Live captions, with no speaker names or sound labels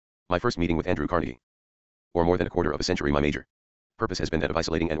My first meeting with Andrew Carnegie. For more than a quarter of a century, my major purpose has been that of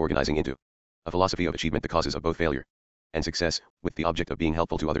isolating and organizing into a philosophy of achievement the causes of both failure and success, with the object of being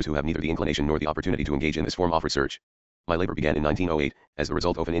helpful to others who have neither the inclination nor the opportunity to engage in this form of research. My labor began in 1908, as the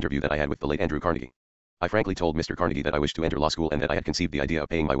result of an interview that I had with the late Andrew Carnegie. I frankly told Mr. Carnegie that I wished to enter law school and that I had conceived the idea of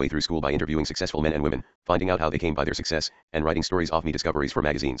paying my way through school by interviewing successful men and women, finding out how they came by their success, and writing stories of me discoveries for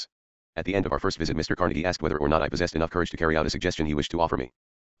magazines. At the end of our first visit, Mr. Carnegie asked whether or not I possessed enough courage to carry out a suggestion he wished to offer me.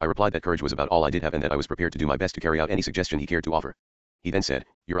 I replied that courage was about all I did have and that I was prepared to do my best to carry out any suggestion he cared to offer. He then said,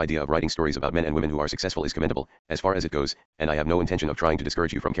 "Your idea of writing stories about men and women who are successful is commendable, as far as it goes, and I have no intention of trying to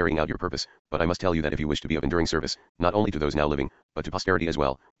discourage you from carrying out your purpose, but I must tell you that if you wish to be of enduring service, not only to those now living, but to posterity as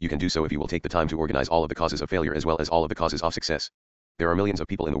well, you can do so if you will take the time to organize all of the causes of failure as well as all of the causes of success. There are millions of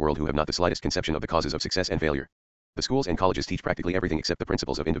people in the world who have not the slightest conception of the causes of success and failure. The schools and colleges teach practically everything except the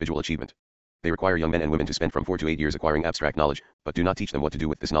principles of individual achievement. They require young men and women to spend from 4 to 8 years acquiring abstract knowledge, but do not teach them what to do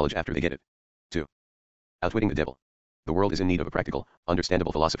with this knowledge after they get it." 2. Outwitting the devil. The world is in need of a practical,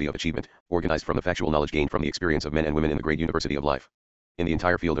 understandable philosophy of achievement, organized from the factual knowledge gained from the experience of men and women in the great university of life. In the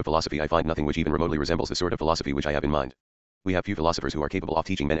entire field of philosophy I find nothing which even remotely resembles the sort of philosophy which I have in mind. We have few philosophers who are capable of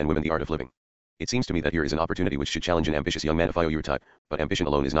teaching men and women the art of living. It seems to me that here is an opportunity which should challenge an ambitious young man of your type, but ambition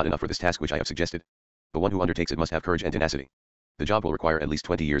alone is not enough for this task which I have suggested. The one who undertakes it must have courage and tenacity. The job will require at least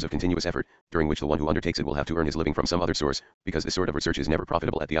 20 years of continuous effort, during which the one who undertakes it will have to earn his living from some other source, because this sort of research is never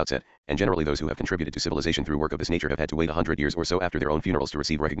profitable at the outset, and generally those who have contributed to civilization through work of this nature have had to wait 100 years or so after their own funerals to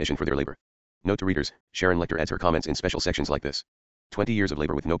receive recognition for their labor. Note to readers, Sharon Lecter adds her comments in special sections like this. 20 years of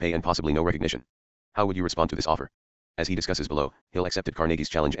labor with no pay and possibly no recognition. How would you respond to this offer? As he discusses below, Hill accepted Carnegie's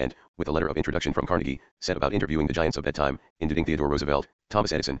challenge and, with a letter of introduction from Carnegie, set about interviewing the giants of that time, including Theodore Roosevelt,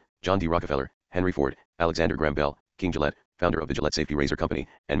 Thomas Edison, John D. Rockefeller, Henry Ford, Alexander Graham Bell, King Gillette, founder of the Gillette Safety Razor Company,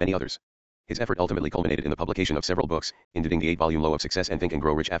 and many others. His effort ultimately culminated in the publication of several books, including the 8-volume Law of Success and Think and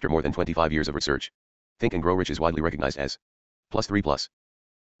Grow Rich after more than 25 years of research. Think and Grow Rich is widely recognized as +3+.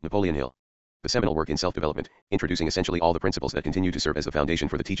 Napoleon Hill. The seminal work in self-development, introducing essentially all the principles that continue to serve as the foundation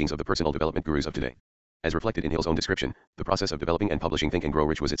for the teachings of the personal development gurus of today. As reflected in Hill's own description, the process of developing and publishing Think and Grow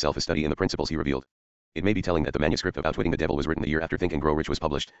Rich was itself a study in the principles he revealed. It may be telling that the manuscript of Outwitting the Devil was written the year after Think and Grow Rich was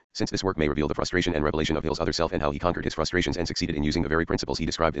published, since this work may reveal the frustration and revelation of Hill's other self and how he conquered his frustrations and succeeded in using the very principles he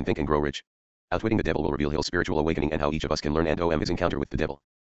described in Think and Grow Rich. Outwitting the Devil will reveal Hill's spiritual awakening and how each of us can learn and his encounter with the devil.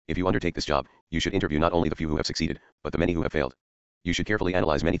 If you undertake this job, you should interview not only the few who have succeeded, but the many who have failed. You should carefully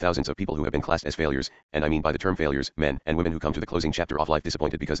analyze many thousands of people who have been classed as failures, and I mean by the term failures, men and women who come to the closing chapter of life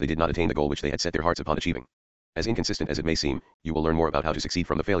disappointed because they did not attain the goal which they had set their hearts upon achieving. As inconsistent as it may seem, you will learn more about how to succeed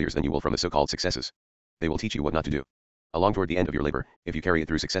from the failures than you will from the so-called successes. They will teach you what not to do. Along toward the end of your labor, if you carry it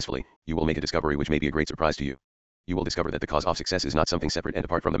through successfully, you will make a discovery which may be a great surprise to you. You will discover that the cause of success is not something separate and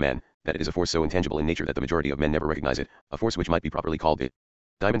apart from the man, that it is a force so intangible in nature that the majority of men never recognize it, a force which might be properly called it.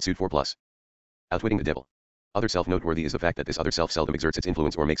 Diamond Suit 4+. Outwitting the Devil. Other self noteworthy is the fact that this other self seldom exerts its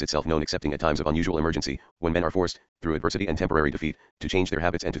influence or makes itself known excepting at times of unusual emergency, when men are forced, through adversity and temporary defeat, to change their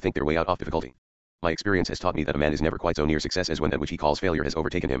habits and to think their way out of difficulty. My experience has taught me that a man is never quite so near success as when that which he calls failure has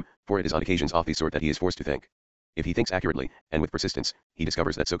overtaken him, for it is on occasions of the sort that he is forced to think. If he thinks accurately, and with persistence, he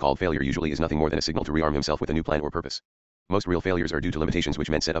discovers that so-called failure usually is nothing more than a signal to rearm himself with a new plan or purpose. Most real failures are due to limitations which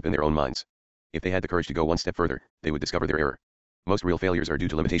men set up in their own minds. If they had the courage to go one step further, they would discover their error. Most real failures are due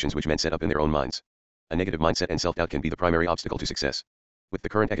to limitations which men set up in their own minds. A negative mindset and self-doubt can be the primary obstacle to success. With the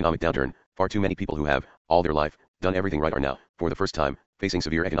current economic downturn, far too many people who have, all their life, done everything right are now, for the first time, facing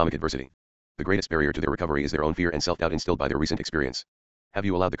severe economic adversity. The greatest barrier to their recovery is their own fear and self-doubt instilled by their recent experience. Have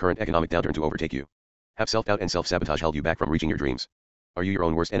you allowed the current economic downturn to overtake you? Have self-doubt and self-sabotage held you back from reaching your dreams? Are you your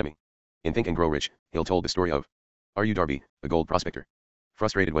own worst enemy? In Think and Grow Rich, Hill told the story of R. U. Darby, a gold prospector.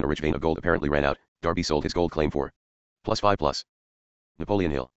 Frustrated when a rich vein of gold apparently ran out, Darby sold his gold claim for +5+.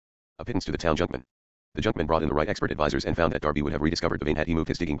 Napoleon Hill. A pittance to the town junkman. The junkman brought in the right expert advisors and found that Darby would have rediscovered the vein had he moved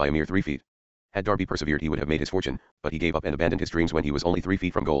his digging by a mere 3 feet. Had Darby persevered he would have made his fortune, but he gave up and abandoned his dreams when he was only 3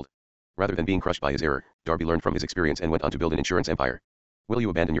 feet from gold. Rather than being crushed by his error, Darby learned from his experience and went on to build an insurance empire. Will you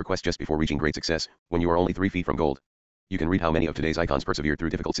abandon your quest just before reaching great success, when you are only 3 feet from gold? You can read how many of today's icons persevered through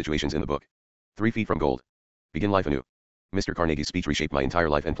difficult situations in the book. 3 feet from gold. Begin life anew. Mr. Carnegie's speech reshaped my entire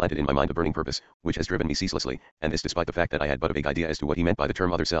life and planted in my mind a burning purpose, which has driven me ceaselessly, and this despite the fact that I had but a vague idea as to what he meant by the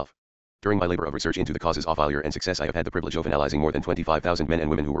term other self. During my labor of research into the causes of failure and success I have had the privilege of analyzing more than 25,000 men and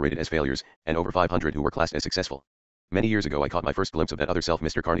women who were rated as failures, and over 500 who were classed as successful. Many years ago I caught my first glimpse of that other self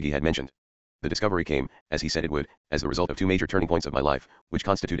Mr. Carnegie had mentioned. The discovery came, as he said it would, as the result of 2 major turning points of my life, which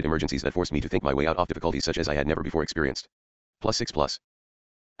constituted emergencies that forced me to think my way out of difficulties such as I had never before experienced. +6+.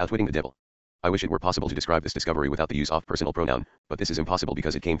 Outwitting the Devil. I wish it were possible to describe this discovery without the use of personal pronoun, but this is impossible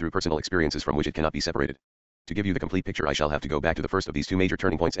because it came through personal experiences from which it cannot be separated. To give you the complete picture, I shall have to go back to the first of these two major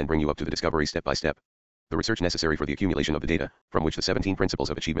turning points and bring you up to the discovery step by step. The research necessary for the accumulation of the data, from which the 17 principles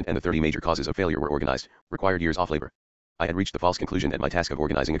of achievement and the 30 major causes of failure were organized, required years off labor. I had reached the false conclusion that my task of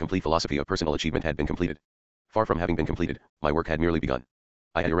organizing a complete philosophy of personal achievement had been completed. Far from having been completed, my work had merely begun.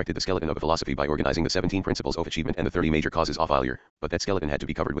 I had erected the skeleton of a philosophy by organizing the 17 principles of achievement and the 30 major causes of failure, but that skeleton had to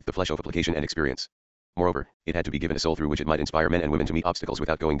be covered with the flesh of application and experience. Moreover, it had to be given a soul through which it might inspire men and women to meet obstacles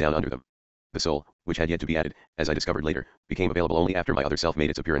without going down under them. The soul, which had yet to be added, as I discovered later, became available only after my other self made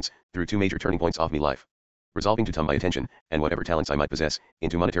its appearance, through two major turning points of my life. Resolving to turn my attention, and whatever talents I might possess,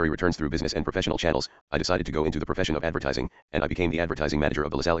 into monetary returns through business and professional channels, I decided to go into the profession of advertising, and I became the advertising manager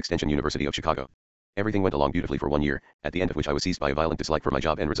of the LaSalle Extension University of Chicago. Everything went along beautifully for 1 year, at the end of which I was seized by a violent dislike for my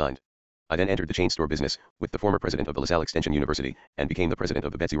job and resigned. I then entered the chain store business, with the former president of the LaSalle Extension University, and became the president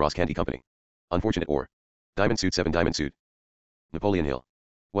of the Betsy Ross Candy Company. Unfortunate or Diamond Suit 7 Diamond Suit. Napoleon Hill.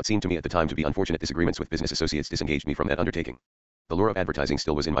 What seemed to me at the time to be unfortunate disagreements with business associates disengaged me from that undertaking. The lure of advertising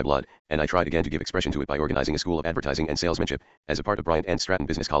still was in my blood, and I tried again to give expression to it by organizing a school of advertising and salesmanship, as a part of Bryant and Stratton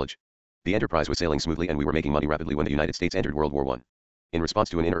Business College. The enterprise was sailing smoothly and we were making money rapidly when the United States entered World War I. In response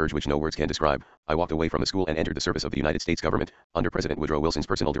to an inner urge which no words can describe, I walked away from the school and entered the service of the United States government, under President Woodrow Wilson's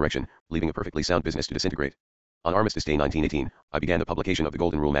personal direction, leaving a perfectly sound business to disintegrate. On Armistice Day 1918, I began the publication of the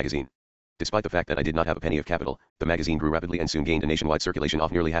Golden Rule magazine. Despite the fact that I did not have a penny of capital, the magazine grew rapidly and soon gained a nationwide circulation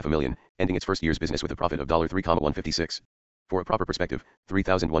of nearly 500,000, ending its first year's business with a profit of $3,156. For a proper perspective,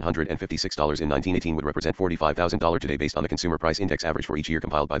 $3,156 in 1918 would represent $45,000 today based on the Consumer Price Index average for each year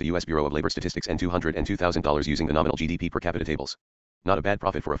compiled by the U.S. Bureau of Labor Statistics and $202,000 using the nominal GDP per capita tables. Not a bad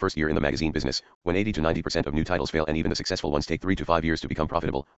profit for a first year in the magazine business, when 80 to 90% of new titles fail and even the successful ones take 3 to 5 years to become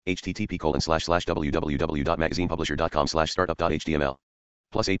profitable. http://www.magazinepublisher.com/startup.html.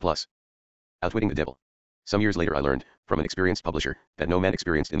 +8+. Outwitting the Devil. Some years later I learned, from an experienced publisher, that no man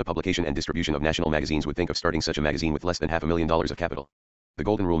experienced in the publication and distribution of national magazines would think of starting such a magazine with less than $500,000 of capital. The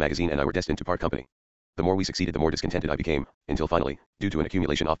Golden Rule magazine and I were destined to part company. The more we succeeded, the more discontented I became, until finally, due to an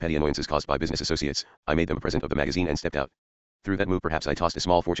accumulation of petty annoyances caused by business associates, I made them a present of the magazine and stepped out. Through that move perhaps I tossed a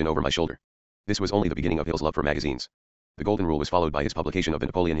small fortune over my shoulder. This was only the beginning of Hill's love for magazines. The Golden Rule was followed by his publication of the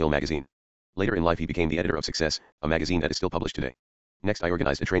Napoleon Hill magazine. Later in life he became the editor of Success, a magazine that is still published today. Next I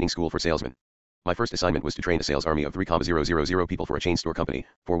organized a training school for salesmen. My first assignment was to train a sales army of 3,000 people for a chain store company,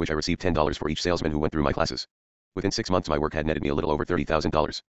 for which I received $10 for each salesman who went through my classes. Within 6 months my work had netted me a little over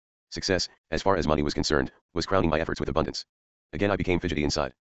 $30,000. Success, as far as money was concerned, was crowning my efforts with abundance. Again I became fidgety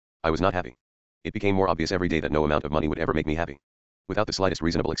inside. I was not happy. It became more obvious every day that no amount of money would ever make me happy. Without the slightest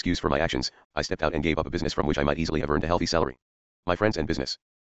reasonable excuse for my actions, I stepped out and gave up a business from which I might easily have earned a healthy salary. My friends and business.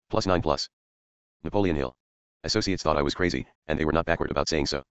 +9+. Napoleon Hill. Associates thought I was crazy, and they were not backward about saying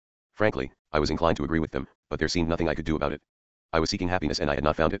so. Frankly, I was inclined to agree with them, but there seemed nothing I could do about it. I was seeking happiness and I had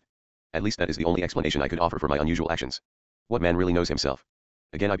not found it. At least that is the only explanation I could offer for my unusual actions. What man really knows himself?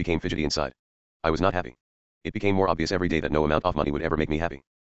 Again I became fidgety inside. I was not happy. It became more obvious every day that no amount of money would ever make me happy.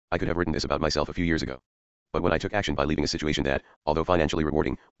 I could have written this about myself a few years ago. But when I took action by leaving a situation that, although financially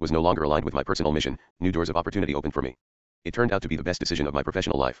rewarding, was no longer aligned with my personal mission, new doors of opportunity opened for me. It turned out to be the best decision of my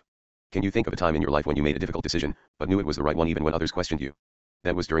professional life. Can you think of a time in your life when you made a difficult decision, but knew it was the right one even when others questioned you?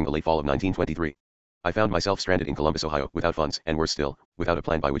 That was during the late fall of 1923. I found myself stranded in Columbus, Ohio, without funds, and worse still, without a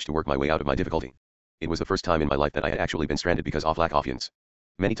plan by which to work my way out of my difficulty. It was the first time in my life that I had actually been stranded because of lack of funds.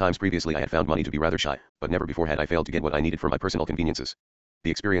 Many times previously I had found money to be rather shy, but never before had I failed to get what I needed for my personal conveniences.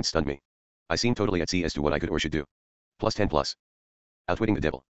 The experience stunned me. I seemed totally at sea as to what I could or should do. +10+. Outwitting the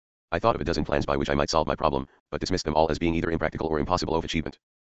Devil. I thought of a dozen plans by which I might solve my problem, but dismissed them all as being either impractical or impossible of achievement.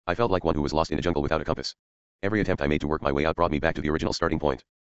 I felt like one who was lost in a jungle without a compass. Every attempt I made to work my way out brought me back to the original starting point.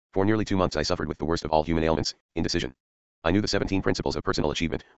 For nearly 2 months I suffered with the worst of all human ailments, indecision. I knew the 17 principles of personal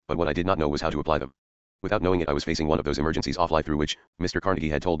achievement, but what I did not know was how to apply them. Without knowing it I was facing one of those emergencies of life through which, Mr. Carnegie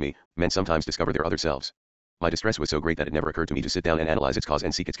had told me, men sometimes discover their other selves. My distress was so great that it never occurred to me to sit down and analyze its cause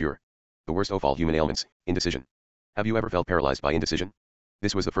and seek its cure. The worst of all human ailments, indecision. Have you ever felt paralyzed by indecision?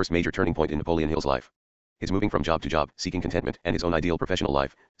 This was the first major turning point in Napoleon Hill's life. His moving from job to job, seeking contentment and his own ideal professional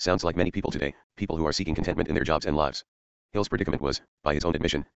life, sounds like many people today, people who are seeking contentment in their jobs and lives. Hill's predicament was, by his own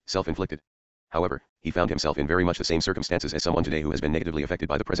admission, self-inflicted. However, he found himself in very much the same circumstances as someone today who has been negatively affected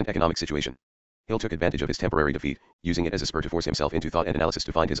by the present economic situation. Hill took advantage of his temporary defeat, using it as a spur to force himself into thought and analysis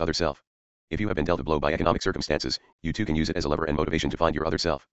to find his other self. If you have been dealt a blow by economic circumstances, you too can use it as a lever and motivation to find your other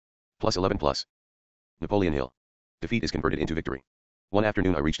self. +11+. Napoleon Hill. Defeat is converted into victory. One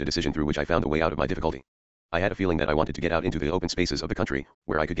afternoon I reached a decision through which I found the way out of my difficulty. I had a feeling that I wanted to get out into the open spaces of the country,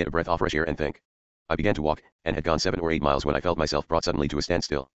 where I could get a breath of fresh air and think. I began to walk, and had gone 7 or 8 miles when I felt myself brought suddenly to a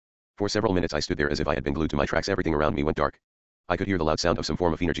standstill. For several minutes I stood there as if I had been glued to my tracks. Everything around me went dark. I could hear the loud sound of some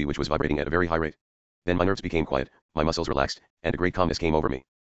form of energy which was vibrating at a very high rate. Then my nerves became quiet, my muscles relaxed, and a great calmness came over me.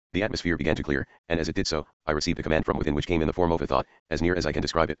 The atmosphere began to clear, and as it did so, I received a command from within which came in the form of a thought, as near as I can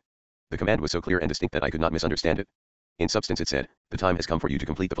describe it. The command was so clear and distinct that I could not misunderstand it. In substance it said, the time has come for you to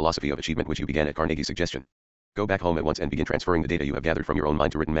complete the philosophy of achievement which you began at Carnegie's suggestion. Go back home at once and begin transferring the data you have gathered from your own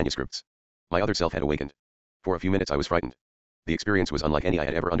mind to written manuscripts. My other self had awakened. For a few minutes I was frightened. The experience was unlike any I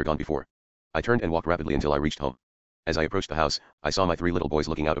had ever undergone before. I turned and walked rapidly until I reached home. As I approached the house, I saw my 3 little boys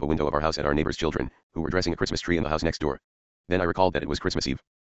looking out of a window of our house at our neighbor's children, who were dressing a Christmas tree in the house next door. Then I recalled that it was Christmas Eve.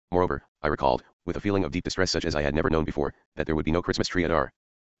 Moreover, I recalled, with a feeling of deep distress such as I had never known before, that there would be no Christmas tree at our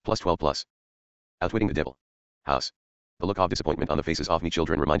 +12 Outwitting the Devil house. The look of disappointment on the faces of me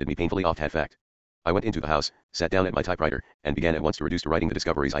children reminded me painfully of that fact. I went into the house, sat down at my typewriter, and began at once to reduce to writing the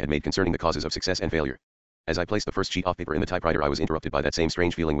discoveries I had made concerning the causes of success and failure. As I placed the first sheet of paper in the typewriter I was interrupted by that same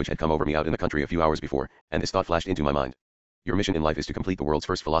strange feeling which had come over me out in the country a few hours before, and this thought flashed into my mind. Your mission in life is to complete the world's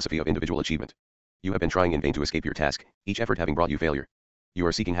first philosophy of individual achievement. You have been trying in vain to escape your task, each effort having brought you failure. You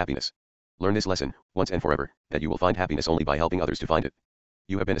are seeking happiness. Learn this lesson, once and forever, that you will find happiness only by helping others to find it.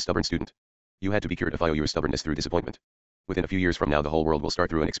 You have been a stubborn student. You had to be cured of your stubbornness through disappointment. Within a few years from now the whole world will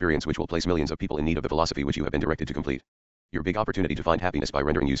start through an experience which will place millions of people in need of the philosophy which you have been directed to complete. Your big opportunity to find happiness by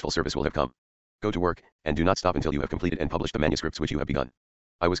rendering useful service will have come. Go to work, and do not stop until you have completed and published the manuscripts which you have begun.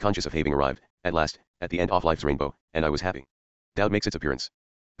 I was conscious of having arrived, at last, at the end of life's rainbow, and I was happy. Doubt makes its appearance.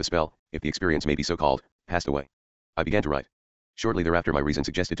 The spell, if the experience may be so called, passed away. I began to write. Shortly thereafter my reason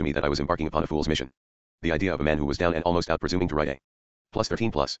suggested to me that I was embarking upon a fool's mission. The idea of a man who was down and almost out presuming to write a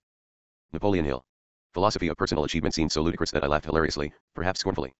 +13 Napoleon Hill philosophy of personal achievement seemed so ludicrous that I laughed hilariously, perhaps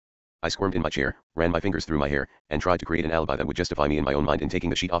scornfully. I squirmed in my chair, ran my fingers through my hair, and tried to create an alibi that would justify me in my own mind in taking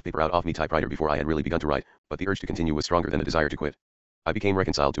the sheet of paper out of my typewriter before I had really begun to write, but the urge to continue was stronger than the desire to quit. I became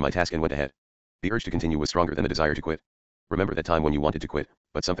reconciled to my task and went ahead. The urge to continue was stronger than the desire to quit. Remember that time when you wanted to quit,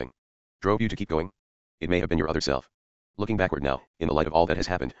 but something drove you to keep going? It may have been your other self. Looking backward now, in the light of all that has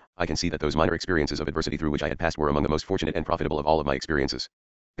happened, I can see that those minor experiences of adversity through which I had passed were among the most fortunate and profitable of all of my experiences.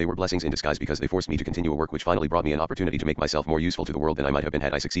 They were blessings in disguise because they forced me to continue a work which finally brought me an opportunity to make myself more useful to the world than I might have been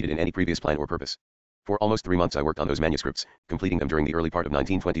had I succeeded in any previous plan or purpose. For almost 3 months I worked on those manuscripts, completing them during the early part of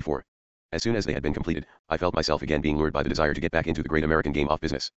 1924. As soon as they had been completed, I felt myself again being lured by the desire to get back into the great American game of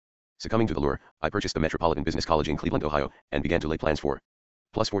business. Succumbing to the lure, I purchased the Metropolitan Business College in Cleveland, Ohio, and began to lay plans for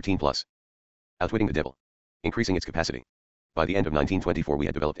 +14 Outwitting the Devil. Increasing its capacity. By the end of 1924 we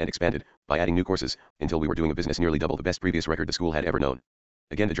had developed and expanded, by adding new courses, until we were doing a business nearly double the best previous record the school had ever known.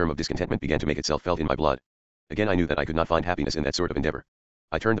 Again the germ of discontentment began to make itself felt in my blood. Again I knew that I could not find happiness in that sort of endeavor.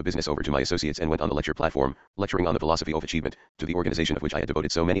 I turned the business over to my associates and went on the lecture platform, lecturing on the philosophy of achievement, to the organization of which I had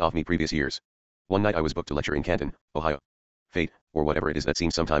devoted so many of me previous years. One night I was booked to lecture in Canton, Ohio. Fate, or whatever it is that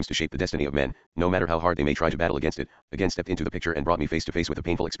seems sometimes to shape the destiny of men, no matter how hard they may try to battle against it, again stepped into the picture and brought me face to face with a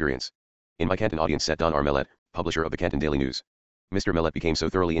painful experience. In my Canton audience sat Don R. Mellett, publisher of the Canton Daily News. Mr. Mellett became so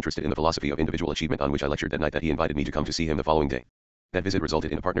thoroughly interested in the philosophy of individual achievement on which I lectured that night that he invited me to come to see him the following day. That visit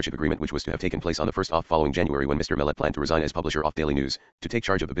resulted in a partnership agreement which was to have taken place on the first off following January when Mr. Mellett planned to resign as publisher of Daily News, to take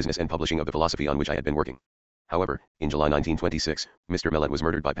charge of the business and publishing of the philosophy on which I had been working. However, in July 1926, Mr. Mellett was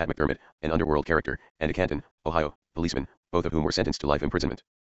murdered by Pat McDermott, an underworld character, and a Canton, Ohio, policeman, both of whom were sentenced to life imprisonment.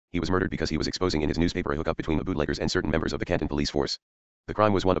 He was murdered because he was exposing in his newspaper a hookup between the bootleggers and certain members of the Canton police force. The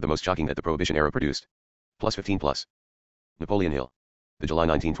crime was one of the most shocking that the Prohibition era produced. +15 Napoleon Hill. The July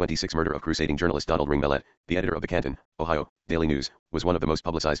 1926 murder of crusading journalist Donald Ring Mellett, the editor of the Canton, Ohio, Daily News, was one of the most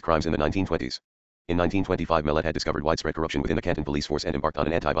publicized crimes in the 1920s. In 1925 Mellett had discovered widespread corruption within the Canton police force and embarked on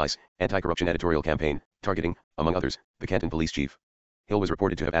an anti-vice, anti-corruption editorial campaign, targeting, among others, the Canton police chief. Hill was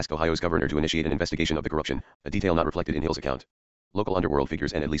reported to have asked Ohio's governor to initiate an investigation of the corruption, a detail not reflected in Hill's account. Local underworld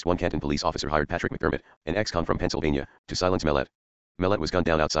figures and at least one Canton police officer hired Patrick McDermott, an ex-con from Pennsylvania, to silence Mellett. Mellett was gunned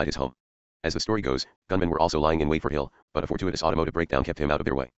down outside his home. As the story goes, gunmen were also lying in wait for Hill, but a fortuitous automotive breakdown kept him out of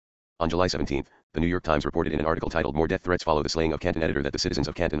their way. On July 17, the New York Times reported in an article titled "More Death Threats Follow the Slaying of Canton" editor that the citizens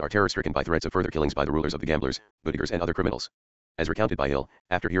of Canton are terror-stricken by threats of further killings by the rulers of the gamblers, bootleggers and other criminals. As recounted by Hill,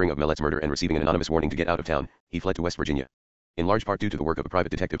 after hearing of Mellett's murder and receiving an anonymous warning to get out of town, he fled to West Virginia. In large part due to the work of a private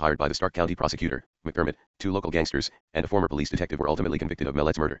detective hired by the Stark County prosecutor, McDermott, 2 local gangsters, and a former police detective were ultimately convicted of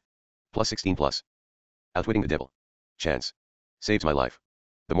Mellett's murder. +16 Outwitting the Devil. Chance. Saved my life.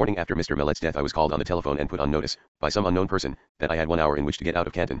 The morning after Mr. Mellett's death I was called on the telephone and put on notice, by some unknown person, that I had 1 hour in which to get out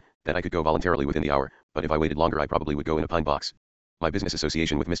of Canton, that I could go voluntarily within the hour, but if I waited longer I probably would go in a pine box. My business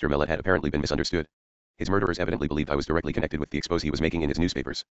association with Mr. Mellett had apparently been misunderstood. His murderers evidently believed I was directly connected with the expose he was making in his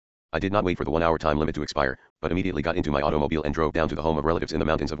newspapers. I did not wait for the 1 hour time limit to expire, but immediately got into my automobile and drove down to the home of relatives in the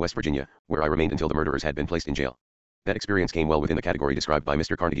mountains of West Virginia, where I remained until the murderers had been placed in jail. That experience came well within the category described by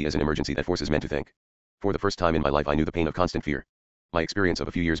Mr. Carnegie as an emergency that forces men to think. For the first time in my life I knew the pain of constant fear. My experience of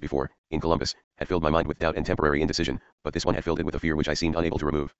a few years before, in Columbus, had filled my mind with doubt and temporary indecision, but this one had filled it with a fear which I seemed unable to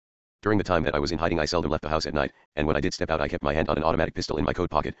remove. During the time that I was in hiding, I seldom left the house at night, and when I did step out, I kept my hand on an automatic pistol in my coat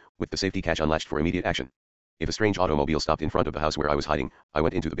pocket, with the safety catch unlatched for immediate action. If a strange automobile stopped in front of the house where I was hiding, I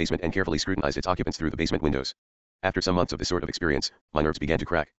went into the basement and carefully scrutinized its occupants through the basement windows. After some months of this sort of experience, my nerves began to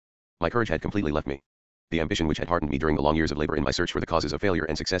crack. My courage had completely left me. The ambition which had hardened me during the long years of labor in my search for the causes of failure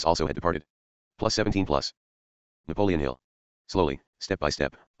and success also had departed. Plus 17 plus. Napoleon Hill. Slowly, step by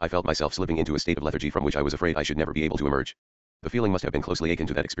step, I felt myself slipping into a state of lethargy from which I was afraid I should never be able to emerge. The feeling must have been closely akin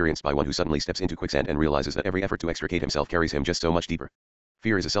to that experienced by one who suddenly steps into quicksand and realizes that every effort to extricate himself carries him just so much deeper.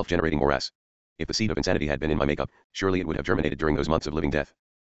 Fear is a self-generating morass. If the seed of insanity had been in my makeup, surely it would have germinated during those months of living death.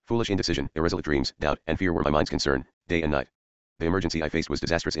 Foolish indecision, irresolute dreams, doubt, and fear were my mind's concern, day and night. The emergency I faced was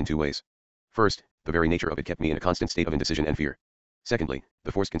disastrous in two ways. First, the very nature of it kept me in a constant state of indecision and fear. Secondly,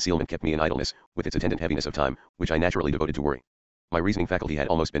 the forced concealment kept me in idleness, with its attendant heaviness of time, which I naturally devoted to worry. My reasoning faculty had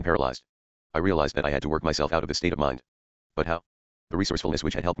almost been paralyzed. I realized that I had to work myself out of this state of mind. But how? The resourcefulness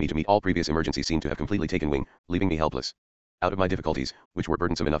which had helped me to meet all previous emergencies seemed to have completely taken wing, leaving me helpless. Out of my difficulties, which were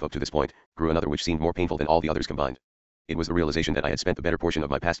burdensome enough up to this point, grew another which seemed more painful than all the others combined. It was the realization that I had spent the better portion of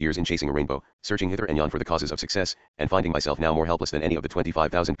my past years in chasing a rainbow, searching hither and yon for the causes of success, and finding myself now more helpless than any of the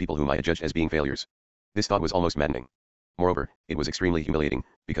 25,000 people whom I had judged as being failures. This thought was almost maddening. Moreover, it was extremely humiliating,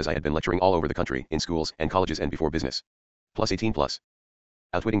 because I had been lecturing all over the country, in schools and colleges and before business. Plus 18 plus.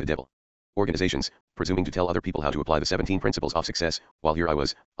 Outwitting the devil. Organizations, presuming to tell other people how to apply the 17 principles of success, while here I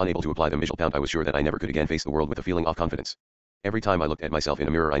was, unable to apply them. I was sure that I never could again face the world with a feeling of confidence. Every time I looked at myself in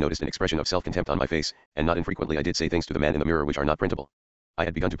a mirror, I noticed an expression of self-contempt on my face, and not infrequently I did say things to the man in the mirror which are not printable. I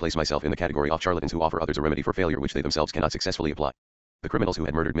had begun to place myself in the category of charlatans who offer others a remedy for failure which they themselves cannot successfully apply. The criminals who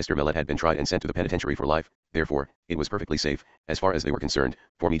had murdered Mr. Millet had been tried and sent to the penitentiary for life, therefore, it was perfectly safe, as far as they were concerned,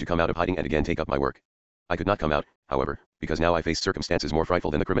 for me to come out of hiding and again take up my work. I could not come out, however, because now I faced circumstances more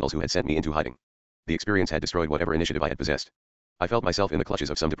frightful than the criminals who had sent me into hiding. The experience had destroyed whatever initiative I had possessed. I felt myself in the clutches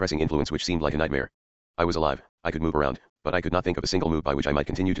of some depressing influence which seemed like a nightmare. I was alive, I could move around, but I could not think of a single move by which I might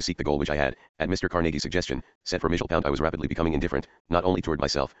continue to seek the goal which I had, at Mr. Carnegie's suggestion, set for £. I was rapidly becoming indifferent, not only toward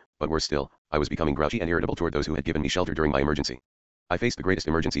myself, but worse still, I was becoming grouchy and irritable toward those who had given me shelter during my emergency. I faced the greatest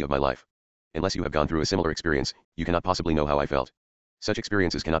emergency of my life. Unless you have gone through a similar experience, you cannot possibly know how I felt. Such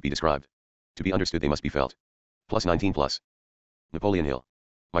experiences cannot be described. To be understood, they must be felt. Plus 19 plus. Napoleon Hill.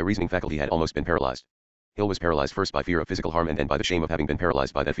 My reasoning faculty had almost been paralyzed. Hill was paralyzed first by fear of physical harm and then by the shame of having been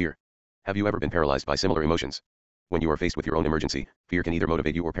paralyzed by that fear. Have you ever been paralyzed by similar emotions? When you are faced with your own emergency, fear can either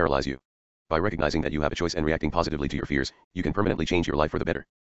motivate you or paralyze you. By recognizing that you have a choice and reacting positively to your fears, you can permanently change your life for the better.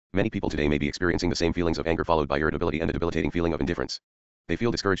 Many people today may be experiencing the same feelings of anger followed by irritability and the debilitating feeling of indifference. They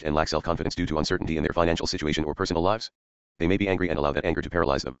feel discouraged and lack self-confidence due to uncertainty in their financial situation or personal lives. They may be angry and allow that anger to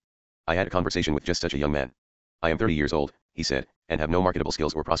paralyze them. I had a conversation with just such a young man. I am 30 years old, he said, and have no marketable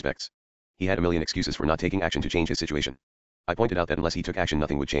skills or prospects. He had a million excuses for not taking action to change his situation. I pointed out that unless he took action,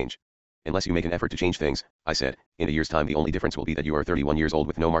 nothing would change. Unless you make an effort to change things, I said, in a year's time the only difference will be that you are 31 years old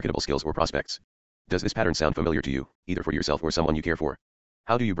with no marketable skills or prospects. Does this pattern sound familiar to you, either for yourself or someone you care for?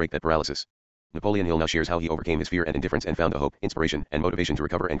 How do you break that paralysis? Napoleon Hill now shares how he overcame his fear and indifference and found the hope, inspiration, and motivation to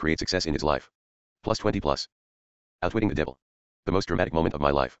recover and create success in his life. Plus 20 plus. Outwitting the devil. The most dramatic moment of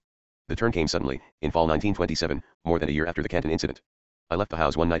my life. The turn came suddenly, in fall 1927, more than a year after the Canton incident. I left the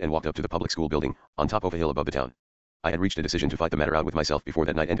house one night and walked up to the public school building, on top of a hill above the town. I had reached a decision to fight the matter out with myself before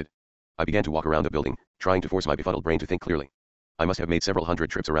that night ended. I began to walk around the building, trying to force my befuddled brain to think clearly. I must have made several hundred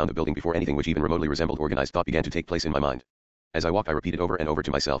trips around the building before anything which even remotely resembled organized thought began to take place in my mind. As I walked, I repeated over and over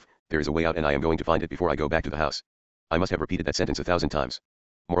to myself, there is a way out and I am going to find it before I go back to the house. I must have repeated that sentence 1,000 times.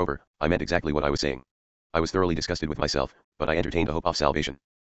 Moreover, I meant exactly what I was saying. I was thoroughly disgusted with myself, but I entertained a hope of salvation.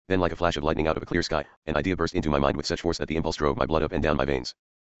 Then, like a flash of lightning out of a clear sky, an idea burst into my mind with such force that the impulse drove my blood up and down my veins.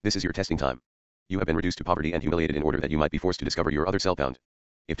 This is your testing time. You have been reduced to poverty and humiliated in order that you might be forced to discover your other self-bound.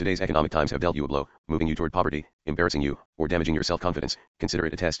 If today's economic times have dealt you a blow, moving you toward poverty, embarrassing you, or damaging your self-confidence, consider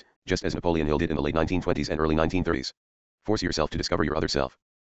it a test, just as Napoleon Hill did in the late 1920s and early 1930s. Force yourself to discover your other self.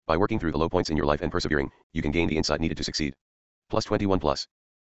 By working through the low points in your life and persevering, you can gain the insight needed to succeed. Plus 21 plus.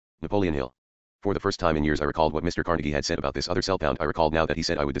 Napoleon Hill. For the first time in years I recalled what Mr. Carnegie had said about this other self-bound. I recalled now that he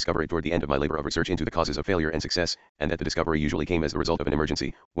said I would discover it toward the end of my labor of research into the causes of failure and success, and that the discovery usually came as the result of an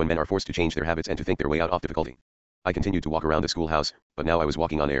emergency, when men are forced to change their habits and to think their way out of difficulty. I continued to walk around the schoolhouse, but now I was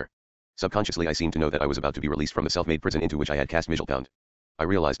walking on air. Subconsciously I seemed to know that I was about to be released from the self-made prison into which I had cast £. I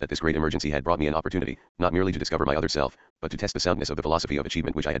realized that this great emergency had brought me an opportunity, not merely to discover my other self, but to test the soundness of the philosophy of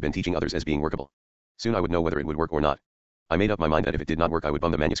achievement which I had been teaching others as being workable. Soon I would know whether it would work or not. I made up my mind that if it did not work I would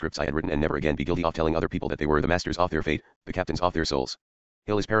bum the manuscripts I had written and never again be guilty of telling other people that they were the masters of their fate, the captains of their souls.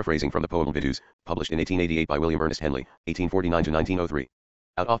 Hill is paraphrasing from the poem Bidus, published in 1888 by William Ernest Henley, 1849 to 1903.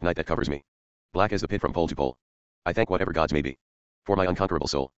 Out off night that covers me. Black as the pit from pole to pole. I thank whatever gods may be. For my unconquerable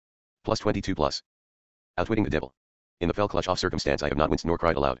soul. Plus 22 plus. Outwitting the devil. In the fell clutch off circumstance I have not winced nor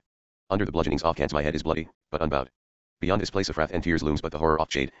cried aloud. Under the bludgeonings off cants my head is bloody, but unbowed. Beyond this place of wrath and tears looms but the horror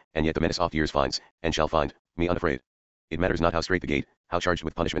oft shade, and yet the menace oft years finds, and shall find, me unafraid. It matters not how straight the gate, how charged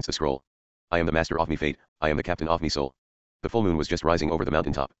with punishments the scroll. I am the master of me fate, I am the captain of me soul. The full moon was just rising over the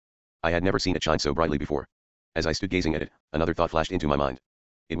mountain top. I had never seen it shine so brightly before. As I stood gazing at it, another thought flashed into my mind.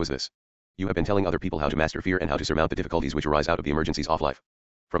 It was this. You have been telling other people how to master fear and how to surmount the difficulties which arise out of the emergencies of life.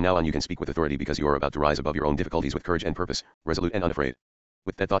 From now on you can speak with authority because you are about to rise above your own difficulties with courage and purpose, resolute and unafraid.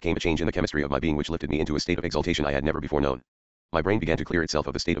 With that thought came a change in the chemistry of my being which lifted me into a state of exaltation I had never before known. My brain began to clear itself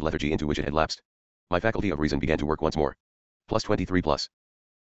of the state of lethargy into which it had lapsed. My faculty of reason began to work once more. Plus 23 plus.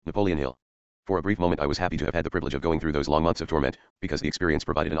 Napoleon Hill. For a brief moment I was happy to have had the privilege of going through those long months of torment, because the experience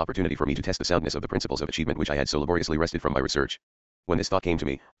provided an opportunity for me to test the soundness of the principles of achievement which I had so laboriously wrested from my research. When this thought came to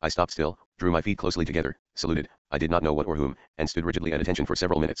me, I stopped still, drew my feet closely together, saluted, I did not know what or whom, and stood rigidly at attention for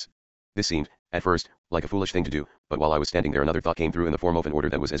several minutes. This seemed, at first, like a foolish thing to do, but while I was standing there another thought came through in the form of an order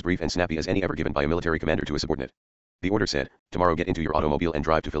that was as brief and snappy as any ever given by a military commander to a subordinate. The order said, tomorrow get into your automobile and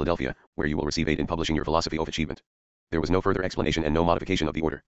drive to Philadelphia, where you will receive aid in publishing your philosophy of achievement. There was no further explanation and no modification of the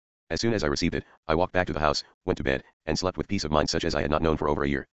order. As soon as I received it, I walked back to the house, went to bed, and slept with peace of mind such as I had not known for over a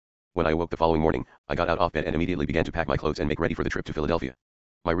year. When I awoke the following morning, I got out of bed and immediately began to pack my clothes and make ready for the trip to Philadelphia.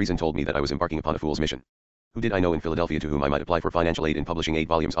 My reason told me that I was embarking upon a fool's mission. Who did I know in Philadelphia to whom I might apply for financial aid in publishing 8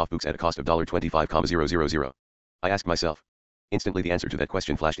 volumes of books at a cost of $25,000? I asked myself. Instantly the answer to that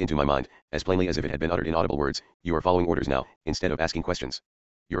question flashed into my mind, as plainly as if it had been uttered in audible words. You are following orders now, instead of asking questions.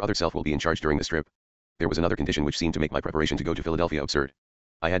 Your other self will be in charge during this trip. There was another condition which seemed to make my preparation to go to Philadelphia absurd.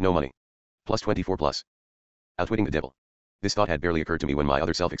 I had no money. Plus 24 plus. Outwitting the devil. This thought had barely occurred to me when my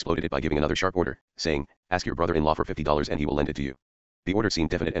other self exploded it by giving another sharp order, saying, ask your brother-in-law for $50 and he will lend it to you. The order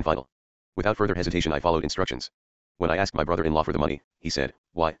seemed definite and final. Without further hesitation I followed instructions. When I asked my brother-in-law for the money, he said,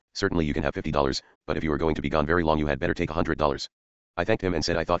 why, certainly you can have $50, but if you are going to be gone very long you had better take $100. I thanked him and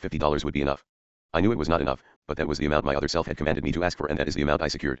said I thought $50 would be enough. I knew it was not enough, but that was the amount my other self had commanded me to ask for and that is the amount I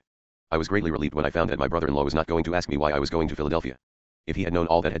secured. I was greatly relieved when I found that my brother-in-law was not going to ask me why I was going to Philadelphia. If he had known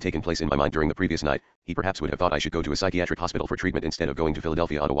all that had taken place in my mind during the previous night, he perhaps would have thought I should go to a psychiatric hospital for treatment instead of going to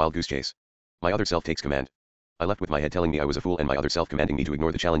Philadelphia on a wild goose chase. My other self takes command. I left with my head telling me I was a fool and my other self commanding me to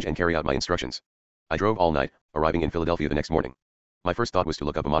ignore the challenge and carry out my instructions. I drove all night, arriving in Philadelphia the next morning. My first thought was to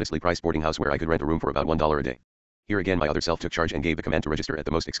look up a modestly priced boarding house where I could rent a room for about $1 a day. Here again my other self took charge and gave the command to register at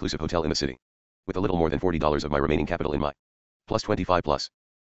the most exclusive hotel in the city. With a little more than $40 of my remaining capital in my plus 25 plus.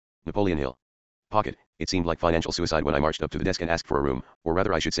 Napoleon Hill. Pocket. It seemed like financial suicide when I marched up to the desk and asked for a room, or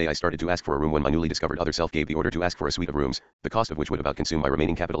rather I should say I started to ask for a room when my newly discovered other self gave the order to ask for a suite of rooms, the cost of which would about consume my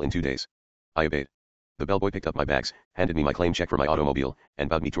remaining capital in 2 days. I obeyed. The bellboy picked up my bags, handed me my claim check for my automobile, and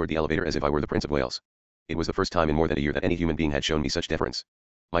bowed me toward the elevator as if I were the Prince of Wales. It was the first time in more than a year that any human being had shown me such deference.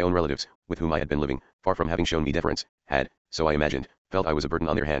 My own relatives, with whom I had been living, far from having shown me deference, had, so I imagined, felt I was a burden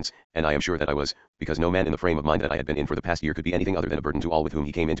on their hands, and I am sure that I was, because no man in the frame of mind that I had been in for the past year could be anything other than a burden to all with whom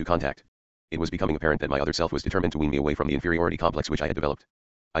he came into contact. It was becoming apparent that my other self was determined to wean me away from the inferiority complex which I had developed.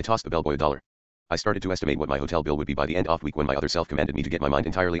 I tossed the bellboy $1. I started to estimate what my hotel bill would be by the end of week when my other self commanded me to get my mind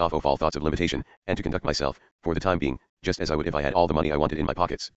entirely off of all thoughts of limitation, and to conduct myself, for the time being, just as I would if I had all the money I wanted in my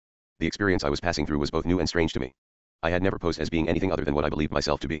pockets. The experience I was passing through was both new and strange to me. I had never posed as being anything other than what I believed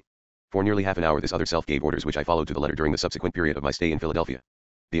myself to be. For nearly half an hour this other self gave orders which I followed to the letter during the subsequent period of my stay in Philadelphia.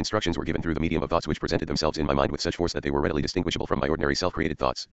 The instructions were given through the medium of thoughts which presented themselves in my mind with such force that they were readily distinguishable from my ordinary self-created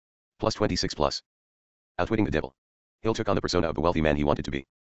thoughts. Plus 26 plus. Outwitting the devil. Hill took on the persona of the wealthy man he wanted to be.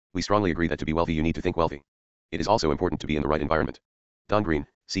 We strongly agree that to be wealthy you need to think wealthy. It is also important to be in the right environment. Don Green,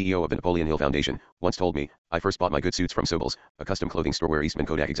 CEO of the Napoleon Hill Foundation, once told me, I first bought my good suits from Sobel's, a custom clothing store where Eastman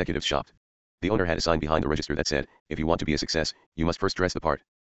Kodak executives shopped. The owner had a sign behind the register that said, if you want to be a success, you must first dress the part.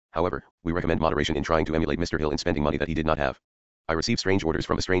 However, we recommend moderation in trying to emulate Mr. Hill in spending money that he did not have. I received strange orders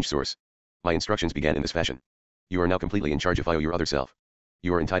from a strange source. My instructions began in this fashion. You are now completely in charge of your other self.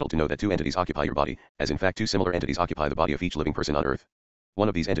 You are entitled to know that 2 entities occupy your body, as in fact 2 similar entities occupy the body of each living person on earth. One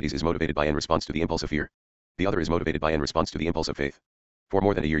of these entities is motivated by and response to the impulse of fear. The other is motivated by and response to the impulse of faith. For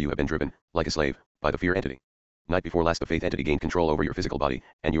more than a year you have been driven, like a slave, by the fear entity. Night before last the faith entity gained control over your physical body,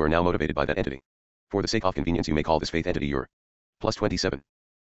 and you are now motivated by that entity. For the sake of convenience you may call this faith entity your plus 27.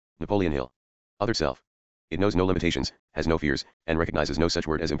 Napoleon Hill. Other self. It knows no limitations, has no fears, and recognizes no such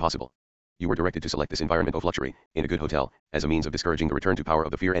word as impossible. You were directed to select this environment of luxury, in a good hotel, as a means of discouraging the return to power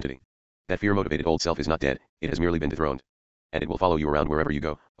of the fear entity. That fear-motivated old self is not dead, it has merely been dethroned. And it will follow you around wherever you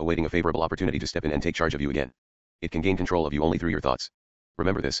go, awaiting a favorable opportunity to step in and take charge of you again. It can gain control of you only through your thoughts.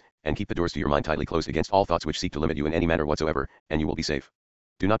 Remember this, and keep the doors to your mind tightly closed against all thoughts which seek to limit you in any manner whatsoever, and you will be safe.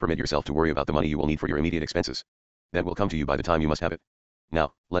 Do not permit yourself to worry about the money you will need for your immediate expenses. That will come to you by the time you must have it.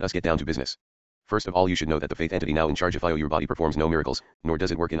 Now, let us get down to business. First of all, you should know that the faith entity now in charge of your body performs no miracles, nor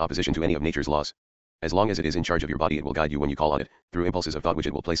does it work in opposition to any of nature's laws. As long as it is in charge of your body, it will guide you when you call on it, through impulses of thought which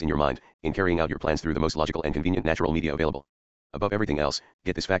it will place in your mind, in carrying out your plans through the most logical and convenient natural media available. Above everything else,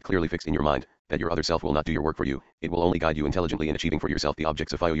 get this fact clearly fixed in your mind, that your other self will not do your work for you, it will only guide you intelligently in achieving for yourself the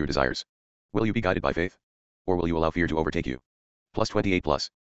objects of your desires. Will you be guided by faith? Or will you allow fear to overtake you? Plus 28 plus.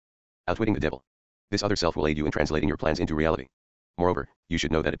 Outwitting the devil. This other self will aid you in translating your plans into reality. Moreover, you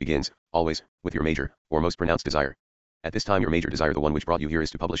should know that it begins, always, with your major, or most pronounced desire. At this time your major desire, the one which brought you here, is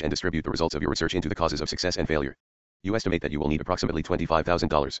to publish and distribute the results of your research into the causes of success and failure. You estimate that you will need approximately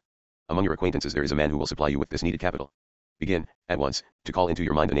 $25,000. Among your acquaintances there is a man who will supply you with this needed capital. Begin, at once, to call into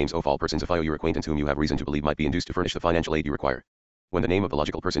your mind the names of all persons of your acquaintance whom you have reason to believe might be induced to furnish the financial aid you require. When the name of the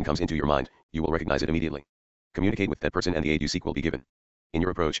logical person comes into your mind, you will recognize it immediately. Communicate with that person and the aid you seek will be given. In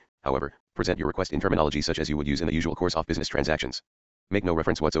your approach, however, present your request in terminology such as you would use in the usual course of business transactions. Make no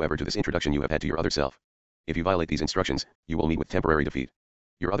reference whatsoever to this introduction you have had to your other self. If you violate these instructions, you will meet with temporary defeat.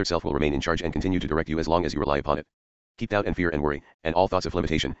 Your other self will remain in charge and continue to direct you as long as you rely upon it. Keep doubt and fear and worry, and all thoughts of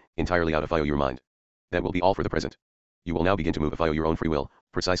limitation, entirely out of your mind. That will be all for the present. You will now begin to move of your own free will,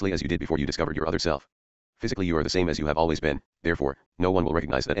 precisely as you did before you discovered your other self. Physically you are the same as you have always been, therefore, no one will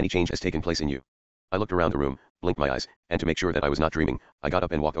recognize that any change has taken place in you. I looked around the room, blinked my eyes, and to make sure that I was not dreaming, I got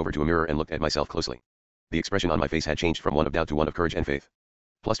up and walked over to a mirror and looked at myself closely. The expression on my face had changed from one of doubt to one of courage and faith.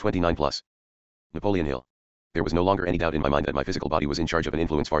 Plus 29 plus. Napoleon Hill. There was no longer any doubt in my mind that my physical body was in charge of an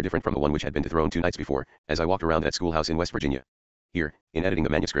influence far different from the one which had been dethroned 2 nights before, as I walked around that schoolhouse in West Virginia. Here, in editing the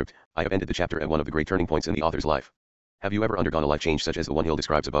manuscript, I have ended the chapter at one of the great turning points in the author's life. Have you ever undergone a life change such as the one Hill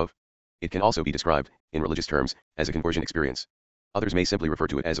describes above? It can also be described, in religious terms, as a conversion experience. Others may simply refer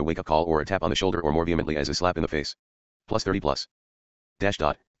to it as a wake-up call or a tap on the shoulder, or more vehemently as a slap in the face. Plus 30 plus. Dash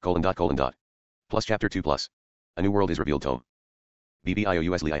dot, colon dot colon dot. Plus chapter 2 plus. A New World is Revealed tome.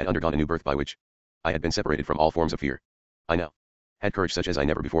 BBIOUSLY I had undergone a new birth by which I had been separated from all forms of fear. I now had courage such as I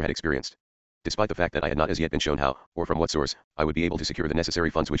never before had experienced. Despite the fact that I had not as yet been shown how, or from what source, I would be able to secure the necessary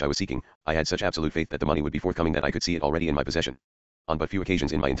funds which I was seeking, I had such absolute faith that the money would be forthcoming that I could see it already in my possession. On but few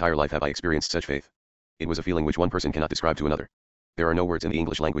occasions in my entire life have I experienced such faith. It was a feeling which one person cannot describe to another. There are no words in the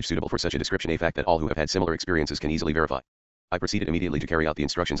English language suitable for such a description, a fact that all who have had similar experiences can easily verify. I proceeded immediately to carry out the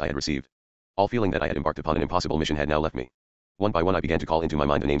instructions I had received. All feeling that I had embarked upon an impossible mission had now left me. One by one I began to call into my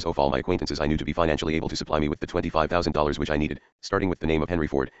mind the names of all my acquaintances I knew to be financially able to supply me with the $25,000 which I needed, starting with the name of Henry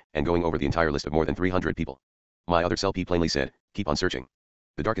Ford, and going over the entire list of more than 300 people. My other self plainly said, keep on searching.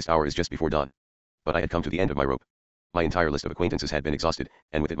 The darkest hour is just before dawn. But I had come to the end of my rope. My entire list of acquaintances had been exhausted,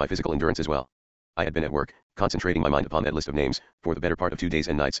 and with it my physical endurance as well. I had been at work, concentrating my mind upon that list of names, for the better part of 2 days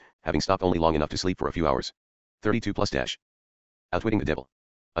and nights, having stopped only long enough to sleep for a few hours. 32 plus dash. Outwitting the devil.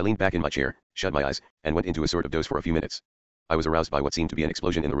 I leaned back in my chair, shut my eyes, and went into a sort of doze for a few minutes. I was aroused by what seemed to be an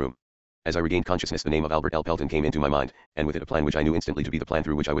explosion in the room. As I regained consciousness, the name of Albert L. Pelton came into my mind, and with it a plan which I knew instantly to be the plan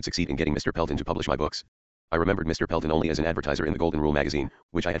through which I would succeed in getting Mr. Pelton to publish my books. I remembered Mr. Pelton only as an advertiser in the Golden Rule magazine,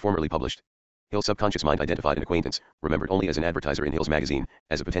 which I had formerly published. Hill's subconscious mind identified an acquaintance, remembered only as an advertiser in Hill's magazine,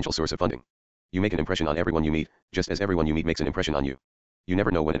 as a potential source of funding. You make an impression on everyone you meet, just as everyone you meet makes an impression on you. You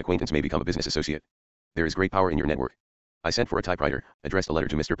never know when an acquaintance may become a business associate. There is great power in your network. I sent for a typewriter, addressed a letter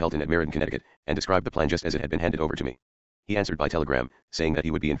to Mr. Pelton at Meriden, Connecticut, and described the plan just as it had been handed over to me. He answered by telegram, saying that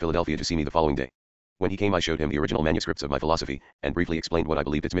he would be in Philadelphia to see me the following day. When he came I showed him the original manuscripts of my philosophy, and briefly explained what I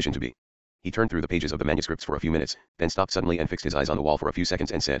believed its mission to be. He turned through the pages of the manuscripts for a few minutes, then stopped suddenly and fixed his eyes on the wall for a few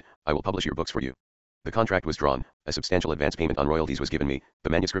seconds and said, I will publish your books for you. The contract was drawn, a substantial advance payment on royalties was given me, the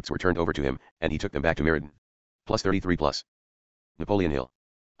manuscripts were turned over to him, and he took them back to Meriden. Plus 33 plus. Napoleon Hill.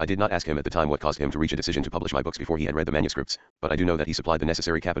 I did not ask him at the time what caused him to reach a decision to publish my books before he had read the manuscripts, but I do know that he supplied the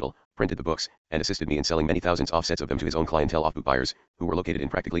necessary capital, printed the books, and assisted me in selling many thousands offsets of them to his own clientele of book buyers, who were located in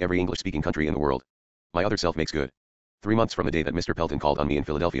practically every English-speaking country in the world. My other self makes good. 3 months from the day that Mr. Pelton called on me in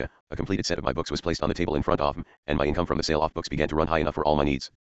Philadelphia, a completed set of my books was placed on the table in front of him, and my income from the sale of books began to run high enough for all my needs.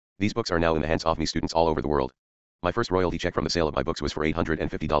 These books are now in the hands of me students all over the world. My first royalty check from the sale of my books was for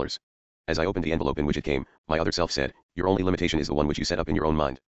 $850. As I opened the envelope in which it came, my other self said, your only limitation is the one which you set up in your own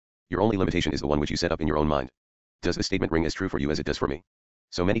mind. Your only limitation is the one which you set up in your own mind. Does this statement ring as true for you as it does for me?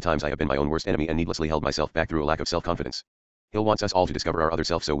 So many times I have been my own worst enemy and needlessly held myself back through a lack of self-confidence. Hill wants us all to discover our other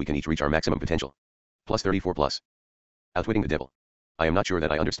self so we can each reach our maximum potential. Plus 34 plus. Outwitting the devil. I am not sure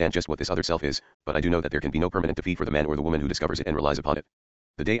that I understand just what this other self is, but I do know that there can be no permanent defeat for the man or the woman who discovers it and relies upon it.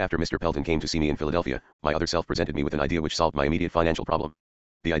 The day after Mr. Pelton came to see me in Philadelphia, my other self presented me with an idea which solved my immediate financial problem.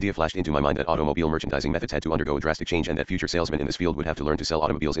 The idea flashed into my mind that automobile merchandising methods had to undergo a drastic change and that future salesmen in this field would have to learn to sell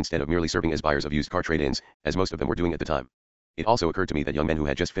automobiles instead of merely serving as buyers of used car trade-ins, as most of them were doing at the time. It also occurred to me that young men who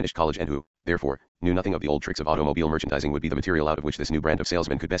had just finished college and who, therefore, knew nothing of the old tricks of automobile merchandising would be the material out of which this new brand of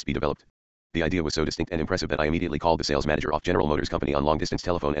salesman could best be developed. The idea was so distinct and impressive that I immediately called the sales manager of General Motors Company on long-distance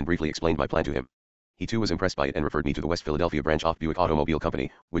telephone and briefly explained my plan to him. He too was impressed by it and referred me to the West Philadelphia branch of Buick Automobile Company,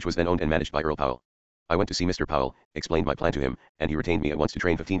 which was then owned and managed by Earl Powell. I went to see Mr. Powell, explained my plan to him, and he retained me at once to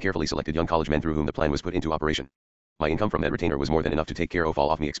train 15 carefully selected young college men through whom the plan was put into operation. My income from that retainer was more than enough to take care of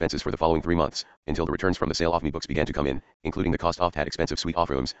all of me expenses for the following 3 months, until the returns from the sale of me books began to come in, including the cost of that expensive suite of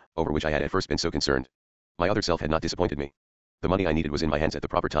rooms, over which I had at first been so concerned. My other self had not disappointed me. The money I needed was in my hands at the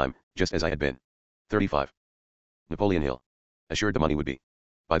proper time, just as I had been. 35. Napoleon Hill. Assured the money would be.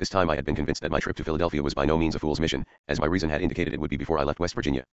 By this time I had been convinced that my trip to Philadelphia was by no means a fool's mission, as my reason had indicated it would be before I left West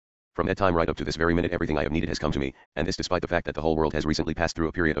Virginia. From that time right up to this very minute everything I have needed has come to me, and this despite the fact that the whole world has recently passed through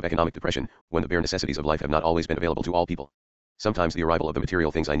a period of economic depression, when the bare necessities of life have not always been available to all people. Sometimes the arrival of the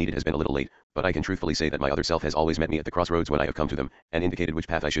material things I needed has been a little late, but I can truthfully say that my other self has always met me at the crossroads when I have come to them, and indicated which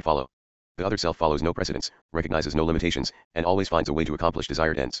path I should follow. The other self follows no precedents, recognizes no limitations, and always finds a way to accomplish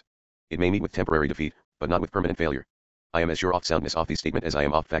desired ends. It may meet with temporary defeat, but not with permanent failure. I am as sure of soundness of the statement as I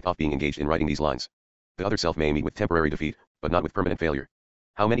am of fact of being engaged in writing these lines. The other self may meet with temporary defeat, but not with permanent failure.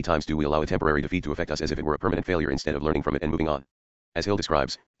 How many times do we allow a temporary defeat to affect us as if it were a permanent failure instead of learning from it and moving on? As Hill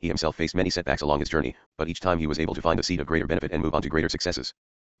describes, he himself faced many setbacks along his journey, but each time he was able to find the seed of greater benefit and move on to greater successes.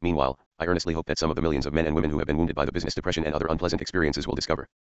 Meanwhile, I earnestly hope that some of the millions of men and women who have been wounded by the business depression and other unpleasant experiences will discover.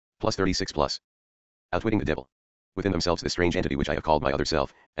 Plus 36 plus. Outwitting the devil. Within themselves this strange entity which I have called my other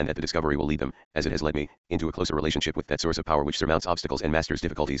self, and that the discovery will lead them, as it has led me, into a closer relationship with that source of power which surmounts obstacles and masters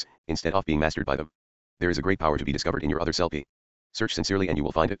difficulties, instead of being mastered by them. There is a great power to be discovered in your other self. Search sincerely and you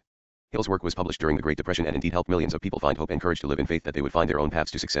will find it. Hill's work was published during the Great Depression and indeed helped millions of people find hope and courage to live in faith that they would find their own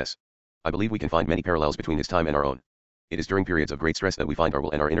paths to success. I believe we can find many parallels between his time and our own. It is during periods of great stress that we find our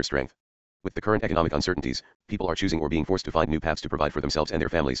will and our inner strength. With the current economic uncertainties, people are choosing or being forced to find new paths to provide for themselves and their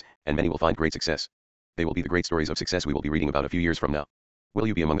families, and many will find great success. They will be the great stories of success we will be reading about a few years from now. Will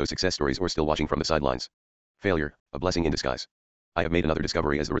you be among those success stories or still watching from the sidelines? Failure, a blessing in disguise. I have made another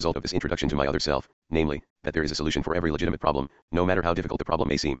discovery as the result of this introduction to my other self, namely, that there is a solution for every legitimate problem, no matter how difficult the problem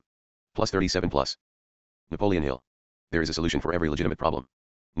may seem. Plus 37 plus. Napoleon Hill. There is a solution for every legitimate problem,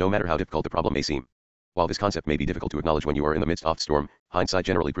 no matter how difficult the problem may seem. While this concept may be difficult to acknowledge when you are in the midst of the storm, hindsight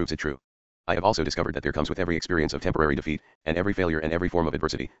generally proves it true. I have also discovered that there comes with every experience of temporary defeat, and every failure and every form of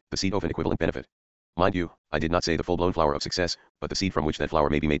adversity, the seed of an equivalent benefit. Mind you, I did not say the full-blown flower of success, but the seed from which that flower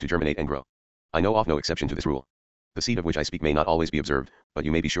may be made to germinate and grow. I know of no exception to this rule. The seed of which I speak may not always be observed, but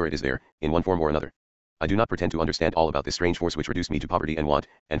you may be sure it is there, in one form or another. I do not pretend to understand all about this strange force which reduced me to poverty and want,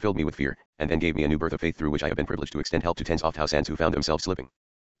 and filled me with fear, and then gave me a new birth of faith through which I have been privileged to extend help to tens of thousands who found themselves slipping.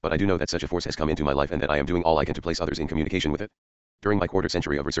 But I do know that such a force has come into my life and that I am doing all I can to place others in communication with it. During my quarter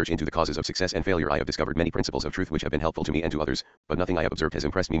century of research into the causes of success and failure I have discovered many principles of truth which have been helpful to me and to others, but nothing I have observed has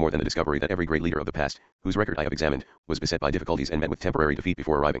impressed me more than the discovery that every great leader of the past, whose record I have examined, was beset by difficulties and met with temporary defeat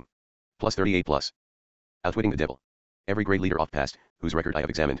before arriving. Plus 38 plus. Outwitting the devil. Every great leader of past, whose record I have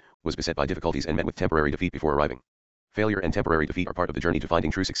examined, was beset by difficulties and met with temporary defeat before arriving. Failure and temporary defeat are part of the journey to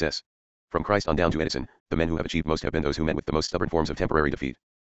finding true success. From Christ on down to Edison, the men who have achieved most have been those who met with the most stubborn forms of temporary defeat.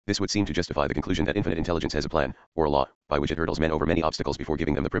 This would seem to justify the conclusion that infinite intelligence has a plan, or a law, by which it hurdles men over many obstacles before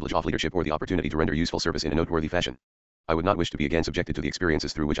giving them the privilege of leadership or the opportunity to render useful service in a noteworthy fashion. I would not wish to be again subjected to the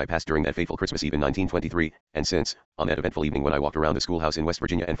experiences through which I passed during that fateful Christmas Eve in 1923, and since, on that eventful evening when I walked around the schoolhouse in West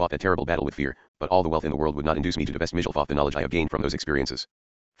Virginia and fought that terrible battle with fear, but all the wealth in the world would not induce me to divest myself of the knowledge I have gained from those experiences.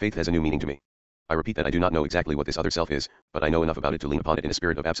 Faith has a new meaning to me. I repeat that I do not know exactly what this other self is, but I know enough about it to lean upon it in a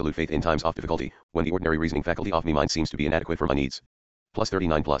spirit of absolute faith in times of difficulty, when the ordinary reasoning faculty of my mind seems to be inadequate for my needs. Plus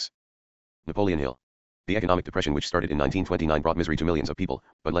 39 plus. Napoleon Hill. The economic depression which started in 1929 brought misery to millions of people,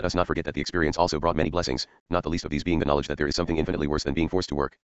 but let us not forget that the experience also brought many blessings, not the least of these being the knowledge that there is something infinitely worse than being forced to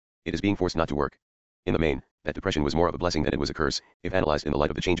work. It is being forced not to work. In the main, that depression was more of a blessing than it was a curse, if analyzed in the light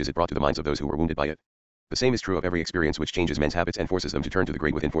of the changes it brought to the minds of those who were wounded by it. The same is true of every experience which changes men's habits and forces them to turn to the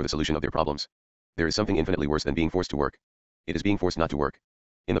great within for the solution of their problems. There is something infinitely worse than being forced to work. It is being forced not to work.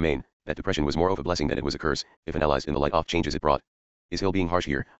 In the main, that depression was more of a blessing than it was a curse, if analyzed in the light of changes it brought. Is Hill being harsh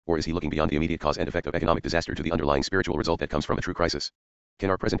here, or is he looking beyond the immediate cause and effect of economic disaster to the underlying spiritual result that comes from a true crisis? Can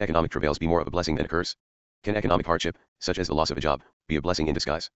our present economic travails be more of a blessing than a curse? Can economic hardship, such as the loss of a job, be a blessing in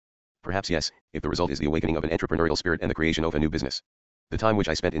disguise? Perhaps yes, if the result is the awakening of an entrepreneurial spirit and the creation of a new business. The time which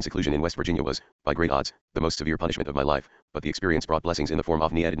I spent in seclusion in West Virginia was, by great odds, the most severe punishment of my life, but the experience brought blessings in the form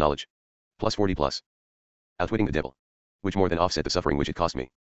of added knowledge. Plus 40 plus. Outwitting the devil. Which more than offset the suffering which it cost me.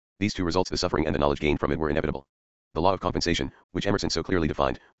 These two results, the suffering and the knowledge gained from it, were inevitable. The law of compensation, which Emerson so clearly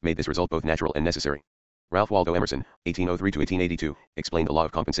defined, made this result both natural and necessary. Ralph Waldo Emerson, 1803–1882, explained the law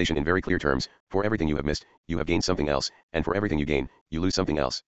of compensation in very clear terms: for everything you have missed, you have gained something else, and for everything you gain, you lose something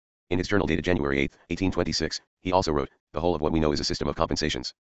else. In his journal dated January 8, 1826, he also wrote, the whole of what we know is a system of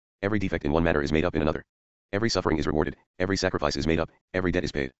compensations. Every defect in one matter is made up in another. Every suffering is rewarded, every sacrifice is made up, every debt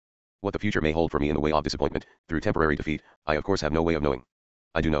is paid. What the future may hold for me in the way of disappointment, through temporary defeat, I of course have no way of knowing.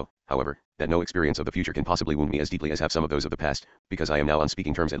 I do know, however, that no experience of the future can possibly wound me as deeply as have some of those of the past, because I am now on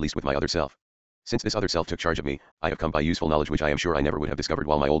speaking terms at least with my other self. Since this other self took charge of me, I have come by useful knowledge which I am sure I never would have discovered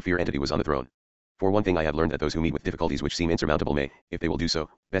while my old fear entity was on the throne. For one thing, I have learned that those who meet with difficulties which seem insurmountable may, if they will do so,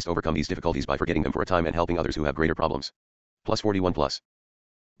 best overcome these difficulties by forgetting them for a time and helping others who have greater problems. Plus 41 plus.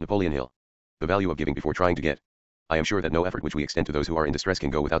 Napoleon Hill. The value of giving before trying to get. I am sure that no effort which we extend to those who are in distress can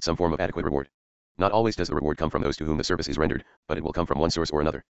go without some form of adequate reward. Not always does the reward come from those to whom the service is rendered, but it will come from one source or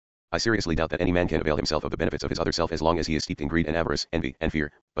another. I seriously doubt that any man can avail himself of the benefits of his other self as long as he is steeped in greed and avarice, envy, and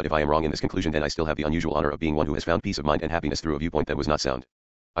fear, but if I am wrong in this conclusion, then I still have the unusual honor of being one who has found peace of mind and happiness through a viewpoint that was not sound.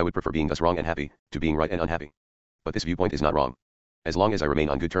 I would prefer being thus wrong and happy, to being right and unhappy. But this viewpoint is not wrong. As long as I remain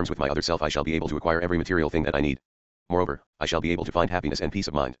on good terms with my other self, I shall be able to acquire every material thing that I need. Moreover, I shall be able to find happiness and peace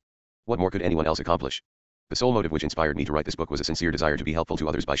of mind. What more could anyone else accomplish? The sole motive which inspired me to write this book was a sincere desire to be helpful to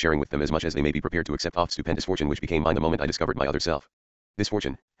others by sharing with them as much as they may be prepared to accept oft stupendous fortune which became mine the moment I discovered my other self. This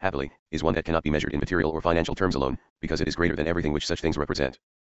fortune, happily, is one that cannot be measured in material or financial terms alone, because it is greater than everything which such things represent.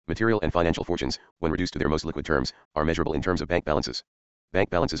 Material and financial fortunes, when reduced to their most liquid terms, are measurable in terms of bank balances. Bank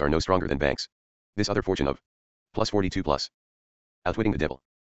balances are no stronger than banks. This other fortune of plus 42 plus. Outwitting the devil.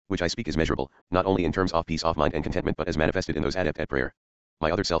 Which I speak is measurable, not only in terms of peace of mind and contentment, but as manifested in those adept at prayer.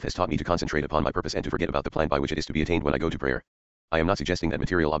 My other self has taught me to concentrate upon my purpose and to forget about the plan by which it is to be attained when I go to prayer. I am not suggesting that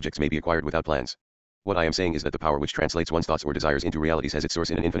material objects may be acquired without plans. What I am saying is that the power which translates one's thoughts or desires into realities has its source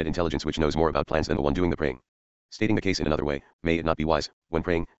in an infinite intelligence which knows more about plans than the one doing the praying. Stating the case in another way, may it not be wise, when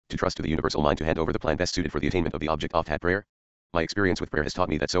praying, to trust to the universal mind to hand over the plan best suited for the attainment of the object oft had prayer? My experience with prayer has taught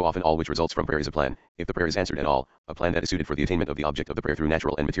me that so often all which results from prayer is a plan, if the prayer is answered at all, a plan that is suited for the attainment of the object of the prayer through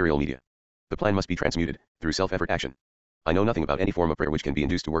natural and material media. The plan must be transmuted, through self-effort action. I know nothing about any form of prayer which can be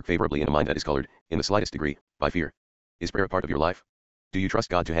induced to work favorably in a mind that is colored, in the slightest degree, by fear. Is prayer a part of your life? Do you trust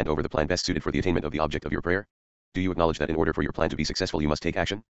God to hand over the plan best suited for the attainment of the object of your prayer? Do you acknowledge that in order for your plan to be successful you must take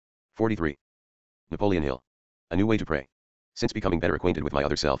action? 43. Napoleon Hill. A new way to pray. Since becoming better acquainted with my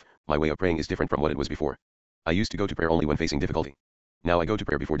other self, my way of praying is different from what it was before. I used to go to prayer only when facing difficulty. Now I go to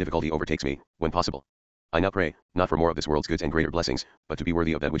prayer before difficulty overtakes me, when possible. I now pray, not for more of this world's goods and greater blessings, but to be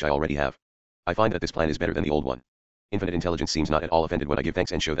worthy of that which I already have. I find that this plan is better than the old one. Infinite intelligence seems not at all offended when I give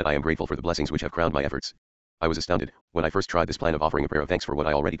thanks and show that I am grateful for the blessings which have crowned my efforts. I was astounded, when I first tried this plan of offering a prayer of thanks for what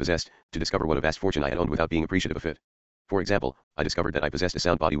I already possessed, to discover what a vast fortune I had owned without being appreciative of it. For example, I discovered that I possessed a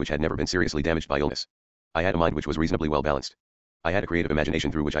sound body which had never been seriously damaged by illness. I had a mind which was reasonably well balanced. I had a creative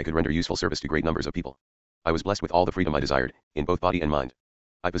imagination through which I could render useful service to great numbers of people. I was blessed with all the freedom I desired, in both body and mind.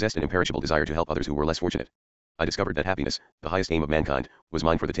 I possessed an imperishable desire to help others who were less fortunate. I discovered that happiness, the highest aim of mankind, was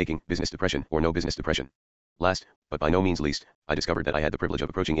mine for the taking, business depression or no business depression. Last, but by no means least, I discovered that I had the privilege of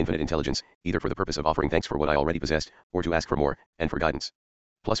approaching infinite intelligence, either for the purpose of offering thanks for what I already possessed, or to ask for more, and for guidance.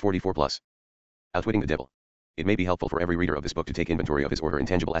 Plus 44 plus. Outwitting the devil. It may be helpful for every reader of this book to take inventory of his or her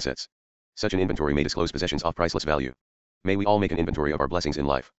intangible assets. Such an inventory may disclose possessions of priceless value. May we all make an inventory of our blessings in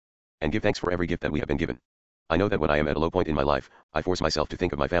life, and give thanks for every gift that we have been given. I know that when I am at a low point in my life, I force myself to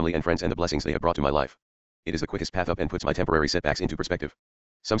think of my family and friends and the blessings they have brought to my life. It is the quickest path up and puts my temporary setbacks into perspective.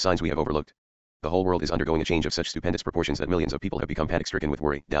 Some signs we have overlooked. The whole world is undergoing a change of such stupendous proportions that millions of people have become panic-stricken with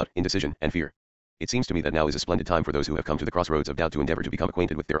worry, doubt, indecision, and fear. It seems to me that now is a splendid time for those who have come to the crossroads of doubt to endeavor to become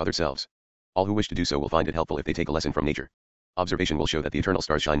acquainted with their other selves. All who wish to do so will find it helpful if they take a lesson from nature. Observation will show that the eternal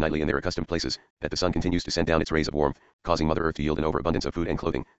stars shine nightly in their accustomed places, that the sun continues to send down its rays of warmth, causing Mother Earth to yield an overabundance of food and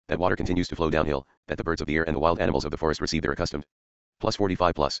clothing, that water continues to flow downhill, that the birds of the air and the wild animals of the forest receive their accustomed. Plus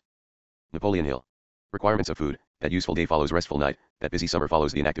 45 plus. Napoleon Hill. Requirements of food, that useful day follows restful night, that busy summer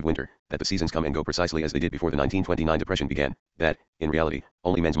follows the inactive winter, that the seasons come and go precisely as they did before the 1929 depression began, that, in reality,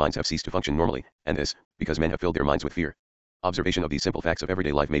 only men's minds have ceased to function normally, and this, because men have filled their minds with fear. Observation of these simple facts of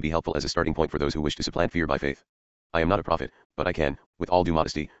everyday life may be helpful as a starting point for those who wish to supplant fear by faith. I am not a prophet, but I can, with all due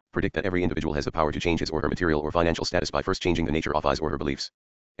modesty, predict that every individual has the power to change his or her material or financial status by first changing the nature of his or her beliefs.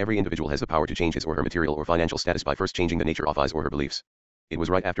 Every individual has the power to change his or her material or financial status by first changing the nature of his or her beliefs. It was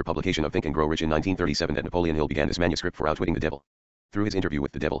right after publication of Think and Grow Rich in 1937 that Napoleon Hill began this manuscript for Outwitting the Devil. Through his interview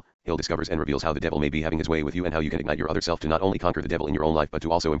with the devil, Hill discovers and reveals how the devil may be having his way with you and how you can ignite your other self to not only conquer the devil in your own life but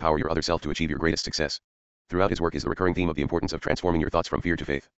to also empower your other self to achieve your greatest success. Throughout his work is the recurring theme of the importance of transforming your thoughts from fear to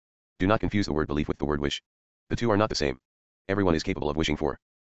faith. Do not confuse the word belief with the word wish. The two are not the same. Everyone is capable of wishing for.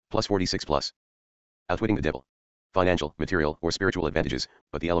 Plus 46 plus. Outwitting the devil. financial, material, or spiritual advantages,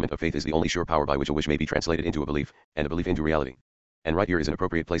 but the element of faith is the only sure power by which a wish may be translated into a belief, and a belief into reality. And right here is an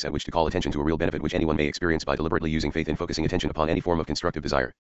appropriate place at which to call attention to a real benefit which anyone may experience by deliberately using faith in focusing attention upon any form of constructive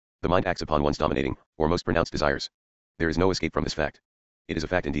desire. The mind acts upon one's dominating, or most pronounced desires. There is no escape from this fact. It is a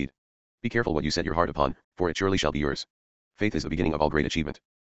fact indeed. Be careful what you set your heart upon, for it surely shall be yours. Faith is the beginning of all great achievement.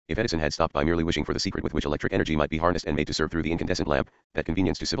 If Edison had stopped by merely wishing for the secret with which electric energy might be harnessed and made to serve through the incandescent lamp, that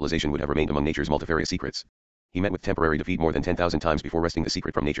convenience to civilization would have remained among nature's multifarious secrets. He met with temporary defeat more than 10,000 times before wresting the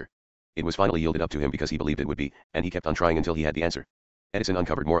secret from nature. It was finally yielded up to him because he believed it would be, and he kept on trying until he had the answer. Edison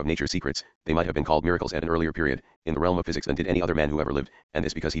uncovered more of nature's secrets, they might have been called miracles at an earlier period, in the realm of physics than did any other man who ever lived, and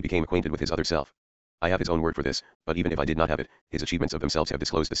this because he became acquainted with his other self. I have his own word for this, but even if I did not have it, his achievements of themselves have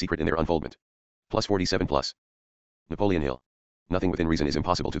disclosed the secret in their unfoldment. Plus 47 plus. Napoleon Hill. Nothing within reason is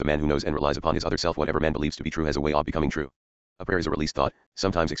impossible to the man who knows and relies upon his other self. Whatever man believes to be true has a way of becoming true. A prayer is a released thought,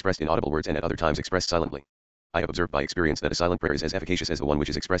 sometimes expressed in audible words and at other times expressed silently. I have observed by experience that a silent prayer is as efficacious as the one which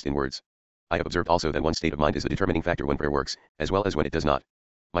is expressed in words. I have observed also that one's state of mind is the determining factor when prayer works, as well as when it does not.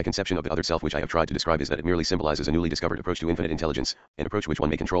 My conception of the other self which I have tried to describe is that it merely symbolizes a newly discovered approach to infinite intelligence, an approach which one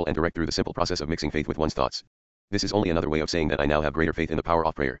may control and direct through the simple process of mixing faith with one's thoughts. This is only another way of saying that I now have greater faith in the power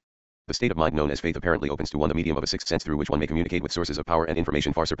of prayer. The state of mind known as faith apparently opens to one the medium of a sixth sense through which one may communicate with sources of power and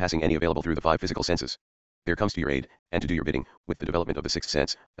information far surpassing any available through the five physical senses. There comes to your aid, and to do your bidding, with the development of the sixth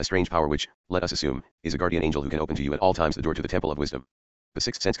sense, a strange power which, let us assume, is a guardian angel who can open to you at all times the door to the temple of wisdom. The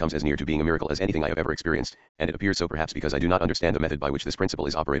sixth sense comes as near to being a miracle as anything I have ever experienced, and it appears so perhaps because I do not understand the method by which this principle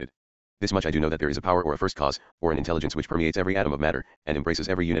is operated. This much I do know, that there is a power or a first cause, or an intelligence which permeates every atom of matter, and embraces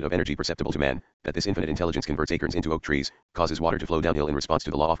every unit of energy perceptible to man, that this infinite intelligence converts acorns into oak trees, causes water to flow downhill in response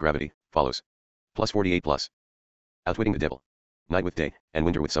to the law of gravity, follows. Plus 48 plus. Outwitting the devil. Night with day, and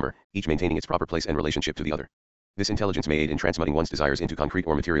winter with summer, each maintaining its proper place and relationship to the other. This intelligence may aid in transmuting one's desires into concrete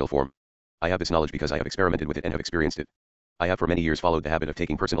or material form. I have this knowledge because I have experimented with it and have experienced it. I have for many years followed the habit of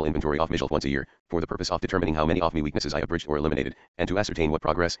taking personal inventory of myself once a year, for the purpose of determining how many of me weaknesses I have bridged or eliminated, and to ascertain what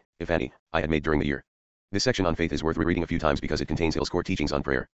progress, if any, I had made during the year. This section on faith is worth rereading a few times because it contains Hill's core teachings on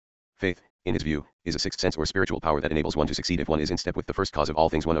prayer. Faith, in his view, is a sixth sense or spiritual power that enables one to succeed if one is in step with the first cause of all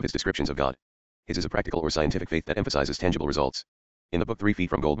things, one of his descriptions of God. His is a practical or scientific faith that emphasizes tangible results. In the book 3 Feet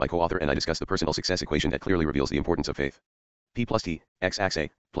from Gold, my co-author and I discuss the personal success equation that clearly reveals the importance of faith. P plus T, X axis A,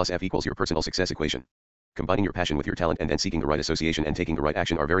 plus F equals your personal success equation. Combining your passion with your talent and then seeking the right association and taking the right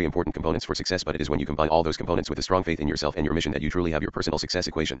action are very important components for success, but it is when you combine all those components with a strong faith in yourself and your mission that you truly have your personal success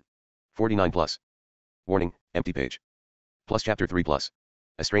equation. 49 plus. Warning, empty page. Plus chapter 3 plus.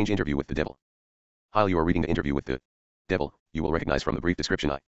 A strange interview with the devil. While you are reading the interview with the devil, you will recognize from the brief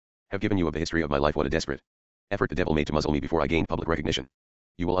description I have given you of the history of my life what a desperate effort the devil made to muzzle me before I gained public recognition.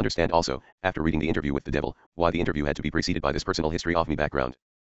 You will understand also, after reading the interview with the devil, why the interview had to be preceded by this personal history of me background.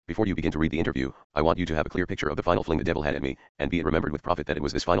 Before you begin to read the interview, I want you to have a clear picture of the final fling the devil had at me, and be it remembered with profit that it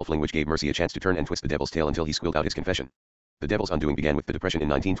was this final fling which gave Mercy a chance to turn and twist the devil's tail until he squealed out his confession. The devil's undoing began with the Depression in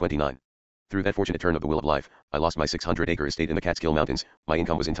 1929. Through that fortunate turn of the wheel of life, I lost my 600-acre estate in the Catskill Mountains, my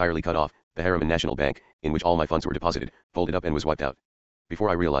income was entirely cut off, the Harriman National Bank, in which all my funds were deposited, folded up and was wiped out. Before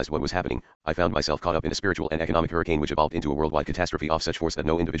I realized what was happening, I found myself caught up in a spiritual and economic hurricane which evolved into a worldwide catastrophe of such force that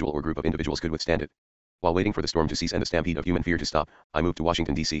no individual or group of individuals could withstand it. While waiting for the storm to cease and the stampede of human fear to stop, I moved to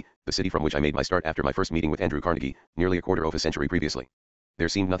Washington, D.C., the city from which I made my start after my first meeting with Andrew Carnegie, nearly a quarter of a century previously. There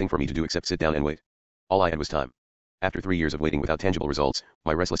seemed nothing for me to do except sit down and wait. All I had was time. After 3 years of waiting without tangible results,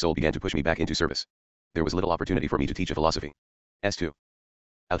 my restless soul began to push me back into service. There was little opportunity for me to teach a philosophy. As to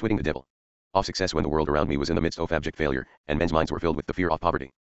outwitting the devil of success when the world around me was in the midst of abject failure, and men's minds were filled with the fear of poverty.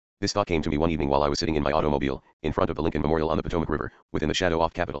 This thought came to me one evening while I was sitting in my automobile, in front of the Lincoln Memorial on the Potomac River, within the shadow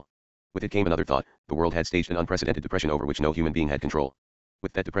of Capitol. With it came another thought: the world had staged an unprecedented depression over which no human being had control.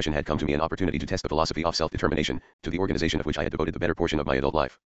 With that depression had come to me an opportunity to test the philosophy of self-determination, to the organization of which I had devoted the better portion of my adult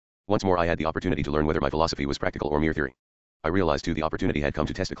life. Once more I had the opportunity to learn whether my philosophy was practical or mere theory. I realized too the opportunity had come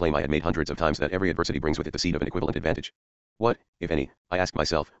to test a claim I had made hundreds of times, that every adversity brings with it the seed of an equivalent advantage. What, if any, I asked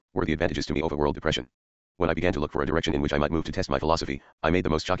myself, were the advantages to me of a world depression? When I began to look for a direction in which I might move to test my philosophy, I made the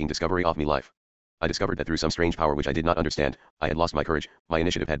most shocking discovery of my life. I discovered that through some strange power which I did not understand, I had lost my courage, my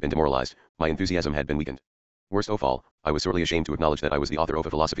initiative had been demoralized, my enthusiasm had been weakened. Worst of all, I was sorely ashamed to acknowledge that I was the author of a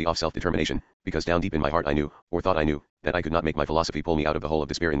philosophy of self-determination, because down deep in my heart I knew, or thought I knew, that I could not make my philosophy pull me out of the hole of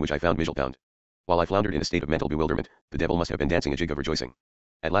despair in which I found myself bound. While I floundered in a state of mental bewilderment, the devil must have been dancing a jig of rejoicing.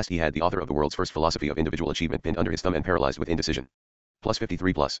 At last he had the author of the world's first philosophy of individual achievement pinned under his thumb and paralyzed with indecision. Plus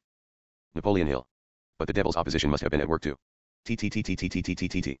 53 plus. Napoleon Hill. But the devil's opposition must have been at work too. T.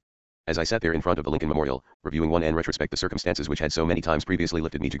 As I sat there in front of the Lincoln Memorial, reviewing one and retrospect the circumstances which had so many times previously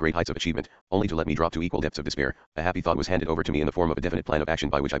lifted me to great heights of achievement, only to let me drop to equal depths of despair, a happy thought was handed over to me in the form of a definite plan of action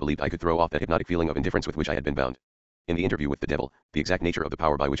by which I believed I could throw off that hypnotic feeling of indifference with which I had been bound. In the interview with the devil, the exact nature of the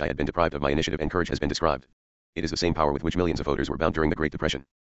power by which I had been deprived of my initiative and courage has been described. It is the same power with which millions of voters were bound during the Great Depression.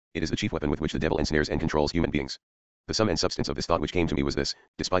 It is the chief weapon with which the devil ensnares and controls human beings. The sum and substance of this thought which came to me was this: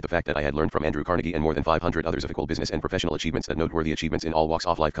 despite the fact that I had learned from Andrew Carnegie and more than 500 others of equal business and professional achievements that noteworthy achievements in all walks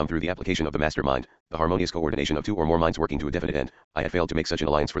of life come through the application of the mastermind, the harmonious coordination of two or more minds working to a definite end, I had failed to make such an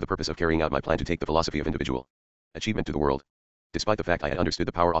alliance for the purpose of carrying out my plan to take the philosophy of individual achievement to the world. Despite the fact I had understood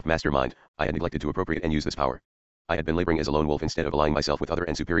the power of mastermind, I had neglected to appropriate and use this power. I had been laboring as a lone wolf instead of allying myself with other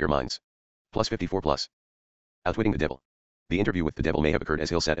and superior minds. Plus 54 plus. Outwitting the devil. The interview with the devil may have occurred as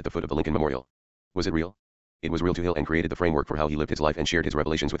Hill sat at the foot of the Lincoln Memorial. Was it real? It was real to Hill and created the framework for how he lived his life and shared his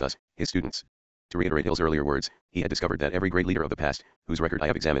revelations with us, his students. To reiterate Hill's earlier words, he had discovered that every great leader of the past, whose record I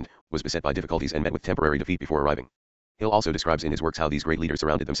have examined, was beset by difficulties and met with temporary defeat before arriving. Hill also describes in his works how these great leaders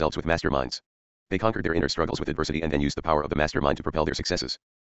surrounded themselves with masterminds. They conquered their inner struggles with adversity and then used the power of the mastermind to propel their successes.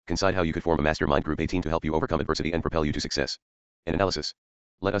 Consider how you could form a mastermind group 18 to help you overcome adversity and propel you to success. An analysis.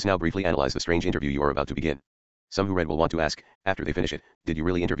 Let us now briefly analyze the strange interview you are about to begin. Some who read will want to ask, after they finish it, did you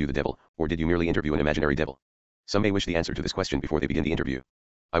really interview the devil, or did you merely interview an imaginary devil? Some may wish the answer to this question before they begin the interview.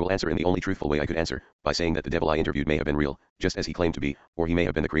 I will answer in the only truthful way I could answer, by saying that the devil I interviewed may have been real, just as he claimed to be, or he may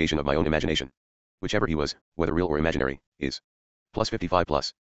have been the creation of my own imagination. Whichever he was, whether real or imaginary, is. Plus 55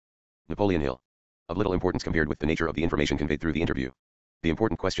 plus. Napoleon Hill. Of little importance compared with the nature of the information conveyed through the interview. The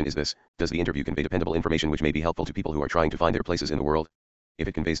important question is this: does the interview convey dependable information which may be helpful to people who are trying to find their places in the world? If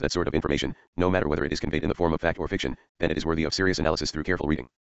it conveys that sort of information, no matter whether it is conveyed in the form of fact or fiction, then it is worthy of serious analysis through careful reading.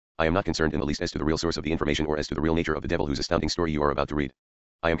 I am not concerned in the least as to the real source of the information or as to the real nature of the devil whose astounding story you are about to read.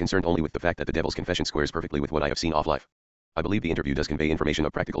 I am concerned only with the fact that the devil's confession squares perfectly with what I have seen off life. I believe the interview does convey information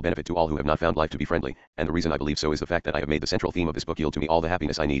of practical benefit to all who have not found life to be friendly, and the reason I believe so is the fact that I have made the central theme of this book yield to me all the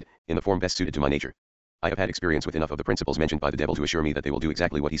happiness I need, in the form best suited to my nature. I have had experience with enough of the principles mentioned by the devil to assure me that they will do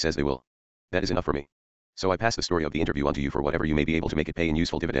exactly what he says they will. That is enough for me. So I pass the story of the interview on to you for whatever you may be able to make it pay in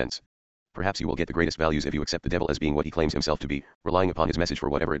useful dividends. Perhaps you will get the greatest values if you accept the devil as being what he claims himself to be, relying upon his message for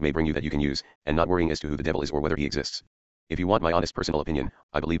whatever it may bring you that you can use, and not worrying as to who the devil is or whether he exists. If you want my honest personal opinion,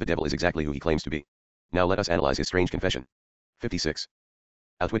 I believe the devil is exactly who he claims to be. Now let us analyze his strange confession. 56.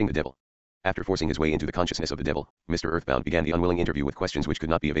 Outwitting the devil. After forcing his way into the consciousness of the devil, Mr. Earthbound began the unwilling interview with questions which could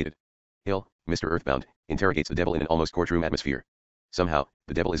not be evaded. Hill, Mr. Earthbound, interrogates the devil in an almost courtroom atmosphere. Somehow,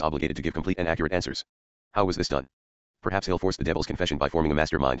 the devil is obligated to give complete and accurate answers. How was this done? Perhaps Hill forced the devil's confession by forming a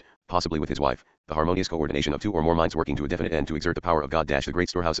mastermind, possibly with his wife, the harmonious coordination of two or more minds working to a definite end to exert the power of God, the great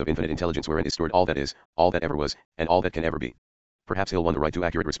storehouse of infinite intelligence wherein is stored all that is, all that ever was, and all that can ever be. Perhaps Hill won the right to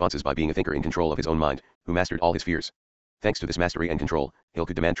accurate responses by being a thinker in control of his own mind, who mastered all his fears. Thanks to this mastery and control, Hill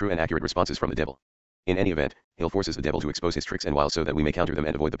could demand true and accurate responses from the devil. In any event, Hill forces the devil to expose his tricks and wiles so that we may counter them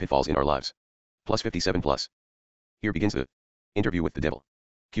and avoid the pitfalls in our lives. Plus 57 plus. Here begins the interview with the devil.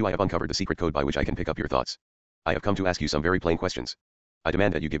 Q. I have uncovered the secret code by which I can pick up your thoughts. I have come to ask you some very plain questions. I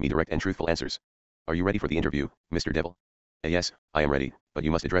demand that you give me direct and truthful answers. Are you ready for the interview, Mr. Devil? Yes, I am ready, but you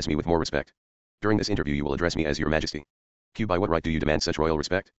must address me with more respect. During this interview you will address me as Your Majesty. Q. By what right do you demand such royal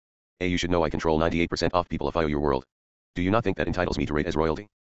respect? A. You should know I control 98% of people of your world. Do you not think that entitles me to rate as royalty?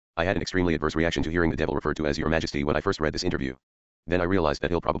 I had an extremely adverse reaction to hearing the devil referred to as Your Majesty when I first read this interview. Then I realized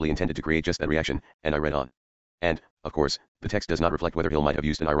that Hill probably intended to create just that reaction, and I read on. And, of course, the text does not reflect whether Hill might have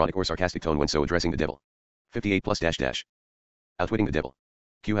used an ironic or sarcastic tone when so addressing the devil. 58 plus dash dash. Outwitting the devil.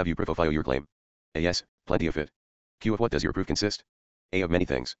 Q. Have you proof of your claim? A. Yes, plenty of it. Q. Of what does your proof consist? A. Of many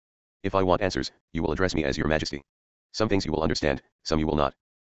things. If I want answers, you will address me as Your Majesty. Some things you will understand, some you will not.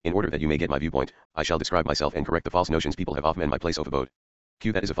 In order that you may get my viewpoint, I shall describe myself and correct the false notions people have of me and my place of abode.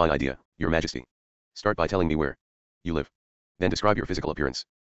 Q. That is a fine idea, Your Majesty. Start by telling me where you live. Then describe your physical appearance.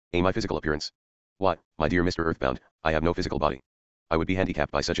 A. My physical appearance. What, my dear Mr. Earthbound, I have no physical body. I would be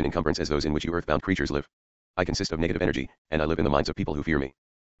handicapped by such an encumbrance as those in which you earthbound creatures live. I consist of negative energy, and I live in the minds of people who fear me.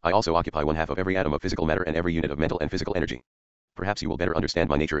 I also occupy 1/2 of every atom of physical matter and every unit of mental and physical energy. Perhaps you will better understand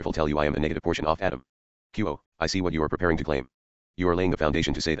my nature if I'll tell you I am the negative portion of atom. Q. I see what you are preparing to claim. You are laying the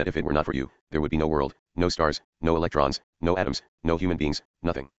foundation to say that if it were not for you, there would be no world, no stars, no electrons, no atoms, no human beings,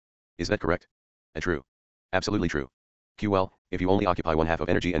 nothing. Is that correct? True. Absolutely true. Q. Well, if you only occupy 1/2 of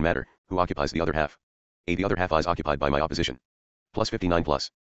energy and matter, who occupies the other half? A. The other half is occupied by my opposition. Plus 59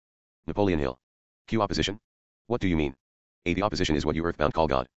 plus. Napoleon Hill. Q. Opposition? What do you mean? A. The opposition is what you earthbound call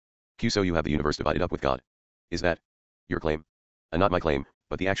God. Q. So you have the universe divided up with God. Is that your claim? Not my claim,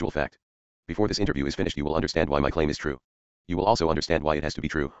 but the actual fact. Before this interview is finished you will understand why my claim is true. You will also understand why it has to be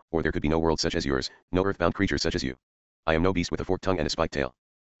true, or there could be no world such as yours, no earthbound creatures such as you. I am no beast with a forked tongue and a spiked tail.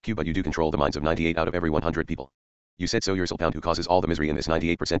 Q. But you do control the minds of 98 out of every 100 people. You said so yourself, who causes all the misery in this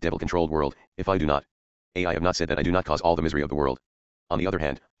 98% devil-controlled world, if I do not. A. I have not said that I do not cause all the misery of the world. On the other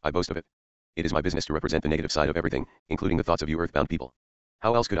hand, I boast of it. It is my business to represent the negative side of everything, including the thoughts of you earthbound people.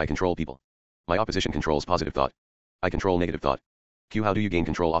 How else could I control people? My opposition controls positive thought. I control negative thought. Q. How do you gain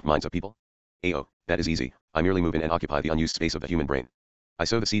control off minds of people? A. That is easy. I merely move in and occupy the unused space of the human brain. I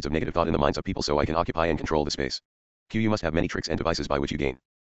sow the seeds of negative thought in the minds of people so I can occupy and control the space. Q. You must have many tricks and devices by which you gain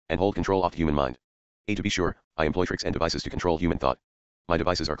and hold control off the human mind. A. To be sure, I employ tricks and devices to control human thought. My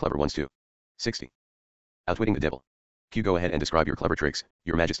devices are clever ones too. 60. Outwitting the devil. Q. Go ahead and describe your clever tricks,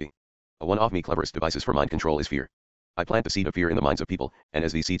 your majesty. A one of me cleverest devices for mind control is fear. I plant the seed of fear in the minds of people, and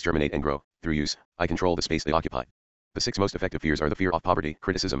as these seeds germinate and grow, through use, I control the space they occupy. The 6 most effective fears are the fear of poverty,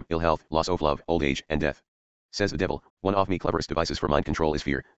 criticism, ill health, loss of love, old age, and death. Says the devil, one of me cleverest devices for mind control is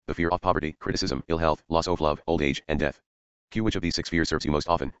fear, the fear of poverty, criticism, ill health, loss of love, old age, and death. Q. Which of these 6 fears serves you most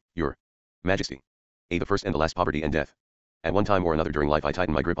often, your majesty? A. The first and the last, poverty and death. At one time or another during life I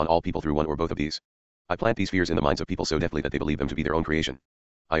tighten my grip on all people through one or both of these. I plant these fears in the minds of people so deftly that they believe them to be their own creation.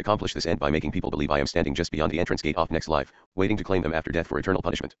 I accomplish this end by making people believe I am standing just beyond the entrance gate of next life, waiting to claim them after death for eternal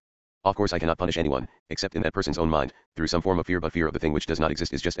punishment. Of course I cannot punish anyone, except in that person's own mind, through some form of fear, but fear of the thing which does not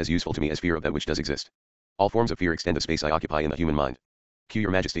exist is just as useful to me as fear of that which does exist. All forms of fear extend the space I occupy in the human mind. Q.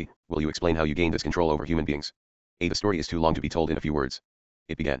 Your Majesty, will you explain how you gain this control over human beings? A. The story is too long to be told in a few words.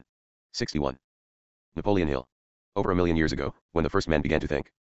 It began. 61. Napoleon Hill. Over 1,000,000 years ago, when the first man began to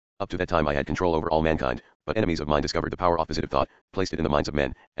think. Up to that time I had control over all mankind, but enemies of mine discovered the power of positive thought, placed it in the minds of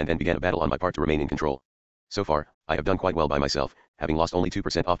men, and then began a battle on my part to remain in control. So far, I have done quite well by myself, having lost only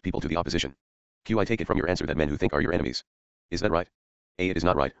 2% of people to the opposition. Q. I take it from your answer that men who think are your enemies. Is that right? A. It is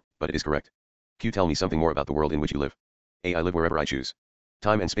not right, but it is correct. Q. Tell me something more about the world in which you live. A. I live wherever I choose.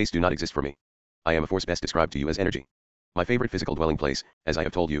 Time and space do not exist for me. I am a force best described to you as energy. My favorite physical dwelling place, as I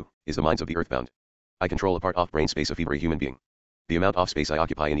have told you, is the minds of the earthbound. I control a part of brain space of every human being. The amount of space I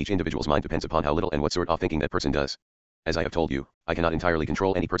occupy in each individual's mind depends upon how little and what sort of thinking that person does. As I have told you, I cannot entirely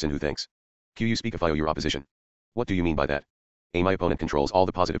control any person who thinks. Q. You speak of your opposition. What do you mean by that? A. My opponent controls all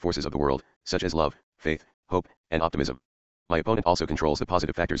the positive forces of the world, such as love, faith, hope, and optimism. My opponent also controls the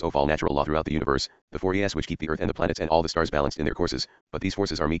positive factors of all natural law throughout the universe, the 4Es which keep the Earth and the planets and all the stars balanced in their courses, but these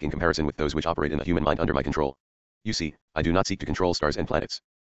forces are meek in comparison with those which operate in the human mind under my control. You see, I do not seek to control stars and planets.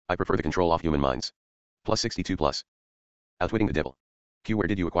 I prefer the control of human minds. Plus 62 plus. Outwitting the devil. Q. Where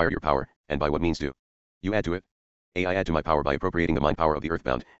did you acquire your power, and by what means do you add to it? A. I add to my power by appropriating the mind power of the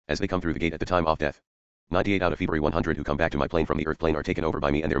earthbound, as they come through the gate at the time of death. 98 out of every 100 who come back to my plane from the earth plane are taken over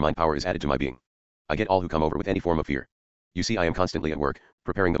by me and their mind power is added to my being. I get all who come over with any form of fear. You see I am constantly at work,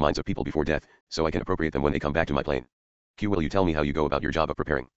 preparing the minds of people before death, so I can appropriate them when they come back to my plane. Q. Will you tell me how you go about your job of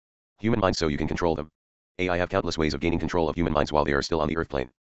preparing human minds so you can control them? A. I have countless ways of gaining control of human minds while they are still on the earth plane.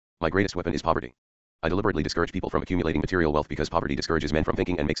 My greatest weapon is poverty. I deliberately discourage people from accumulating material wealth because poverty discourages men from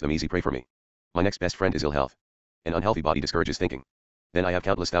thinking and makes them easy prey for me. My next best friend is ill health. An unhealthy body discourages thinking. Then I have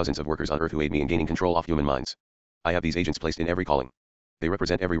countless thousands of workers on earth who aid me in gaining control of human minds. I have these agents placed in every calling. They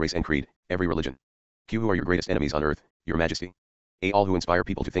represent every race and creed, every religion. Q. Who are your greatest enemies on earth, your majesty? A. All who inspire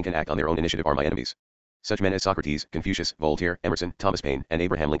people to think and act on their own initiative are my enemies. Such men as Socrates, Confucius, Voltaire, Emerson, Thomas Paine, and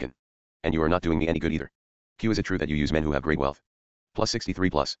Abraham Lincoln. And you are not doing me any good either. Q. Is it true that you use men who have great wealth? Plus 63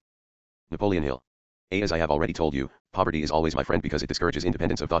 plus. Napoleon Hill. A. As I have already told you, poverty is always my friend because it discourages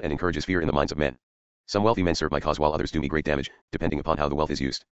independence of thought and encourages fear in the minds of men. Some wealthy men serve my cause while others do me great damage, depending upon how the wealth is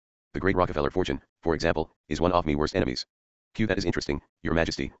used. The great Rockefeller fortune, for example, is one of my worst enemies. Q. That is interesting, your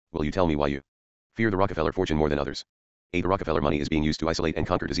majesty, will you tell me why you fear the Rockefeller fortune more than others? A. The Rockefeller money is being used to isolate and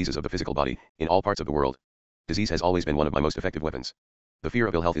conquer diseases of the physical body, in all parts of the world. Disease has always been one of my most effective weapons. The fear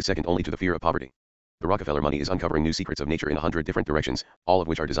of ill health is second only to the fear of poverty. The Rockefeller money is uncovering new secrets of nature in 100 different directions, all of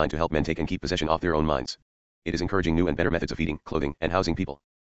which are designed to help men take and keep possession of their own minds. It is encouraging new and better methods of feeding, clothing, and housing people.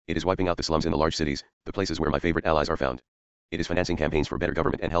 It is wiping out the slums in the large cities, the places where my favorite allies are found. It is financing campaigns for better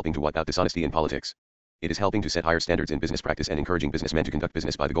government and helping to wipe out dishonesty in politics. It is helping to set higher standards in business practice and encouraging businessmen to conduct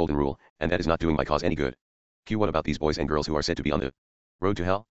business by the golden rule, and that is not doing my cause any good. Q. What about these boys and girls who are said to be on the road to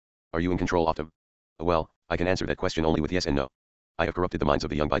hell? Are you in control of them? Well, I can answer that question only with yes and no. I have corrupted the minds of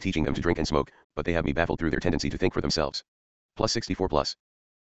the young by teaching them to drink and smoke, but they have me baffled through their tendency to think for themselves. Plus 64 plus.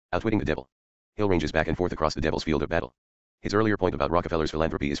 Outwitting the devil. Hill ranges back and forth across the devil's field of battle. His earlier point about Rockefeller's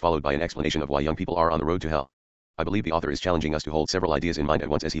philanthropy is followed by an explanation of why young people are on the road to hell. I believe the author is challenging us to hold several ideas in mind at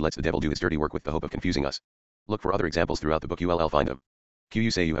once as he lets the devil do his dirty work with the hope of confusing us. Look for other examples throughout the book, you'll find them. Q.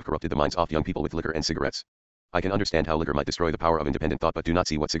 You say you have corrupted the minds of young people with liquor and cigarettes. I can understand how liquor might destroy the power of independent thought, but do not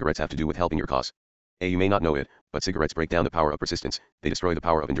see what cigarettes have to do with helping your cause. A. You may not know it, but cigarettes break down the power of persistence, they destroy the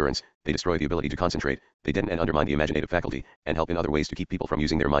power of endurance, they destroy the ability to concentrate, they deaden and undermine the imaginative faculty, and help in other ways to keep people from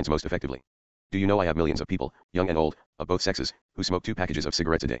using their minds most effectively. Do you know I have millions of people, young and old, of both sexes, who smoke 2 packages of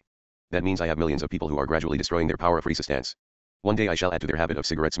cigarettes a day? That means I have millions of people who are gradually destroying their power of resistance. One day I shall add to their habit of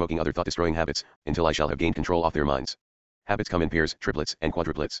cigarette smoking other thought-destroying habits, until I shall have gained control of their minds. Habits come in pairs, triplets, and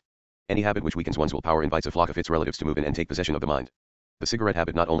quadruplets. Any habit which weakens one's willpower invites a flock of its relatives to move in and take possession of the mind. The cigarette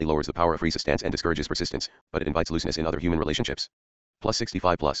habit not only lowers the power of resistance and discourages persistence, but it invites looseness in other human relationships. Plus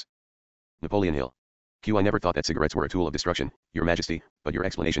 65 plus. Napoleon Hill. Q. I never thought that cigarettes were a tool of destruction, Your Majesty, but your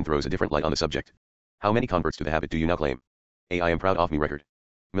explanation throws a different light on the subject. How many converts to the habit do you now claim? A. I am proud of me record.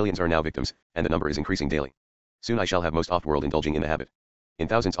 Millions are now victims, and the number is increasing daily. Soon I shall have most off-world indulging in the habit. In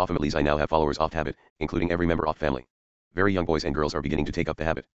thousands of families I now have followers off habit, including every member of family. Very young boys and girls are beginning to take up the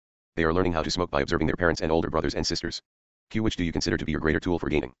habit. They are learning how to smoke by observing their parents and older brothers and sisters. Q. Which do you consider to be your greater tool for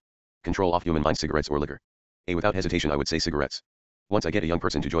gaining control of human minds, cigarettes or liquor? A. Without hesitation I would say cigarettes. Once I get a young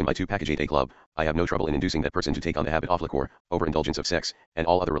person to join my 2-package-8 club, I have no trouble in inducing that person to take on the habit of liquor, overindulgence of sex, and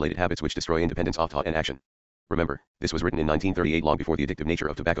all other related habits which destroy independence of thought and action. Remember, this was written in 1938, long before the addictive nature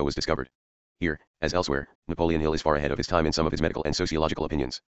of tobacco was discovered. Here, as elsewhere, Napoleon Hill is far ahead of his time in some of his medical and sociological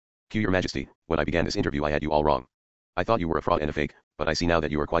opinions. Q. Your Majesty, when I began this interview I had you all wrong. I thought you were a fraud and a fake, but I see now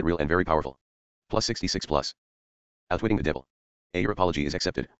that you are quite real and very powerful. Plus 66 plus. Outwitting the devil. A. Your apology is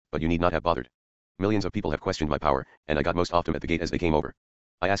accepted, but you need not have bothered. Millions of people have questioned my power, and I got most of them at the gate as they came over.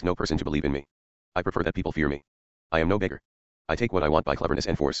 I ask no person to believe in me. I prefer that people fear me. I am no beggar. I take what I want by cleverness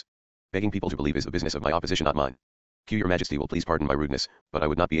and force. Begging people to believe is the business of my opposition, not mine. Q. Your Majesty will please pardon my rudeness, but I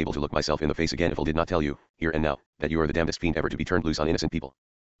would not be able to look myself in the face again if I did not tell you, here and now, that you are the damnedest fiend ever to be turned loose on innocent people.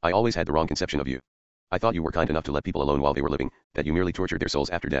 I always had the wrong conception of you. I thought you were kind enough to let people alone while they were living, that you merely tortured their souls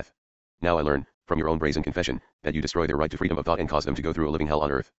after death. Now I learn, from your own brazen confession, that you destroy their right to freedom of thought and cause them to go through a living hell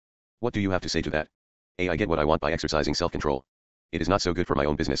on earth. What do you have to say to that? A. I get what I want by exercising self-control. It is not so good for my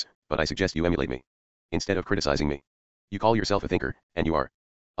own business, but I suggest you emulate me. Instead of criticizing me. You call yourself a thinker, and you are.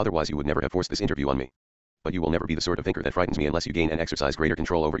 Otherwise you would never have forced this interview on me. But you will never be the sort of thinker that frightens me unless you gain and exercise greater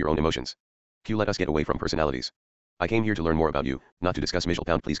control over your own emotions. Q. Let us get away from personalities. I came here to learn more about you, not to discuss Michel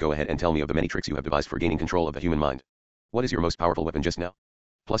Pound. Please go ahead and tell me of the many tricks you have devised for gaining control of the human mind. What is your most powerful weapon just now?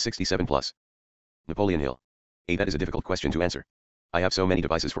 Plus 67 plus. Napoleon Hill. A. That is a difficult question to answer. I have so many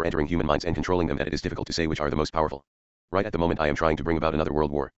devices for entering human minds and controlling them that it is difficult to say which are the most powerful. Right at the moment I am trying to bring about another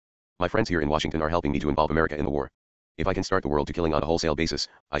world war. My friends here in Washington are helping me to involve America in the war. If I can start the world to killing on a wholesale basis,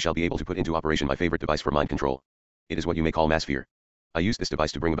 I shall be able to put into operation my favorite device for mind control. It is what you may call mass fear. I used this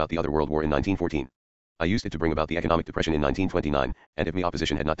device to bring about the other world war in 1914. I used it to bring about the economic depression in 1929, and if my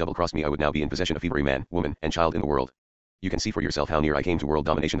opposition had not double-crossed me I would now be in possession of every man, woman, and child in the world. You can see for yourself how near I came to world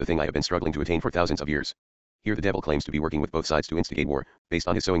domination, the thing I have been struggling to attain for thousands of years. Here the devil claims to be working with both sides to instigate war, based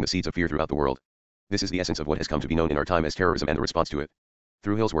on his sowing the seeds of fear throughout the world. This is the essence of what has come to be known in our time as terrorism and the response to it.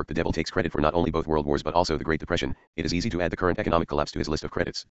 Through Hill's work the devil takes credit for not only both world wars but also the Great Depression. It is easy to add the current economic collapse to his list of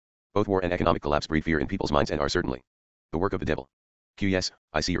credits. Both war and economic collapse breed fear in people's minds and are certainly the work of the devil. Q. Yes,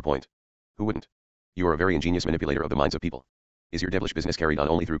 I see your point. Who wouldn't? You are a very ingenious manipulator of the minds of people. Is your devilish business carried on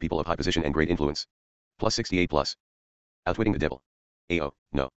only through people of high position and great influence? Plus 68 plus. Outwitting the devil. A.O.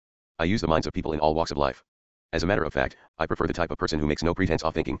 No. I use the minds of people in all walks of life. As a matter of fact, I prefer the type of person who makes no pretense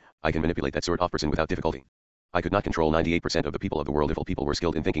of thinking. I can manipulate that sort of person without difficulty. I could not control 98% of the people of the world if all people were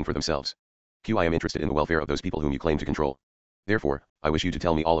skilled in thinking for themselves. Q. I am interested in the welfare of those people whom you claim to control. Therefore, I wish you to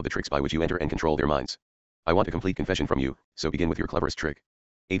tell me all of the tricks by which you enter and control their minds. I want a complete confession from you, so begin with your cleverest trick.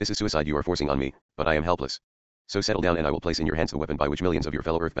 A. This is suicide you are forcing on me, but I am helpless. So settle down and I will place in your hands the weapon by which millions of your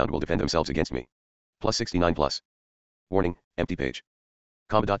fellow earthbound will defend themselves against me. Plus 69 plus. Warning, empty page.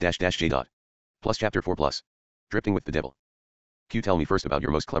 Comma .. J. Plus chapter 4 plus. Drifting with the devil. Q. Tell me first about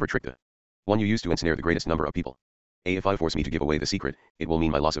your most clever trick, the one you use to ensnare the greatest number of people. A. If I force me to give away the secret, it will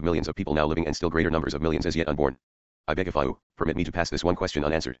mean my loss of millions of people now living and still greater numbers of millions as yet unborn. I beg if I permit me to pass this one question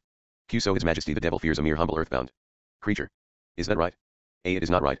unanswered. Q. So His Majesty the devil fears a mere humble earthbound creature. Is that right? A. It is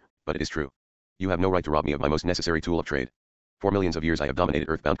not right, but it is true. You have no right to rob me of my most necessary tool of trade. For millions of years I have dominated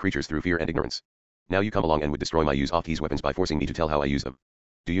earthbound creatures through fear and ignorance. Now you come along and would destroy my use of these weapons by forcing me to tell how I use them.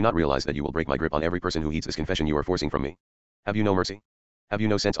 Do you not realize that you will break my grip on every person who heeds this confession you are forcing from me? Have you no mercy? Have you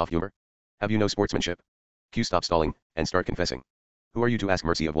no sense of humor? Have you no sportsmanship? Q. Stop stalling, and start confessing. Who are you to ask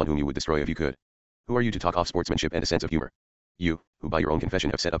mercy of one whom you would destroy if you could? Who are you to talk of sportsmanship and a sense of humor? You, who by your own confession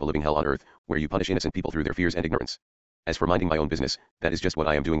have set up a living hell on earth, where you punish innocent people through their fears and ignorance. As for minding my own business, that is just what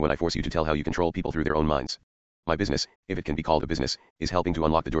I am doing when I force you to tell how you control people through their own minds. My business, if it can be called a business, is helping to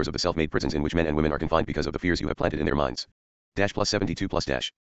unlock the doors of the self-made prisons in which men and women are confined because of the fears you have planted in their minds. Plus 72 plus .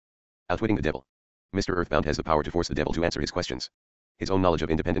 Outwitting the devil. Mr. Earthbound has the power to force the devil to answer his questions. His own knowledge of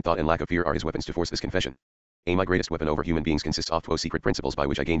independent thought and lack of fear are his weapons to force this confession. A. My greatest weapon over human beings consists of 2 secret principles by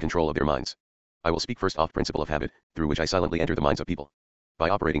which I gain control of their minds. I will speak first of principle of habit, through which I silently enter the minds of people. By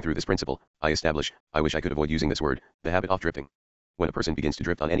operating through this principle, I establish, I wish I could avoid using this word, the habit of drifting. When a person begins to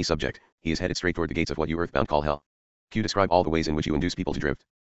drift on any subject, he is headed straight toward the gates of what you earthbound call hell. Q. Describe all the ways in which you induce people to drift.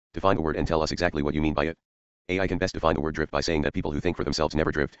 Define the word and tell us exactly what you mean by it. A. I can best define the word drift by saying that people who think for themselves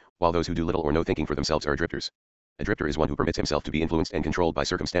never drift, while those who do little or no thinking for themselves are drifters. A drifter is one who permits himself to be influenced and controlled by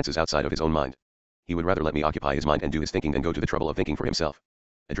circumstances outside of his own mind. He would rather let me occupy his mind and do his thinking than go to the trouble of thinking for himself.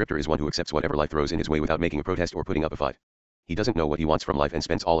 A drifter is one who accepts whatever life throws in his way without making a protest or putting up a fight. He doesn't know what he wants from life and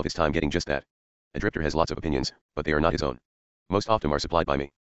spends all of his time getting just that. A drifter has lots of opinions, but they are not his own. Most often are supplied by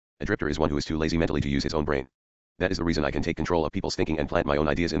me. A drifter is one who is too lazy mentally to use his own brain. That is the reason I can take control of people's thinking and plant my own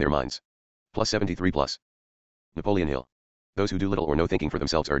ideas in their minds. Plus 73 plus. Napoleon Hill. Those who do little or no thinking for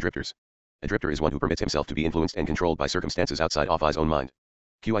themselves are drifters. A drifter is one who permits himself to be influenced and controlled by circumstances outside of his own mind.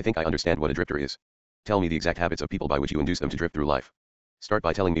 Q. I think I understand what a drifter is. Tell me the exact habits of people by which you induce them to drift through life. Start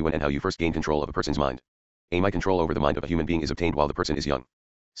by telling me when and how you first gain control of a person's mind. A. My control over the mind of a human being is obtained while the person is young.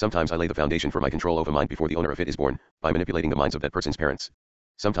 Sometimes I lay the foundation for my control of a mind before the owner of it is born, by manipulating the minds of that person's parents.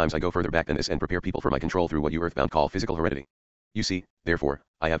 Sometimes I go further back than this and prepare people for my control through what you earthbound call physical heredity. You see, therefore,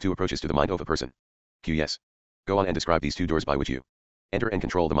 I have two approaches to the mind of a person. Q. Yes. Go on and describe these two doors by which you enter and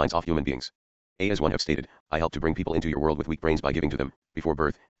control the minds of human beings. A. As one have stated, I help to bring people into your world with weak brains by giving to them, before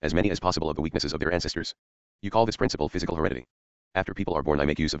birth, as many as possible of the weaknesses of their ancestors. You call this principle physical heredity. After people are born I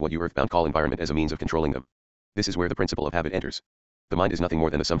make use of what you earthbound call environment as a means of controlling them. This is where the principle of habit enters. The mind is nothing more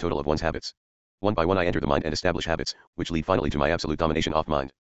than the sum total of one's habits. One by one I enter the mind and establish habits, which lead finally to my absolute domination of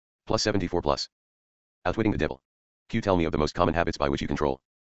mind. Plus 74 plus. Outwitting the devil. Q. Tell me of the most common habits by which you control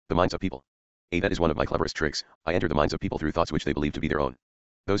the minds of people. A. That is one of my cleverest tricks. I enter the minds of people through thoughts which they believe to be their own.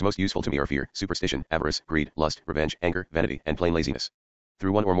 Those most useful to me are fear, superstition, avarice, greed, lust, revenge, anger, vanity, and plain laziness.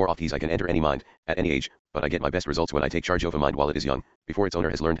 Through one or more of these I can enter any mind, at any age, but I get my best results when I take charge of a mind while it is young, before its owner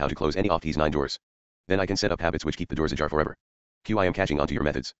has learned how to close any of these 9 doors. Then I can set up habits which keep the doors ajar forever. Q. I am catching on to your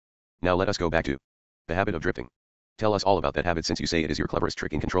methods. Now let us go back to the habit of drifting. Tell us all about that habit since you say it is your cleverest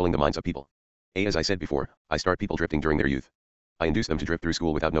trick in controlling the minds of people. A. As I said before, I start people drifting during their youth. I induce them to drift through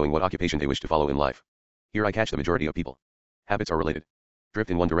school without knowing what occupation they wish to follow in life. Here I catch the majority of people. Habits are related.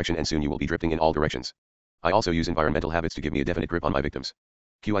 Drift in one direction and soon you will be drifting in all directions. I also use environmental habits to give me a definite grip on my victims.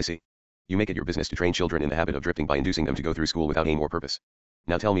 Q. I see. You make it your business to train children in the habit of drifting by inducing them to go through school without aim or purpose.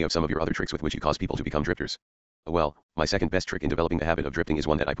 Now tell me of some of your other tricks with which you cause people to become drifters. Well, my second best trick in developing the habit of drifting is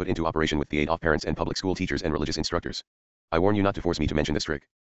one that I put into operation with the aid of parents and public school teachers and religious instructors. I warn you not to force me to mention this trick.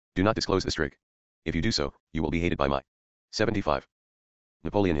 Do not disclose this trick. If you do so, you will be hated by my 75.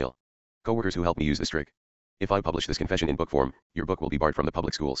 Napoleon Hill. Coworkers who help me use this trick. If I publish this confession in book form, your book will be barred from the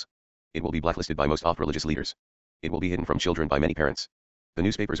public schools. It will be blacklisted by most of religious leaders. It will be hidden from children by many parents. The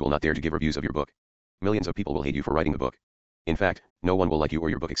newspapers will not dare to give reviews of your book. Millions of people will hate you for writing the book. In fact, no one will like you or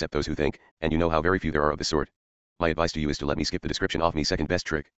your book except those who think, and you know how very few there are of this sort. My advice to you is to let me skip the description of me second best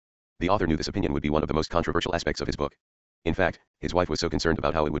trick. The author knew this opinion would be one of the most controversial aspects of his book. In fact, his wife was so concerned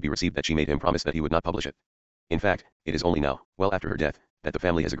about how it would be received that she made him promise that he would not publish it. In fact, it is only now, well after her death, that the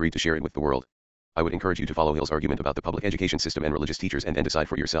family has agreed to share it with the world. I would encourage you to follow Hill's argument about the public education system and religious teachers and then decide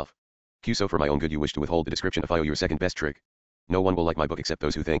for yourself. Q. So for my own good you wish to withhold the description of your second best trick. No one will like my book except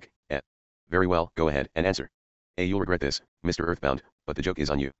those who think, Very well, go ahead and answer. A. You'll regret this, Mr. Earthbound, but the joke is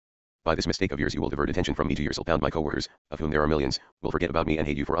on you. By this mistake of yours you will divert attention from me to yourself, and my coworkers, of whom there are millions, will forget about me and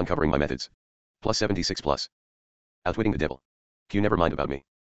hate you for uncovering my methods. Plus 76 plus. Outwitting the devil. Q. Never mind about me.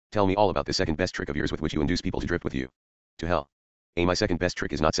 Tell me all about this second best trick of yours with which you induce people to drift with you to hell. A. My second best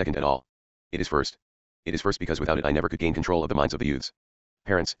trick is not second at all. It is first. It is first because without it I never could gain control of the minds of the youths.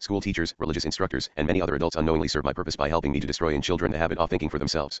 Parents, school teachers, religious instructors, and many other adults unknowingly serve my purpose by helping me to destroy in children the habit of thinking for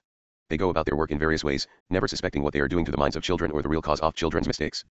themselves. They go about their work in various ways, never suspecting what they are doing to the minds of children or the real cause of children's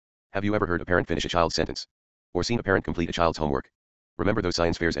mistakes. Have you ever heard a parent finish a child's sentence? Or seen a parent complete a child's homework? Remember those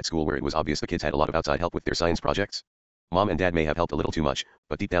science fairs at school where it was obvious the kids had a lot of outside help with their science projects? Mom and dad may have helped a little too much,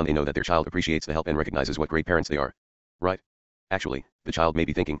 but deep down they know that their child appreciates the help and recognizes what great parents they are. Right? Actually, the child may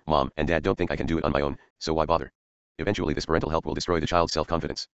be thinking, Mom and Dad don't think I can do it on my own, so why bother? Eventually this parental help will destroy the child's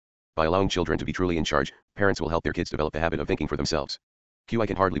self-confidence. By allowing children to be truly in charge, parents will help their kids develop the habit of thinking for themselves. Q. I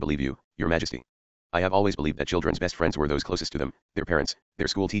can hardly believe you, Your Majesty. I have always believed that children's best friends were those closest to them, their parents, their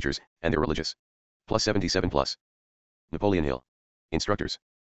school teachers, and their religious. Plus 77 plus. Napoleon Hill. Instructors.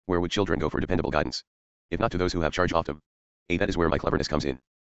 Where would children go for dependable guidance? If not to those who have charge of them. A. That is where my cleverness comes in.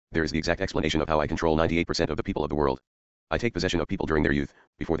 There is the exact explanation of how I control 98% of the people of the world. I take possession of people during their youth,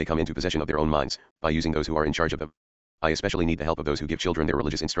 before they come into possession of their own minds, by using those who are in charge of them. I especially need the help of those who give children their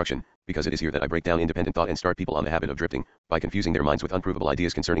religious instruction, because it is here that I break down independent thought and start people on the habit of drifting, by confusing their minds with unprovable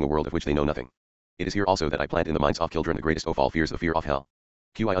ideas concerning a world of which they know nothing. It is here also that I plant in the minds of children the greatest of all fears, the fear of hell.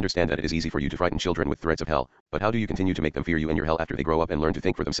 Q. I understand that it is easy for you to frighten children with threats of hell, but how do you continue to make them fear you and your hell after they grow up and learn to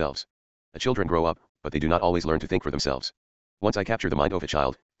think for themselves? The children grow up, but they do not always learn to think for themselves. Once I capture the mind of a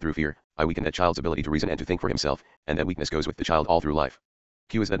child, Through fear, I weaken that child's ability to reason and to think for himself, and that weakness goes with the child all through life.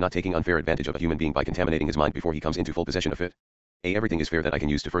 Q is that not taking unfair advantage of a human being by contaminating his mind before he comes into full possession of it. A. Everything is fair that I can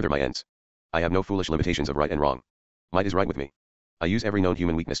use to further my ends. I have no foolish limitations of right and wrong. Might is right with me. I use every known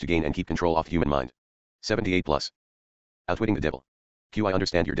human weakness to gain and keep control of the human mind. 78 plus. Outwitting the devil. Q. I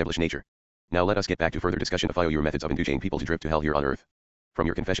understand your devilish nature. Now let us get back to further discussion of your methods of inducing people to drift to hell here on earth. From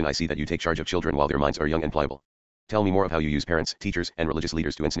your confession I see that you take charge of children while their minds are young and pliable. Tell me more of how you use parents, teachers, and religious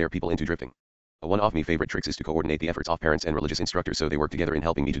leaders to ensnare people into drifting. One of my favorite tricks is to coordinate the efforts of parents and religious instructors so they work together in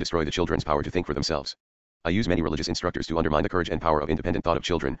helping me to destroy the children's power to think for themselves. I use many religious instructors to undermine the courage and power of independent thought of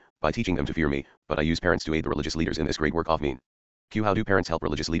children, by teaching them to fear me, but I use parents to aid the religious leaders in this great work of mine. Q. How do parents help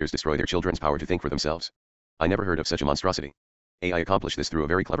religious leaders destroy their children's power to think for themselves? I never heard of such a monstrosity. A. I accomplish this through a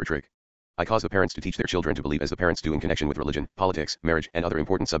very clever trick. I cause the parents to teach their children to believe as the parents do in connection with religion, politics, marriage, and other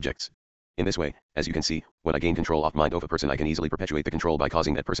important subjects. In this way, as you can see, when I gain control of mind of a person I can easily perpetuate the control by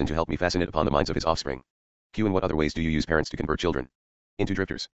causing that person to help me fasten it upon the minds of his offspring. Q. In what other ways do you use parents to convert children into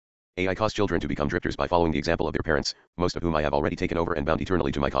drifters? A. I cause children to become drifters by following the example of their parents, most of whom I have already taken over and bound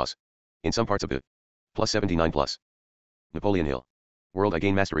eternally to my cause. In some parts of it. Plus 79 plus. Napoleon Hill. World. I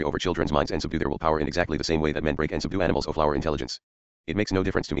gain mastery over children's minds and subdue their willpower in exactly the same way that men break and subdue animals of lower intelligence. It makes no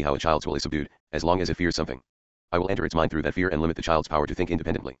difference to me how a child's will is subdued, as long as it fears something. I will enter its mind through that fear and limit the child's power to think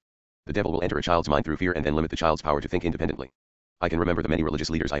independently. The devil will enter a child's mind through fear and then limit the child's power to think independently. I can remember the many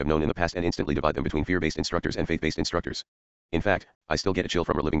religious leaders I have known in the past and instantly divide them between fear-based instructors and faith-based instructors. In fact, I still get a chill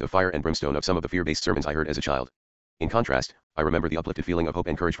from reliving the fire and brimstone of some of the fear-based sermons I heard as a child. In contrast, I remember the uplifted feeling of hope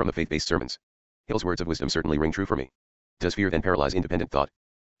and courage from the faith-based sermons. Hill's words of wisdom certainly ring true for me. Does fear then paralyze independent thought?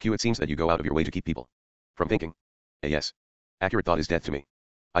 Q. It seems that you go out of your way to keep people from thinking. A. Yes. Accurate thought is death to me.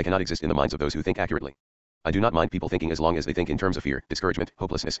 I cannot exist in the minds of those who think accurately. I do not mind people thinking as long as they think in terms of fear, discouragement,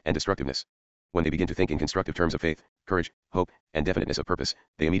 hopelessness, and destructiveness. When they begin to think in constructive terms of faith, courage, hope, and definiteness of purpose,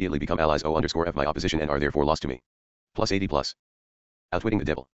 they immediately become allies of my opposition and are therefore lost to me. Plus 80 plus. Outwitting the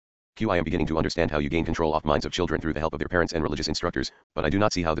devil. Q. I am beginning to understand how you gain control of minds of children through the help of their parents and religious instructors, but I do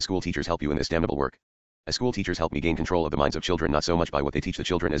not see how the school teachers help you in this damnable work. As school teachers help me gain control of the minds of children not so much by what they teach the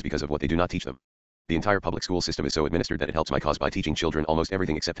children as because of what they do not teach them. The entire public school system is so administered that it helps my cause by teaching children almost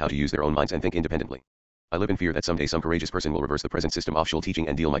everything except how to use their own minds and think independently. I live in fear that someday some courageous person will reverse the present system of school teaching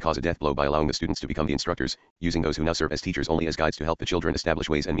and deal my cause a death blow by allowing the students to become the instructors, using those who now serve as teachers only as guides to help the children establish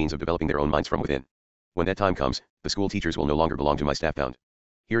ways and means of developing their own minds from within. When that time comes, the school teachers will no longer belong to my staff bound.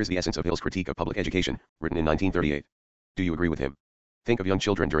 Here is the essence of Hill's critique of public education, written in 1938. Do you agree with him? Think of young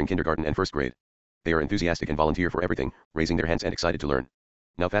children during kindergarten and first grade. They are enthusiastic and volunteer for everything, raising their hands and excited to learn.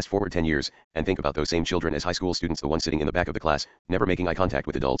 Now fast forward 10 years, and think about those same children as high school students, the ones sitting in the back of the class, never making eye contact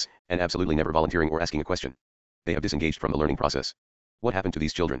with adults, and absolutely never volunteering or asking a question. They have disengaged from the learning process. What happened to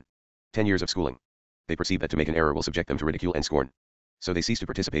these children? 10 years of schooling. They perceive that to make an error will subject them to ridicule and scorn. So they cease to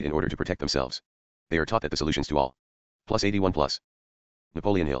participate in order to protect themselves. They are taught that the solutions to all. Plus 81 plus.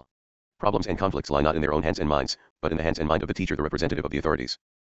 Napoleon Hill. Problems and conflicts lie not in their own hands and minds, but in the hands and mind of the teacher, the representative of the authorities.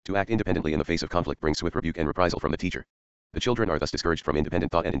 To act independently in the face of conflict brings swift rebuke and reprisal from the teacher. The children are thus discouraged from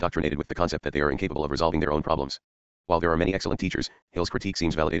independent thought and indoctrinated with the concept that they are incapable of resolving their own problems. While there are many excellent teachers, Hill's critique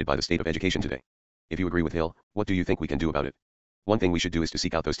seems validated by the state of education today. If you agree with Hill, what do you think we can do about it? One thing we should do is to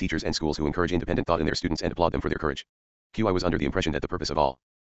seek out those teachers and schools who encourage independent thought in their students and applaud them for their courage. Q. I was under the impression that the purpose of all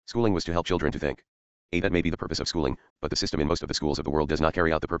schooling was to help children to think. A. That may be the purpose of schooling, but the system in most of the schools of the world does not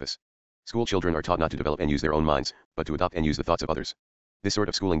carry out the purpose. School children are taught not to develop and use their own minds, but to adopt and use the thoughts of others. This sort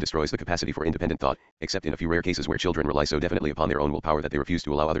of schooling destroys the capacity for independent thought, except in a few rare cases where children rely so definitely upon their own willpower that they refuse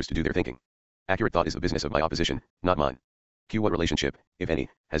to allow others to do their thinking. Accurate thought is the business of my opposition, not mine. Q. What relationship, if any,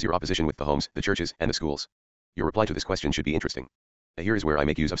 has your opposition with the homes, the churches, and the schools? Your reply to this question should be interesting. Here is where I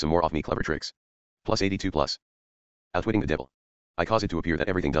make use of some more off-me clever tricks. Plus 82 plus. Outwitting the devil. I cause it to appear that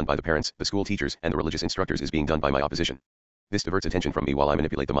everything done by the parents, the school teachers, and the religious instructors is being done by my opposition. This diverts attention from me while I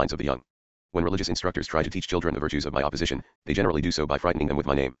manipulate the minds of the young. When religious instructors try to teach children the virtues of my opposition, they generally do so by frightening them with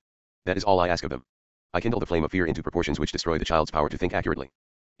my name. That is all I ask of them. I kindle the flame of fear into proportions which destroy the child's power to think accurately.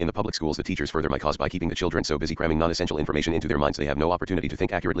 In the public schools, the teachers further my cause by keeping the children so busy cramming non-essential information into their minds they have no opportunity to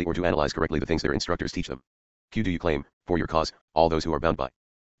think accurately or to analyze correctly the things their instructors teach them. Q. Do you claim, for your cause, all those who are bound by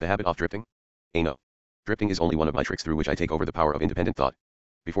the habit of drifting? A. No. Drifting is only one of my tricks through which I take over the power of independent thought.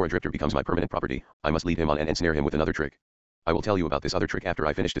 Before a drifter becomes my permanent property, I must lead him on and ensnare him with another trick. I will tell you about this other trick after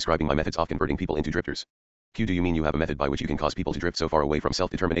I finish describing my methods of converting people into drifters. Q. Do you mean you have a method by which you can cause people to drift so far away from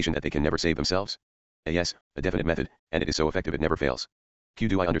self-determination that they can never save themselves? A. Yes, a definite method, and it is so effective it never fails. Q.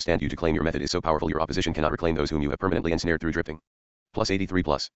 Do I understand you to claim your method is so powerful your opposition cannot reclaim those whom you have permanently ensnared through drifting? Plus 83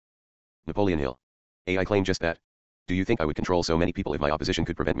 plus. Napoleon Hill. A. I claim just that. Do you think I would control so many people if my opposition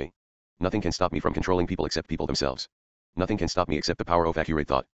could prevent me? Nothing can stop me from controlling people except people themselves. Nothing can stop me except the power of accurate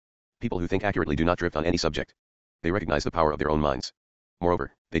thought. People who think accurately do not drift on any subject. They recognize the power of their own minds.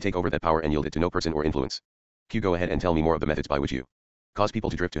 Moreover, they take over that power and yield it to no person or influence. Q. Go ahead and tell me more of the methods by which you cause people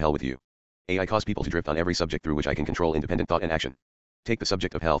to drift to hell with you. A. I cause people to drift on every subject through which I can control independent thought and action. Take the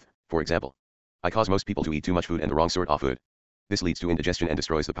subject of health, for example. I cause most people to eat too much food and the wrong sort of food. This leads to indigestion and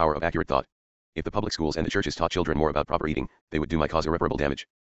destroys the power of accurate thought. If the public schools and the churches taught children more about proper eating, they would do my cause irreparable damage.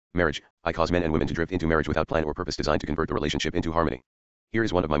 Marriage. I cause men and women to drift into marriage without plan or purpose designed to convert the relationship into harmony. Here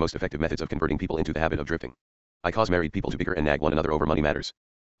is one of my most effective methods of converting people into the habit of drifting. I cause married people to bicker and nag one another over money matters.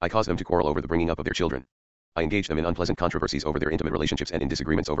 I cause them to quarrel over the bringing up of their children. I engage them in unpleasant controversies over their intimate relationships and in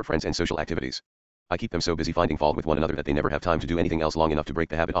disagreements over friends and social activities. I keep them so busy finding fault with one another that they never have time to do anything else long enough to break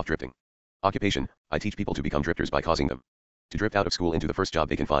the habit of drifting. Occupation. I teach people to become drifters by causing them to drift out of school into the first job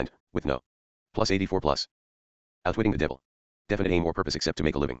they can find, with no plus 84 plus. Outwitting the devil. Definite aim or purpose except to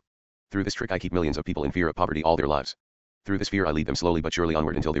make a living. Through this trick I keep millions of people in fear of poverty all their lives. Through this fear I lead them slowly but surely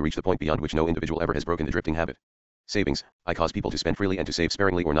onward until they reach the point beyond which no individual ever has broken the drifting habit. Savings. I cause people to spend freely and to save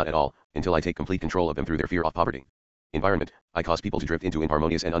sparingly or not at all, until I take complete control of them through their fear of poverty. Environment. I cause people to drift into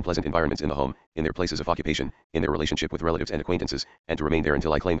inharmonious and unpleasant environments in the home, in their places of occupation, in their relationship with relatives and acquaintances, and to remain there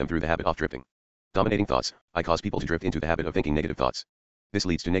until I claim them through the habit of drifting. Dominating thoughts. I cause people to drift into the habit of thinking negative thoughts. This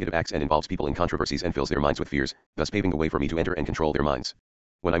leads to negative acts and involves people in controversies and fills their minds with fears, thus paving the way for me to enter and control their minds.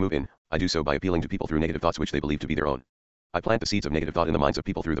 When I move in, I do so by appealing to people through negative thoughts which they believe to be their own. I plant the seeds of negative thought in the minds of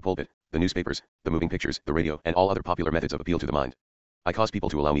people through the pulpit, the newspapers, the moving pictures, the radio, and all other popular methods of appeal to the mind. I cause people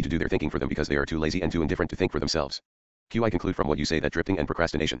to allow me to do their thinking for them because they are too lazy and too indifferent to think for themselves. Q. I conclude from what you say that drifting and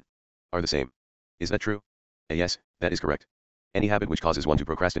procrastination are the same. Is that true? A. Yes, that is correct. Any habit which causes one to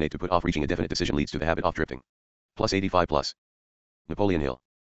procrastinate to put off reaching a definite decision leads to the habit of drifting. Plus 85 plus. Napoleon Hill.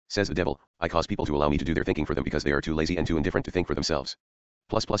 Says the devil, I cause people to allow me to do their thinking for them because they are too lazy and too indifferent to think for themselves.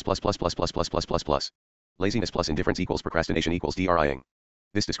 Plus plus plus plus plus plus plus plus plus plus. Laziness plus indifference equals procrastination equals DRIing.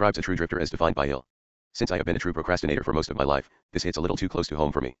 This describes a true drifter as defined by Hill. Since I have been a true procrastinator for most of my life, this hits a little too close to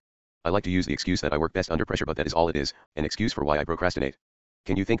home for me. I like to use the excuse that I work best under pressure, but that is all it is, an excuse for why I procrastinate.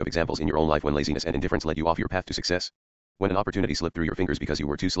 Can you think of examples in your own life when laziness and indifference led you off your path to success? When an opportunity slipped through your fingers because you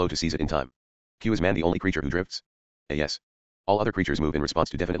were too slow to seize it in time? Q. Is man the only creature who drifts? A. Yes. All other creatures move in response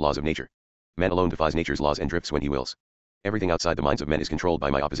to definite laws of nature. Man alone defies nature's laws and drifts when he wills. Everything outside the minds of men is controlled by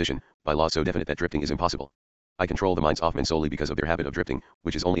my opposition, by laws so definite that drifting is impossible. I control the minds of men solely because of their habit of drifting,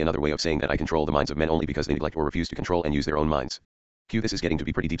 which is only another way of saying that I control the minds of men only because they neglect or refuse to control and use their own minds. Q. This is getting to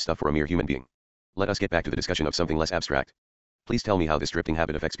be pretty deep stuff for a mere human being. Let us get back to the discussion of something less abstract. Please tell me how this drifting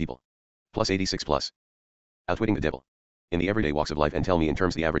habit affects people. Plus 86 plus. Outwitting the devil. In the everyday walks of life, and tell me in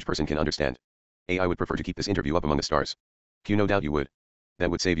terms the average person can understand. A. I would prefer to keep this interview up among the stars. Q. No doubt you would. That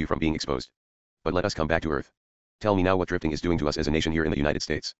would save you from being exposed. But let us come back to earth. Tell me now what drifting is doing to us as a nation here in the United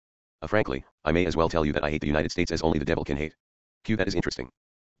States. Frankly, I may as well tell you that I hate the United States as only the devil can hate. Q. That is interesting.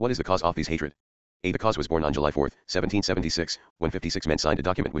 What is the cause of this hatred? A. The cause was born on July 4, 1776, when 56 men signed a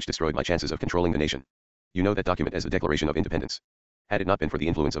document which destroyed my chances of controlling the nation. You know that document as the Declaration of Independence. Had it not been for the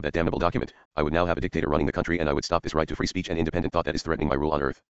influence of that damnable document, I would now have a dictator running the country, and I would stop this right to free speech and independent thought that is threatening my rule on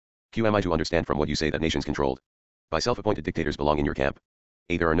earth. Q. Am I to understand from what you say that nations controlled by self-appointed dictators belong in your camp?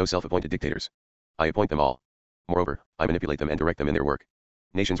 A. There are no self-appointed dictators. I appoint them all. Moreover, I manipulate them and direct them in their work.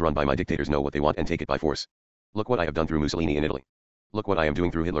 Nations run by my dictators know what they want and take it by force. Look what I have done through Mussolini in Italy. Look what I am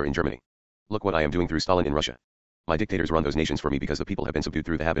doing through Hitler in Germany. Look what I am doing through Stalin in Russia. My dictators run those nations for me because the people have been subdued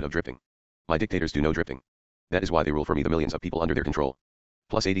through the habit of drifting. My dictators do no drifting. That is why they rule for me the millions of people under their control.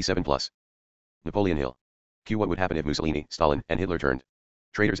 Plus 87 plus. Napoleon Hill. Q. What would happen if Mussolini, Stalin, and Hitler turned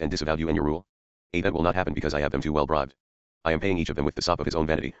traitors and disavowed you and your rule? A. That will not happen because I have them too well bribed. I am paying each of them with the sop of his own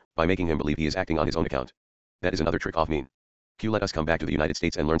vanity, by making him believe he is acting on his own account. That is another trick of mean. Q. Let us come back to the United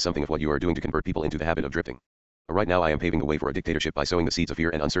States and learn something of what you are doing to convert people into the habit of drifting. Right now I am paving the way for a dictatorship by sowing the seeds of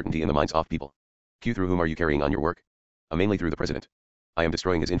fear and uncertainty in the minds of people. Q. Through whom are you carrying on your work? Mainly through the president. I am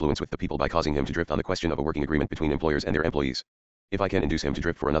destroying his influence with the people by causing him to drift on the question of a working agreement between employers and their employees. If I can induce him to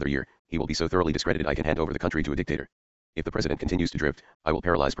drift for another year, he will be so thoroughly discredited I can hand over the country to a dictator. If the president continues to drift, I will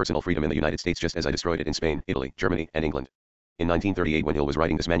paralyze personal freedom in the United States just as I destroyed it in Spain, Italy, Germany, and England. In 1938, when Hill was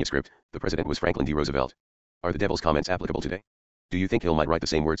writing this manuscript, the president was Franklin D. Roosevelt. Are the devil's comments applicable today? Do you think Hill might write the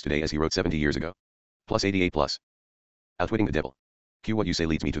same words today as he wrote 70 years ago? Plus 88 plus. Outwitting the devil. Q. What you say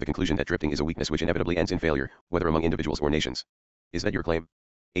leads me to the conclusion that drifting is a weakness which inevitably ends in failure, whether among individuals or nations. Is that your claim?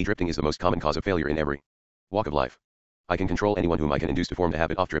 A. Drifting is the most common cause of failure in every walk of life. I can control anyone whom I can induce to form the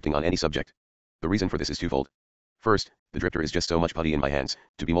habit of drifting on any subject. The reason for this is twofold. First, the drifter is just so much putty in my hands,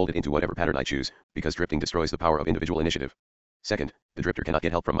 to be molded into whatever pattern I choose, because drifting destroys the power of individual initiative. Second, the drifter cannot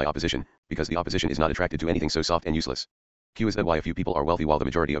get help from my opposition, because the opposition is not attracted to anything so soft and useless. Q. Is that why a few people are wealthy while the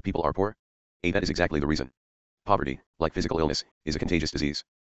majority of people are poor? A. That is exactly the reason. Poverty, like physical illness, is a contagious disease.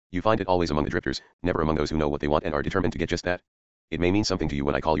 You find it always among the drifters, never among those who know what they want and are determined to get just that. It may mean something to you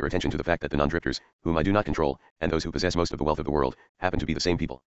when I call your attention to the fact that the non-drifters, whom I do not control, and those who possess most of the wealth of the world, happen to be the same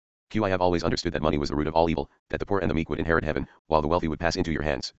people. I have always understood that money was the root of all evil, that the poor and the meek would inherit heaven, while the wealthy would pass into your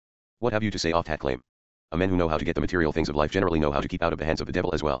hands. What have you to say off that claim? Men who know how to get the material things of life generally know how to keep out of the hands of the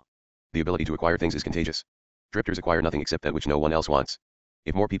devil as well. The ability to acquire things is contagious. Drifters acquire nothing except that which no one else wants.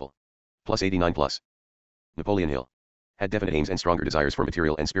 If more people. Plus 89 plus. Napoleon Hill. Had definite aims and stronger desires for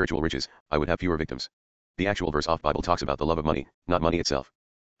material and spiritual riches, I would have fewer victims. The actual verse off Bible talks about the love of money, not money itself.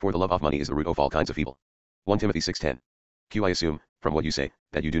 For the love of money is the root of all kinds of evil. 1 Timothy 6:10. I assume, from what you say,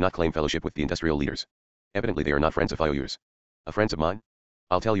 that you do not claim fellowship with the industrial leaders. Evidently they are not friends of yours. Friends of mine?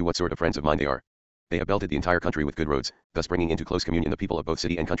 I'll tell you what sort of friends of mine they are. They have belted the entire country with good roads, thus bringing into close communion the people of both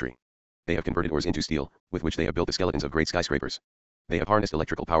city and country. They have converted ores into steel, with which they have built the skeletons of great skyscrapers. They have harnessed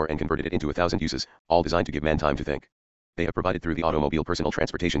electrical power and converted it into 1,000 uses, all designed to give man time to think. They have provided through the automobile personal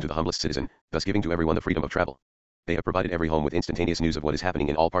transportation to the humblest citizen, thus giving to everyone the freedom of travel. They have provided every home with instantaneous news of what is happening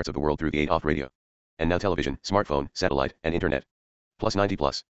in all parts of the world through the 8-off radio. And now television, smartphone, satellite, and internet. Plus 90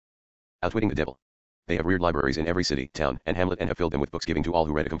 plus. Outwitting the devil. They have reared libraries in every city, town, and hamlet and have filled them with books giving to all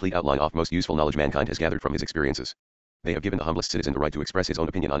who read a complete outline of most useful knowledge mankind has gathered from his experiences. They have given the humblest citizen the right to express his own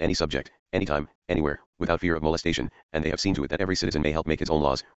opinion on any subject, anytime, anywhere, without fear of molestation, and they have seen to it that every citizen may help make his own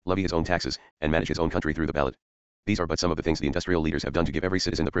laws, levy his own taxes, and manage his own country through the ballot. These are but some of the things the industrial leaders have done to give every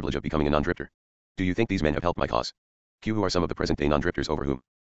citizen the privilege of becoming a non-drifter. Do you think these men have helped my cause? Who are some of the present-day non-drifters over whom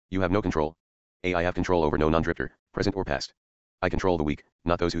you have no control? I have control over no non-drifter, present or past. I control the weak,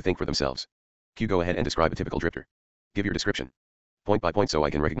 not those who think for themselves. Go ahead and describe a typical drifter. Give your description. Point by point so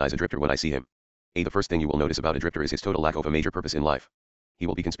I can recognize a drifter when I see him. The first thing you will notice about a drifter is his total lack of a major purpose in life. He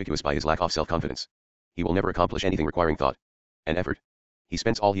will be conspicuous by his lack of self-confidence. He will never accomplish anything requiring thought and effort. He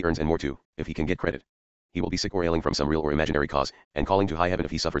spends all he earns and more too, if he can get credit. He will be sick or ailing from some real or imaginary cause, and calling to high heaven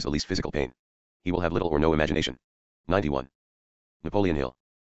if he suffers the least physical pain. He will have little or no imagination. 91. Napoleon Hill.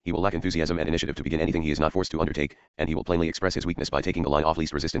 He will lack enthusiasm and initiative to begin anything he is not forced to undertake, and he will plainly express his weakness by taking the line of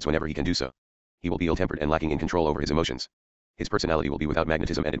least resistance whenever he can do so. He will be ill-tempered and lacking in control over his emotions. His personality will be without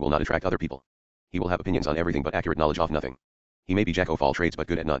magnetism and it will not attract other people. He will have opinions on everything but accurate knowledge of nothing. He may be jack of all trades but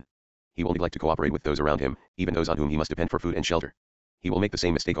good at none. He will neglect to cooperate with those around him, even those on whom he must depend for food and shelter. He will make the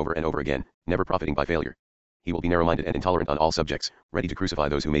same mistake over and over again, never profiting by failure. He will be narrow-minded and intolerant on all subjects, ready to crucify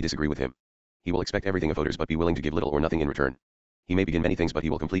those who may disagree with him. He will expect everything of voters but be willing to give little or nothing in return. He may begin many things but he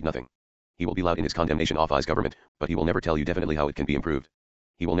will complete nothing. He will be loud in his condemnation of his government, but he will never tell you definitely how it can be improved.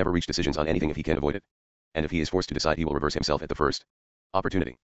 He will never reach decisions on anything if he can avoid it. And if he is forced to decide he will reverse himself at the first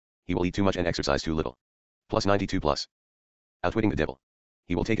opportunity. He will eat too much and exercise too little. Plus 92 plus. Outwitting the devil.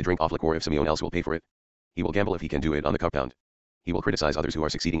 He will take a drink off liquor if someone else will pay for it. He will gamble if he can do it on the compound. He will criticize others who are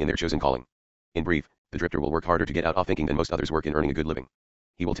succeeding in their chosen calling. In brief, the drifter will work harder to get out of thinking than most others work in earning a good living.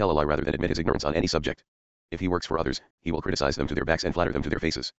 He will tell a lie rather than admit his ignorance on any subject. If he works for others, he will criticize them to their backs and flatter them to their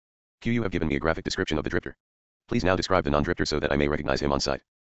faces. You have given me a graphic description of the drifter. Please now describe the non-drifter so that I may recognize him on sight.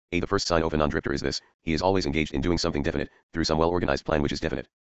 The first sign of a non-drifter is this: he is always engaged in doing something definite, through some well-organized plan which is definite.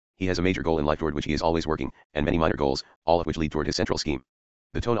 He has a major goal in life toward which he is always working, and many minor goals, all of which lead toward his central scheme.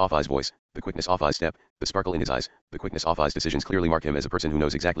 The tone of his voice, the quickness of his step, the sparkle in his eyes, the quickness of his decisions clearly mark him as a person who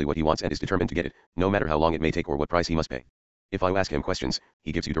knows exactly what he wants and is determined to get it, no matter how long it may take or what price he must pay. If I ask him questions,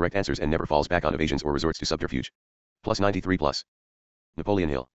 he gives you direct answers and never falls back on evasions or resorts to subterfuge. Plus 93 plus. Napoleon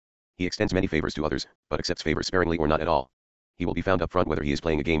Hill. He extends many favors to others, but accepts favors sparingly or not at all. He will be found up front whether he is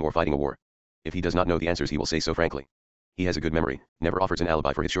playing a game or fighting a war. If he does not know the answers he will say so frankly. He has a good memory, never offers an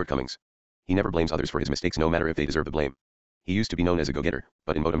alibi for his shortcomings. He never blames others for his mistakes no matter if they deserve the blame. He used to be known as a go-getter,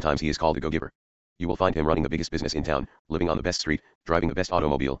 but in modern times he is called a go-giver. You will find him running the biggest business in town, living on the best street, driving the best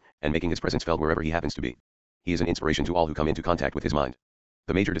automobile, and making his presence felt wherever he happens to be. He is an inspiration to all who come into contact with his mind.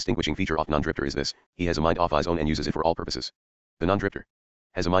 The major distinguishing feature of non-drifter is this: he has a mind of his own and uses it for all purposes. The non-drifter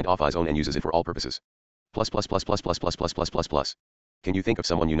has a mind of his own and uses it for all purposes. Plus plus plus plus plus plus plus plus plus plus. Can you think of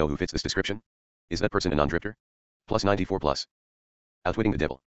someone you know who fits this description? Is that person a non-drifter? Plus 94 plus. Outwitting the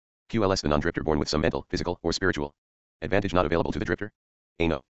devil. QLS the non-drifter born with some mental, physical, or spiritual advantage not available to the drifter?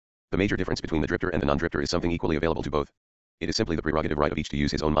 No. The major difference between the drifter and the non-drifter is something equally available to both. It is simply the prerogative right of each to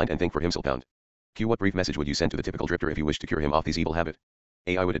use his own mind and think for himself. What brief message would you send to the typical drifter if you wish to cure him of his evil habit?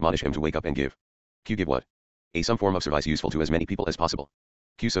 I would admonish him to wake up and give. Give what? Some form of service useful to as many people as possible.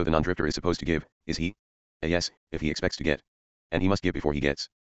 So the non-drifter is supposed to give, is he? Yes, if he expects to get. And he must give before he gets.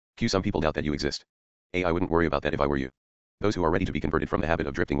 Some people doubt that you exist. I wouldn't worry about that if I were you. Those who are ready to be converted from the habit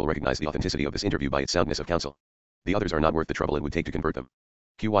of drifting will recognize the authenticity of this interview by its soundness of counsel. The others are not worth the trouble it would take to convert them.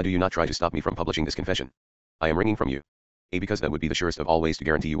 Why do you not try to stop me from publishing this confession? I am ringing from you. Because that would be the surest of all ways to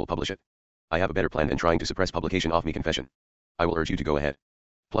guarantee you will publish it. I have a better plan than trying to suppress publication of me confession. I will urge you to go ahead.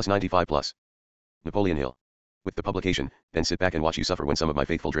 Plus 95 plus. Napoleon Hill. With the publication, then sit back and watch you suffer when some of my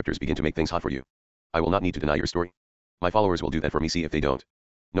faithful drifters begin to make things hot for you. I will not need to deny your story. My followers will do that for me, see if they don't.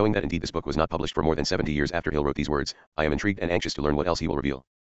 Knowing that indeed this book was not published for more than 70 years after Hill wrote these words, I am intrigued and anxious to learn what else he will reveal.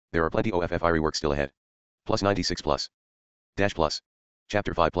 There are plenty of fiery work still ahead. Plus 96 plus. Dash plus.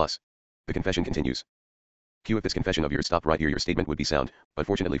 Chapter 5 plus. The confession continues. Q. If this confession of yours stopped right here, your statement would be sound, but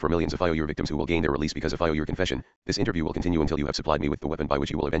fortunately for millions of your victims who will gain their release because of your confession, this interview will continue until you have supplied me with the weapon by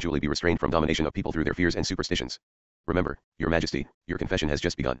which you will eventually be restrained from domination of people through their fears and superstitions. Remember, Your Majesty, your confession has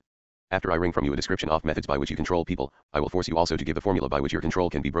just begun. After I wring from you a description of methods by which you control people, I will force you also to give the formula by which your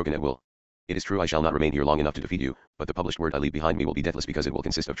control can be broken at will. It is true I shall not remain here long enough to defeat you, but the published word I leave behind me will be deathless because it will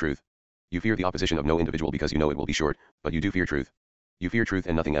consist of truth. You fear the opposition of no individual because you know it will be short, but you do fear truth. You fear truth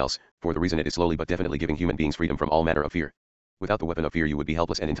and nothing else, for the reason it is slowly but definitely giving human beings freedom from all manner of fear. Without the weapon of fear you would be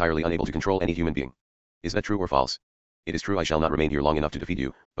helpless and entirely unable to control any human being. Is that true or false? It is true I shall not remain here long enough to defeat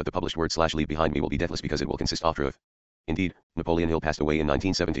you, but the published word / leave behind me will be deathless because it will consist of truth. Indeed, Napoleon Hill passed away in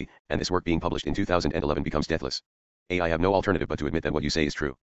 1970, and this work being published in 2011 becomes deathless. I have no alternative but to admit that what you say is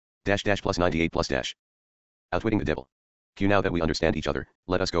true. Plus 98 plus dash. Outwitting the devil. Q. Now that we understand each other,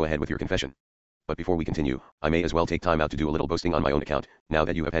 let us go ahead with your confession. But before we continue, I may as well take time out to do a little boasting on my own account, now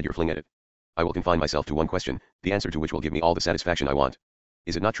that you have had your fling at it. I will confine myself to one question, the answer to which will give me all the satisfaction I want.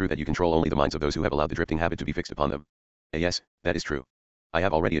 Is it not true that you control only the minds of those who have allowed the drifting habit to be fixed upon them? Yes, that is true. I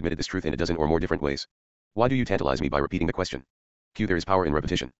have already admitted this truth in a dozen or more different ways. Why do you tantalize me by repeating the question? Q. There is power in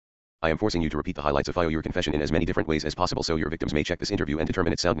repetition. I am forcing you to repeat the highlights of your confession in as many different ways as possible so your victims may check this interview and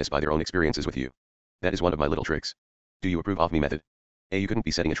determine its soundness by their own experiences with you. That is one of my little tricks. Do you approve of me method? You couldn't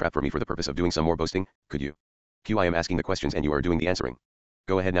be setting a trap for me for the purpose of doing some more boasting, could you? Q. I am asking the questions and you are doing the answering.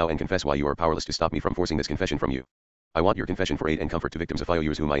 Go ahead now and confess why you are powerless to stop me from forcing this confession from you. I want your confession for aid and comfort to victims of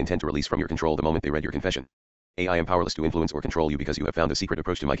yours whom I intend to release from your control the moment they read your confession. I am powerless to influence or control you because you have found a secret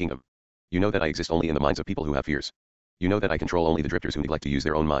approach to my kingdom. You know that I exist only in the minds of people who have fears. You know that I control only the drifters who neglect to use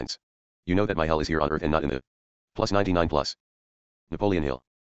their own minds. You know that my hell is here on earth and not in the plus 99 plus. Napoleon Hill.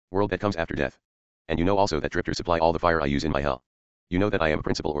 World that comes after death. And you know also that drifters supply all the fire I use in my hell. You know that I am a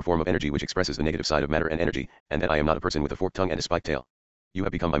principle or form of energy which expresses the negative side of matter and energy, and that I am not a person with a forked tongue and a spiked tail. You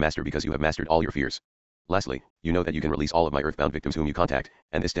have become my master because you have mastered all your fears. Lastly, you know that you can release all of my earthbound victims whom you contact,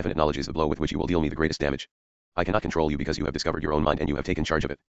 and this definite knowledge is the blow with which you will deal me the greatest damage. I cannot control you because you have discovered your own mind and you have taken charge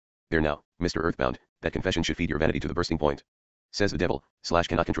of it. There now, Mr. Earthbound, that confession should feed your vanity to the bursting point. Says the devil, /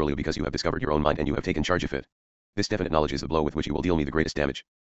 cannot control you because you have discovered your own mind and you have taken charge of it. This definite knowledge is the blow with which you will deal me the greatest damage.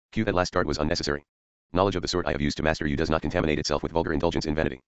 Q. That last start was unnecessary. Knowledge of the sort I have used to master you does not contaminate itself with vulgar indulgence in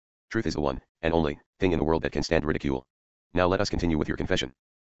vanity. Truth is the one, and only, thing in the world that can stand ridicule. Now let us continue with your confession.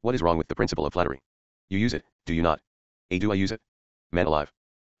 What is wrong with the principle of flattery? You use it, do you not? Do I use it? Man alive.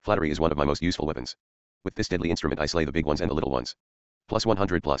 Flattery is one of my most useful weapons. With this deadly instrument I slay the big ones and the little ones. Plus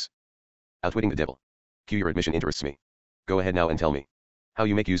 100 plus. Outwitting the devil. Q. Your admission interests me. Go ahead now and tell me. How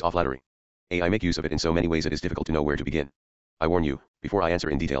you make use of flattery. I make use of it in so many ways it is difficult to know where to begin. I warn you, before I answer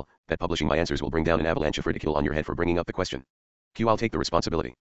in detail, that publishing my answers will bring down an avalanche of ridicule on your head for bringing up the question. Q. I'll take the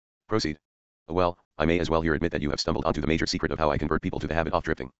responsibility. Proceed. Well, I may as well here admit that you have stumbled onto the major secret of how I convert people to the habit of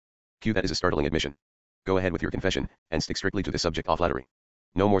drifting. Q. That is a startling admission. Go ahead with your confession, and stick strictly to the subject of flattery.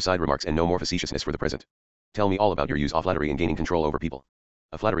 No more side remarks and no more facetiousness for the present. Tell me all about your use of flattery in gaining control over people.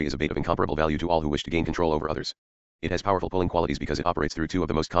 A flattery is a bait of incomparable value to all who wish to gain control over others. It has powerful pulling qualities because it operates through two of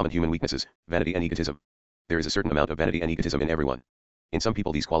the most common human weaknesses, vanity and egotism. There is a certain amount of vanity and egotism in everyone. In some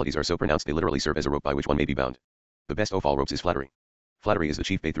people these qualities are so pronounced they literally serve as a rope by which one may be bound. The best of all ropes is flattery. Flattery is the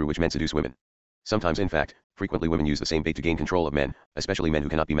chief bait through which men seduce women. Sometimes in fact, frequently women use the same bait to gain control of men, especially men who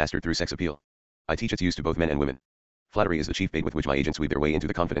cannot be mastered through sex appeal. I teach its use to both men and women. Flattery is the chief bait with which my agents weave their way into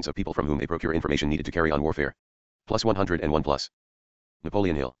the confidence of people from whom they procure information needed to carry on warfare. Plus 101 plus.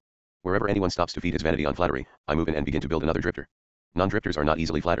 Napoleon Hill. Wherever anyone stops to feed his vanity on flattery, I move in and begin to build another drifter. Non-drifters are not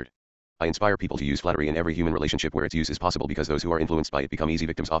easily flattered. I inspire people to use flattery in every human relationship where its use is possible because those who are influenced by it become easy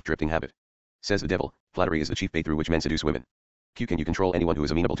victims of drifting habit. Says the devil, flattery is the chief bait through which men seduce women. Q. Can you control anyone who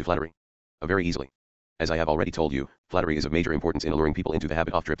is amenable to flattery? Very easily. As I have already told you, flattery is of major importance in alluring people into the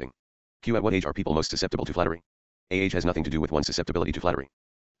habit of drifting. Q. At what age are people most susceptible to flattery? Age has nothing to do with one's susceptibility to flattery.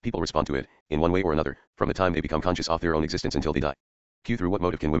 People respond to it, in one way or another, from the time they become conscious of their own existence until they die. Q. Through what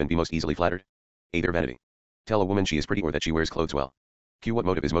motive can women be most easily flattered? A. Their vanity. Tell a woman she is pretty or that she wears clothes well. Q. What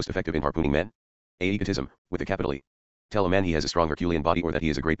motive is most effective in harpooning men? A. Egotism, with a capital E. Tell a man he has a strong Herculean body or that he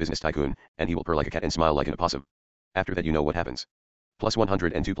is a great business tycoon, and he will purr like a cat and smile like an opossum. After that you know what happens. Plus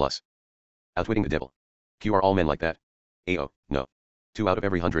 102 plus. Outwitting the devil. Q. Are all men like that? Oh, no. 2 out of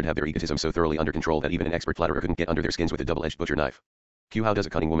every 100 have their egotism so thoroughly under control that even an expert flatterer couldn't get under their skins with a double-edged butcher knife. Q. How does a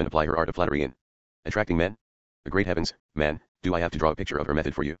cunning woman apply her art of flattery in attracting men? The great heavens, man, do I have to draw a picture of her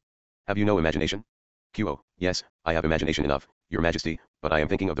method for you? Have you no imagination? Q. Oh, yes, I have imagination enough, your majesty, but I am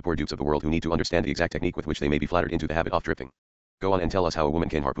thinking of the poor dupes of the world who need to understand the exact technique with which they may be flattered into the habit of drifting. Go on and tell us how a woman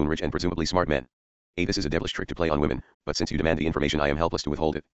can harpoon rich and presumably smart men. A. This is a devilish trick to play on women, but since you demand the information I am helpless to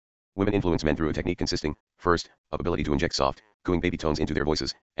withhold it. Women influence men through a technique consisting, first, of ability to inject soft, cooing baby tones into their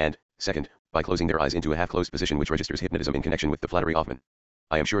voices, and, second, by closing their eyes into a half-closed position which registers hypnotism in connection with the flattery of men.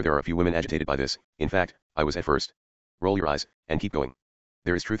 I am sure there are a few women agitated by this, in fact, I was at first. Roll your eyes, and keep going.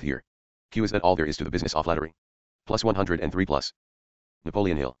 There is truth here. Q. Is that all there is to the business of flattery? Plus 103 plus.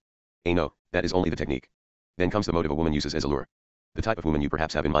 Napoleon Hill. A. No, that is only the technique. Then comes the motive a woman uses as a lure. The type of woman you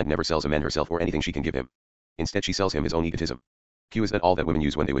perhaps have in mind never sells a man herself or anything she can give him. Instead she sells him his own egotism. Q. Is that all that women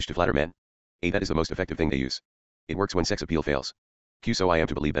use when they wish to flatter men? A. That is the most effective thing they use. It works when sex appeal fails. Q. So I am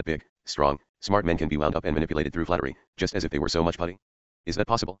to believe that big, strong, smart men can be wound up and manipulated through flattery, just as if they were so much putty? Is that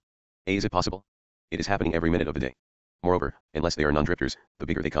possible? A. Is it possible? It is happening every minute of the day. Moreover, unless they are non-drifters, the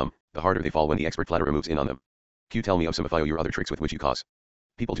bigger they come, the harder they fall when the expert flatterer moves in on them. Q. Tell me of some of your other tricks with which you cause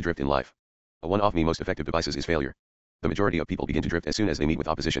people to drift in life. One of me most effective devices is failure. The majority of people begin to drift as soon as they meet with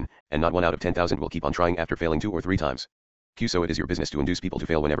opposition, and not 1 out of 10,000 will keep on trying after failing 2 or 3 times. Q. So it is your business to induce people to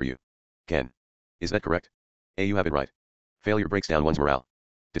fail whenever you can. Is that correct? A. You have it right. Failure breaks down one's morale,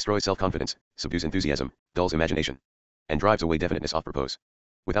 destroys self-confidence, subdues enthusiasm, dulls imagination, and drives away definiteness of purpose.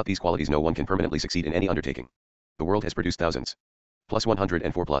 Without these qualities no one can permanently succeed in any undertaking. The world has produced thousands. Plus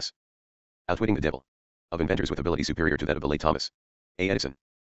 104 plus. Outwitting the devil. Of inventors with ability superior to that of the late Thomas A. Edison.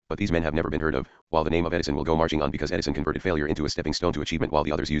 But these men have never been heard of, while the name of Edison will go marching on because Edison converted failure into a stepping stone to achievement while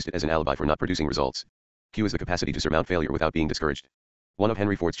the others used it as an alibi for not producing results. Q. Is the capacity to surmount failure without being discouraged one of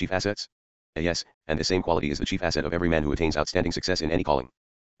Henry Ford's chief assets? A. Yes, and the same quality is the chief asset of every man who attains outstanding success in any calling.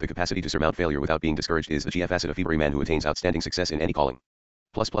 The capacity to surmount failure without being discouraged is the chief asset of every man who attains outstanding success in any calling.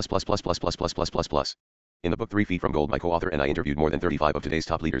 Plus. In the book 3 Feet from Gold my co-author and I interviewed more than 35 of today's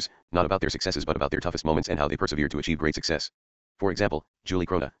top leaders, not about their successes but about their toughest moments and how they persevered to achieve great success. For example, Julie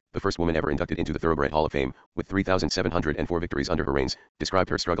Crona, the first woman ever inducted into the Thoroughbred Hall of Fame, with 3,704 victories under her reigns, described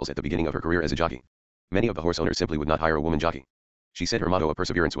her struggles at the beginning of her career as a jockey. Many of the horse owners simply would not hire a woman jockey. She said her motto of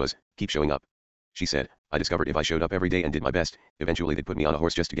perseverance was, keep showing up. She said, I discovered if I showed up every day and did my best, eventually they'd put me on a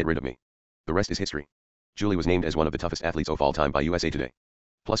horse just to get rid of me. The rest is history. Julie was named as one of the toughest athletes of all time by USA Today.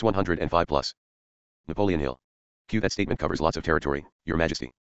 Plus 105 plus. Napoleon Hill. Q. That statement covers lots of territory, your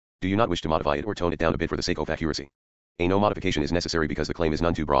majesty. Do you not wish to modify it or tone it down a bit for the sake of accuracy? A. No modification is necessary because the claim is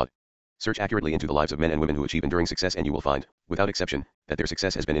none too broad. Search accurately into the lives of men and women who achieve enduring success and you will find, without exception, that their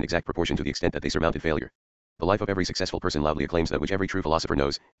success has been in exact proportion to the extent that they surmounted failure. The life of every successful person loudly acclaims that which every true philosopher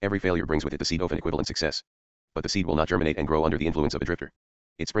knows, every failure brings with it the seed of an equivalent success. But the seed will not germinate and grow under the influence of a drifter.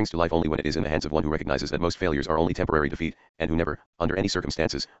 It springs to life only when it is in the hands of one who recognizes that most failures are only temporary defeat, and who never, under any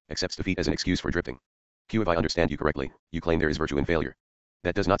circumstances, accepts defeat as an excuse for drifting. Q. If I understand you correctly, you claim there is virtue in failure.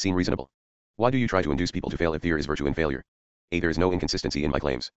 That does not seem reasonable. Why do you try to induce people to fail if there is virtue in failure? A. There is no inconsistency in my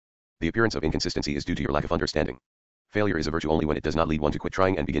claims. The appearance of inconsistency is due to your lack of understanding. Failure is a virtue only when it does not lead one to quit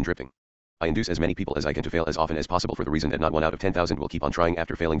trying and begin drifting. I induce as many people as I can to fail as often as possible for the reason that not 1 out of 10,000 will keep on trying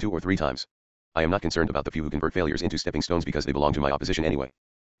after failing 2 or 3 times. I am not concerned about the few who convert failures into stepping stones because they belong to my opposition anyway.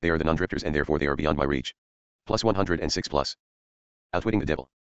 They are the non-drifters and therefore they are beyond my reach. Plus 106 plus. Outwitting the devil.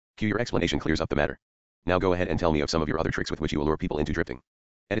 Q. Your explanation clears up the matter. Now go ahead and tell me of some of your other tricks with which you allure people into drifting.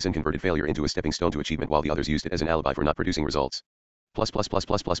 Edison converted failure into a stepping stone to achievement while the others used it as an alibi for not producing results.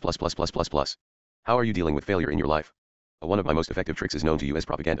 Plus. How are you dealing with failure in your life? One of my most effective tricks is known to you as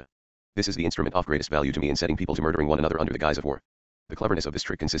propaganda. This is the instrument of greatest value to me in setting people to murdering one another under the guise of war. The cleverness of this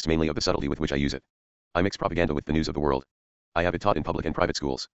trick consists mainly of the subtlety with which I use it. I mix propaganda with the news of the world. I have it taught in public and private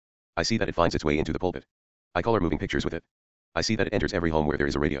schools. I see that it finds its way into the pulpit. I color moving pictures with it. I see that it enters every home where there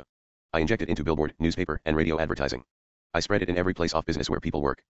is a radio. I inject it into billboard, newspaper, and radio advertising. I spread it in every place of business where people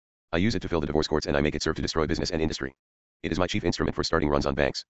work. I use it to fill the divorce courts and I make it serve to destroy business and industry. It is my chief instrument for starting runs on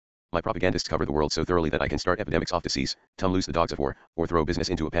banks. My propagandists cover the world so thoroughly that I can start epidemics of disease, turn loose the dogs of war, or throw business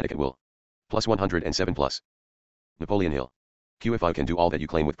into a panic at will. Plus 107 plus. Napoleon Hill. Q. If I can do all that you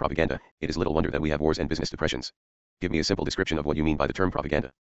claim with propaganda, it is little wonder that we have wars and business depressions. Give me a simple description of what you mean by the term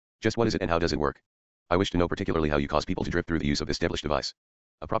propaganda. Just what is it and how does it work? I wish to know particularly how you cause people to drift through the use of this devilish device.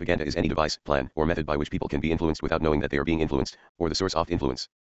 A propaganda is any device, plan, or method by which people can be influenced without knowing that they are being influenced, or the source of influence.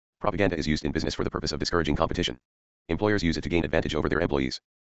 Propaganda is used in business for the purpose of discouraging competition. Employers use it to gain advantage over their employees.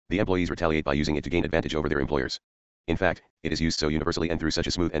 The employees retaliate by using it to gain advantage over their employers. In fact, it is used so universally and through such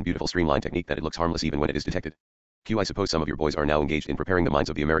a smooth and beautiful streamlined technique that it looks harmless even when it is detected. Q. I suppose some of your boys are now engaged in preparing the minds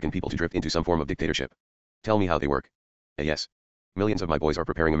of the American people to drift into some form of dictatorship. Tell me how they work. Yes. Millions of my boys are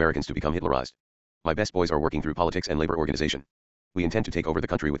preparing Americans to become Hitlerized. My best boys are working through politics and labor organization. We intend to take over the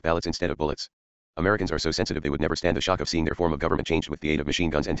country with ballots instead of bullets. Americans are so sensitive they would never stand the shock of seeing their form of government changed with the aid of machine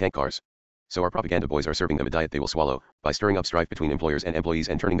guns and tank cars. So our propaganda boys are serving them a diet they will swallow, by stirring up strife between employers and employees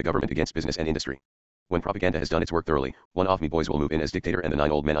and turning the government against business and industry. When propaganda has done its work thoroughly, one of me boys will move in as dictator and the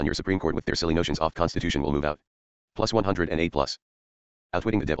 9 old men on your Supreme Court with their silly notions of Constitution will move out. Plus 108 plus.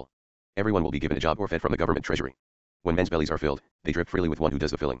 Outwitting the devil. Everyone will be given a job or fed from the government treasury. When men's bellies are filled, they drip freely with one who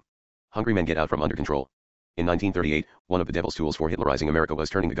does the filling. Hungry men get out from under control. In 1938, one of the devil's tools for Hitlerizing America was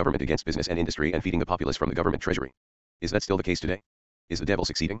turning the government against business and industry and feeding the populace from the government treasury. Is that still the case today? Is the devil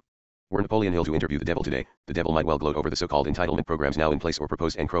succeeding? Were Napoleon Hill to interview the devil today, the devil might well gloat over the so-called entitlement programs now in place or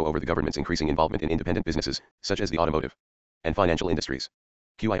proposed and crow over the government's increasing involvement in independent businesses, such as the automotive and financial industries.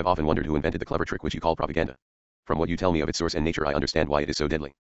 I have often wondered who invented the clever trick which you call propaganda. From what you tell me of its source and nature I understand why it is so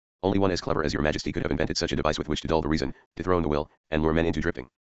deadly. Only one as clever as your majesty could have invented such a device with which to dull the reason, dethrone the will, and lure men into drifting.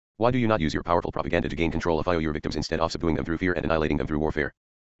 Why do you not use your powerful propaganda to gain control of your victims instead of subduing them through fear and annihilating them through warfare?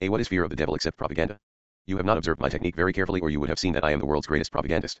 What is fear of the devil except propaganda? You have not observed my technique very carefully or you would have seen that I am the world's greatest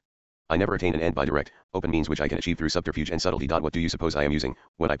propagandist. I never attain an end by direct, open means which I can achieve through subterfuge and subtlety. What do you suppose I am using,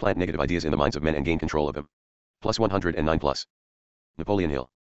 when I plant negative ideas in the minds of men and gain control of them? Plus 109 plus. Napoleon Hill.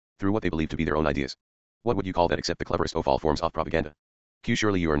 Through what they believe to be their own ideas. What would you call that except the cleverest of all forms of propaganda?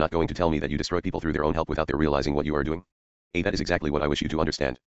 Surely you are not going to tell me that you destroy people through their own help without their realizing what you are doing? That is exactly what I wish you to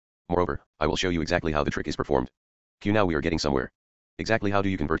understand. Moreover, I will show you exactly how the trick is performed. Now we are getting somewhere. Exactly how do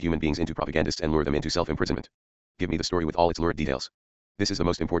you convert human beings into propagandists and lure them into self-imprisonment? Give me the story with all its lurid details. This is the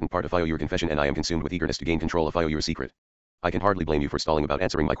most important part of your confession and I am consumed with eagerness to gain control of your secret. I can hardly blame you for stalling about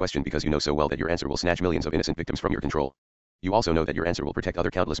answering my question because you know so well that your answer will snatch millions of innocent victims from your control. You also know that your answer will protect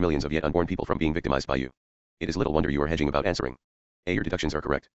other countless millions of yet unborn people from being victimized by you. It is little wonder you are hedging about answering. Your deductions are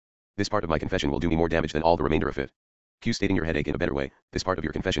correct. This part of my confession will do me more damage than all the remainder of it. Stating your headache in a better way, this part of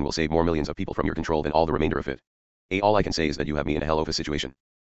your confession will save more millions of people from your control than all the remainder of it. All I can say is that you have me in a hell of a situation.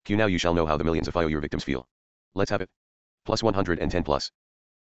 Now you shall know how the millions of your victims feel. Let's have it. Plus 110 plus.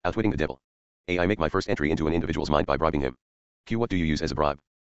 Outwitting the devil. I make my first entry into an individual's mind by bribing him. What do you use as a bribe?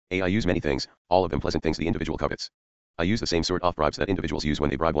 I use many things, all of them pleasant things the individual covets. I use the same sort of bribes that individuals use when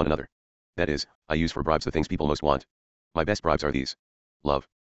they bribe one another. That is, I use for bribes the things people most want. My best bribes are these. Love.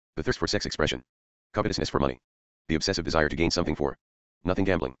 The thirst for sex expression. Covetousness for money. The obsessive desire to gain something for nothing.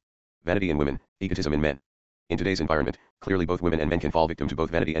 Gambling. Vanity in women, egotism in men. In today's environment, clearly both women and men can fall victim to both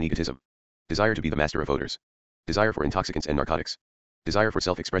vanity and egotism. Desire to be the master of odors. Desire for intoxicants and narcotics. Desire for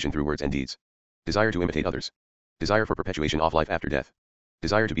self-expression through words and deeds. Desire to imitate others. Desire for perpetuation of life after death.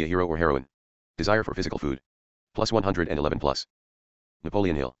 Desire to be a hero or heroine. Desire for physical food. Plus 111 plus.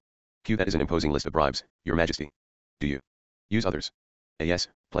 Napoleon Hill. That is an imposing list of bribes, your majesty. Do you use others? Yes,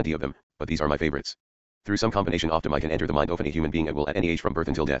 plenty of them, but these are my favorites. Through some combination of them I can enter the mind of any human being at will at any age from birth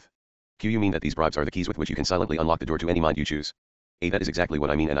until death. You mean that these bribes are the keys with which you can silently unlock the door to any mind you choose? That is exactly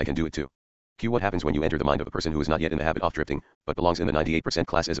what I mean and I can do it too. What happens when you enter the mind of a person who is not yet in the habit of drifting, but belongs in the 98%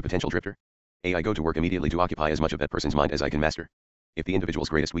 class as a potential drifter? I go to work immediately to occupy as much of that person's mind as I can master. If the individual's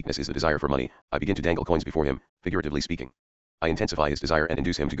greatest weakness is the desire for money, I begin to dangle coins before him, figuratively speaking. I intensify his desire and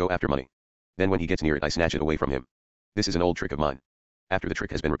induce him to go after money. Then when he gets near it I snatch it away from him. This is an old trick of mine. After the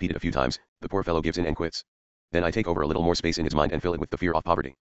trick has been repeated a few times, the poor fellow gives in and quits. Then I take over a little more space in his mind and fill it with the fear of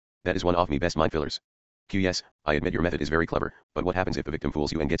poverty. That is one of me best mind fillers. Yes, I admit your method is very clever, but what happens if the victim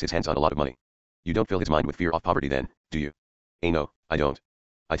fools you and gets his hands on a lot of money? You don't fill his mind with fear of poverty then, do you? No, I don't.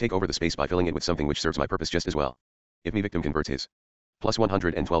 I take over the space by filling it with something which serves my purpose just as well. If me victim converts his. Plus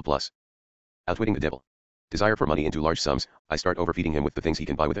 112 plus. Outwitting the devil. Desire for money into large sums, I start overfeeding him with the things he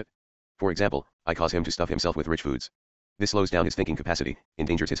can buy with it. For example, I cause him to stuff himself with rich foods. This slows down his thinking capacity,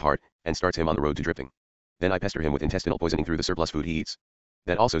 endangers his heart, and starts him on the road to drifting. Then I pester him with intestinal poisoning through the surplus food he eats.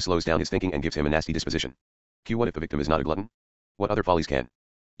 That also slows down his thinking and gives him a nasty disposition. What if the victim is not a glutton? What other follies can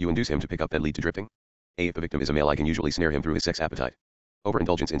you induce him to pick up that lead to drifting? If the victim is a male I can usually snare him through his sex appetite.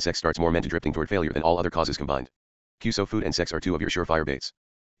 Overindulgence in sex starts more men to drifting toward failure than all other causes combined. So food and sex are two of your surefire baits.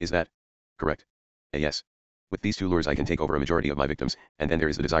 Is that correct? Yes. With these two lures I can take over a majority of my victims, and then there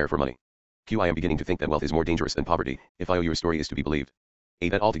is the desire for money. I am beginning to think that wealth is more dangerous than poverty, if your story is to be believed.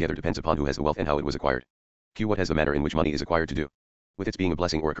 That altogether depends upon who has the wealth and how it was acquired. What has the manner in which money is acquired to do with its being a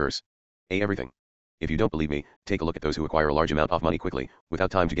blessing or a curse? Everything. If you don't believe me, take a look at those who acquire a large amount of money quickly,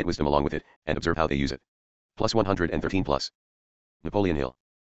 without time to get wisdom along with it, and observe how they use it. Plus 113 plus. Napoleon Hill.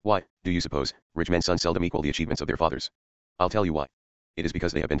 Why, do you suppose, rich men's sons seldom equal the achievements of their fathers? I'll tell you why. It is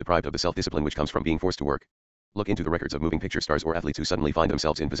because they have been deprived of the self-discipline which comes from being forced to work. Look into the records of moving picture stars or athletes who suddenly find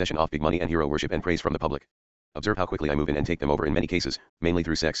themselves in possession of big money and hero worship and praise from the public. Observe how quickly I move in and take them over in many cases, mainly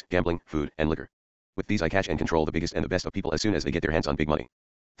through sex, gambling, food, and liquor. With these I catch and control the biggest and the best of people as soon as they get their hands on big money.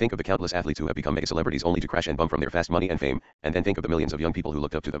 Think of the countless athletes who have become mega celebrities only to crash and bum from their fast money and fame, and then think of the millions of young people who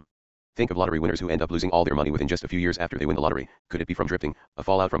looked up to them. Think of lottery winners who end up losing all their money within just a few years after they win the lottery. Could it be from drifting, a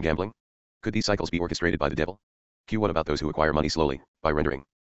fallout from gambling? Could these cycles be orchestrated by the devil? Q. What about those who acquire money slowly, by rendering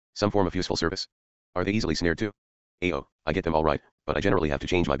some form of useful service? Are they easily snared too? AO, I get them all right, but I generally have to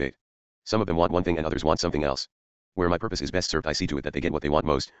change my bait. Some of them want one thing and others want something else. Where my purpose is best served, I see to it that they get what they want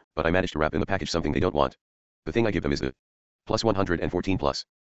most, but I manage to wrap in the package something they don't want. The thing I give them is the plus 114 plus.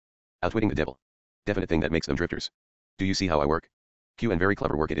 Outwitting the devil. Definite thing that makes them drifters. Do you see how I work? Q. And very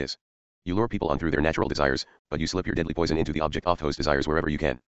clever work it is. You lure people on through their natural desires, but you slip your deadly poison into the object of those desires wherever you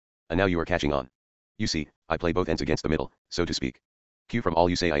can. And now you are catching on. You see, I play both ends against the middle, so to speak. Q. From all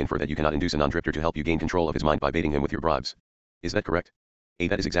you say I infer that you cannot induce a non-drifter to help you gain control of his mind by baiting him with your bribes. Is that correct? A.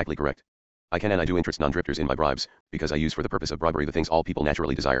 That is exactly correct. I can and I do interest non-drifters in my bribes, because I use for the purpose of bribery the things all people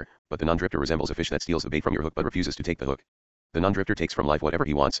naturally desire, but the non-drifter resembles a fish that steals the bait from your hook but refuses to take the hook. The non-drifter takes from life whatever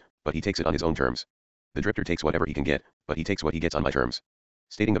he wants, but he takes it on his own terms. The drifter takes whatever he can get, but he takes what he gets on my terms.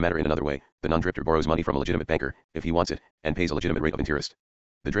 Stating the matter in another way, the non-drifter borrows money from a legitimate banker, if he wants it, and pays a legitimate rate of interest.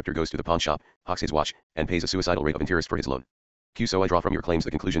 The drifter goes to the pawn shop, hawks his watch, and pays a suicidal rate of interest for his loan. Q. So I draw from your claims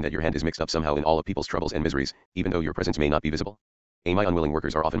the conclusion that your hand is mixed up somehow in all of people's troubles and miseries, even though your presence may not be visible. A. My unwilling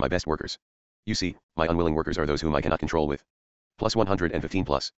workers are often my best workers. You see, my unwilling workers are those whom I cannot control with plus 115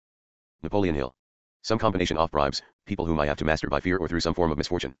 plus. Napoleon Hill. Some combination of bribes, people whom I have to master by fear or through some form of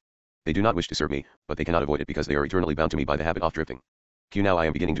misfortune. They do not wish to serve me, but they cannot avoid it because they are eternally bound to me by the habit of drifting. Q. Now I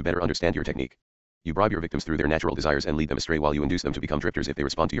am beginning to better understand your technique. You bribe your victims through their natural desires and lead them astray while you induce them to become drifters if they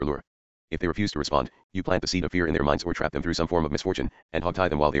respond to your lure. If they refuse to respond, you plant the seed of fear in their minds or trap them through some form of misfortune, and hog-tie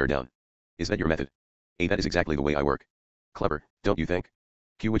them while they are down. Is that your method? A. That is exactly the way I work. Clever, don't you think?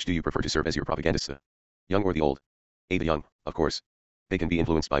 Q. Which do you prefer to serve as your propagandists, the young or the old? A. The young, of course. They can be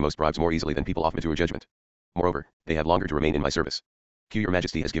influenced by most bribes more easily than people of mature judgment. Moreover, they have longer to remain in my service. Q. Your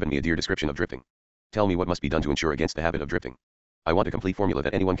Majesty has given me a dear description of drifting. Tell me what must be done to ensure against the habit of drifting. I want a complete formula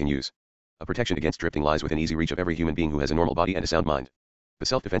that anyone can use. A protection against drifting lies within easy reach of every human being who has a normal body and a sound mind. The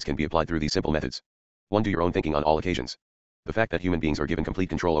self-defense can be applied through these simple methods. 1. Do your own thinking on all occasions. The fact that human beings are given complete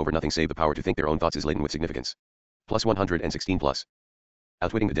control over nothing save the power to think their own thoughts is laden with significance. Plus 116 plus.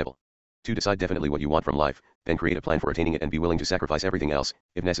 Outwitting the devil. 2. Decide definitely what you want from life, then create a plan for attaining it and be willing to sacrifice everything else,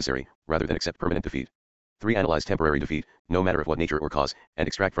 if necessary, rather than accept permanent defeat. 3. Analyze temporary defeat, no matter of what nature or cause, and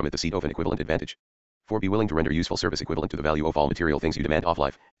extract from it the seed of an equivalent advantage. 4. Be willing to render useful service equivalent to the value of all material things you demand of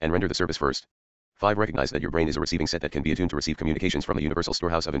life, and render the service first. 5. Recognize that your brain is a receiving set that can be attuned to receive communications from the universal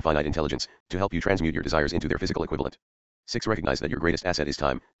storehouse of infinite intelligence, to help you transmute your desires into their physical equivalent. 6. Recognize that your greatest asset is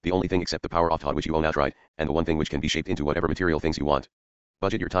time, the only thing except the power of thought which you own outright, and the one thing which can be shaped into whatever material things you want.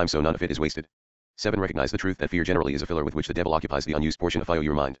 Budget your time so none of it is wasted. 7. Recognize the truth that fear generally is a filler with which the devil occupies the unused portion of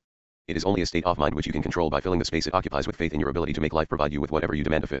your mind. It is only a state of mind which you can control by filling the space it occupies with faith in your ability to make life provide you with whatever you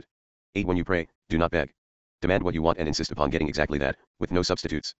demand of it. 8. When you pray, do not beg. Demand what you want and insist upon getting exactly that, with no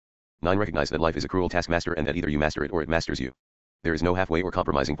substitutes. 9. Recognize that life is a cruel taskmaster and that either you master it or it masters you. There is no halfway or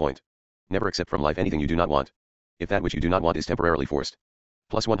compromising point. Never accept from life anything you do not want. If that which you do not want is temporarily forced.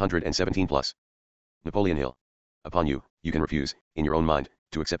 Plus 117 plus. Napoleon Hill. Upon you, you can refuse, in your own mind,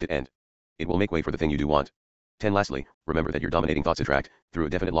 to accept it and it will make way for the thing you do want. 10. Lastly, remember that your dominating thoughts attract, through a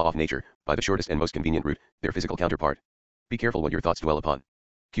definite law of nature, by the shortest and most convenient route, their physical counterpart. Be careful what your thoughts dwell upon.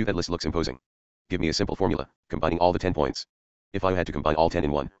 Q. That list looks imposing. Give me a simple formula, combining all the 10 points. If I had to combine all 10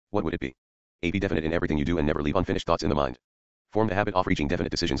 in one, what would it be? A. Be definite in everything you do and never leave unfinished thoughts in the mind. Form the habit of reaching definite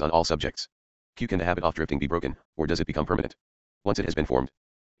decisions on all subjects. Q. Can the habit of drifting be broken, or does it become permanent? Once it has been formed.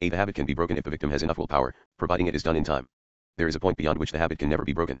 A. The habit can be broken if the victim has enough willpower, providing it is done in time. There is a point beyond which the habit can never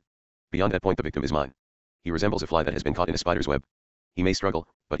be broken. Beyond that point the victim is mine. He resembles a fly that has been caught in a spider's web. He may struggle,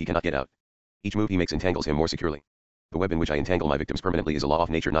 but he cannot get out. Each move he makes entangles him more securely. The web in which I entangle my victims permanently is a law of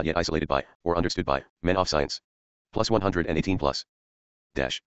nature not yet isolated by, or understood by, men of science. Plus 118 plus.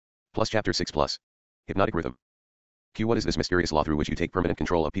 Dash. Plus chapter 6 plus. Hypnotic Rhythm. Q. What is this mysterious law through which you take permanent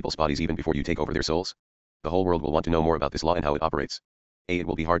control of people's bodies even before you take over their souls? The whole world will want to know more about this law and how it operates. A. It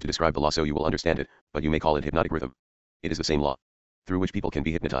will be hard to describe the law so you will understand it, but you may call it hypnotic rhythm. It is the same law through which people can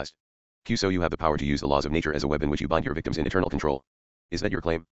be hypnotized. Q. So you have the power to use the laws of nature as a web in which you bind your victims in eternal control. Is that your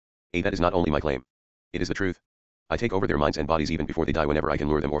claim? A. That is not only my claim. It is the truth. I take over their minds and bodies even before they die whenever I can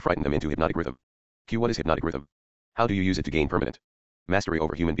lure them or frighten them into hypnotic rhythm. Q. What is hypnotic rhythm? How do you use it to gain permanent mastery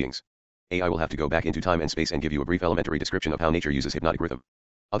over human beings? A. I will have to go back into time and space and give you a brief elementary description of how nature uses hypnotic rhythm.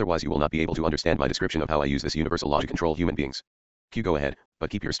 Otherwise you will not be able to understand my description of how I use this universal law to control human beings. Q. Go ahead, but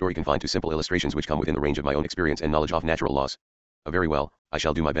keep your story confined to simple illustrations which come within the range of my own experience and knowledge of natural laws. Very well, I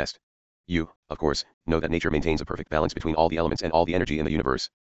shall do my best. You, of course, know that nature maintains a perfect balance between all the elements and all the energy in the universe.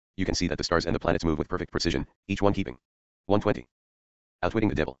 You can see that the stars and the planets move with perfect precision, each one keeping 120 Outwitting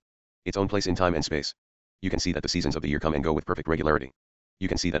the devil. Its own place in time and space. You can see that the seasons of the year come and go with perfect regularity. You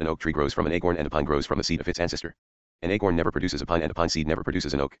can see that an oak tree grows from an acorn and a pine grows from the seed of its ancestor. An acorn never produces a pine and a pine seed never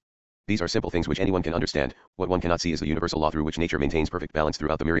produces an oak. These are simple things which anyone can understand. What one cannot see is the universal law through which nature maintains perfect balance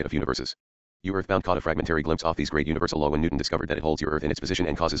throughout the myriad of universes. You earthbound caught a fragmentary glimpse of these great universal law when Newton discovered that it holds your earth in its position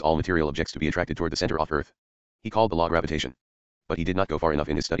and causes all material objects to be attracted toward the center of earth. He called the law gravitation. But he did not go far enough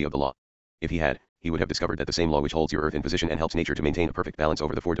in his study of the law. If he had, he would have discovered that the same law which holds your earth in position and helps nature to maintain a perfect balance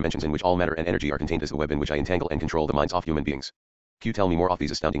over the four dimensions in which all matter and energy are contained is the web in which I entangle and control the minds of human beings. Q. Tell me more of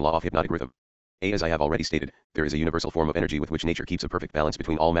these astounding law of hypnotic rhythm. A. As I have already stated, there is a universal form of energy with which nature keeps a perfect balance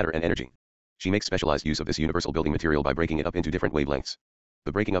between all matter and energy. She makes specialized use of this universal building material by breaking it up into different wavelengths.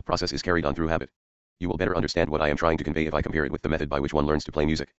 The breaking up process is carried on through habit. You will better understand what I am trying to convey if I compare it with the method by which one learns to play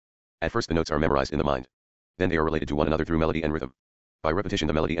music. At first the notes are memorized in the mind. Then they are related to one another through melody and rhythm. By repetition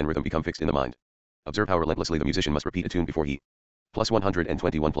the melody and rhythm become fixed in the mind. Observe how relentlessly the musician must repeat a tune before he. Plus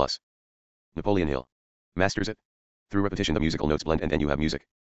 121 plus. Napoleon Hill. Masters it. Through repetition the musical notes blend and then you have music.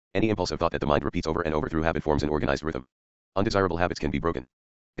 Any impulsive thought that the mind repeats over and over through habit forms an organized rhythm. Undesirable habits can be broken.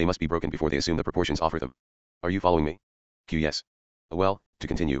 They must be broken before they assume the proportions of rhythm. Are you following me? Q. Yes. Well, to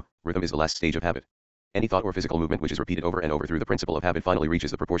continue, rhythm is the last stage of habit. Any thought or physical movement which is repeated over and over through the principle of habit finally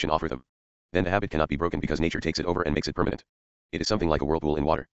reaches the proportion of rhythm. Then the habit cannot be broken because nature takes it over and makes it permanent. It is something like a whirlpool in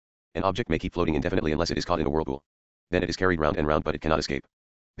water. An object may keep floating indefinitely unless it is caught in a whirlpool. Then it is carried round and round but it cannot escape.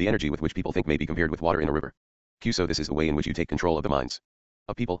 The energy with which people think may be compared with water in a river. Q. So this is the way in which you take control of the minds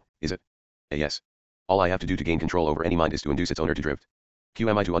of people, is it? A. Yes. All I have to do to gain control over any mind is to induce its owner to drift. Q.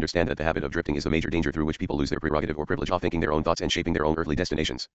 Am I to understand that the habit of drifting is the major danger through which people lose their prerogative or privilege of thinking their own thoughts and shaping their own earthly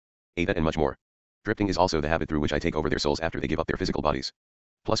destinations? A. That and much more. Drifting is also the habit through which I take over their souls after they give up their physical bodies.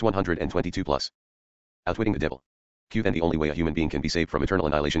 Plus 122 plus. Outwitting the devil. Q. Then the only way a human being can be saved from eternal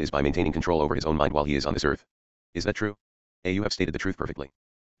annihilation is by maintaining control over his own mind while he is on this earth. Is that true? A. You have stated the truth perfectly.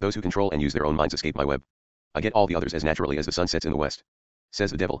 Those who control and use their own minds escape my web. I get all the others as naturally as the sun sets in the west.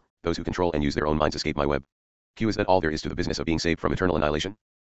 Says the devil, those who control and use their own minds escape my web. Q. Is that all there is to the business of being saved from eternal annihilation?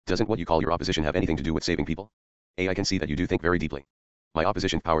 Doesn't what you call your opposition have anything to do with saving people? A. I can see that you do think very deeply. My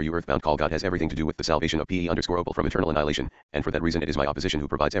opposition power you earthbound call God has everything to do with the salvation of PE_opal from eternal annihilation, and for that reason it is my opposition who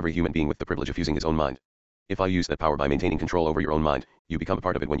provides every human being with the privilege of using his own mind. If I use that power by maintaining control over your own mind, you become a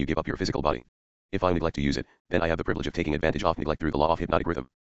part of it when you give up your physical body. If I neglect to use it, then I have the privilege of taking advantage of neglect through the law of hypnotic rhythm.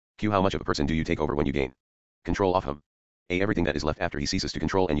 Q. How much of a person do you take over when you gain control of him? A. Everything that is left after he ceases to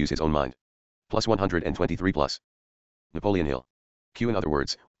control and use his own mind. Plus 123 plus. Napoleon Hill. Q. In other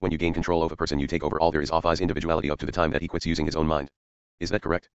words, when you gain control of a person you take over all there is of his individuality up to the time that he quits using his own mind. Is that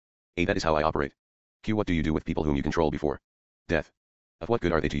correct? A. That is how I operate. Q. What do you do with people whom you control before death? Of what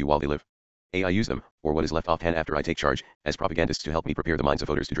good are they to you while they live? A. I use them, or what is left offhand after I take charge, as propagandists to help me prepare the minds of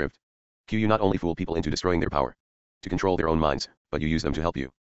voters to drift. Q. You not only fool people into destroying their power to control their own minds, but you use them to help you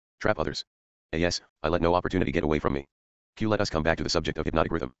trap others. A. Yes, I let no opportunity get away from me. Q. Let us come back to the subject of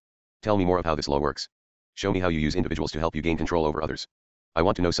hypnotic rhythm. Tell me more of how this law works. Show me how you use individuals to help you gain control over others. I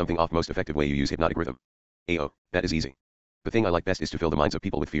want to know something of most effective way you use hypnotic rhythm. A. Oh, that is easy. The thing I like best is to fill the minds of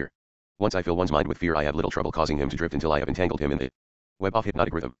people with fear. Once I fill one's mind with fear I have little trouble causing him to drift until I have entangled him in the web of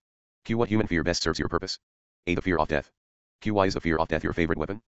hypnotic rhythm. Q. What human fear best serves your purpose? A. The fear of death. Q. Why is the fear of death your favorite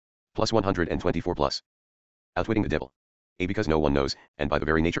weapon? Plus 124 plus. Outwitting the devil. A. Because no one knows, and by the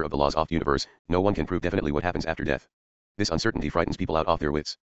very nature of the laws of the universe, no one can prove definitely what happens after death. This uncertainty frightens people out of their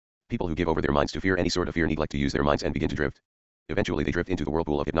wits. People who give over their minds to fear any sort of fear neglect to use their minds and begin to drift. Eventually they drift into the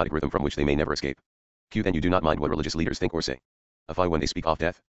whirlpool of hypnotic rhythm from which they may never escape. Q. Then you do not mind what religious leaders think or say of I when they speak of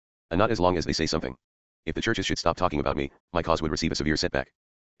death? And not as long as they say something. If the churches should stop talking about me, my cause would receive a severe setback.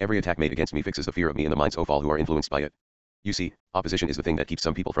 Every attack made against me fixes the fear of me in the minds of all who are influenced by it. You see, opposition is the thing that keeps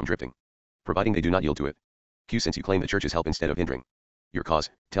some people from drifting, providing they do not yield to it. Q. Since you claim the churches help instead of hindering your cause,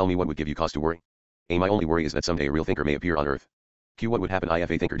 tell me what would give you cause to worry. A. My only worry is that someday a real thinker may appear on earth. Q. What would happen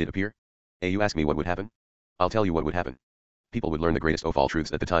if a thinker did appear? A. You ask me what would happen? I'll tell you what would happen. People would learn the greatest of all truths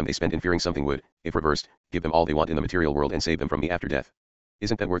that the time they spend in fearing something would, if reversed, give them all they want in the material world and save them from me after death.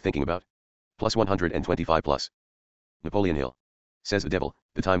 Isn't that worth thinking about? Plus 125 plus. Napoleon Hill. Says the devil,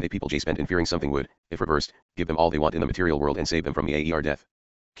 the time they people spend in fearing something would, if reversed, give them all they want in the material world and save them from me aer death.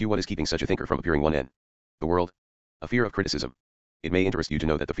 Q. What is keeping such a thinker from appearing one in the world? A fear of criticism. It may interest you to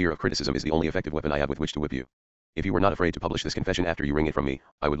know that the fear of criticism is the only effective weapon I have with which to whip you. If you were not afraid to publish this confession after you wring it from me,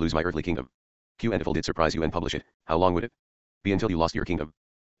 I would lose my earthly kingdom. Q. And if it did surprise you and publish it, how long would it be until you lost your kingdom?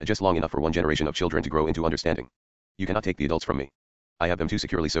 Just long enough for one generation of children to grow into understanding. You cannot take the adults from me. I have them too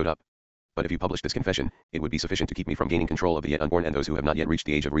securely sewed up. But if you publish this confession, it would be sufficient to keep me from gaining control of the yet unborn and those who have not yet reached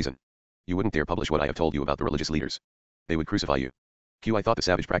the age of reason. You wouldn't dare publish what I have told you about the religious leaders. They would crucify you. Q. I thought the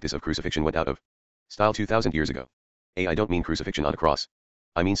savage practice of crucifixion went out of style 2,000 years ago. I don't mean crucifixion on a cross.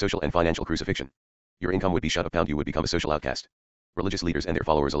 I mean social and financial crucifixion. Your income would be shut up, you would become a social outcast. Religious leaders and their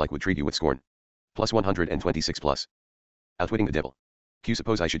followers alike would treat you with scorn. Plus 126 plus. Outwitting the devil.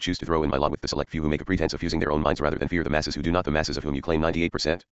 Suppose I should choose to throw in my lot with the select few who make a pretense of fusing their own minds rather than fear the masses who do not, the masses of whom you claim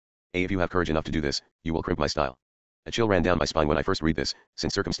 98%. If you have courage enough to do this, you will crimp my style. A chill ran down my spine when I first read this,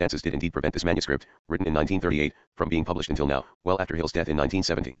 since circumstances did indeed prevent this manuscript, written in 1938, from being published until now, well after Hill's death in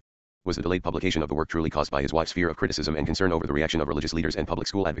 1970. Was the delayed publication of the work truly caused by his wife's fear of criticism and concern over the reaction of religious leaders and public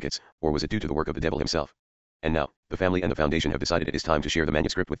school advocates, or was it due to the work of the devil himself? And now, the family and the foundation have decided it is time to share the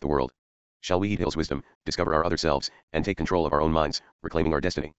manuscript with the world. Shall we heed Hill's wisdom, discover our other selves, and take control of our own minds, reclaiming our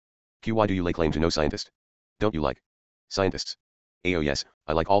destiny? Why do you lay claim to no scientist? Don't you like scientists? Oh yes,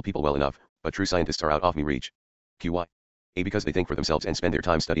 I like all people well enough, but true scientists are out of me reach. Why? Because they think for themselves and spend their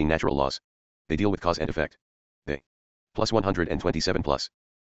time studying natural laws. They deal with cause and effect. They. Plus 127 plus.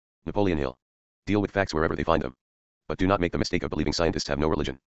 Napoleon Hill. Deal with facts wherever they find them. But do not make the mistake of believing scientists have no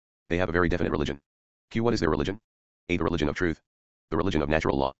religion. They have a very definite religion. What is their religion? The religion of truth. The religion of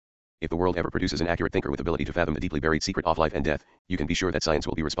natural law. If the world ever produces an accurate thinker with ability to fathom the deeply buried secret of life and death, you can be sure that science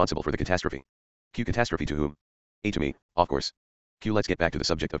will be responsible for the catastrophe. Catastrophe to whom? To me, of course. Let's get back to the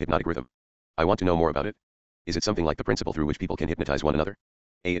subject of hypnotic rhythm. I want to know more about it. Is it something like the principle through which people can hypnotize one another?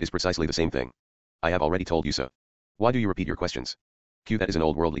 It is precisely the same thing. I have already told you so. Why do you repeat your questions? That is an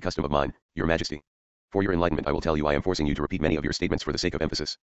old worldly custom of mine, Your Majesty. For your enlightenment I will tell you I am forcing you to repeat many of your statements for the sake of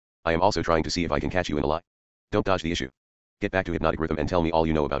emphasis. I am also trying to see if I can catch you in a lie. Don't dodge the issue. Get back to hypnotic rhythm and tell me all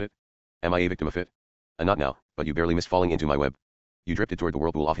you know about it. Am I a victim of it? Not now, but you barely missed falling into my web. You drifted toward the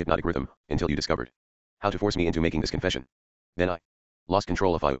whirlpool of hypnotic rhythm, until you discovered how to force me into making this confession. Then I lost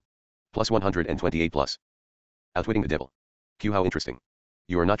control of you. Plus 128 plus. Outwitting the devil. How interesting.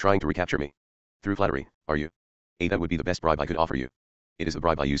 You are not trying to recapture me. Through flattery, are you? That would be the best bribe I could offer you. It is the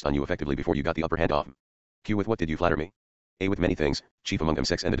bribe I used on you effectively before you got the upper hand off. With what did you flatter me? With many things, chief among them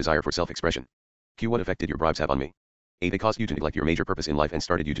sex and the desire for self-expression. What effect did your bribes have on me? They caused you to neglect your major purpose in life and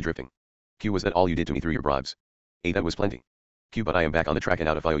started you to drifting. Was that all you did to me through your bribes? That was plenty. But I am back on the track and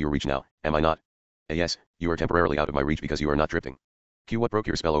out of your reach now, am I not? Yes, you are temporarily out of my reach because you are not drifting. What broke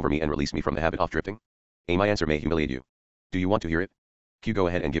your spell over me and released me from the habit of drifting? My answer may humiliate you. Do you want to hear it? Go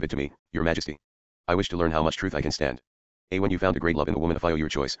ahead and give it to me, Your Majesty. I wish to learn how much truth I can stand. When you found a great love in the woman of your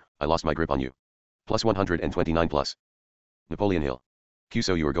choice, I lost my grip on you. Plus 129 plus. Napoleon Hill.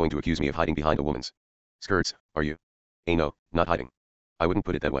 So you are going to accuse me of hiding behind a woman's skirts, are you? No, not hiding. I wouldn't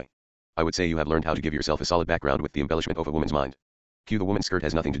put it that way. I would say you have learned how to give yourself a solid background with the embellishment of a woman's mind. The woman's skirt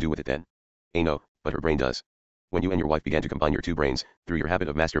has nothing to do with it then. No, but her brain does. When you and your wife began to combine your two brains, through your habit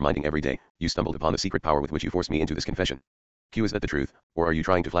of masterminding every day, you stumbled upon the secret power with which you forced me into this confession. Is that the truth, or are you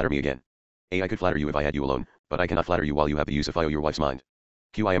trying to flatter me again? I could flatter you if I had you alone, but I cannot flatter you while you have the use of your wife's mind.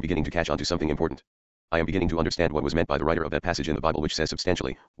 I am beginning to catch on to something important. I am beginning to understand what was meant by the writer of that passage in the Bible which says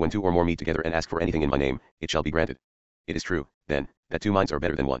substantially, when two or more meet together and ask for anything in my name, it shall be granted. It is true, then, that two minds are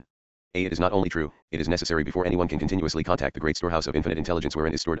better than one. It is not only true, it is necessary before anyone can continuously contact the great storehouse of infinite intelligence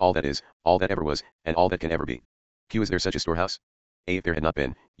wherein is stored all that is, all that ever was, and all that can ever be. Is there such a storehouse? If there had not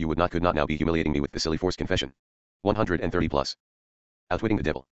been, you could not now be humiliating me with the silly forced confession. 130 plus. Outwitting the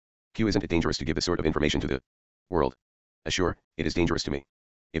devil. Isn't it dangerous to give this sort of information to the world? Sure, it is dangerous to me.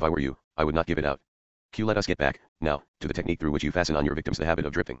 If I were you, I would not give it out. Let us get back, now, to the technique through which you fasten on your victims the habit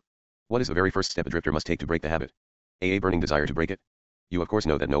of drifting. What is the very first step a drifter must take to break the habit? A burning desire to break it? You of course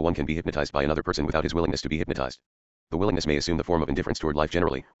know that no one can be hypnotized by another person without his willingness to be hypnotized. The willingness may assume the form of indifference toward life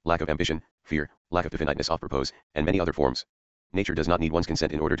generally, lack of ambition, fear, lack of definiteness of purpose, and many other forms. Nature does not need one's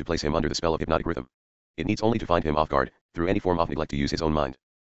consent in order to place him under the spell of hypnotic rhythm. It needs only to find him off guard, through any form of neglect to use his own mind.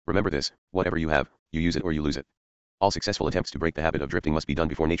 Remember this, whatever you have, you use it or you lose it. All successful attempts to break the habit of drifting must be done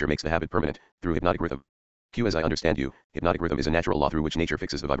before nature makes the habit permanent, through hypnotic rhythm. As I understand you, hypnotic rhythm is a natural law through which nature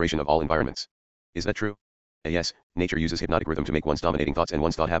fixes the vibration of all environments. Is that true? Yes, nature uses hypnotic rhythm to make one's dominating thoughts and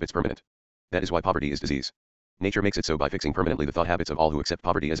one's thought habits permanent. That is why poverty is disease. Nature makes it so by fixing permanently the thought habits of all who accept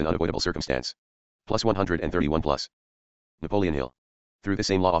poverty as an unavoidable circumstance. Plus 131 plus. Napoleon Hill. Through the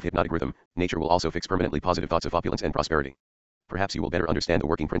same law of hypnotic rhythm, nature will also fix permanently positive thoughts of opulence and prosperity. Perhaps you will better understand the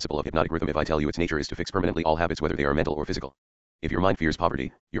working principle of hypnotic rhythm if I tell you its nature is to fix permanently all habits whether they are mental or physical. If your mind fears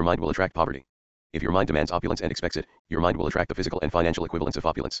poverty, your mind will attract poverty. If your mind demands opulence and expects it, your mind will attract the physical and financial equivalents of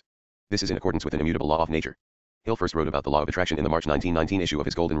opulence. This is in accordance with an immutable law of nature. Hill first wrote about the law of attraction in the March 1919 issue of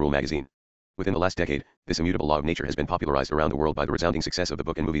his Golden Rule magazine. Within the last decade, this immutable law of nature has been popularized around the world by the resounding success of the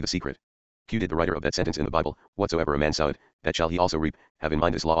book and movie The Secret. Did the writer of that sentence in the Bible, whatsoever a man soweth, that shall he also reap, have in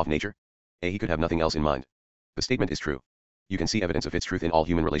mind this law of nature? He could have nothing else in mind. The statement is true. You can see evidence of its truth in all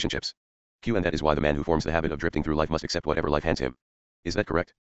human relationships. And that is why the man who forms the habit of drifting through life must accept whatever life hands him. Is that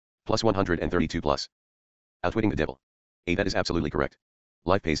correct? Plus 132 plus. Outwitting the devil. A. That is absolutely correct.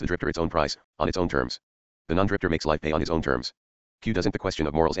 Life pays the drifter its own price, on its own terms. The non-drifter makes life pay on his own terms. Q. Doesn't the question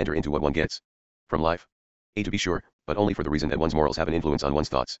of morals enter into what one gets from life? A. To be sure, but only for the reason that one's morals have an influence on one's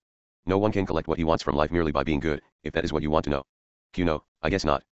thoughts. No one can collect what he wants from life merely by being good, if that is what you want to know. Q. No, I guess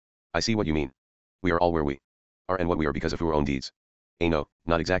not. I see what you mean. We are all where we are and what we are because of our own deeds. A. No,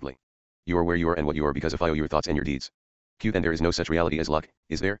 not exactly. You are where you are and what you are because of your thoughts and your deeds. Q. Then there is no such reality as luck,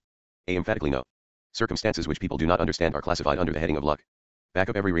 is there? A. Emphatically no. Circumstances which people do not understand are classified under the heading of luck. Back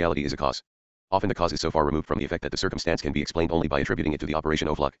of every reality is a cause. Often the cause is so far removed from the effect that the circumstance can be explained only by attributing it to the operation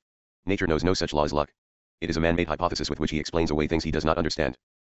of luck. Nature knows no such law as luck. It is a man-made hypothesis with which he explains away things he does not understand.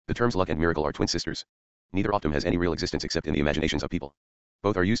 The terms luck and miracle are twin sisters. Neither of them has any real existence except in the imaginations of people.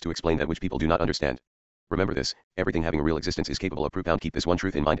 Both are used to explain that which people do not understand. Remember this, everything having a real existence is capable of proof. Keep this one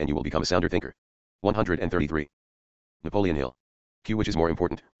truth in mind and you will become a sounder thinker. 133. Napoleon Hill. Q. Which is more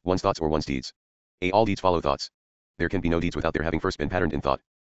important, one's thoughts or one's deeds? A. All deeds follow thoughts. There can be no deeds without their having first been patterned in thought.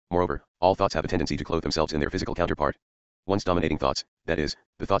 Moreover, all thoughts have a tendency to clothe themselves in their physical counterpart. One's dominating thoughts, that is,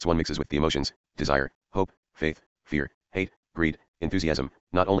 the thoughts one mixes with the emotions, desire, hope, faith, fear, hate, greed, enthusiasm,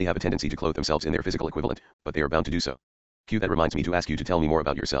 not only have a tendency to clothe themselves in their physical equivalent, but they are bound to do so. Q. That reminds me to ask you to tell me more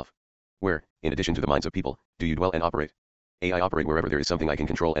about yourself. Where, in addition to the minds of people, do you dwell and operate? A. I operate wherever there is something I can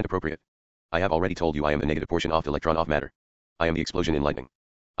control and appropriate. I have already told you I am the negative portion of the electron of matter. I am the explosion in lightning.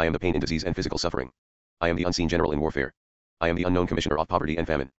 I am the pain in disease and physical suffering. I am the unseen general in warfare. I am the unknown commissioner of poverty and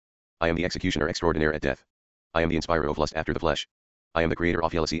famine. I am the executioner extraordinaire at death. I am the inspirer of lust after the flesh. I am the creator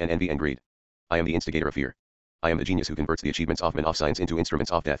of jealousy and envy and greed. I am the instigator of fear. I am the genius who converts the achievements of men of science into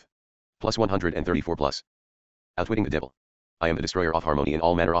instruments of death. Plus 134 plus. Outwitting the devil. I am the destroyer of harmony in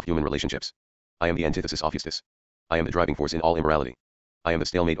all manner of human relationships. I am the antithesis of justice. I am the driving force in all immorality. I am the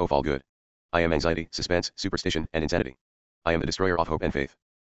stalemate of all good. I am anxiety, suspense, superstition, and insanity. I am the destroyer of hope and faith.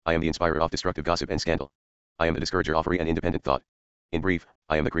 I am the inspirer of destructive gossip and scandal. I am the discourager of free and independent thought. In brief,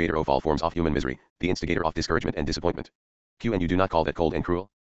 I am the creator of all forms of human misery, the instigator of discouragement and disappointment. Q. And you do not call that cold and cruel?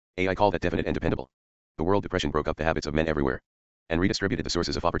 A. I call that definite and dependable. The world depression broke up the habits of men everywhere, and redistributed the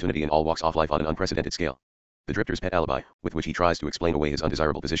sources of opportunity in all walks of life on an unprecedented scale. The drifter's pet alibi, with which he tries to explain away his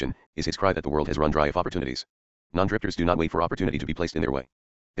undesirable position, is his cry that the world has run dry of opportunities. Non-drifters do not wait for opportunity to be placed in their way.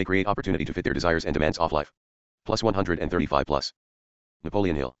 They create opportunity to fit their desires and demands of life. Plus 135 plus.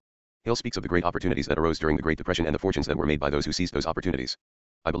 Napoleon Hill. Hill speaks of the great opportunities that arose during the Great Depression and the fortunes that were made by those who seized those opportunities.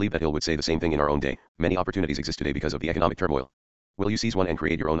 I believe that Hill would say the same thing in our own day. Many opportunities exist today because of the economic turmoil. Will you seize one and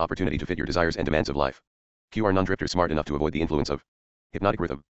create your own opportunity to fit your desires and demands of life? Q. Are non-drifters smart enough to avoid the influence of hypnotic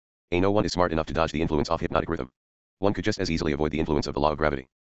rhythm? A. No one is smart enough to dodge the influence of hypnotic rhythm. One could just as easily avoid the influence of the law of gravity.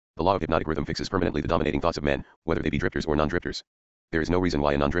 The law of hypnotic rhythm fixes permanently the dominating thoughts of men, whether they be drifters or non-drifters. There is no reason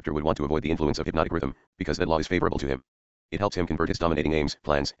why a non-drifter would want to avoid the influence of hypnotic rhythm, because that law is favorable to him. It helps him convert his dominating aims,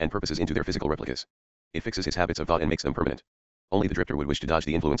 plans, and purposes into their physical replicas. It fixes his habits of thought and makes them permanent. Only the drifter would wish to dodge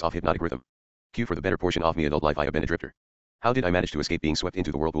the influence of hypnotic rhythm. Q. For the better portion of my adult life I have been a drifter. How did I manage to escape being swept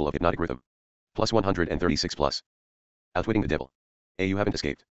into the whirlpool of hypnotic rhythm? Plus 136 plus. Outwitting the devil. A. You haven't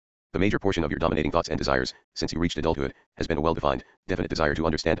escaped. The major portion of your dominating thoughts and desires, since you reached adulthood, has been a well-defined, definite desire to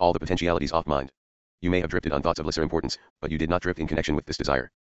understand all the potentialities of mind. You may have drifted on thoughts of lesser importance, but you did not drift in connection with this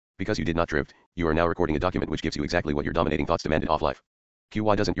desire. Because you did not drift, you are now recording a document which gives you exactly what your dominating thoughts demanded of life. Q.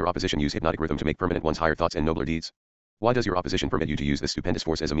 Why doesn't your opposition use hypnotic rhythm to make permanent one's higher thoughts and nobler deeds? Why does your opposition permit you to use this stupendous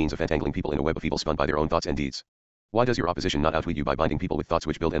force as a means of entangling people in a web of evil spun by their own thoughts and deeds? Why does your opposition not outwit you by binding people with thoughts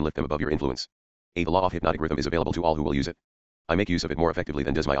which build and lift them above your influence? A. The law of hypnotic rhythm is available to all who will use it. I make use of it more effectively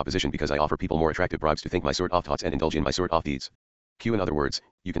than does my opposition because I offer people more attractive bribes to think my sort of thoughts and indulge in my sort of deeds. Q. In other words,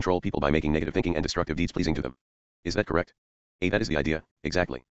 you control people by making negative thinking and destructive deeds pleasing to them. Is that correct? A. That is the idea,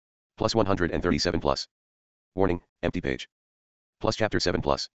 exactly. Plus 137 plus. Warning, empty page. Plus chapter 7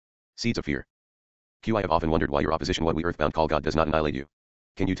 plus. Seeds of fear. Q. I have often wondered why your opposition what we earthbound call God does not annihilate you.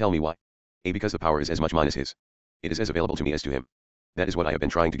 Can you tell me why? A. Because the power is as much mine as his. It is as available to me as to him. That is what I have been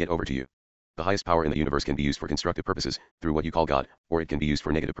trying to get over to you. The highest power in the universe can be used for constructive purposes, through what you call God, or it can be used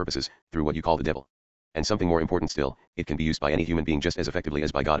for negative purposes, through what you call the devil. And something more important still, it can be used by any human being just as effectively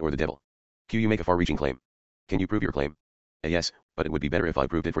as by God or the devil. Q. You make a far-reaching claim. Can you prove your claim? A. Yes, but it would be better if I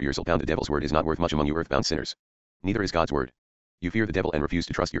proved it for your soul. The devil's word is not worth much among you earthbound sinners. Neither is God's word. You fear the devil and refuse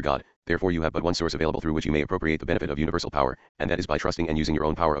to trust your God, therefore you have but one source available through which you may appropriate the benefit of universal power, and that is by trusting and using your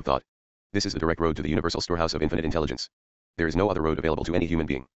own power of thought. This is the direct road to the universal storehouse of infinite intelligence. There is no other road available to any human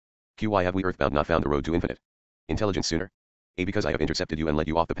being. Q. Why have we earthbound not found the road to infinite intelligence sooner? A. Because I have intercepted you and led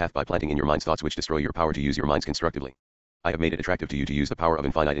you off the path by planting in your minds thoughts which destroy your power to use your minds constructively. I have made it attractive to you to use the power of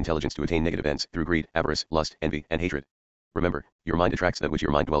infinite intelligence to attain negative ends through greed, avarice, lust, envy, and hatred. Remember, your mind attracts that which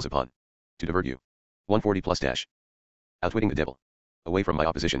your mind dwells upon. To divert you. 140 plus dash. Outwitting the devil. Away from my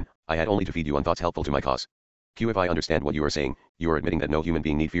opposition, I had only to feed you on thoughts helpful to my cause. Q. If I understand what you are saying, you are admitting that no human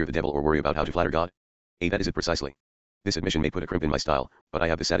being need fear the devil or worry about how to flatter God? A. That is it precisely. This admission may put a crimp in my style, but I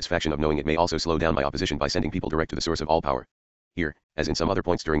have the satisfaction of knowing it may also slow down my opposition by sending people direct to the source of all power. Here, as in some other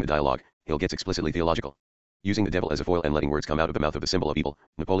points during the dialogue, Hill gets explicitly theological. Using the devil as a foil and letting words come out of the mouth of the symbol of evil,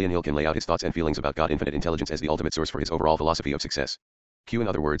 Napoleon Hill can lay out his thoughts and feelings about God's infinite intelligence as the ultimate source for his overall philosophy of success. Q. In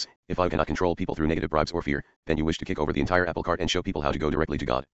other words, if I cannot control people through negative bribes or fear, then you wish to kick over the entire apple cart and show people how to go directly to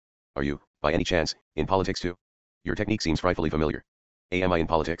God. Are you, by any chance, in politics too? Your technique seems frightfully familiar. A. Am I in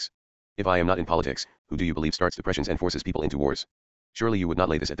politics? If I am not in politics, who do you believe starts depressions and forces people into wars? Surely you would not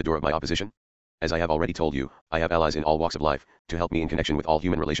lay this at the door of my opposition? As I have already told you, I have allies in all walks of life, to help me in connection with all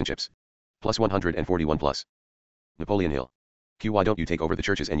human relationships. Plus 141 plus. Napoleon Hill. Q. Why don't you take over the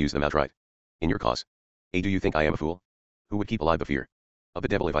churches and use them outright? In your cause. A. Do you think I am a fool? Who would keep alive the fear of the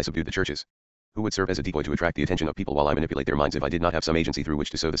devil if I subdued the churches? Who would serve as a decoy to attract the attention of people while I manipulate their minds if I did not have some agency through which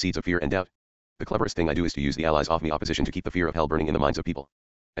to sow the seeds of fear and doubt? The cleverest thing I do is to use the allies of me opposition to keep the fear of hell burning in the minds of people.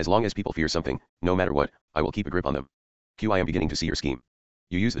 As long as people fear something, no matter what, I will keep a grip on them. Q. I am beginning to see your scheme.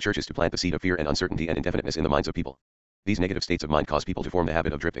 You use the churches to plant the seed of fear and uncertainty and indefiniteness in the minds of people. These negative states of mind cause people to form the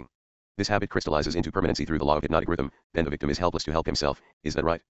habit of drifting. This habit crystallizes into permanency through the law of hypnotic rhythm, then the victim is helpless to help himself. Is that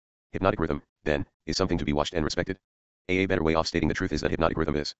right? Hypnotic rhythm, then, is something to be watched and respected? A better way of stating the truth is that hypnotic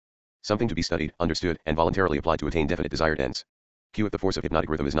rhythm is something to be studied, understood, and voluntarily applied to attain definite desired ends. Q. If the force of hypnotic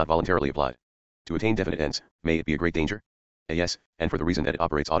rhythm is not voluntarily applied to attain definite ends, may it be a great danger? A. Yes, and for the reason that it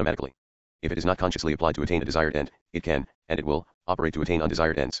operates automatically. If it is not consciously applied to attain a desired end, it can, and it will, operate to attain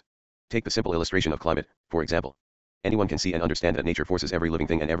undesired ends. Take the simple illustration of climate, for example. Anyone can see and understand that nature forces every living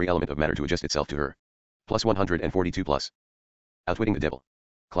thing and every element of matter to adjust itself to her. Plus 142 plus. Outwitting the devil.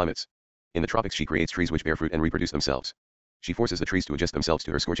 Climates. In the tropics she creates trees which bear fruit and reproduce themselves. She forces the trees to adjust themselves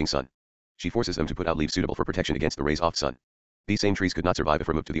to her scorching sun. She forces them to put out leaves suitable for protection against the rays of sun. These same trees could not survive if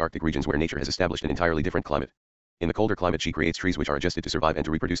removed to the Arctic regions where nature has established an entirely different climate. In the colder climate she creates trees which are adjusted to survive and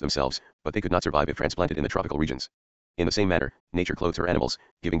to reproduce themselves, but they could not survive if transplanted in the tropical regions. In the same manner, nature clothes her animals,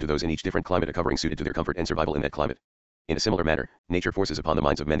 giving to those in each different climate a covering suited to their comfort and survival in that climate. In a similar manner, nature forces upon the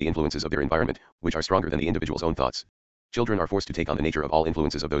minds of men the influences of their environment, which are stronger than the individual's own thoughts. Children are forced to take on the nature of all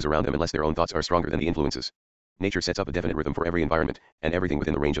influences of those around them unless their own thoughts are stronger than the influences. Nature sets up a definite rhythm for every environment, and everything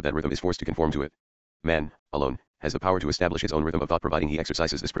within the range of that rhythm is forced to conform to it. Man, alone, has the power to establish his own rhythm of thought providing he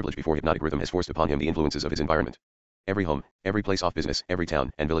exercises this privilege before hypnotic rhythm has forced upon him the influences of his environment. Every home, every place of business, every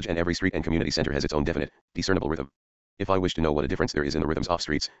town and village and every street and community center has its own definite, discernible rhythm. If I wish to know what a difference there is in the rhythms of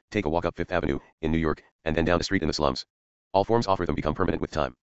streets, take a walk up Fifth Avenue, in New York, and then down a street in the slums. All forms of rhythm become permanent with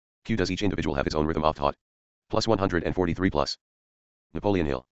time. Q. Does each individual have his own rhythm of thought? Plus 143 plus. Napoleon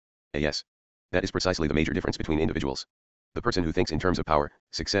Hill. Yes. That is precisely the major difference between individuals. The person who thinks in terms of power,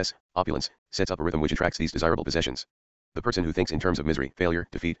 success, opulence, sets up a rhythm which attracts these desirable possessions. The person who thinks in terms of misery, failure,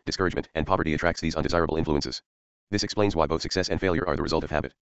 defeat, discouragement, and poverty attracts these undesirable influences. This explains why both success and failure are the result of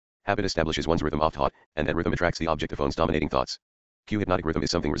habit. Habit establishes one's rhythm of thought, and that rhythm attracts the object of one's dominating thoughts. Q. Hypnotic rhythm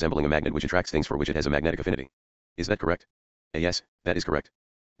is something resembling a magnet which attracts things for which it has a magnetic affinity. Is that correct? Yes, that is correct.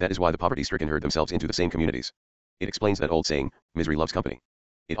 That is why the poverty-stricken herd themselves into the same communities. It explains that old saying, misery loves company.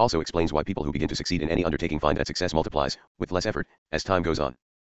 It also explains why people who begin to succeed in any undertaking find that success multiplies, with less effort, as time goes on.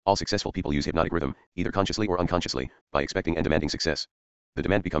 All successful people use hypnotic rhythm, either consciously or unconsciously, by expecting and demanding success. The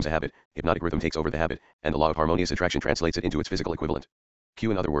demand becomes a habit, hypnotic rhythm takes over the habit, and the law of harmonious attraction translates it into its physical equivalent.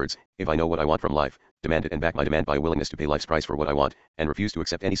 Q. In other words, if I know what I want from life, demand it and back my demand by a willingness to pay life's price for what I want, and refuse to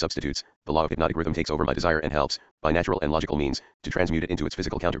accept any substitutes, the law of hypnotic rhythm takes over my desire and helps, by natural and logical means, to transmute it into its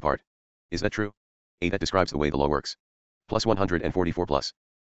physical counterpart. Is that true? A. That describes the way the law works. Plus 144 plus.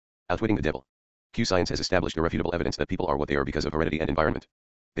 Outwitting the devil. Q. Science has established irrefutable evidence that people are what they are because of heredity and environment.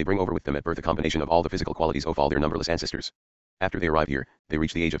 They bring over with them at birth a combination of all the physical qualities of all their numberless ancestors. After they arrive here, they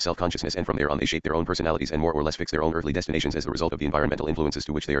reach the age of self-consciousness and from there on they shape their own personalities and more or less fix their own earthly destinations as the result of the environmental influences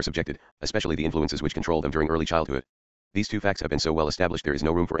to which they are subjected, especially the influences which control them during early childhood. These two facts have been so well established there is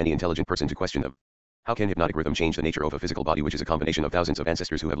no room for any intelligent person to question them. How can hypnotic rhythm change the nature of a physical body which is a combination of thousands of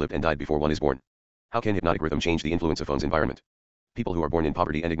ancestors who have lived and died before one is born? How can hypnotic rhythm change the influence of one's environment? People who are born in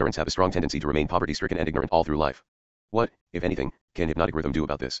poverty and ignorance have a strong tendency to remain poverty-stricken and ignorant all through life. What, if anything, can hypnotic rhythm do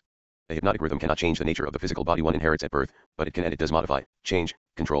about this? A hypnotic rhythm cannot change the nature of the physical body one inherits at birth, but it can and it does modify, change,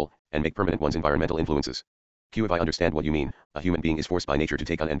 control, and make permanent one's environmental influences. Q. If I understand what you mean, a human being is forced by nature to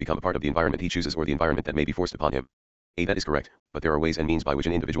take on and become a part of the environment he chooses or the environment that may be forced upon him. A. That is correct, but there are ways and means by which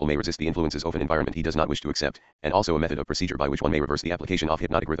an individual may resist the influences of an environment he does not wish to accept, and also a method of procedure by which one may reverse the application of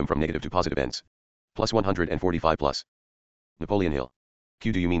hypnotic rhythm from negative to positive ends. Plus 145 plus. Napoleon Hill.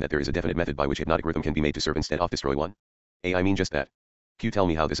 Q. Do you mean that there is a definite method by which hypnotic rhythm can be made to serve instead of destroy one? A. I mean just that. Q. Tell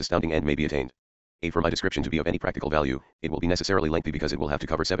me how this astounding end may be attained. For my description to be of any practical value, it will be necessarily lengthy because it will have to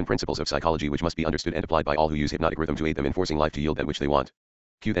cover 7 principles of psychology which must be understood and applied by all who use hypnotic rhythm to aid them in forcing life to yield that which they want.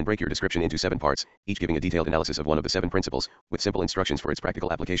 Q. Then break your description into 7 parts, each giving a detailed analysis of one of the 7 principles, with simple instructions for its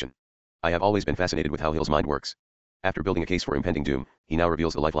practical application. I have always been fascinated with how Hill's mind works. After building a case for impending doom, he now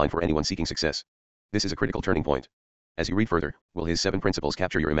reveals the lifeline for anyone seeking success. This is a critical turning point. As you read further, will his 7 principles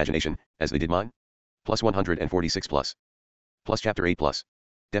capture your imagination, as they did mine? Plus 146 plus. Plus Chapter 8 plus.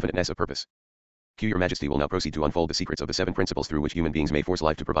 Definiteness of Purpose. Q. Your Majesty will now proceed to unfold the secrets of the 7 principles through which human beings may force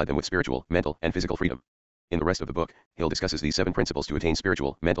life to provide them with spiritual, mental, and physical freedom. In the rest of the book, Hill discusses these 7 principles to attain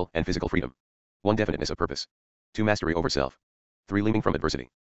spiritual, mental, and physical freedom. 1. Definiteness of purpose. 2. Mastery over self. 3. Leaping from adversity.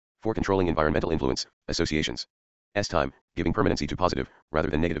 4. Controlling environmental influence, associations. Time, giving permanency to positive, rather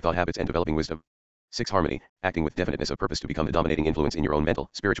than negative thought habits and developing wisdom. 6. Harmony, acting with definiteness of purpose to become the dominating influence in your own mental,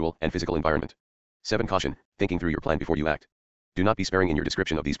 spiritual, and physical environment. 7. Caution, thinking through your plan before you act. Do not be sparing in your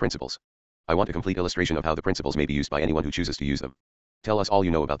description of these principles. I want a complete illustration of how the principles may be used by anyone who chooses to use them. Tell us all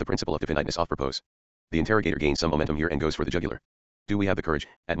you know about the principle of definiteness of purpose. The interrogator gains some momentum here and goes for the jugular. Do we have the courage,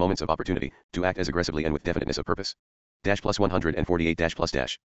 at moments of opportunity, to act as aggressively and with definiteness of purpose? Plus 148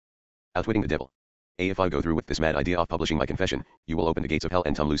 plus. Outwitting the devil. If I go through with this mad idea of publishing my confession, you will open the gates of hell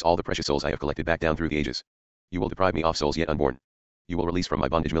and loose all the precious souls I have collected back down through the ages. You will deprive me of souls yet unborn. You will release from my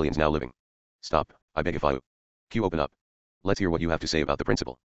bondage millions now living. Stop, I beg if I. Q. Open up. Let's hear what you have to say about the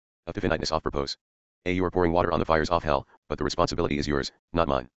principle of definiteness of purpose. You are pouring water on the fires of hell, but the responsibility is yours, not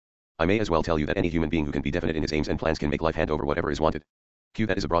mine. I may as well tell you that any human being who can be definite in his aims and plans can make life hand over whatever is wanted. Q.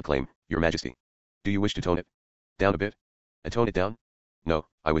 That is a broad claim, Your Majesty. Do you wish to tone it down a bit? Tone it down? No,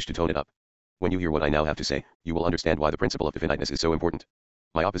 I wish to tone it up. When you hear what I now have to say, you will understand why the principle of definiteness is so important.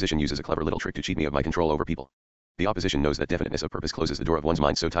 My opposition uses a clever little trick to cheat me of my control over people. The opposition knows that definiteness of purpose closes the door of one's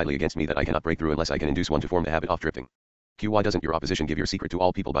mind so tightly against me that I cannot break through unless I can induce one to form the habit of drifting. Q. Why doesn't your opposition give your secret to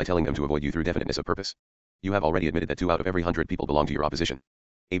all people by telling them to avoid you through definiteness of purpose? You have already admitted that 2 out of every 100 people belong to your opposition.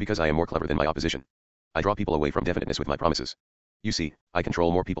 Because I am more clever than my opposition. I draw people away from definiteness with my promises. You see, I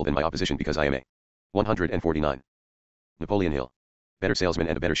control more people than my opposition because I am a 149. Napoleon Hill. Better salesman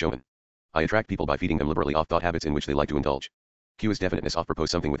and a better showman. I attract people by feeding them liberally off thought habits in which they like to indulge. Q. Is definiteness of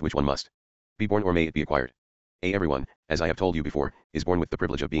purpose something with which one must be born or may it be acquired? Everyone, as I have told you before, is born with the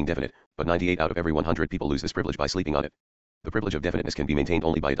privilege of being definite, but 98 out of every 100 people lose this privilege by sleeping on it. The privilege of definiteness can be maintained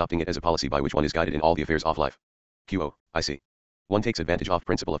only by adopting it as a policy by which one is guided in all the affairs of life. Q. I see. One takes advantage of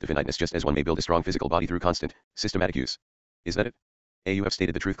principle of definiteness just as one may build a strong physical body through constant, systematic use. Is that it? You have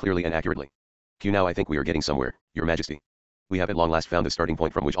stated the truth clearly and accurately. Q. Now I think we are getting somewhere, Your Majesty. We have at long last found the starting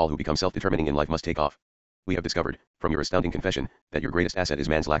point from which all who become self-determining in life must take off. We have discovered, from your astounding confession, that your greatest asset is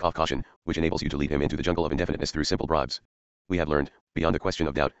man's lack of caution, which enables you to lead him into the jungle of indefiniteness through simple bribes. We have learned, beyond the question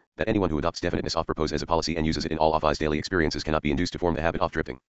of doubt, that anyone who adopts definiteness of purpose as a policy and uses it in all of his daily experiences cannot be induced to form the habit of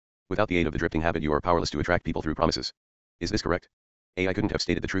drifting. Without the aid of the drifting habit you are powerless to attract people through promises. Is this correct? I couldn't have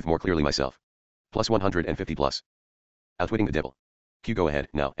stated the truth more clearly myself. Plus 150 plus. Outwitting the devil. Q. Go ahead,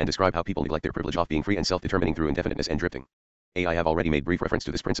 now, and describe how people neglect their privilege of being free and self-determining through indefiniteness and drifting. I have already made brief reference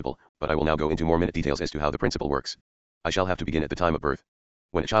to this principle, but I will now go into more minute details as to how the principle works. I shall have to begin at the time of birth.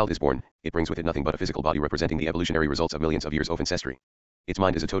 When a child is born, it brings with it nothing but a physical body representing the evolutionary results of millions of years of ancestry. Its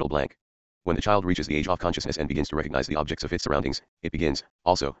mind is a total blank. When the child reaches the age of consciousness and begins to recognize the objects of its surroundings, it begins,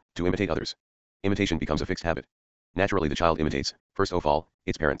 also, to imitate others. Imitation becomes a fixed habit. Naturally the child imitates, first of all,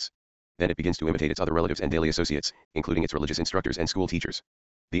 its parents. Then it begins to imitate its other relatives and daily associates, including its religious instructors and school teachers.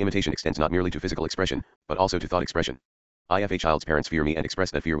 The imitation extends not merely to physical expression, but also to thought expression. If a child's parents fear me and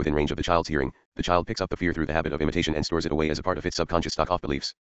express that fear within range of the child's hearing, the child picks up the fear through the habit of imitation and stores it away as a part of its subconscious stock of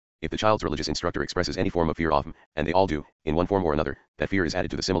beliefs. If the child's religious instructor expresses any form of fear of him, and they all do, in one form or another, that fear is added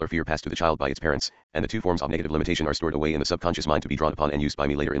to the similar fear passed to the child by its parents, and the 2 forms of negative limitation are stored away in the subconscious mind to be drawn upon and used by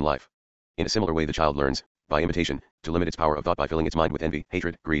me later in life. In a similar way the child learns, by imitation, to limit its power of thought by filling its mind with envy,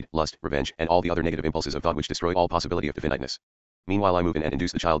 hatred, greed, lust, revenge, and all the other negative impulses of thought which destroy all possibility of definiteness. Meanwhile I move in and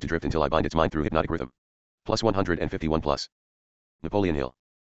induce the child to drift until I bind its mind through hypnotic rhythm. Plus 151 plus. Napoleon Hill.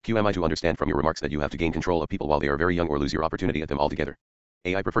 Q. Am I to understand from your remarks that you have to gain control of people while they are very young or lose your opportunity at them altogether?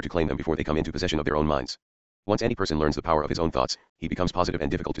 I prefer to claim them before they come into possession of their own minds. Once any person learns the power of his own thoughts, he becomes positive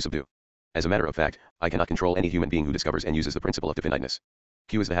and difficult to subdue. As a matter of fact, I cannot control any human being who discovers and uses the principle of definiteness.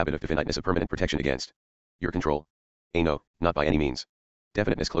 Q. Is the habit of definiteness a permanent protection against your control? No, not by any means.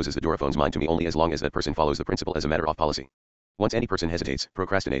 Definiteness closes the door of one's mind to me only as long as that person follows the principle as a matter of policy. Once any person hesitates,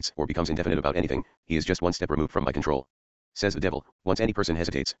 procrastinates, or becomes indefinite about anything, he is just one step removed from my control. Says the devil, once any person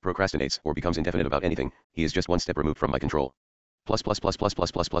hesitates, procrastinates, or becomes indefinite about anything, he is just one step removed from my control. Plus.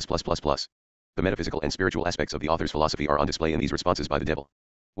 The metaphysical and spiritual aspects of the author's philosophy are on display in these responses by the devil.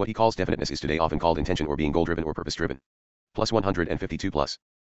 What he calls definiteness is today often called intention or being goal-driven or purpose-driven. Plus 152 plus.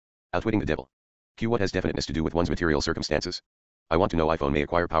 Outwitting the devil. Q. What has definiteness to do with one's material circumstances? I want to know. iPhone may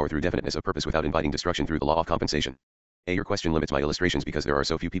acquire power through definiteness of purpose without inviting destruction through the law of compensation. A. Your question limits my illustrations because there are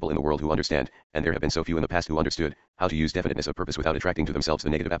so few people in the world who understand, and there have been so few in the past who understood, how to use definiteness of purpose without attracting to themselves the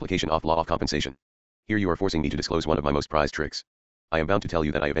negative application of law of compensation. Here you are forcing me to disclose one of my most prized tricks. I am bound to tell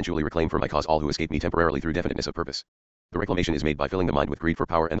you that I eventually reclaim for my cause all who escape me temporarily through definiteness of purpose. The reclamation is made by filling the mind with greed for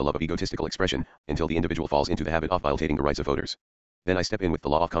power and the love of egotistical expression, until the individual falls into the habit of violating the rights of voters. Then I step in with the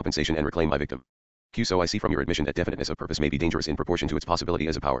law of compensation and reclaim my victim. Q. So I see from your admission that definiteness of purpose may be dangerous in proportion to its possibility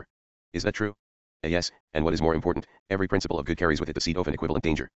as a power. Is that true? A. Yes, and what is more important, every principle of good carries with it the seed of an equivalent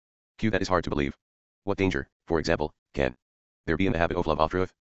danger. Q. That is hard to believe. What danger, for example, can there be in the habit of love of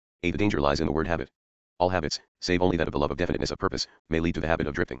truth? A. The danger lies in the word habit. All habits, save only that of the love of definiteness of purpose, may lead to the habit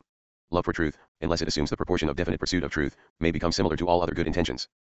of drifting. Love for truth, unless it assumes the proportion of definite pursuit of truth, may become similar to all other good intentions.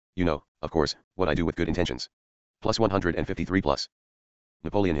 You know, of course, what I do with good intentions. Plus 153 plus.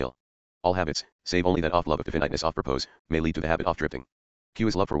 Napoleon Hill. All habits, save only that of love of definiteness of purpose, may lead to the habit of drifting. Q.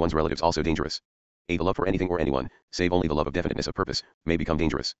 Is love for one's relatives also dangerous? A. The love for anything or anyone, save only the love of definiteness of purpose, may become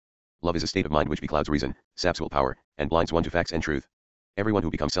dangerous. Love is a state of mind which beclouds reason, saps willpower, and blinds one to facts and truth. Everyone who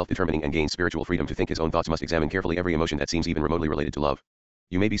becomes self-determining and gains spiritual freedom to think his own thoughts must examine carefully every emotion that seems even remotely related to love.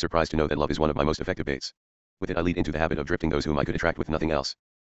 You may be surprised to know that love is one of my most effective baits. With it I lead into the habit of drifting those whom I could attract with nothing else.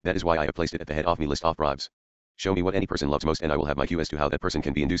 That is why I have placed it at the head of my list of bribes. Show me what any person loves most and I will have my cue as to how that person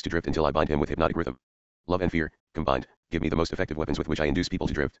can be induced to drift until I bind him with hypnotic rhythm. Love and fear, combined, give me the most effective weapons with which I induce people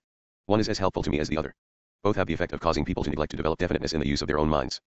to drift. One is as helpful to me as the other. Both have the effect of causing people to neglect to develop definiteness in the use of their own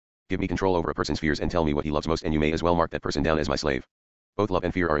minds. Give me control over a person's fears and tell me what he loves most and you may as well mark that person down as my slave. Both love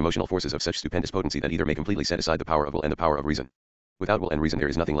and fear are emotional forces of such stupendous potency that either may completely set aside the power of will and the power of reason. Without will and reason there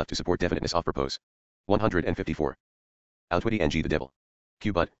is nothing left to support definiteness of purpose. 154. Outwitting and the devil.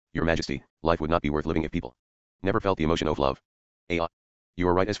 Q. But, your majesty, life would not be worth living if people never felt the emotion of love. A. You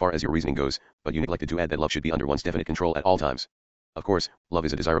are right as far as your reasoning goes, but you neglected to add that love should be under one's definite control at all times. Of course, love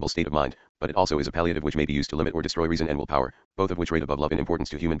is a desirable state of mind, but it also is a palliative which may be used to limit or destroy reason and willpower, both of which rate above love in importance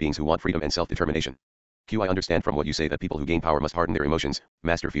to human beings who want freedom and self-determination. Q. I understand from what you say that people who gain power must harden their emotions,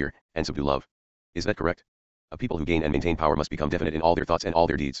 master fear, and subdue love. Is that correct? A people who gain and maintain power must become definite in all their thoughts and all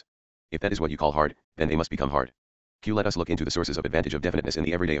their deeds. If that is what you call hard, then they must become hard. Q. Let us look into the sources of advantage of definiteness in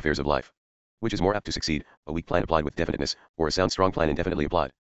the everyday affairs of life. Which is more apt to succeed, a weak plan applied with definiteness, or a sound strong plan indefinitely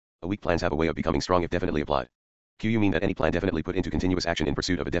applied? A weak plans have a way of becoming strong if definitely applied. Q. You mean that any plan definitely put into continuous action in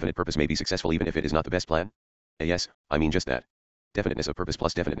pursuit of a definite purpose may be successful even if it is not the best plan? Yes, I mean just that. Definiteness of purpose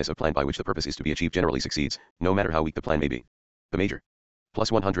plus definiteness of plan by which the purpose is to be achieved generally succeeds, no matter how weak the plan may be. The major.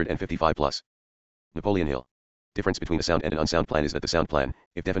 Plus 155 plus. Napoleon Hill. Difference between a sound and an unsound plan is that the sound plan,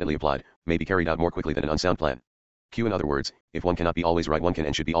 if definitely applied, may be carried out more quickly than an unsound plan. Q. In other words, if one cannot be always right one can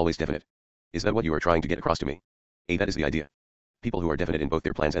and should be always definite. Is that what you are trying to get across to me? A. That is the idea. People who are definite in both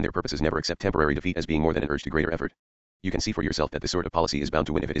their plans and their purposes never accept temporary defeat as being more than an urge to greater effort. You can see for yourself that this sort of policy is bound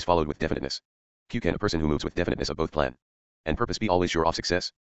to win if it is followed with definiteness. Q. Can a person who moves with definiteness of both plan and purpose be always sure of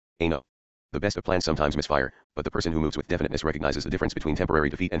success? A. No. The best of plans sometimes misfire, but the person who moves with definiteness recognizes the difference between temporary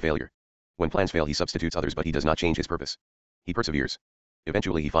defeat and failure. When plans fail he substitutes others but he does not change his purpose. He perseveres.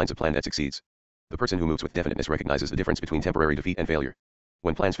 Eventually he finds a plan that succeeds. The person who moves with definiteness recognizes the difference between temporary defeat and failure.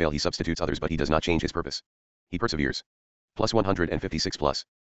 When plans fail he substitutes others but he does not change his purpose. He perseveres. Plus 156 plus.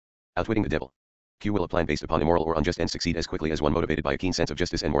 Outwitting the devil. Q. Will a plan based upon immoral or unjust ends succeed as quickly as one motivated by a keen sense of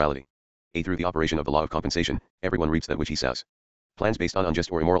justice and morality? A. Through the operation of the law of compensation, everyone reaps that which he sows. Plans based on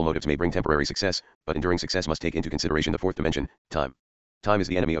unjust or immoral motives may bring temporary success, but enduring success must take into consideration the fourth dimension, time. Time is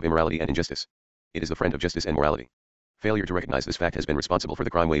the enemy of immorality and injustice. It is the friend of justice and morality. Failure to recognize this fact has been responsible for the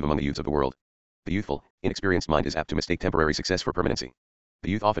crime wave among the youths of the world. The youthful, inexperienced mind is apt to mistake temporary success for permanency. The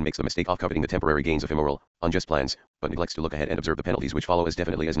youth often makes the mistake of coveting the temporary gains of immoral, unjust plans, but neglects to look ahead and observe the penalties which follow as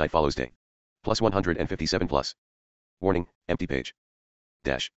definitely as night follows day. Plus 157 plus. Warning, empty page.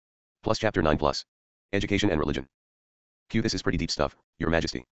 Dash. Plus chapter 9 plus. Education and religion. Q. This is pretty deep stuff, your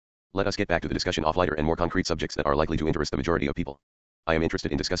majesty. Let us get back to the discussion of lighter and more concrete subjects that are likely to interest the majority of people. I am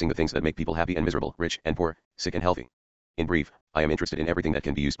interested in discussing the things that make people happy and miserable, rich and poor, sick and healthy. In brief, I am interested in everything that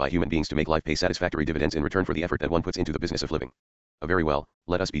can be used by human beings to make life pay satisfactory dividends in return for the effort that one puts into the business of living. Very well,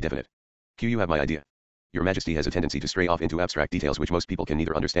 let us be definite. Q. You have my idea. Your majesty has a tendency to stray off into abstract details which most people can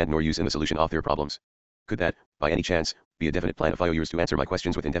neither understand nor use in the solution of their problems. Could that, by any chance, be a definite plan of yours to answer my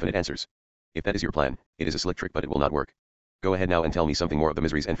questions with indefinite answers? If that is your plan, it is a slick trick but it will not work. Go ahead now and tell me something more of the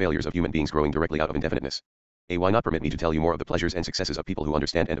miseries and failures of human beings growing directly out of indefiniteness. A. Why not permit me to tell you more of the pleasures and successes of people who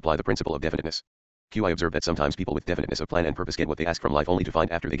understand and apply the principle of definiteness? Q. I observe that sometimes people with definiteness of plan and purpose get what they ask from life only to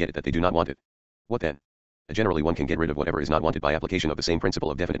find after they get it that they do not want it. What then? Generally one can get rid of whatever is not wanted by application of the same principle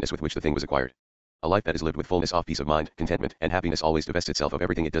of definiteness with which the thing was acquired. A life that is lived with fullness of peace of mind, contentment, and happiness always divests itself of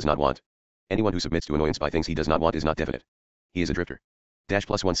everything it does not want. Anyone who submits to annoyance by things he does not want is not definite. He is a drifter. Dash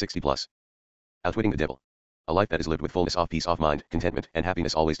plus 160 plus. Outwitting the devil. A life that is lived with fullness of peace of mind, contentment, and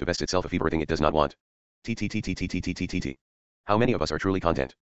happiness always divests itself of everything it does not want. TTTTTTTTTT. How many of us are truly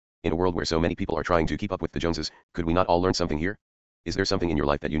content? In a world where so many people are trying to keep up with the Joneses, could we not all learn something here? Is there something in your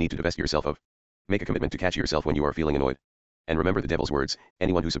life that you need to divest yourself of? Make a commitment to catch yourself when you are feeling annoyed. And remember the devil's words,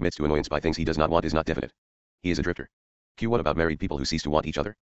 anyone who submits to annoyance by things he does not want is not definite. He is a drifter. Q. What about married people who cease to want each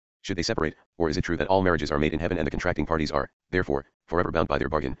other? Should they separate, or is it true that all marriages are made in heaven and the contracting parties are, therefore, forever bound by their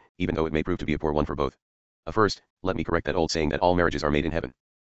bargain, even though it may prove to be a poor one for both? First, let me correct that old saying that all marriages are made in heaven.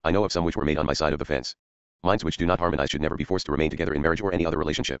 I know of some which were made on my side of the fence. Minds which do not harmonize should never be forced to remain together in marriage or any other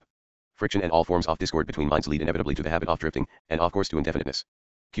relationship. Friction and all forms of discord between minds lead inevitably to the habit of drifting, and of course to indefiniteness.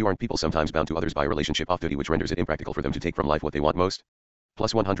 Q. Aren't people sometimes bound to others by a relationship of duty which renders it impractical for them to take from life what they want most?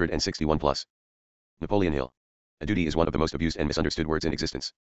 Plus 161 plus. Napoleon Hill. A duty is one of the most abused and misunderstood words in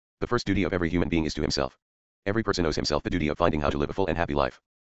existence. The first duty of every human being is to himself. Every person owes himself the duty of finding how to live a full and happy life.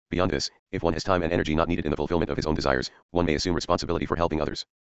 Beyond this, if one has time and energy not needed in the fulfillment of his own desires, one may assume responsibility for helping others.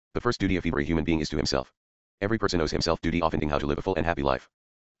 The first duty of every human being is to himself. Every person owes himself duty of finding how to live a full and happy life.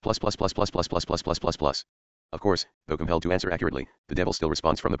 Plus plus plus plus plus plus plus plus plus plus. Of course, though compelled to answer accurately, the devil still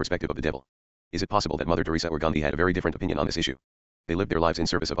responds from the perspective of the devil. Is it possible that Mother Teresa or Gandhi had a very different opinion on this issue? They lived their lives in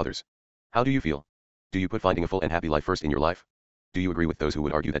service of others. How do you feel? Do you put finding a full and happy life first in your life? Do you agree with those who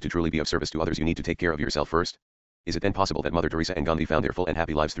would argue that to truly be of service to others you need to take care of yourself first? Is it then possible that Mother Teresa and Gandhi found their full and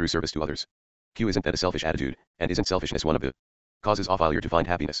happy lives through service to others? Q. Isn't that a selfish attitude, and isn't selfishness one of the causes of failure to find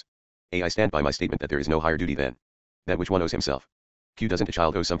happiness? I stand by my statement that there is no higher duty than that which one owes himself. Q. Doesn't a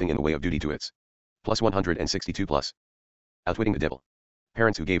child owe something in the way of duty to its plus 162 plus. Outwitting the devil.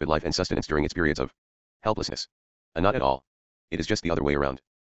 Parents who gave it life and sustenance during its periods of helplessness. Not at all. It is just the other way around.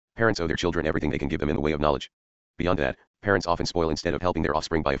 Parents owe their children everything they can give them in the way of knowledge. Beyond that, parents often spoil instead of helping their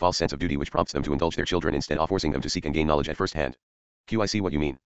offspring by a false sense of duty which prompts them to indulge their children instead of forcing them to seek and gain knowledge at first hand. Q. I see what you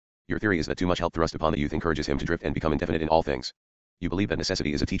mean. Your theory is that too much help thrust upon the youth encourages him to drift and become indefinite in all things. You believe that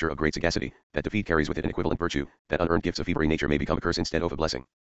necessity is a teacher of great sagacity, that defeat carries with it an equivalent virtue, that unearned gifts of fevering nature may become a curse instead of a blessing.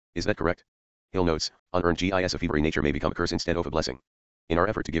 Is that correct? Hill notes, unearned gifts of fevering nature may become a curse instead of a blessing. In our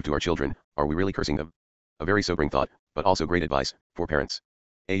effort to give to our children, are we really cursing them? A very sobering thought, but also great advice, for parents.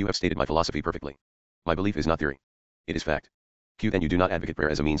 A. You have stated my philosophy perfectly. My belief is not theory. It is fact. Q. Then you do not advocate prayer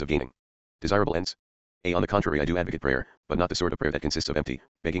as a means of gaining desirable ends? A. On the contrary, I do advocate prayer, but not the sort of prayer that consists of empty,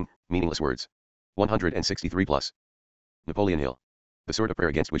 begging, meaningless words. 163 plus. Napoleon Hill. The sort of prayer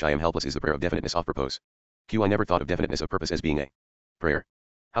against which I am helpless is the prayer of definiteness of purpose. Q. I never thought of definiteness of purpose as being a prayer.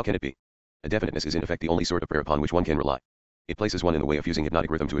 How can it be? A definiteness is in effect the only sort of prayer upon which one can rely. It places one in the way of using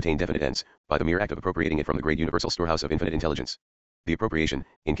hypnotic rhythm to attain definite ends, by the mere act of appropriating it from the great universal storehouse of infinite intelligence. The appropriation,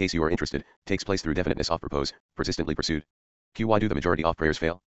 in case you are interested, takes place through definiteness of purpose, persistently pursued. Q. Why do the majority of prayers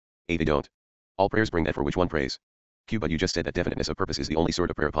fail? A. They don't. All prayers bring that for which one prays. Q. But you just said that definiteness of purpose is the only sort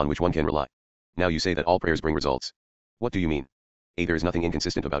of prayer upon which one can rely. Now you say that all prayers bring results. What do you mean? A. There is nothing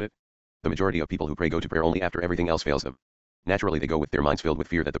inconsistent about it. The majority of people who pray go to prayer only after everything else fails them. Naturally they go with their minds filled with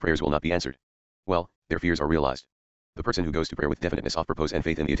fear that the prayers will not be answered. Well, their fears are realized. The person who goes to prayer with definiteness of purpose and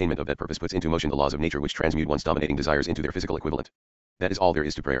faith in the attainment of that purpose puts into motion the laws of nature which transmute one's dominating desires into their physical equivalent. That is all there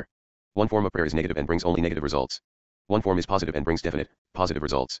is to prayer. One form of prayer is negative and brings only negative results. One form is positive and brings definite, positive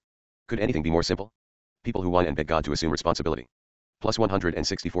results. Could anything be more simple? People who whine and beg God to assume responsibility. Plus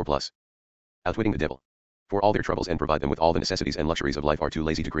 164 plus. Outwitting the devil. For all their troubles and provide them with all the necessities and luxuries of life are too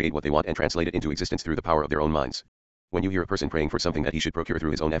lazy to create what they want and translate it into existence through the power of their own minds. When you hear a person praying for something that he should procure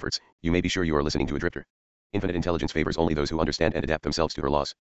through his own efforts, you may be sure you are listening to a drifter. Infinite intelligence favors only those who understand and adapt themselves to her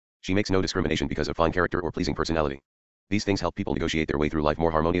laws. She makes no discrimination because of fine character or pleasing personality. These things help people negotiate their way through life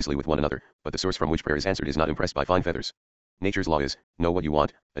more harmoniously with one another, but the source from which prayer is answered is not impressed by fine feathers. Nature's law is, know what you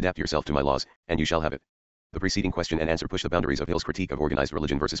want, adapt yourself to my laws, and you shall have it. The preceding question and answer push the boundaries of Hill's critique of organized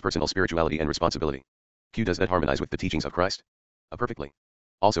religion versus personal spirituality and responsibility. Q. Does that harmonize with the teachings of Christ? Perfectly.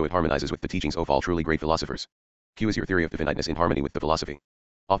 Also it harmonizes with the teachings of all truly great philosophers. Q. Is your theory of definiteness in harmony with the philosophy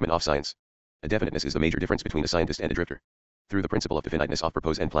of science? A definiteness is the major difference between a scientist and a drifter. Through the principle of definiteness of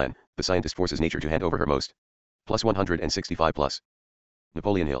purpose and plan, the scientist forces nature to hand over her most. Plus 165 plus.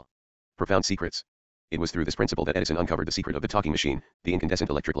 Napoleon Hill. Profound secrets. It was through this principle that Edison uncovered the secret of the talking machine, the incandescent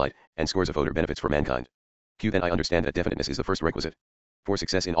electric light, and scores of other benefits for mankind. Q. Then I understand that definiteness is the first requisite for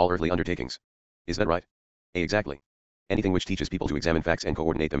success in all earthly undertakings. Is that right? A. Exactly. Anything which teaches people to examine facts and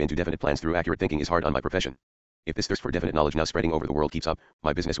coordinate them into definite plans through accurate thinking is hard on my profession. If this thirst for definite knowledge now spreading over the world keeps up,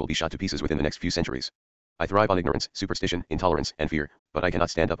 my business will be shot to pieces within the next few centuries. I thrive on ignorance, superstition, intolerance, and fear, but I cannot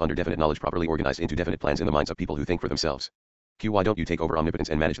stand up under definite knowledge properly organized into definite plans in the minds of people who think for themselves. Q. Why don't you take over omnipotence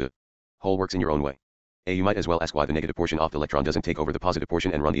and manage the whole works in your own way? A. You might as well ask why the negative portion of the electron doesn't take over the positive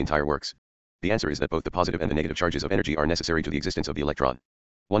portion and run the entire works. The answer is that both the positive and the negative charges of energy are necessary to the existence of the electron.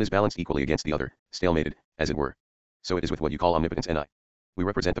 One is balanced equally against the other, stalemated, as it were. So it is with what you call omnipotence and I. We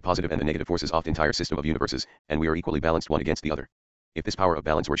represent the positive and the negative forces of the entire system of universes, and we are equally balanced one against the other. If this power of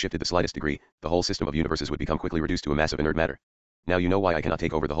balance were shifted the slightest degree, the whole system of universes would become quickly reduced to a mass of inert matter. Now you know why I cannot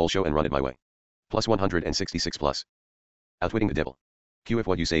take over the whole show and run it my way. Plus 166 plus. Outwitting the devil. Q. If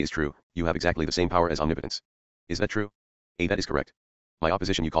what you say is true, you have exactly the same power as omnipotence. Is that true? A. That is correct. My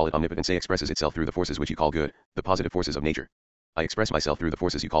opposition, you call it omnipotence, A, expresses itself through the forces which you call good, the positive forces of nature. I express myself through the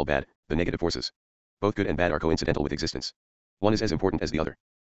forces you call bad, the negative forces. Both good and bad are coincidental with existence. One is as important as the other.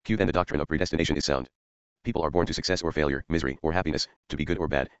 Q. Then the doctrine of predestination is sound. People are born to success or failure, misery or happiness, to be good or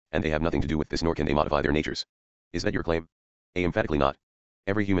bad, and they have nothing to do with this, nor can they modify their natures. Is that your claim? A. Emphatically not.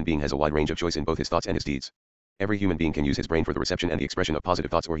 Every human being has a wide range of choice in both his thoughts and his deeds. Every human being can use his brain for the reception and the expression of positive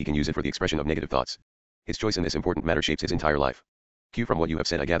thoughts, or he can use it for the expression of negative thoughts. His choice in this important matter shapes his entire life. Q. From what you have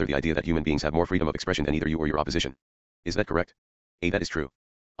said, I gather the idea that human beings have more freedom of expression than either you or your opposition. Is that correct? A. That is true.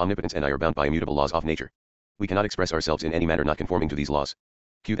 Omnipotence and I are bound by immutable laws of nature. We cannot express ourselves in any manner not conforming to these laws.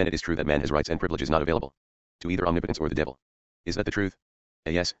 Q. Then it is true that man has rights and privileges not available to either omnipotence or the devil. Is that the truth?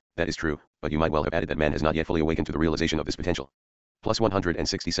 A. Yes, that is true, but you might well have added that man has not yet fully awakened to the realization of this potential. Plus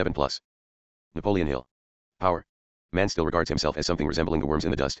 167 plus. Napoleon Hill. Power. Man still regards himself as something resembling the worms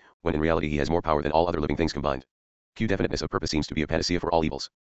in the dust, when in reality he has more power than all other living things combined. Q. Definiteness of purpose seems to be a panacea for all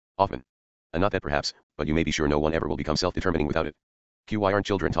evils. Often. And not that perhaps, but you may be sure no one ever will become self-determining without it. Q. Why aren't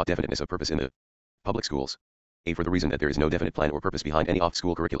children taught definiteness of purpose in the public schools? A. For the reason that there is no definite plan or purpose behind any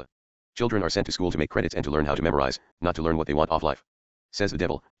off-school curricula. Children are sent to school to make credits and to learn how to memorize, not to learn what they want off life. Says the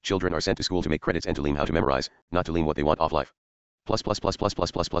devil, children are sent to school to make credits and to learn how to memorize, not to learn what they want off life. Plus plus plus plus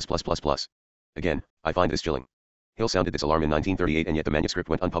plus plus plus plus plus plus. Again, I find this chilling. Hill sounded this alarm in 1938, and yet the manuscript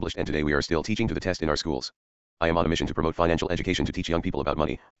went unpublished, and today we are still teaching to the test in our schools. I am on a mission to promote financial education to teach young people about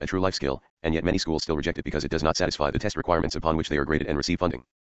money, a true life skill, and yet many schools still reject it because it does not satisfy the test requirements upon which they are graded and receive funding.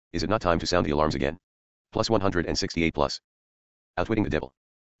 Is it not time to sound the alarms again? Plus 168 plus. Outwitting the devil.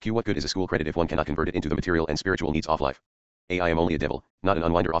 Q. What good is a school credit if one cannot convert it into the material and spiritual needs of life? A. I am only a devil, not an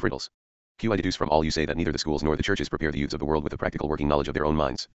unwinder of riddles. Q. I deduce from all you say that neither the schools nor the churches prepare the youths of the world with the practical working knowledge of their own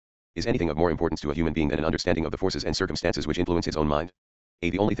minds. Is anything of more importance to a human being than an understanding of the forces and circumstances which influence his own mind? A.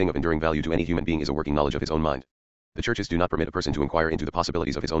 The only thing of enduring value to any human being is a working knowledge of his own mind. The churches do not permit a person to inquire into the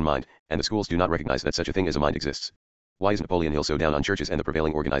possibilities of his own mind, and the schools do not recognize that such a thing as a mind exists. Why is Napoleon Hill so down on churches and the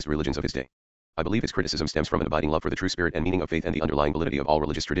prevailing organized religions of his day? I believe his criticism stems from an abiding love for the true spirit and meaning of faith and the underlying validity of all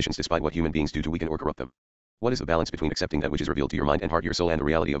religious traditions despite what human beings do to weaken or corrupt them. What is the balance between accepting that which is revealed to your mind and heart, your soul, and the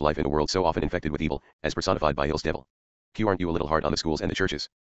reality of life in a world so often infected with evil, as personified by Hill's devil? Q. Aren't you a little hard on the schools and the churches?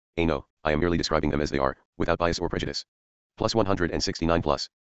 A. No, I am merely describing them as they are, without bias or prejudice. Plus 169 plus.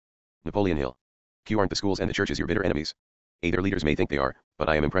 Napoleon Hill. Q. Aren't the schools and the churches your bitter enemies? A. Their leaders may think they are, but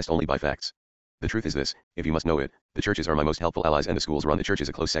I am impressed only by facts. The truth is this, if you must know it, the churches are my most helpful allies and the schools run the churches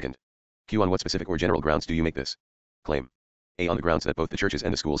a close second. Q. On what specific or general grounds do you make this claim? A. On the grounds that both the churches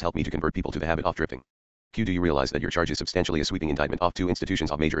and the schools help me to convert people to the habit of drifting. Q. Do you realize that your charge is substantially a sweeping indictment of two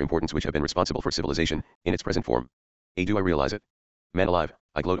institutions of major importance which have been responsible for civilization, in its present form? A. Do I realize it? Man alive,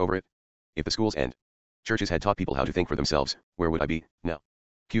 I gloat over it. If the schools and churches had taught people how to think for themselves, where would I be, now?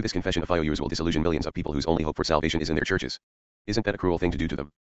 Q. This confession of yours will disillusion millions of people whose only hope for salvation is in their churches. Isn't that a cruel thing to do to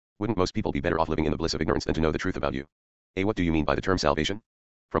them? Wouldn't most people be better off living in the bliss of ignorance than to know the truth about you? A. What do you mean by the term salvation?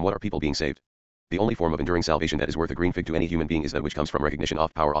 From what are people being saved? The only form of enduring salvation that is worth a green fig to any human being is that which comes from recognition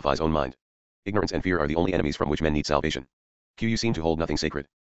of power of his own mind. Ignorance and fear are the only enemies from which men need salvation. Q. You seem to hold nothing sacred.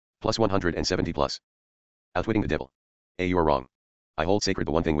 Plus 170 plus. Outwitting the devil. A. You are wrong. I hold sacred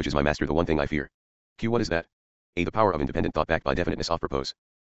the one thing which is my master, the one thing I fear. Q. What is that? A. The power of independent thought backed by definiteness of purpose.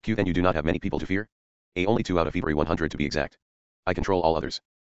 Q. Then you do not have many people to fear? A. Only 2 out of every 100 to be exact. I control all others.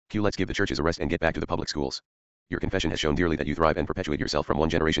 Q. Let's give the churches a rest and get back to the public schools. Your confession has shown dearly that you thrive and perpetuate yourself from one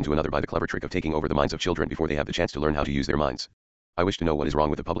generation to another by the clever trick of taking over the minds of children before they have the chance to learn how to use their minds. I wish to know what is wrong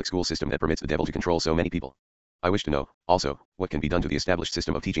with the public school system that permits the devil to control so many people. I wish to know, also, what can be done to the established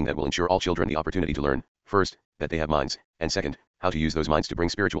system of teaching that will ensure all children the opportunity to learn, first, that they have minds, and second, how to use those minds to bring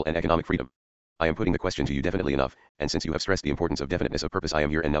spiritual and economic freedom. I am putting the question to you definitely enough, and since you have stressed the importance of definiteness of purpose, I am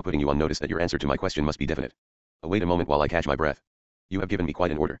here and now putting you on notice that your answer to my question must be definite. Wait a moment while I catch my breath. You have given me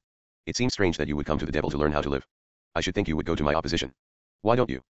quite an order. It seems strange that you would come to the devil to learn how to live. I should think you would go to my opposition. Why don't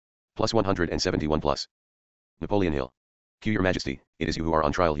you? Plus 171 plus. Napoleon Hill. Q. Your Majesty, it is you who are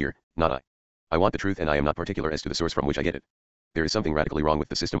on trial here, not I. I want the truth and I am not particular as to the source from which I get it. There is something radically wrong with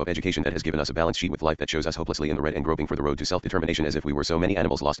the system of education that has given us a balance sheet with life that shows us hopelessly in the red and groping for the road to self-determination as if we were so many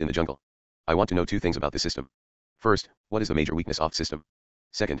animals lost in the jungle. I want to know 2 things about the system. First, what is the major weakness of the system?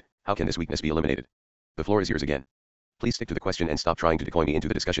 Second, how can this weakness be eliminated? The floor is yours again. Please stick to the question and stop trying to decoy me into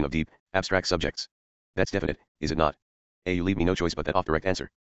the discussion of deep, abstract subjects. That's definite, is it not? You leave me no choice but that off-direct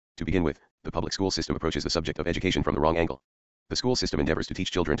answer. To begin with, the public school system approaches the subject of education from the wrong angle. The school system endeavors to teach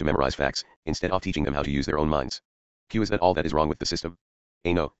children to memorize facts, instead of teaching them how to use their own minds. Is that all that is wrong with the system?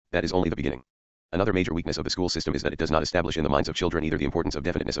 No, that is only the beginning. Another major weakness of the school system is that it does not establish in the minds of children either the importance of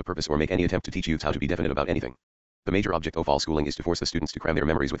definiteness of purpose or make any attempt to teach youths how to be definite about anything. The major object of all schooling is to force the students to cram their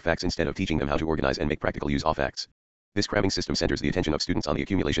memories with facts instead of teaching them how to organize and make practical use of facts. This cramming system centers the attention of students on the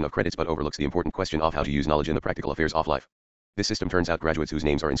accumulation of credits but overlooks the important question of how to use knowledge in the practical affairs of life. This system turns out graduates whose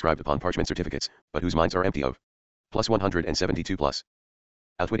names are inscribed upon parchment certificates, but whose minds are empty of. Plus 172 plus.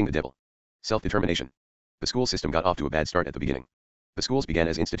 Outwitting the devil. Self-determination. The school system got off to a bad start at the beginning. The schools began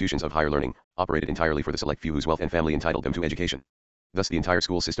as institutions of higher learning, operated entirely for the select few whose wealth and family entitled them to education. Thus the entire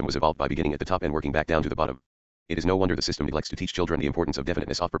school system was evolved by beginning at the top and working back down to the bottom. It is no wonder the system neglects to teach children the importance of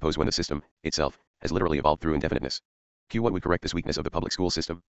definiteness of purpose when the system, itself, has literally evolved through indefiniteness. What would correct this weakness of the public school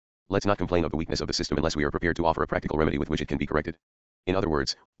system? Let's not complain of the weakness of the system unless we are prepared to offer a practical remedy with which it can be corrected. In other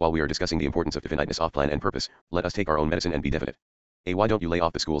words, while we are discussing the importance of definiteness of plan and purpose, let us take our own medicine and be definite. Why don't you lay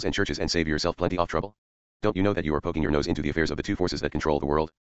off the schools and churches and save yourself plenty of trouble? Don't you know that you are poking your nose into the affairs of the two forces that control the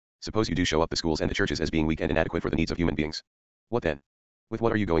world? Suppose you do show up the schools and the churches as being weak and inadequate for the needs of human beings. What then? With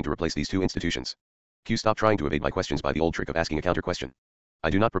what are you going to replace these two institutions? Stop trying to evade my questions by the old trick of asking a counter question. I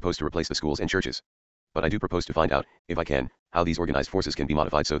do not propose to replace the schools and churches. But I do propose to find out, if I can, how these organized forces can be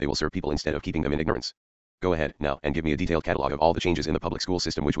modified so they will serve people instead of keeping them in ignorance. Go ahead, now, and give me a detailed catalog of all the changes in the public school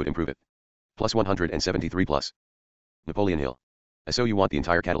system which would improve it. Plus 173 plus. Napoleon Hill. So you want the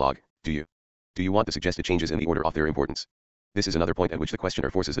entire catalog, do you? Do you want the suggested changes in the order of their importance? This is another point at which the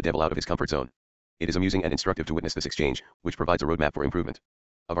questioner forces the devil out of his comfort zone. It is amusing and instructive to witness this exchange, which provides a roadmap for improvement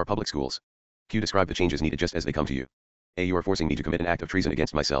of our public schools. Describe the changes needed just as they come to you. You are forcing me to commit an act of treason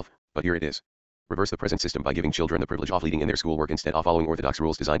against myself, but here it is. Reverse the present system by giving children the privilege of leading in their schoolwork instead of following orthodox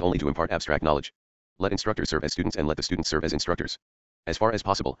rules designed only to impart abstract knowledge. Let instructors serve as students and let the students serve as instructors. As far as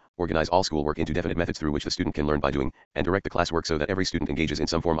possible, organize all schoolwork into definite methods through which the student can learn by doing, and direct the classwork so that every student engages in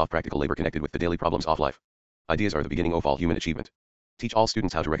some form of practical labor connected with the daily problems of life. Ideas are the beginning of all human achievement. Teach all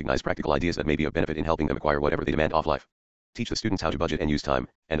students how to recognize practical ideas that may be of benefit in helping them acquire whatever they demand of life. Teach the students how to budget and use time,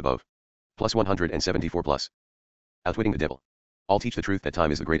 and above. Plus 174 plus. Outwitting the devil. All teach the truth that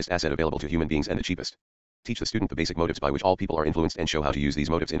time is the greatest asset available to human beings and the cheapest. Teach the student the basic motives by which all people are influenced and show how to use these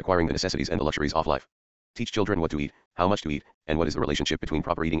motives in acquiring the necessities and the luxuries of life. Teach children what to eat, how much to eat, and what is the relationship between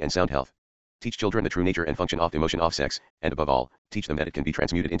proper eating and sound health. Teach children the true nature and function of the emotion of sex, and above all, teach them that it can be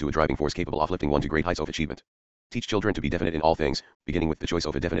transmuted into a driving force capable of lifting one to great heights of achievement. Teach children to be definite in all things, beginning with the choice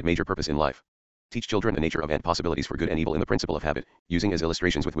of a definite major purpose in life. Teach children the nature of and possibilities for good and evil in the principle of habit, using as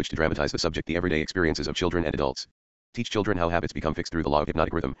illustrations with which to dramatize the subject the everyday experiences of children and adults. Teach children how habits become fixed through the law of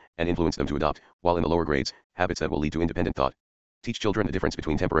hypnotic rhythm, and influence them to adopt, while in the lower grades, habits that will lead to independent thought. Teach children the difference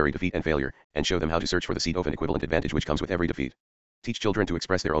between temporary defeat and failure, and show them how to search for the seed of an equivalent advantage which comes with every defeat. Teach children to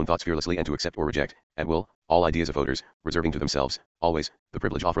express their own thoughts fearlessly and to accept or reject, at will, all ideas of others, reserving to themselves, always, the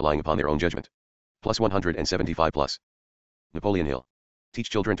privilege of relying upon their own judgment. Plus 175 plus. Napoleon Hill. Teach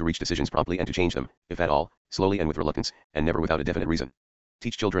children to reach decisions promptly and to change them, if at all, slowly and with reluctance, and never without a definite reason.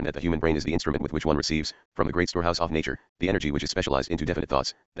 Teach children that the human brain is the instrument with which one receives, from the great storehouse of nature, the energy which is specialized into definite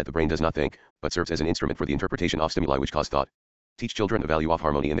thoughts, that the brain does not think, but serves as an instrument for the interpretation of stimuli which cause thought. Teach children the value of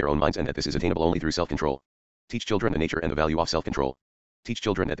harmony in their own minds and that this is attainable only through self-control. Teach children the nature and the value of self-control. Teach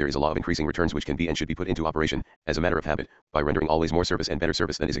children that there is a law of increasing returns which can be and should be put into operation, as a matter of habit, by rendering always more service and better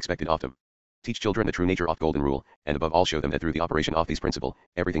service than is expected of them. Teach children the true nature of golden rule, and above all show them that through the operation of these principle,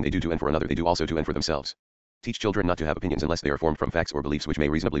 everything they do to and for another they do also to and for themselves. Teach children not to have opinions unless they are formed from facts or beliefs which may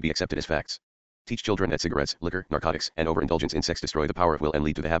reasonably be accepted as facts. Teach children that cigarettes, liquor, narcotics, and overindulgence in sex destroy the power of will and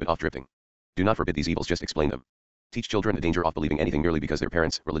lead to the habit of drifting. Do not forbid these evils, just explain them. Teach children the danger of believing anything merely because their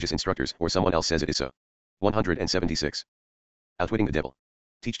parents, religious instructors, or someone else says it is so. 176. Outwitting the devil.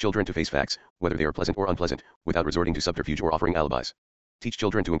 Teach children to face facts, whether they are pleasant or unpleasant, without resorting to subterfuge or offering alibis. Teach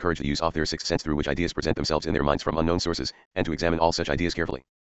children to encourage the use of their sixth sense through which ideas present themselves in their minds from unknown sources, and to examine all such ideas carefully.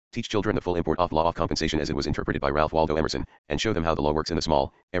 Teach children the full import of law of compensation as it was interpreted by Ralph Waldo Emerson, and show them how the law works in the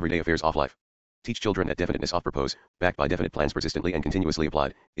small, everyday affairs of life. Teach children that definiteness of purpose, backed by definite plans persistently and continuously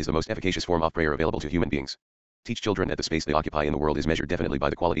applied, is the most efficacious form of prayer available to human beings. Teach children that the space they occupy in the world is measured definitely by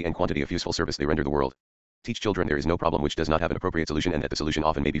the quality and quantity of useful service they render the world. Teach children there is no problem which does not have an appropriate solution and that the solution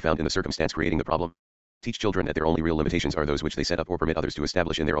often may be found in the circumstance creating the problem. Teach children that their only real limitations are those which they set up or permit others to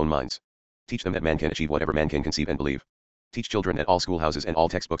establish in their own minds. Teach them that man can achieve whatever man can conceive and believe. Teach children that all schoolhouses and all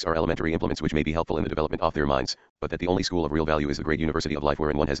textbooks are elementary implements which may be helpful in the development of their minds, but that the only school of real value is the great university of life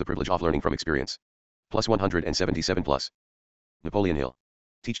wherein one has the privilege of learning from experience. Plus 177 plus. Napoleon Hill.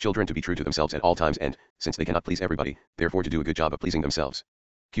 Teach children to be true to themselves at all times and, since they cannot please everybody, therefore to do a good job of pleasing themselves.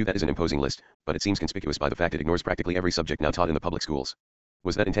 Q. That is an imposing list, but it seems conspicuous by the fact it ignores practically every subject now taught in the public schools.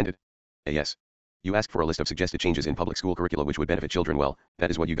 Was that intended? A. Yes. You asked for a list of suggested changes in public school curricula which would benefit children. Well, that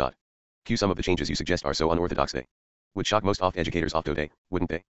is what you got. Q. Some of the changes you suggest are so unorthodox they would shock most oft educators off today, wouldn't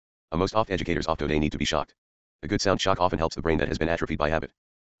they? Most oft educators off today need to be shocked. A good sound shock often helps the brain that has been atrophied by habit.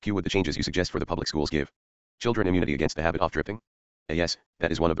 Q. Would the changes you suggest for the public schools give children immunity against the habit of drifting? A. Yes,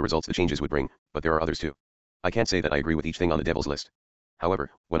 that is one of the results the changes would bring, but there are others too. I can't say that I agree with each thing on the devil's list.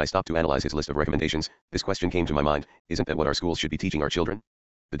 However, when I stopped to analyze his list of recommendations, this question came to my mind: isn't that what our schools should be teaching our children?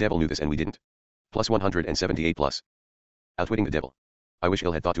 The devil knew this and we didn't. Plus 178 plus. Outwitting the devil. I wish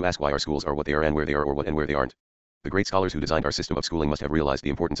ill had thought to ask why our schools are what they are and where they are or what and where they aren't. The great scholars who designed our system of schooling must have realized the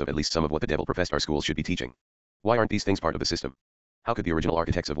importance of at least some of what the devil professed our schools should be teaching. Why aren't these things part of the system? How could the original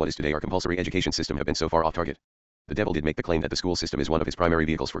architects of what is today our compulsory education system have been so far off target? The devil did make the claim that the school system is one of his primary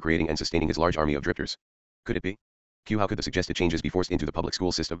vehicles for creating and sustaining his large army of drifters. Could it be? Q. How could the suggested changes be forced into the public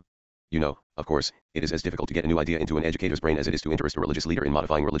school system? You know, of course, it is as difficult to get a new idea into an educator's brain as it is to interest a religious leader in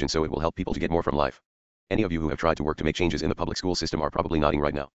modifying religion so it will help people to get more from life. Any of you who have tried to work to make changes in the public school system are probably nodding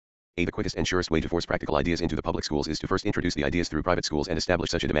right now. A. The quickest and surest way to force practical ideas into the public schools is to first introduce the ideas through private schools and establish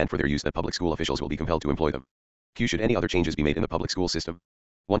such a demand for their use that public school officials will be compelled to employ them. Q. Should any other changes be made in the public school system?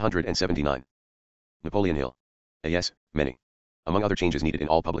 179. Napoleon Hill. A. Yes, many. Among other changes needed in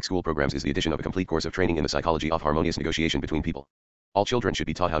all public school programs is the addition of a complete course of training in the psychology of harmonious negotiation between people. All children should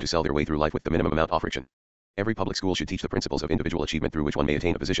be taught how to sell their way through life with the minimum amount of friction. Every public school should teach the principles of individual achievement through which one may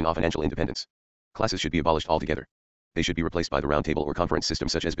attain a position of financial independence. Classes should be abolished altogether. They should be replaced by the round table or conference system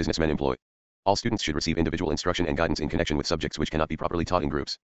such as businessmen employ. All students should receive individual instruction and guidance in connection with subjects which cannot be properly taught in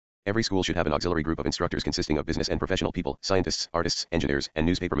groups. Every school should have an auxiliary group of instructors consisting of business and professional people, scientists, artists, engineers, and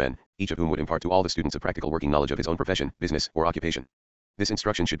newspapermen, each of whom would impart to all the students a practical working knowledge of his own profession, business, or occupation. This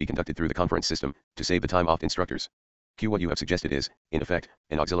instruction should be conducted through the conference system, to save the time of instructors. Q. What you have suggested is, in effect,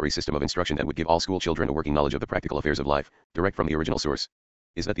 an auxiliary system of instruction that would give all school children a working knowledge of the practical affairs of life, direct from the original source.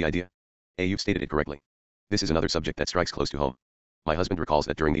 Is that the idea? A. You've stated it correctly. This is another subject that strikes close to home. My husband recalls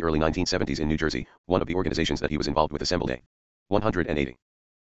that during the early 1970s in New Jersey, one of the organizations that he was involved with assembled a 180.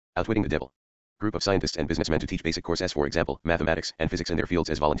 Outwitting the devil. Group of scientists and businessmen to teach basic courses, for example, mathematics and physics in their fields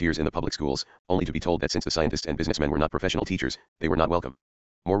as volunteers in the public schools, only to be told that since the scientists and businessmen were not professional teachers, they were not welcome.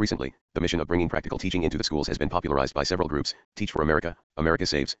 More recently, the mission of bringing practical teaching into the schools has been popularized by several groups: Teach for America, America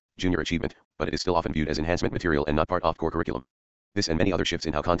Saves, Junior Achievement, but it is still often viewed as enhancement material and not part of core curriculum. This and many other shifts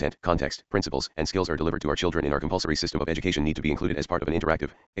in how content, context, principles, and skills are delivered to our children in our compulsory system of education need to be included as part of an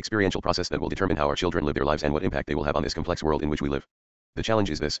interactive, experiential process that will determine how our children live their lives and what impact they will have on this complex world in which we live. The challenge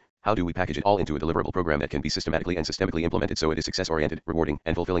is this: how do we package it all into a deliverable program that can be systematically and systemically implemented so it is success-oriented, rewarding,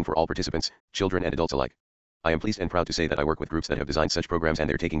 and fulfilling for all participants, children and adults alike? I am pleased and proud to say that I work with groups that have designed such programs and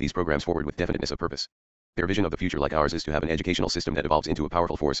they're taking these programs forward with definiteness of purpose. Their vision of the future, like ours, is to have an educational system that evolves into a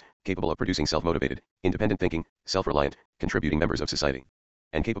powerful force, capable of producing self-motivated, independent thinking, self-reliant, contributing members of society.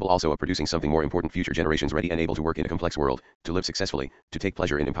 And capable also of producing something more important: future generations ready and able to work in a complex world, to live successfully, to take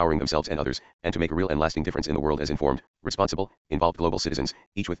pleasure in empowering themselves and others, and to make a real and lasting difference in the world as informed, responsible, involved global citizens,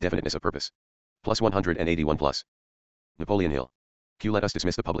 each with definiteness of purpose. Plus 181 plus. Napoleon Hill. Q. Let us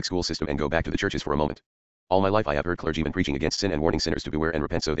dismiss the public school system and go back to the churches for a moment. All my life I have heard clergymen preaching against sin and warning sinners to beware and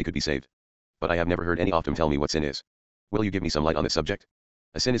repent so they could be saved. But I have never heard any of them tell me what sin is. Will you give me some light on this subject?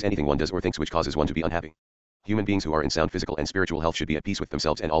 A sin is anything one does or thinks which causes one to be unhappy. Human beings who are in sound physical and spiritual health should be at peace with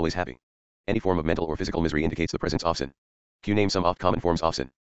themselves and always happy. Any form of mental or physical misery indicates the presence of sin. Q. Name some oft common forms of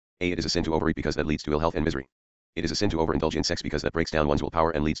sin. A. It is a sin to overeat because that leads to ill health and misery. It is a sin to overindulge in sex because that breaks down one's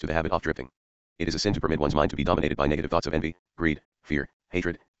willpower and leads to the habit of drifting. It is a sin to permit one's mind to be dominated by negative thoughts of envy, greed, fear,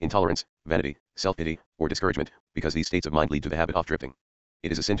 hatred, intolerance, vanity, self-pity, or discouragement, because these states of mind lead to the habit of drifting.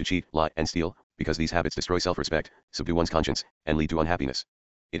 It is a sin to cheat, lie, and steal, because these habits destroy self-respect, subdue one's conscience, and lead to unhappiness.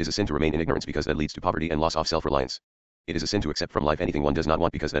 It is a sin to remain in ignorance because that leads to poverty and loss of self-reliance. It is a sin to accept from life anything one does not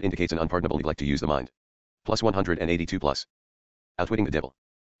want because that indicates an unpardonable neglect to use the mind. Plus 182 plus. Outwitting the devil.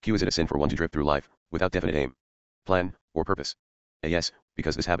 Q. Is it a sin for one to drift through life, without definite aim, plan, or purpose? A. Yes,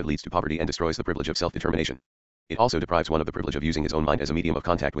 because this habit leads to poverty and destroys the privilege of self-determination. It also deprives one of the privilege of using his own mind as a medium of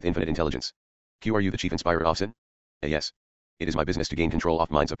contact with infinite intelligence. Q. Are you the chief inspirer of sin? A. Yes. It is my business to gain control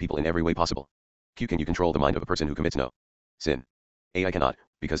of minds of people in every way possible. Q. Can you control the mind of a person who commits no sin? A. I cannot,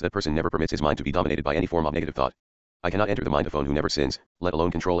 because that person never permits his mind to be dominated by any form of negative thought. I cannot enter the mind of one who never sins, let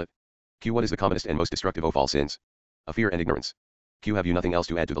alone control it. Q. What is the commonest and most destructive of all sins? A. Fear and ignorance. Q. Have you nothing else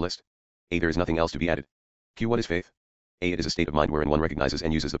to add to the list? A. There is nothing else to be added. Q. What is faith? A. It is a state of mind wherein one recognizes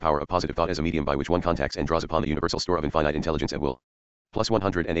and uses the power of positive thought as a medium by which one contacts and draws upon the universal store of infinite intelligence at will. Plus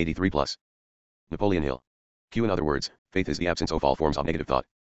 183 plus. Napoleon Hill. Q. In other words, faith is the absence of all forms of negative thought.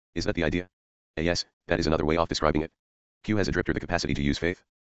 Is that the idea? A. Yes, that is another way of describing it. Q. Has a drifter the capacity to use faith?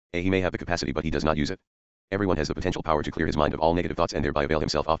 A. He may have the capacity but he does not use it. Everyone has the potential power to clear his mind of all negative thoughts and thereby avail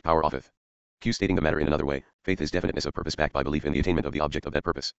himself of power of it. Q. Stating the matter in another way, faith is definiteness of purpose backed by belief in the attainment of the object of that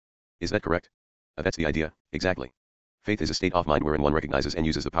purpose. Is that correct? That's the idea, exactly. Faith is a state of mind wherein one recognizes and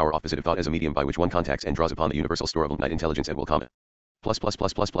uses the power of positive thought as a medium by which one contacts and draws upon the universal store of infinite intelligence and will,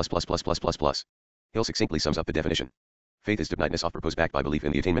 plus. Hill succinctly sums up the definition. Faith is definiteness of purpose backed by belief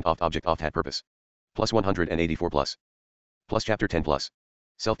in the attainment of the object of that purpose. Plus 184 plus. Plus chapter 10 plus.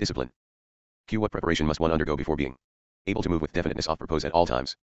 Self-discipline. Q. What preparation must one undergo before being able to move with definiteness of purpose at all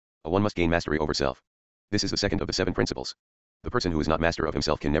times? One must gain mastery over self. This is the second of the 7 principles. The person who is not master of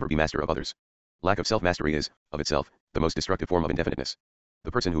himself can never be master of others. Lack of self-mastery is, of itself, the most destructive form of indefiniteness.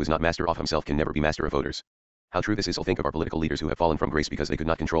 The person who is not master of himself can never be master of others. How true this is, think of our political leaders who have fallen from grace because they could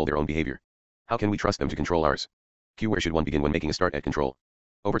not control their own behavior. How can we trust them to control ours? Q. Where should one begin when making a start at control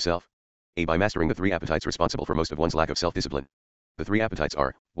over self? A. By mastering the 3 appetites responsible for most of one's lack of self-discipline. The 3 appetites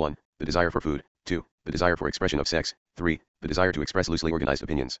are, 1. The desire for food, 2. The desire for expression of sex, 3. The desire to express loosely organized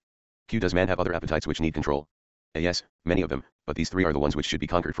opinions. Q. Does man have other appetites which need control? A. Yes, many of them, but these 3 are the ones which should be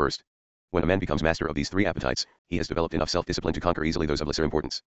conquered first. When a man becomes master of these 3 appetites, he has developed enough self-discipline to conquer easily those of lesser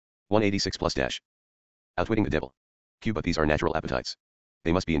importance. 186 plus dash. Outwitting the devil. Q. But these are natural appetites.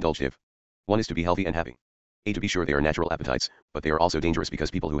 They must be indulged if 1 is to be healthy and happy. A. To be sure they are natural appetites, but they are also dangerous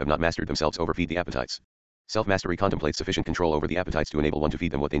because people who have not mastered themselves overfeed the appetites. Self-mastery contemplates sufficient control over the appetites to enable one to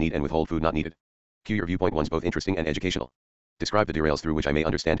feed them what they need and withhold food not needed. Q. Your viewpoint one's both interesting and educational. Describe the derails through which I may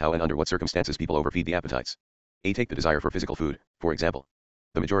understand how and under what circumstances people overfeed the appetites. A. Take the desire for physical food, for example.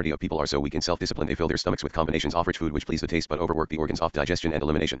 The majority of people are so weak in self-discipline they fill their stomachs with combinations of rich food which please the taste but overwork the organs of digestion and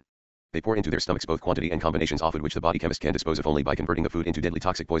elimination. They pour into their stomachs both quantity and combinations of food which the body chemist can dispose of only by converting the food into deadly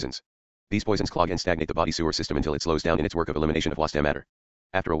toxic poisons. These poisons clog and stagnate the body sewer system until it slows down in its work of elimination of waste matter.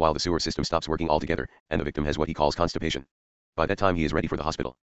 After a while the sewer system stops working altogether, and the victim has what he calls constipation. By that time he is ready for the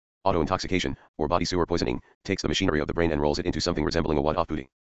hospital. Auto-intoxication, or body sewer poisoning, takes the machinery of the brain and rolls it into something resembling a wad of pudding.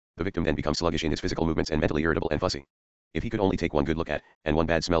 The victim then becomes sluggish in his physical movements and mentally irritable and fussy. If he could only take one good look at, and one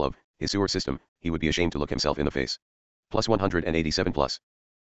bad smell of, his sewer system, he would be ashamed to look himself in the face. Plus 187 plus.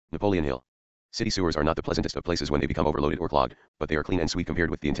 Napoleon Hill. City sewers are not the pleasantest of places when they become overloaded or clogged, but they are clean and sweet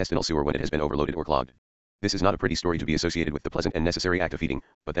compared with the intestinal sewer when it has been overloaded or clogged. This is not a pretty story to be associated with the pleasant and necessary act of feeding,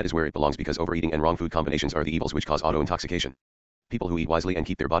 but that is where it belongs because overeating and wrong food combinations are the evils which cause auto-intoxication. People who eat wisely and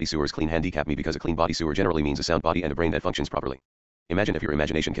keep their body sewers clean handicap me because a clean body sewer generally means a sound body and a brain that functions properly. Imagine if your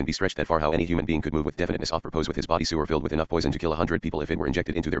imagination can be stretched that far how any human being could move with definiteness of purpose with his body sewer filled with enough poison to kill 100 people if it were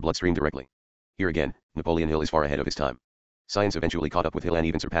injected into their bloodstream directly. Here again, Napoleon Hill is far ahead of his time. Science eventually caught up with Hill and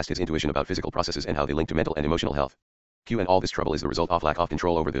even surpassed his intuition about physical processes and how they link to mental and emotional health. Q. And all this trouble is the result of lack of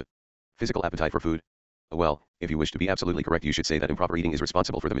control over the physical appetite for food. Well, if you wish to be absolutely correct you should say that improper eating is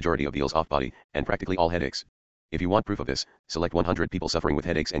responsible for the majority of the ills of body, and practically all headaches. If you want proof of this, select 100 people suffering with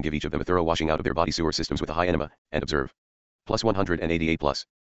headaches and give each of them a thorough washing out of their body sewer systems with a high enema, and observe. Plus 188 plus.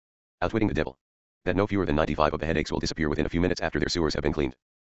 Outwitting the devil. That no fewer than 95 of the headaches will disappear within a few minutes after their sewers have been cleaned.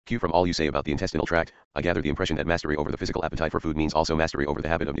 Q. From all you say about the intestinal tract, I gather the impression that mastery over the physical appetite for food means also mastery over the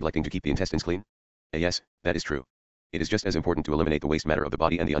habit of neglecting to keep the intestines clean. Yes, that is true. It is just as important to eliminate the waste matter of the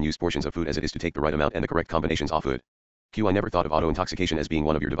body and the unused portions of food as it is to take the right amount and the correct combinations of food. Q. I never thought of auto-intoxication as being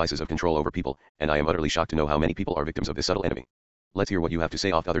one of your devices of control over people, and I am utterly shocked to know how many people are victims of this subtle enemy. Let's hear what you have to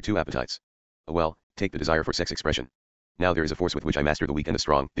say off the other 2 appetites. Well, take the desire for sex expression. Now there is a force with which I master the weak and the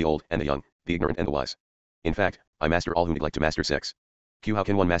strong, the old and the young, the ignorant and the wise. In fact, I master all who neglect to master sex. Q. How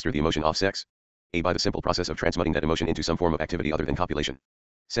can one master the emotion of sex? A. By the simple process of transmuting that emotion into some form of activity other than copulation.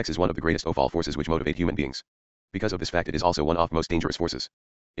 Sex is one of the greatest of all forces which motivate human beings. Because of this fact it is also one of most dangerous forces.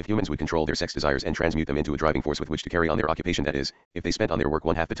 If humans would control their sex desires and transmute them into a driving force with which to carry on their occupation, that is, if they spent on their work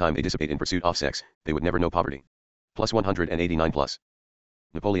 1/2 the time they dissipate in pursuit of sex, they would never know poverty. Plus 189 plus.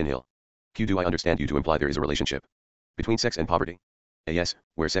 Napoleon Hill. Q. Do I understand you to imply there is a relationship between sex and poverty? A. Yes,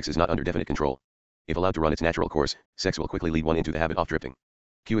 where sex is not under definite control. If allowed to run its natural course, sex will quickly lead one into the habit of drifting.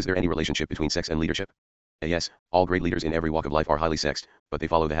 Q. Is there any relationship between sex and leadership? A. Yes, all great leaders in every walk of life are highly sexed, but they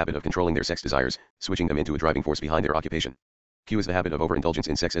follow the habit of controlling their sex desires, switching them into a driving force behind their occupation. Q. Is the habit of overindulgence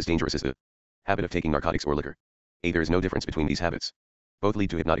in sex as dangerous as the habit of taking narcotics or liquor? A. There is no difference between these habits. Both lead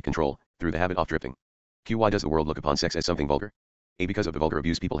to hypnotic control, through the habit of drifting. Q. Why does the world look upon sex as something vulgar? A. Because of the vulgar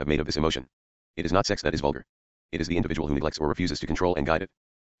abuse people have made of this emotion. It is not sex that is vulgar. It is the individual who neglects or refuses to control and guide it.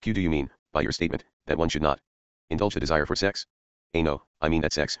 Q. Do you mean, by your statement, that one should not indulge the desire for sex? A. No, I mean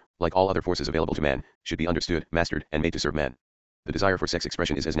that sex, like all other forces available to man, should be understood, mastered, and made to serve man. The desire for sex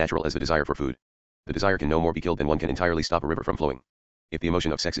expression is as natural as the desire for food. The desire can no more be killed than one can entirely stop a river from flowing. If the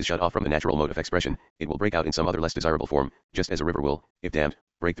emotion of sex is shut off from the natural mode of expression, it will break out in some other less desirable form, just as a river will, if dammed,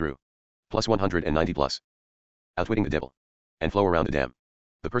 break through. Plus 190 plus. Outwitting the devil. And flow around the dam.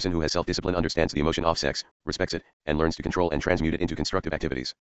 The person who has self-discipline understands the emotion of sex, respects it, and learns to control and transmute it into constructive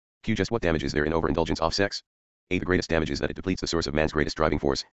activities. Q. Just what damage is there in overindulgence of sex? A. The greatest damage is that it depletes the source of man's greatest driving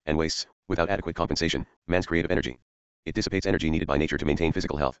force, and wastes, without adequate compensation, man's creative energy. It dissipates energy needed by nature to maintain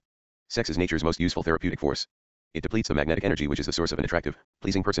physical health. Sex is nature's most useful therapeutic force. It depletes the magnetic energy which is the source of an attractive,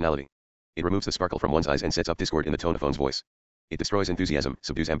 pleasing personality. It removes the sparkle from one's eyes and sets up discord in the tone of one's voice. It destroys enthusiasm,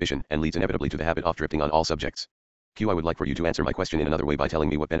 subdues ambition, and leads inevitably to the habit of drifting on all subjects. Q. I would like for you to answer my question in another way by telling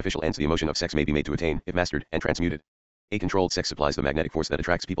me what beneficial ends the emotion of sex may be made to attain, if mastered and transmuted. A. Controlled sex supplies the magnetic force that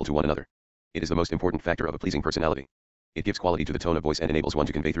attracts people to one another. It is the most important factor of a pleasing personality. It gives quality to the tone of voice and enables one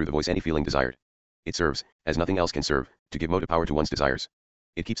to convey through the voice any feeling desired. It serves, as nothing else can serve, to give motive power to one's desires.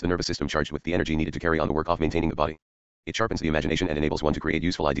 It keeps the nervous system charged with the energy needed to carry on the work of maintaining the body. It sharpens the imagination and enables one to create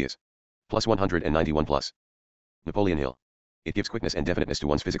useful ideas. Plus 191 plus. Napoleon Hill. It gives quickness and definiteness to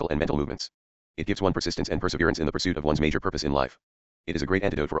one's physical and mental movements. It gives one persistence and perseverance in the pursuit of one's major purpose in life. It is a great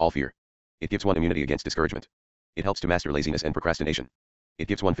antidote for all fear. It gives one immunity against discouragement. It helps to master laziness and procrastination. It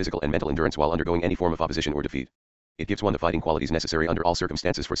gives one physical and mental endurance while undergoing any form of opposition or defeat. It gives one the fighting qualities necessary under all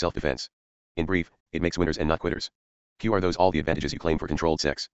circumstances for self-defense. In brief, it makes winners and not quitters. Q. Are those all the advantages you claim for controlled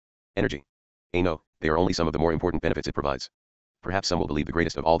sex? Energy. A. No, they are only some of the more important benefits it provides. Perhaps some will believe the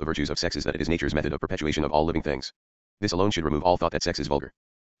greatest of all the virtues of sex is that it is nature's method of perpetuation of all living things. This alone should remove all thought that sex is vulgar.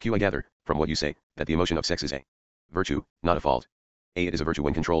 Q. I gather, from what you say, that the emotion of sex is a virtue, not a fault. A. It is a virtue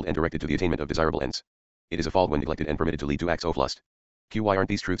when controlled and directed to the attainment of desirable ends. It is a fault when neglected and permitted to lead to acts of lust. Q. Why aren't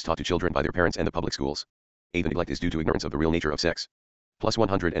these truths taught to children by their parents and the public schools? A. The neglect is due to ignorance of the real nature of sex. Plus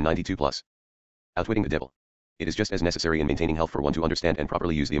 192 plus. Outwitting the devil. It is just as necessary in maintaining health for one to understand and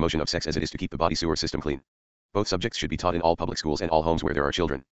properly use the emotion of sex as it is to keep the body sewer system clean. Both subjects should be taught in all public schools and all homes where there are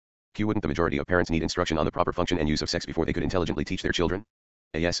children. Q. Wouldn't the majority of parents need instruction on the proper function and use of sex before they could intelligently teach their children?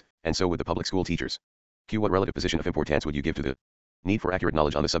 A. Yes, and so would the public school teachers. Q. What relative position of importance would you give to the need for accurate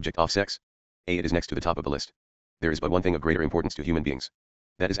knowledge on the subject of sex? A. It is next to the top of the list. There is but one thing of greater importance to human beings.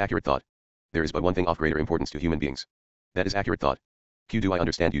 That is accurate thought. There is but one thing of greater importance to human beings. That is accurate thought. Q. Do I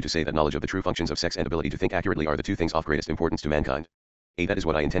understand you to say that knowledge of the true functions of sex and ability to think accurately are the two things of greatest importance to mankind? A. That is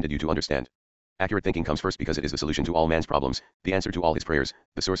what I intended you to understand. Accurate thinking comes first because it is the solution to all man's problems, the answer to all his prayers,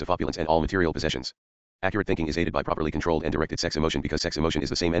 the source of opulence and all material possessions. Accurate thinking is aided by properly controlled and directed sex emotion because sex emotion is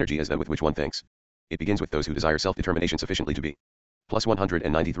the same energy as that with which one thinks. It begins with those who desire self-determination sufficiently to be. Plus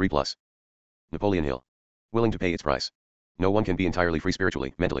 193 plus. Napoleon Hill. Willing to pay its price. No one can be entirely free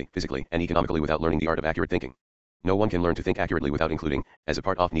spiritually, mentally, physically, and economically without learning the art of accurate thinking. No one can learn to think accurately without including, as a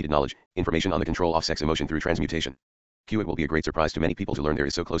part of needed knowledge, information on the control of sex emotion through transmutation. Q. It will be a great surprise to many people to learn there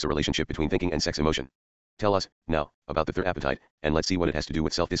is so close a relationship between thinking and sex emotion. Tell us, now, about the third appetite, and let's see what it has to do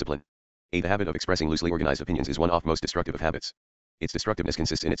with self-discipline. A. The habit of expressing loosely organized opinions is one of most destructive of habits. Its destructiveness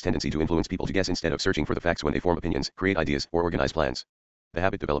consists in its tendency to influence people to guess instead of searching for the facts when they form opinions, create ideas, or organize plans. The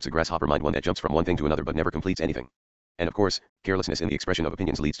habit develops a grasshopper mind, one that jumps from one thing to another but never completes anything. And of course, carelessness in the expression of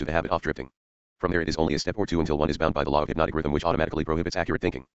opinions leads to the habit of drifting. From there it is only a step or two until one is bound by the law of hypnotic rhythm which automatically prohibits accurate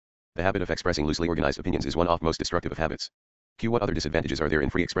thinking. The habit of expressing loosely organized opinions is one of most destructive of habits. Q. What other disadvantages are there in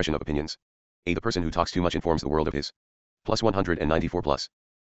free expression of opinions? A. The person who talks too much informs the world of his. Plus 194 plus.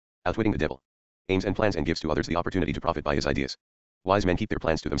 Outwitting the devil. Aims and plans and gives to others the opportunity to profit by his ideas. Wise men keep their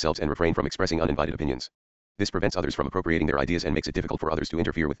plans to themselves and refrain from expressing uninvited opinions. This prevents others from appropriating their ideas and makes it difficult for others to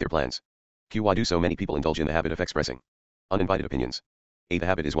interfere with their plans. Q. Why do so many people indulge in the habit of expressing uninvited opinions? A. The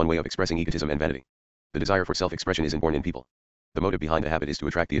habit is one way of expressing egotism and vanity. The desire for self-expression is inborn in people. The motive behind the habit is to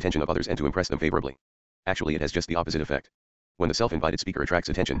attract the attention of others and to impress them favorably. Actually it has just the opposite effect. When the self-invited speaker attracts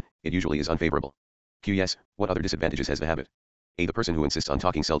attention, it usually is unfavorable. Q. Yes, what other disadvantages has the habit? A. The person who insists on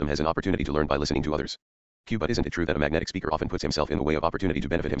talking seldom has an opportunity to learn by listening to others. Q. But isn't it true that a magnetic speaker often puts himself in the way of opportunity to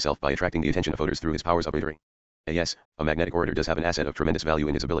benefit himself by attracting the attention of others through his powers of oratory? A. Yes, a magnetic orator does have an asset of tremendous value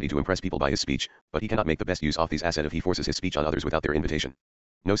in his ability to impress people by his speech, but he cannot make the best use of this asset if he forces his speech on others without their invitation.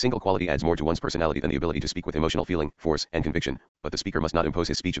 No single quality adds more to one's personality than the ability to speak with emotional feeling, force, and conviction, but the speaker must not impose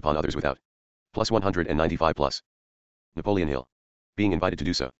his speech upon others without. Plus 195 plus. Napoleon Hill. Being invited to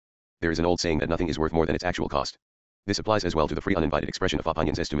do so. There is an old saying that nothing is worth more than its actual cost. This applies as well to the free uninvited expression of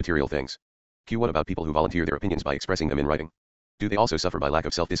opinions as to material things. Q. What about people who volunteer their opinions by expressing them in writing? Do they also suffer by lack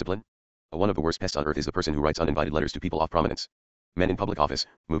of self-discipline? One of the worst pests on earth is the person who writes uninvited letters to people of prominence. Men in public office,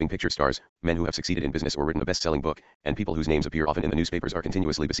 moving picture stars, men who have succeeded in business or written a best-selling book, and people whose names appear often in the newspapers are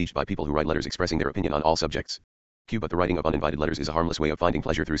continuously besieged by people who write letters expressing their opinion on all subjects. Q. But the writing of uninvited letters is a harmless way of finding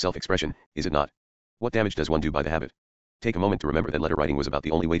pleasure through self-expression, is it not? What damage does one do by the habit? Take a moment to remember that letter writing was about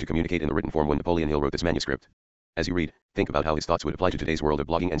the only way to communicate in the written form when Napoleon Hill wrote this manuscript. As you read, think about how his thoughts would apply to today's world of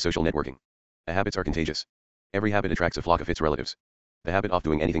blogging and social networking. Habits are contagious. Every habit attracts a flock of its relatives. The habit of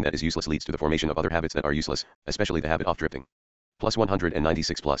doing anything that is useless leads to the formation of other habits that are useless, especially the habit of drifting. Plus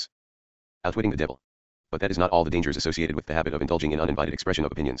 196 plus. Outwitting the devil. But that is not all the dangers associated with the habit of indulging in uninvited expression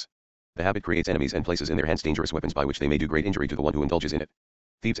of opinions. The habit creates enemies and places in their hands dangerous weapons by which they may do great injury to the one who indulges in it.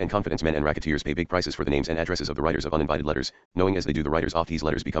 Thieves and confidence men and racketeers pay big prices for the names and addresses of the writers of uninvited letters, knowing as they do the writers of these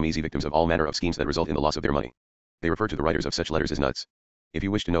letters become easy victims of all manner of schemes that result in the loss of their money. They refer to the writers of such letters as nuts. If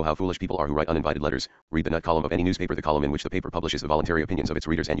you wish to know how foolish people are who write uninvited letters, read the nut column of any newspaper, the column in which the paper publishes the voluntary opinions of its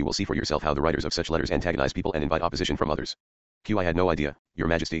readers, and you will see for yourself how the writers of such letters antagonize people and invite opposition from others. I had no idea, Your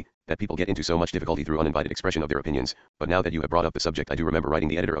Majesty, that people get into so much difficulty through uninvited expression of their opinions, but now that you have brought up the subject, I do remember writing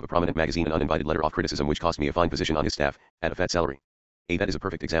the editor of a prominent magazine an uninvited letter of criticism which cost me a fine position on his staff, at a fat salary. That is a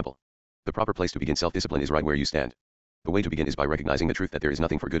perfect example. The proper place to begin self-discipline is right where you stand. The way to begin is by recognizing the truth that there is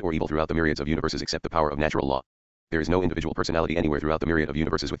nothing for good or evil throughout the myriads of universes except the power of natural law. There is no individual personality anywhere throughout the myriad of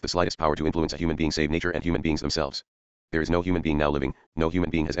universes with the slightest power to influence a human being save nature and human beings themselves. There is no human being now living, no human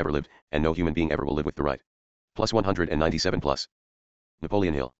being has ever lived, and no human being ever will live with the right. Plus 197 plus.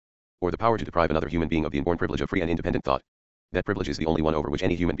 Napoleon Hill. Or the power to deprive another human being of the inborn privilege of free and independent thought. That privilege is the only one over which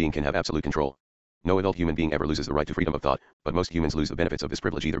any human being can have absolute control. No adult human being ever loses the right to freedom of thought, but most humans lose the benefits of this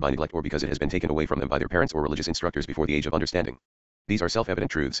privilege either by neglect or because it has been taken away from them by their parents or religious instructors before the age of understanding. These are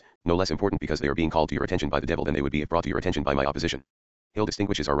self-evident truths, no less important because they are being called to your attention by the devil than they would be if brought to your attention by my opposition. Hill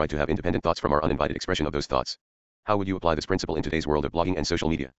distinguishes our right to have independent thoughts from our uninvited expression of those thoughts. How would you apply this principle in today's world of blogging and social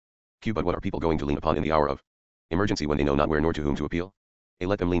media? But what are people going to lean upon in the hour of emergency when they know not where nor to whom to appeal?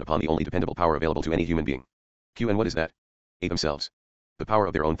 Let them lean upon the only dependable power available to any human being. And what is that? Themselves. The power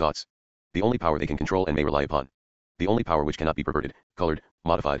of their own thoughts. The only power they can control and may rely upon. The only power which cannot be perverted, colored,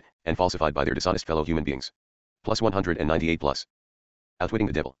 modified, and falsified by their dishonest fellow human beings. Plus 198 plus. Outwitting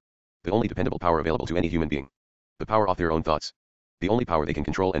the devil. The only dependable power available to any human being. The power of their own thoughts. The only power they can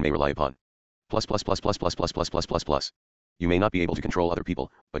control and may rely upon. Plus plus plus plus plus plus plus plus plus plus. You may not be able to control other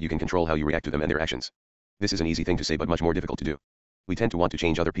people, but you can control how you react to them and their actions. This is an easy thing to say but much more difficult to do. We tend to want to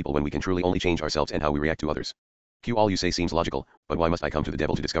change other people when we can truly only change ourselves and how we react to others. All you say seems logical, but why must I come to the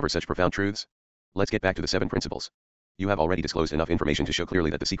devil to discover such profound truths? Let's get back to the 7 principles. You have already disclosed enough information to show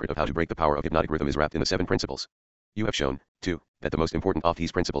clearly that the secret of how to break the power of hypnotic rhythm is wrapped in the 7 principles. You have shown, too, that the most important of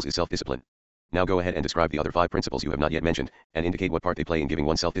these principles is self-discipline. Now go ahead and describe the other 5 principles you have not yet mentioned, and indicate what part they play in giving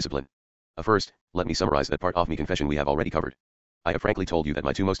one self-discipline. First, let me summarize that part of my confession we have already covered. I have frankly told you that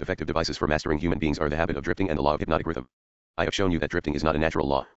my 2 most effective devices for mastering human beings are the habit of drifting and the law of hypnotic rhythm. I have shown you that drifting is not a natural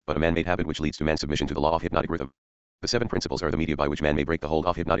law, but a man-made habit which leads to man's submission to the law of hypnotic rhythm. The 7 principles are the media by which man may break the hold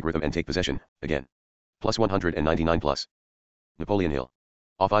of hypnotic rhythm and take possession, again. Plus 199 plus. Napoleon Hill.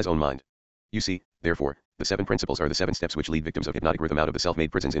 Off his own mind. You see, therefore, the 7 principles are the 7 steps which lead victims of hypnotic rhythm out of the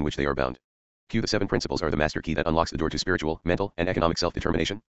self-made prisons in which they are bound. The 7 principles are the master key that unlocks the door to spiritual, mental, and economic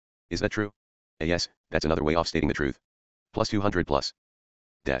self-determination. Is that true? Yes, that's another way of stating the truth. Plus 200 plus.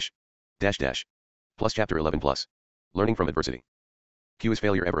 Dash. Dash dash. Plus chapter 11 plus. Learning from adversity. Is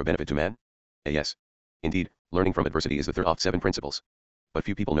failure ever a benefit to man? Yes. Indeed, learning from adversity is the third of 7 principles. But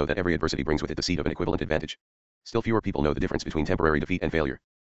few people know that every adversity brings with it the seed of an equivalent advantage. Still fewer people know the difference between temporary defeat and failure.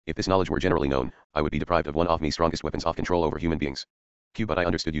 If this knowledge were generally known, I would be deprived of one of my strongest weapons of control over human beings. But I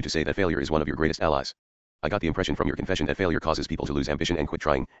understood you to say that failure is one of your greatest allies. I got the impression from your confession that failure causes people to lose ambition and quit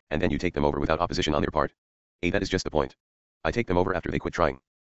trying, and then you take them over without opposition on their part. That is just the point. I take them over after they quit trying.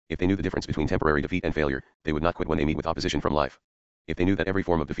 If they knew the difference between temporary defeat and failure, they would not quit when they meet with opposition from life. If they knew that every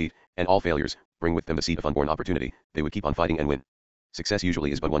form of defeat, and all failures, bring with them the seed of unborn opportunity, they would keep on fighting and win. Success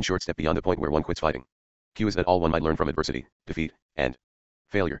usually is but one short step beyond the point where one quits fighting. Is that all one might learn from adversity, defeat, and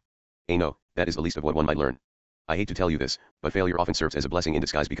failure? No, that is the least of what one might learn. I hate to tell you this, but failure often serves as a blessing in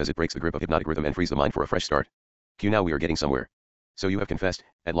disguise because it breaks the grip of hypnotic rhythm and frees the mind for a fresh start. Now we are getting somewhere. So you have confessed,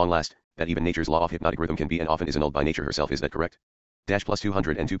 at long last, that even nature's law of hypnotic rhythm can be and often is annulled by nature herself, is that correct? Dash plus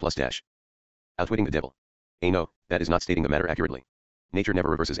 202 plus dash. Outwitting the devil. No, that is not stating the matter accurately. Nature never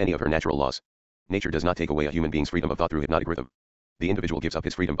reverses any of her natural laws. Nature does not take away a human being's freedom of thought through hypnotic rhythm. The individual gives up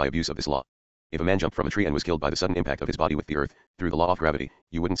his freedom by abuse of this law. If a man jumped from a tree and was killed by the sudden impact of his body with the earth, through the law of gravity,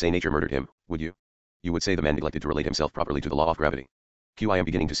 you wouldn't say nature murdered him, would you? You would say the man neglected to relate himself properly to the law of gravity. I am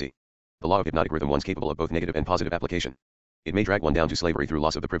beginning to see. The law of hypnotic rhythm one's capable of both negative and positive application. It may drag one down to slavery through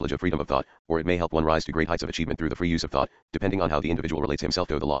loss of the privilege of freedom of thought, or it may help one rise to great heights of achievement through the free use of thought, depending on how the individual relates himself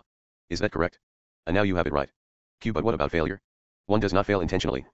to the law. Is that correct? And now you have it right. But what about failure? One does not fail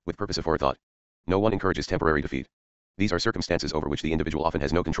intentionally, with purpose of forethought. No one encourages temporary defeat. These are circumstances over which the individual often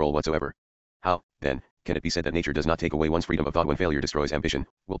has no control whatsoever. How, then, can it be said that nature does not take away one's freedom of thought when failure destroys ambition,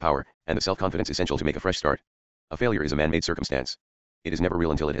 willpower, and the self-confidence essential to make a fresh start? A failure is a man-made circumstance. It is never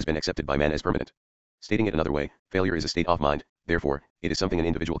real until it has been accepted by man as permanent. Stating it another way, failure is a state of mind, therefore, it is something an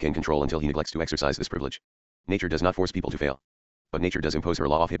individual can control until he neglects to exercise this privilege. Nature does not force people to fail. But nature does impose her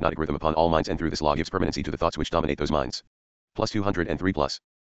law of hypnotic rhythm upon all minds, and through this law gives permanency to the thoughts which dominate those minds. Plus 203 plus.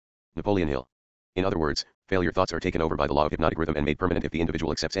 Napoleon Hill. In other words, failure thoughts are taken over by the law of hypnotic rhythm and made permanent if the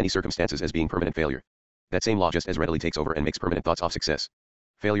individual accepts any circumstances as being permanent failure. That same law just as readily takes over and makes permanent thoughts of success.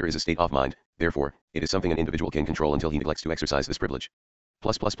 Failure is a state of mind, therefore, it is something an individual can control until he neglects to exercise this privilege.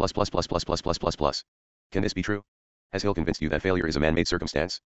 Plus plus plus plus plus plus plus plus plus plus. Can this be true? Has Hill convinced you that failure is a man-made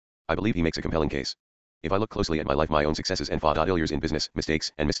circumstance? I believe he makes a compelling case. If I look closely at my life, my own successes and failures in business,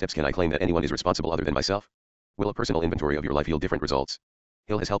 mistakes, and missteps, can I claim that anyone is responsible other than myself? Will a personal inventory of your life yield different results?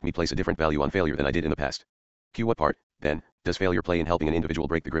 Hill has helped me place a different value on failure than I did in the past. Q. What part, then, does failure play in helping an individual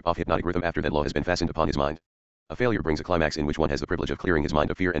break the grip of hypnotic rhythm after that law has been fastened upon his mind? A failure brings a climax in which one has the privilege of clearing his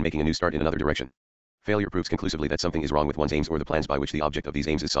mind of fear and making a new start in another direction. Failure proves conclusively that something is wrong with one's aims or the plans by which the object of these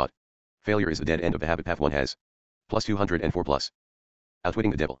aims is sought. Failure is the dead end of the habit path one has. Plus 204 plus.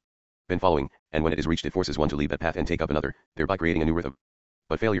 Outwitting the devil. Been following, and when it is reached it forces one to leave that path and take up another, thereby creating a new rhythm.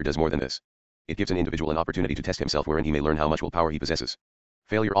 But failure does more than this. It gives an individual an opportunity to test himself wherein he may learn how much willpower he possesses.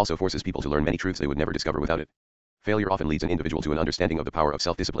 Failure also forces people to learn many truths they would never discover without it. Failure often leads an individual to an understanding of the power of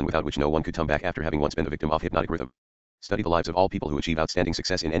self-discipline without which no one could come back after having once been the victim of hypnotic rhythm. Study the lives of all people who achieve outstanding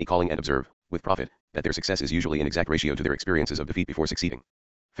success in any calling and observe, with profit, that their success is usually in exact ratio to their experiences of defeat before succeeding.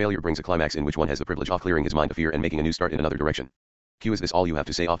 Failure brings a climax in which one has the privilege of clearing his mind of fear and making a new start in another direction. Q. Is this all you have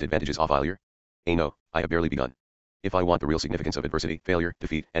to say of advantages of failure? A. No, I have barely begun. If I want the real significance of adversity, failure,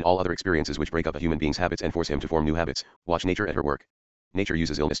 defeat, and all other experiences which break up a human being's habits and force him to form new habits, watch nature at her work. Nature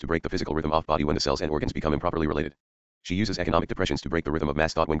uses illness to break the physical rhythm of body when the cells and organs become improperly related. She uses economic depressions to break the rhythm of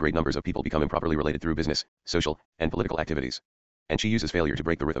mass thought when great numbers of people become improperly related through business, social, and political activities. And she uses failure to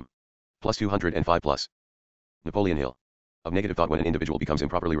break the rhythm. Plus 205 plus. Napoleon Hill. Of negative thought when an individual becomes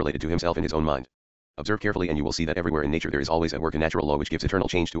improperly related to himself in his own mind. Observe carefully and you will see that everywhere in nature there is always at work a natural law which gives eternal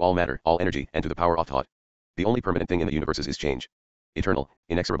change to all matter, all energy, and to the power of thought. The only permanent thing in the universe is change. Eternal,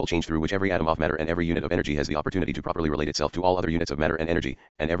 inexorable change through which every atom of matter and every unit of energy has the opportunity to properly relate itself to all other units of matter and energy,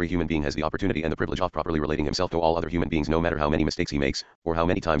 and every human being has the opportunity and the privilege of properly relating himself to all other human beings no matter how many mistakes he makes, or how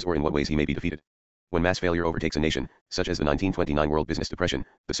many times or in what ways he may be defeated. When mass failure overtakes a nation, such as the 1929 World Business Depression,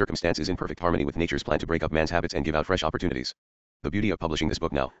 the circumstance is in perfect harmony with nature's plan to break up man's habits and give out fresh opportunities. The beauty of publishing this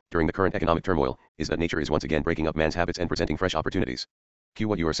book now, during the current economic turmoil, is that nature is once again breaking up man's habits and presenting fresh opportunities. Q.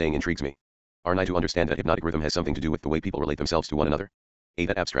 What you are saying intrigues me. Aren't I to understand that hypnotic rhythm has something to do with the way people relate themselves to one another? A.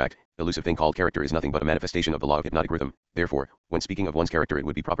 That abstract, elusive thing called character is nothing but a manifestation of the law of hypnotic rhythm, therefore, when speaking of one's character it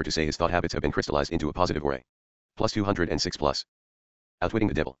would be proper to say his thought habits have been crystallized into a positive array. Plus 206 plus. Outwitting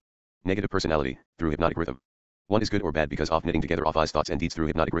the devil. Negative personality, through hypnotic rhythm. One is good or bad because of knitting together of his thoughts and deeds through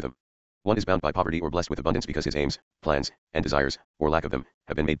hypnotic rhythm. One is bound by poverty or blessed with abundance because his aims, plans, and desires, or lack of them,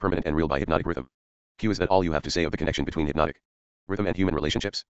 have been made permanent and real by hypnotic rhythm. Q. Is that all you have to say of the connection between hypnotic rhythm and human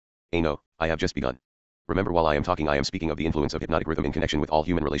relationships? A. No, I have just begun. Remember, while I am talking I am speaking of the influence of hypnotic rhythm in connection with all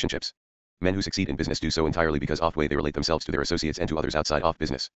human relationships. Men who succeed in business do so entirely because of the way they relate themselves to their associates and to others outside of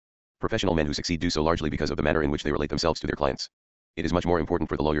business. Professional men who succeed do so largely because of the manner in which they relate themselves to their clients. It is much more important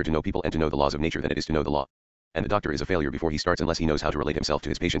for the lawyer to know people and to know the laws of nature than it is to know the law. And the doctor is a failure before he starts unless he knows how to relate himself to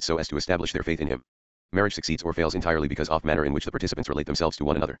his patients so as to establish their faith in him. Marriage succeeds or fails entirely because of manner in which the participants relate themselves to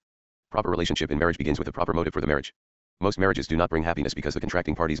one another. Proper relationship in marriage begins with a proper motive for the marriage. Most marriages do not bring happiness because the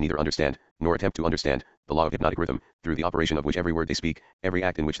contracting parties neither understand, nor attempt to understand, the law of hypnotic rhythm, through the operation of which every word they speak, every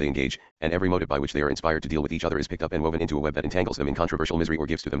act in which they engage, and every motive by which they are inspired to deal with each other is picked up and woven into a web that entangles them in controversial misery or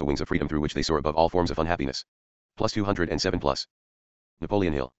gives to them the wings of freedom through which they soar above all forms of unhappiness. Plus 207 plus.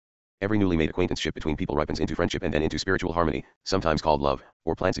 Napoleon Hill. Every newly made acquaintanceship between people ripens into friendship and then into spiritual harmony, sometimes called love,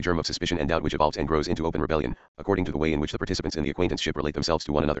 or plants a germ of suspicion and doubt which evolves and grows into open rebellion, according to the way in which the participants in the acquaintanceship relate themselves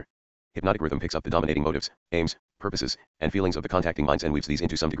to one another. Hypnotic rhythm picks up the dominating motives, aims, purposes, and feelings of the contacting minds and weaves these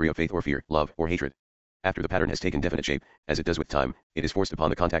into some degree of faith or fear, love, or hatred. After the pattern has taken definite shape, as it does with time, it is forced upon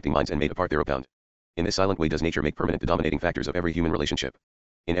the contacting minds and made a part thereof. In this silent way does nature make permanent the dominating factors of every human relationship.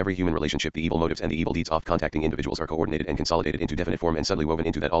 In every human relationship the evil motives and the evil deeds of contacting individuals are coordinated and consolidated into definite form and subtly woven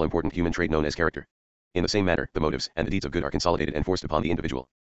into that all-important human trait known as character. In the same manner, the motives and the deeds of good are consolidated and forced upon the individual.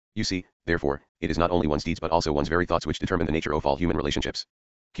 You see, therefore, it is not only one's deeds but also one's very thoughts which determine the nature of all human relationships.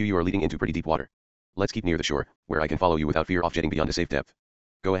 Q. You are leading into pretty deep water. Let's keep near the shore, where I can follow you without fear of jetting beyond a safe depth.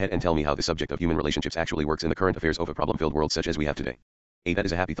 Go ahead and tell me how the subject of human relationships actually works in the current affairs of a problem-filled world such as we have today. A. That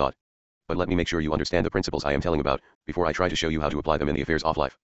is a happy thought. But let me make sure you understand the principles I am telling about, before I try to show you how to apply them in the affairs of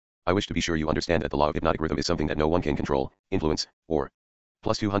life. I wish to be sure you understand that the law of hypnotic rhythm is something that no one can control, influence, or.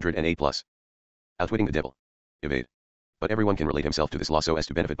 Plus 208 plus. Outwitting the devil. Evade. But everyone can relate himself to this law so as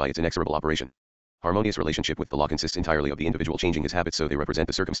to benefit by its inexorable operation. Harmonious relationship with the law consists entirely of the individual changing his habits so they represent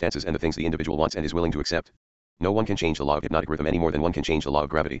the circumstances and the things the individual wants and is willing to accept. No one can change the law of hypnotic rhythm any more than one can change the law of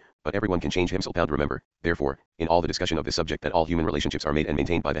gravity, but everyone can change himself. Remember, therefore, in all the discussion of this subject that all human relationships are made and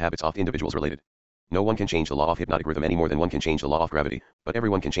maintained by the habits of individuals related. No one can change the law of hypnotic rhythm any more than one can change the law of gravity, but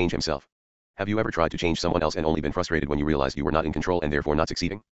everyone can change himself. Have you ever tried to change someone else and only been frustrated when you realized you were not in control and therefore not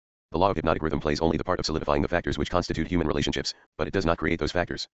succeeding? The law of hypnotic rhythm plays only the part of solidifying the factors which constitute human relationships, but it does not create those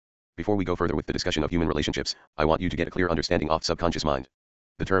factors. Before we go further with the discussion of human relationships, I want you to get a clear understanding of subconscious mind.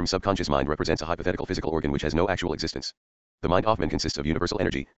 The term subconscious mind represents a hypothetical physical organ which has no actual existence. The mind of man consists of universal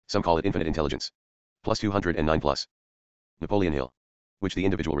energy, some call it infinite intelligence. Plus 209 plus. Napoleon Hill. Which the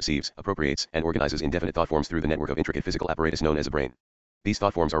individual receives, appropriates, and organizes in definite thought forms through the network of intricate physical apparatus known as the brain. These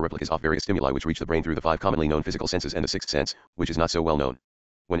thought forms are replicas of various stimuli which reach the brain through the 5 commonly known physical senses and the 6th sense, which is not so well known.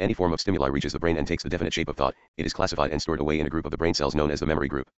 When any form of stimuli reaches the brain and takes the definite shape of thought, it is classified and stored away in a group of the brain cells known as the memory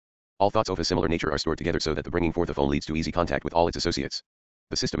group. All thoughts of a similar nature are stored together so that the bringing forth of phone leads to easy contact with all its associates.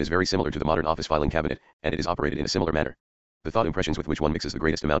 The system is very similar to the modern office filing cabinet, and it is operated in a similar manner. The thought impressions with which one mixes the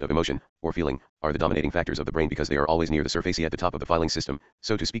greatest amount of emotion, or feeling, are the dominating factors of the brain because they are always near the surface at the top of the filing system,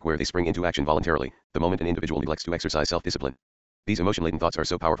 so to speak, where they spring into action voluntarily, the moment an individual neglects to exercise self-discipline. These emotion-laden thoughts are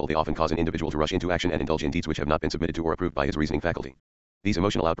so powerful they often cause an individual to rush into action and indulge in deeds which have not been submitted to or approved by his reasoning faculty. These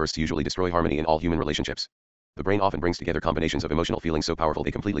emotional outbursts usually destroy harmony in all human relationships. The brain often brings together combinations of emotional feelings so powerful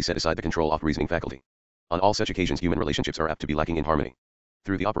they completely set aside the control of reasoning faculty. On all such occasions, human relationships are apt to be lacking in harmony.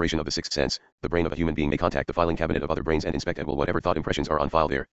 Through the operation of the 6th sense, the brain of a human being may contact the filing cabinet of other brains and inspect and will whatever thought impressions are on file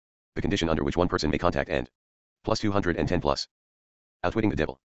there. The condition under which one person may contact and plus 210 plus. Outwitting the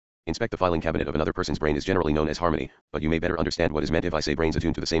devil. Inspect the filing cabinet of another person's brain is generally known as harmony, but you may better understand what is meant if I say brains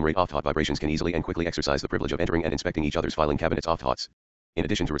attuned to the same rate of thought vibrations can easily and quickly exercise the privilege of entering and inspecting each other's filing cabinets of thoughts. In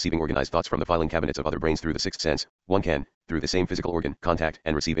addition to receiving organized thoughts from the filing cabinets of other brains through the 6th sense, one can, through the same physical organ, contact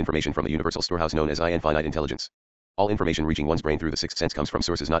and receive information from the universal storehouse known as infinite intelligence. All information reaching one's brain through the 6th sense comes from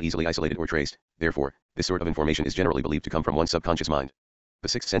sources not easily isolated or traced, therefore, this sort of information is generally believed to come from one's subconscious mind. The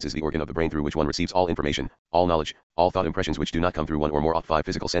 6th sense is the organ of the brain through which one receives all information, all knowledge, all thought impressions which do not come through one or more of 5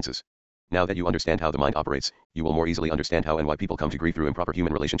 physical senses. Now that you understand how the mind operates, you will more easily understand how and why people come to grief through improper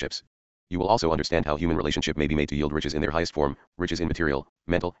human relationships. You will also understand how human relationship may be made to yield riches in their highest form, riches in material,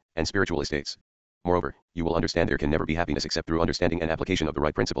 mental, and spiritual estates. Moreover, you will understand there can never be happiness except through understanding and application of the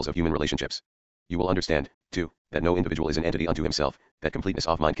right principles of human relationships. You will understand, too, that no individual is an entity unto himself, that completeness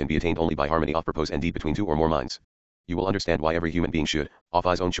of mind can be attained only by harmony of purpose and deed between 2 or more minds. You will understand why every human being should, of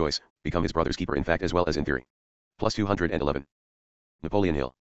his own choice, become his brother's keeper in fact as well as in theory. Plus 211. Napoleon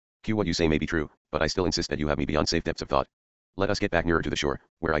Hill. Q. What you say may be true, but I still insist that you have me beyond safe depths of thought. Let us get back nearer to the shore,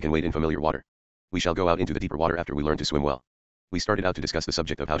 where I can wade in familiar water. We shall go out into the deeper water after we learn to swim well. We started out to discuss the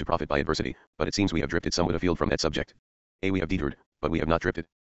subject of how to profit by adversity, but it seems we have drifted somewhat afield from that subject. We have detoured, but we have not drifted.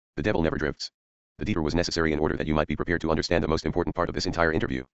 The devil never drifts. The detour was necessary in order that you might be prepared to understand the most important part of this entire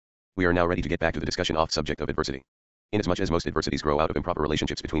interview. We are now ready to get back to the discussion of the subject of adversity. Inasmuch as most adversities grow out of improper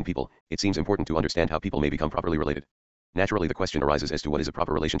relationships between people, it seems important to understand how people may become properly related. Naturally, the question arises as to what is a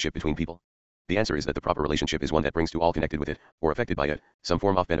proper relationship between people. The answer is that the proper relationship is one that brings to all connected with it, or affected by it, some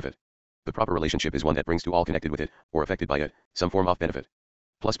form of benefit. The proper relationship is one that brings to all connected with it, or affected by it, some form of benefit.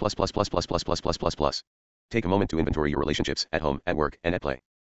 Plus plus plus plus plus plus plus plus plus plus. Take a moment to inventory your relationships at home, at work, and at play.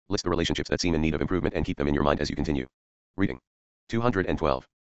 List the relationships that seem in need of improvement and keep them in your mind as you continue. Reading. 212.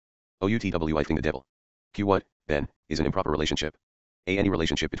 Outwitting the devil. Q. What, then, is an improper relationship? A. Any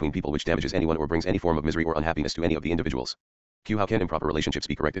relationship between people which damages anyone or brings any form of misery or unhappiness to any of the individuals. Q. How can improper relationships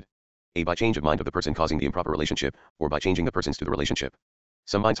be corrected? A. By change of mind of the person causing the improper relationship, or by changing the persons to the relationship.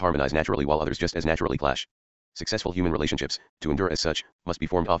 Some minds harmonize naturally while others just as naturally clash. Successful human relationships, to endure as such, must be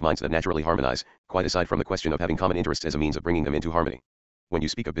formed of minds that naturally harmonize, quite aside from the question of having common interests as a means of bringing them into harmony. When you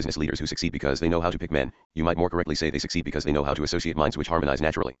speak of business leaders who succeed because they know how to pick men, you might more correctly say they succeed because they know how to associate minds which harmonize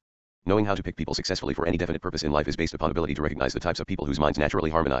naturally. Knowing how to pick people successfully for any definite purpose in life is based upon ability to recognize the types of people whose minds naturally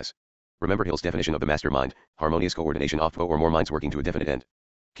harmonize. Remember Hill's definition of the master mind, harmonious coordination of 2 or more minds working to a definite end.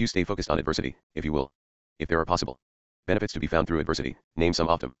 Q. Stay focused on adversity, if you will. If there are possible benefits to be found through adversity, name some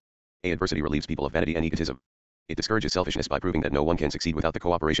of them. A. Adversity relieves people of vanity and egotism. It discourages selfishness by proving that no one can succeed without the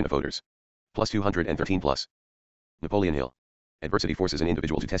cooperation of others. Plus 213 plus. Napoleon Hill. Adversity forces an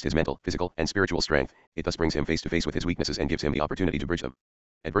individual to test his mental, physical, and spiritual strength. It thus brings him face to face with his weaknesses and gives him the opportunity to bridge them.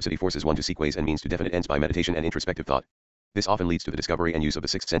 Adversity forces one to seek ways and means to definite ends by meditation and introspective thought. This often leads to the discovery and use of the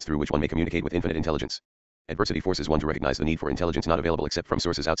 6th sense through which one may communicate with infinite intelligence. Adversity forces one to recognize the need for intelligence not available except from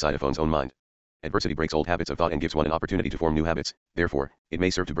sources outside of one's own mind. Adversity breaks old habits of thought and gives one an opportunity to form new habits. Therefore, it may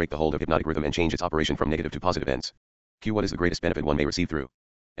serve to break the hold of hypnotic rhythm and change its operation from negative to positive ends. Q. What is the greatest benefit one may receive through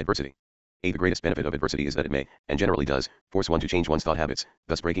adversity? A. The greatest benefit of adversity is that it may, and generally does, force one to change one's thought habits,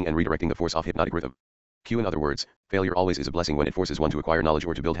 thus breaking and redirecting the force of hypnotic rhythm. Q. In other words, failure always is a blessing when it forces one to acquire knowledge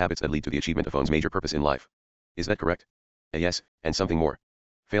or to build habits that lead to the achievement of one's major purpose in life. Is that correct? A. Yes, and something more.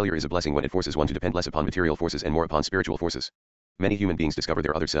 Failure is a blessing when it forces one to depend less upon material forces and more upon spiritual forces. Many human beings discover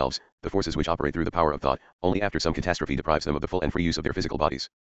their other selves, the forces which operate through the power of thought, only after some catastrophe deprives them of the full and free use of their physical bodies.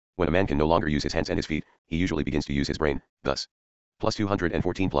 When a man can no longer use his hands and his feet, he usually begins to use his brain, thus. Plus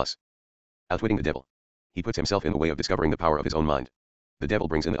 214 plus. Outwitting the devil. He puts himself in the way of discovering the power of his own mind. The devil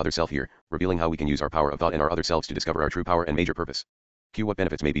brings in the other self here, revealing how we can use our power of thought and our other selves to discover our true power and major purpose. Q. What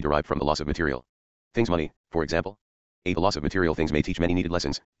benefits may be derived from the loss of material things, money, for example? A. The loss of material things may teach many needed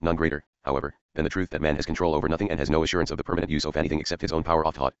lessons, none greater, however, than the truth that man has control over nothing and has no assurance of the permanent use of anything except his own power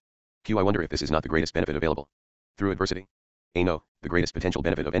of thought. Q. I wonder if this is not the greatest benefit available through adversity. A. No, the greatest potential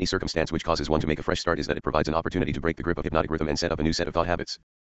benefit of any circumstance which causes one to make a fresh start is that it provides an opportunity to break the grip of hypnotic rhythm and set up a new set of thought habits.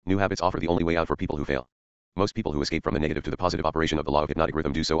 New habits offer the only way out for people who fail. Most people who escape from the negative to the positive operation of the law of hypnotic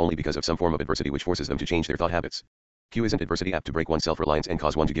rhythm do so only because of some form of adversity which forces them to change their thought habits. Q. Isn't adversity apt to break one's self-reliance and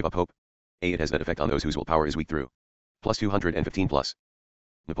cause one to give up hope? A. It has that effect on those whose willpower is weak through. Plus 215 plus.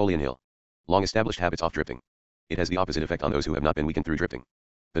 Napoleon Hill. Long established habits off drifting. It has the opposite effect on those who have not been weakened through drifting.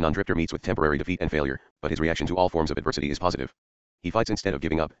 The non-drifter meets with temporary defeat and failure, but his reaction to all forms of adversity is positive. He fights instead of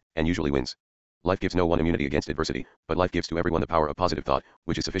giving up, and usually wins. Life gives no one immunity against adversity, but life gives to everyone the power of positive thought,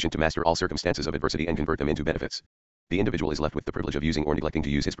 which is sufficient to master all circumstances of adversity and convert them into benefits. The individual is left with the privilege of using or neglecting to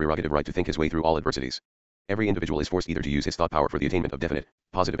use his prerogative right to think his way through all adversities. Every individual is forced either to use his thought power for the attainment of definite,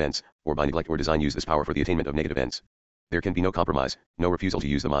 positive ends, or by neglect or design use this power for the attainment of negative ends. There can be no compromise, no refusal to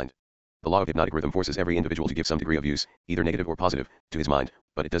use the mind. The law of hypnotic rhythm forces every individual to give some degree of use, either negative or positive, to his mind,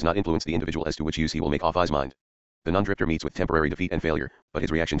 but it does not influence the individual as to which use he will make of his mind. The non-drifter meets with temporary defeat and failure, but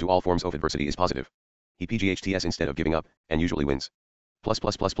his reaction to all forms of adversity is positive. He PGHTS instead of giving up, and usually wins. Plus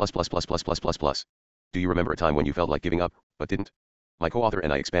plus plus plus plus plus plus plus plus plus. Do you remember a time when you felt like giving up, but didn't? My co-author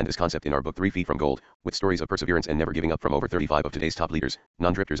and I expand this concept in our book 3 Feet from Gold, with stories of perseverance and never giving up from over 35 of today's top leaders,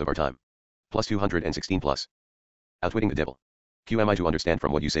 non-drifters of our time. Plus 216 plus. Outwitting the devil. Q. Am I to understand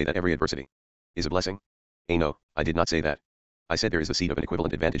from what you say that every adversity is a blessing? A. No, I did not say that. I said there is the seed of an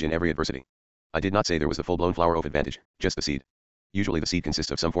equivalent advantage in every adversity. I did not say there was the full-blown flower of advantage, just the seed. Usually the seed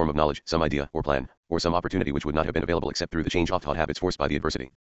consists of some form of knowledge, some idea, or plan, or some opportunity which would not have been available except through the change of thought habits forced by the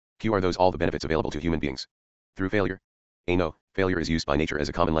adversity. Q. Are those all the benefits available to human beings through failure? A. No, failure is used by nature as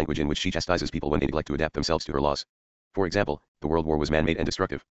a common language in which she chastises people when they neglect to adapt themselves to her laws. For example, the World War was man-made and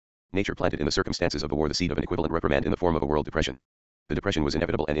destructive. Nature planted in the circumstances of the war the seed of an equivalent reprimand in the form of a world depression. The depression was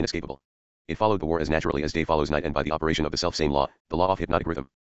inevitable and inescapable. It followed the war as naturally as day follows night and by the operation of the self-same law, the law of hypnotic rhythm.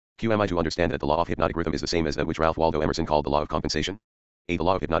 Q. Am I to understand that the law of hypnotic rhythm is the same as that which Ralph Waldo Emerson called the law of compensation? A. The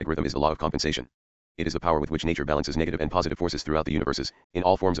law of hypnotic rhythm is the law of compensation. It is the power with which nature balances negative and positive forces throughout the universes, in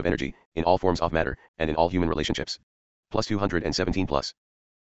all forms of energy, in all forms of matter, and in all human relationships. Plus 217 plus.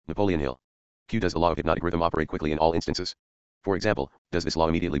 Napoleon Hill. Q. Does the law of hypnotic rhythm operate quickly in all instances? For example, does this law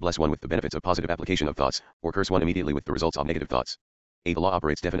immediately bless one with the benefits of positive application of thoughts, or curse one immediately with the results of negative thoughts? A. The law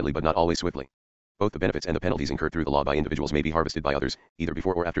operates definitely but not always swiftly. Both the benefits and the penalties incurred through the law by individuals may be harvested by others, either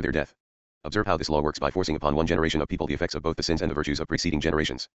before or after their death. Observe how this law works by forcing upon one generation of people the effects of both the sins and the virtues of preceding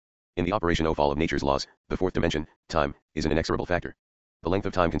generations. In the operation of all of nature's laws, the fourth dimension, time, is an inexorable factor. The length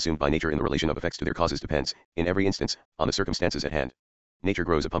of time consumed by nature in the relation of effects to their causes depends, in every instance, on the circumstances at hand. Nature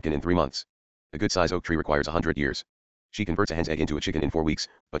grows a pumpkin in 3 months. A good-sized oak tree requires 100 years. She converts a hen's egg into a chicken in 4 weeks,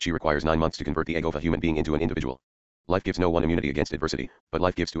 but she requires 9 months to convert the egg of a human being into an individual. Life gives no one immunity against adversity, but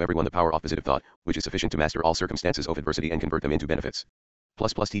life gives to everyone the power of positive thought, which is sufficient to master all circumstances of adversity and convert them into benefits.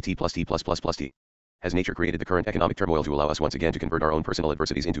 Plus plus TT plus T plus plus plus T. Has nature created the current economic turmoil to allow us once again to convert our own personal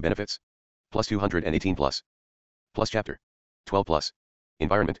adversities into benefits? Plus 218 plus. Plus chapter 12 plus.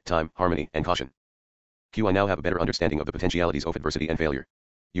 Environment, time, harmony, and caution. Q. I now have a better understanding of the potentialities of adversity and failure.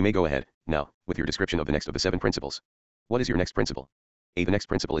 You may go ahead, now, with your description of the next of the 7 principles. What is your next principle? A. The next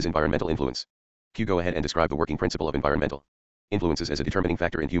principle is environmental influence. Q. Go ahead and describe the working principle of environmental influences as a determining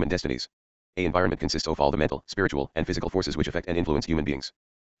factor in human destinies. A. Environment consists of all the mental, spiritual, and physical forces which affect and influence human beings.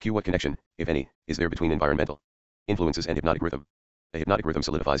 Q. What connection, if any, is there between environmental influences and hypnotic rhythm? A hypnotic rhythm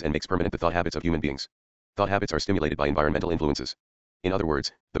solidifies and makes permanent the thought habits of human beings. Thought habits are stimulated by environmental influences. In other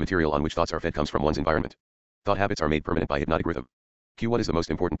words, the material on which thoughts are fed comes from one's environment. Thought habits are made permanent by hypnotic rhythm. Q. What is the most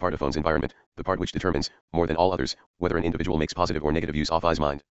important part of one's environment, the part which determines, more than all others, whether an individual makes positive or negative use of his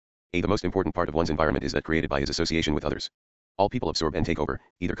mind? A. The most important part of one's environment is that created by his association with others. All people absorb and take over,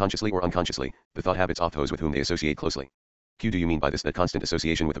 either consciously or unconsciously, the thought habits of those with whom they associate closely. Q. Do you mean by this that constant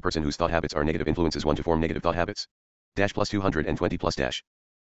association with a person whose thought habits are negative influences one to form negative thought habits? Dash plus 220 plus dash.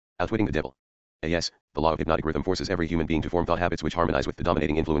 Outwitting the devil. Yes, the law of hypnotic rhythm forces every human being to form thought habits which harmonize with the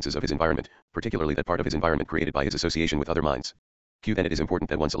dominating influences of his environment, particularly that part of his environment created by his association with other minds. Then it is important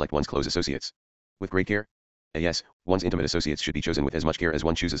that one select one's close associates with great care. Yes, one's intimate associates should be chosen with as much care as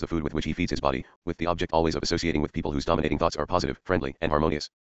one chooses the food with which he feeds his body, with the object always of associating with people whose dominating thoughts are positive, friendly, and harmonious.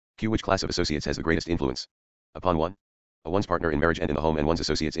 Which class of associates has the greatest influence upon one? One's partner in marriage and in the home, and one's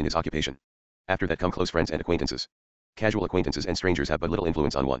associates in his occupation. After that come close friends and acquaintances. Casual acquaintances and strangers have but little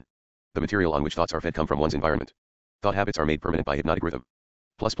influence on one. The material on which thoughts are fed come from one's environment. Thought habits are made permanent by hypnotic rhythm.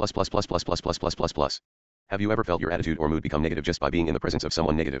 Plus plus plus plus plus plus plus plus plus plus. Have you ever felt your attitude or mood become negative just by being in the presence of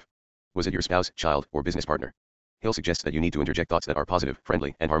someone negative? Was it your spouse, child, or business partner? Hill suggests that you need to interject thoughts that are positive,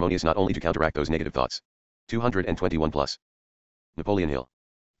 friendly, and harmonious, not only to counteract those negative thoughts. 221 plus. Napoleon Hill.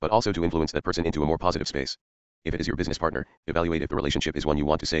 But also to influence that person into a more positive space. If it is your business partner, evaluate if the relationship is one you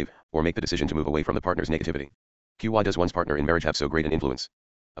want to save, or make the decision to move away from the partner's negativity. Why does one's partner in marriage have so great an influence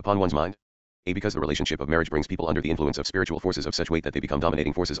upon one's mind? Because the relationship of marriage brings people under the influence of spiritual forces of such weight that they become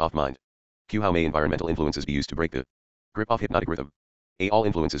dominating forces of mind. How may environmental influences be used to break the grip of hypnotic rhythm? All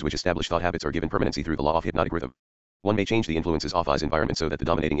influences which establish thought habits are given permanency through the law of hypnotic rhythm. One may change the influences of his environment so that the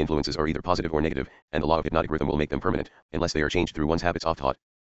dominating influences are either positive or negative, and the law of hypnotic rhythm will make them permanent, unless they are changed through one's habits of thought.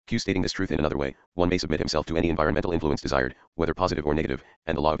 Stating this truth in another way, one may submit himself to any environmental influence desired, whether positive or negative,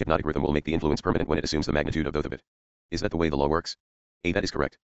 and the law of hypnotic rhythm will make the influence permanent when it assumes the magnitude of both of it. Is that the way the law works? That is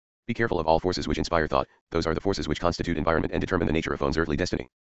correct. Be careful of all forces which inspire thought, those are the forces which constitute environment and determine the nature of one's earthly destiny.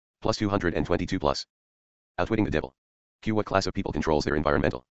 Plus 222 plus. Outwitting the devil. What class of people controls their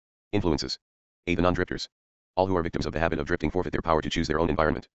environmental influences? The non-drifters. All who are victims of the habit of drifting forfeit their power to choose their own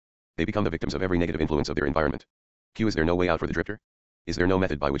environment. They become the victims of every negative influence of their environment. Is there no way out for the drifter? Is there no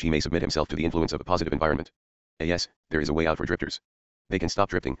method by which he may submit himself to the influence of a positive environment? Yes, there is a way out for drifters. They can stop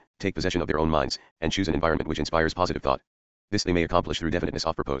drifting, take possession of their own minds, and choose an environment which inspires positive thought. This they may accomplish through definiteness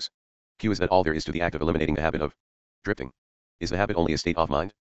of purpose. Is that all there is to the act of eliminating the habit of drifting? Is the habit only a state of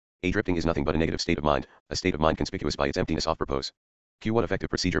mind? Drifting is nothing but a negative state of mind, a state of mind conspicuous by its emptiness of purpose. What effective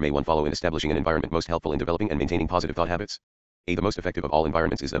procedure may one follow in establishing an environment most helpful in developing and maintaining positive thought habits? The most effective of all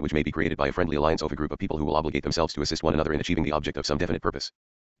environments is that which may be created by a friendly alliance of a group of people who will obligate themselves to assist one another in achieving the object of some definite purpose.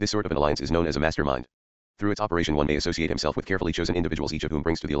 This sort of an alliance is known as a mastermind. Through its operation one may associate himself with carefully chosen individuals, each of whom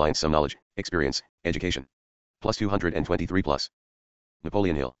brings to the alliance some knowledge, experience, education. Plus 223 plus.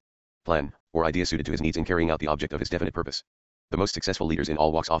 Napoleon Hill. Plan, or idea suited to his needs in carrying out the object of his definite purpose. The most successful leaders in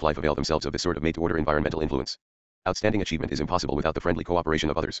all walks of life avail themselves of this sort of made-to-order environmental influence. Outstanding achievement is impossible without the friendly cooperation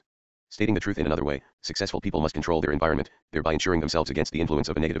of others. Stating the truth in another way, successful people must control their environment, thereby ensuring themselves against the influence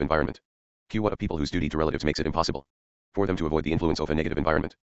of a negative environment. What of people whose duty to relatives makes it impossible for them to avoid the influence of a negative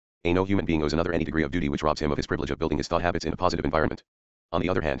environment? No human being owes another any degree of duty which robs him of his privilege of building his thought habits in a positive environment. On the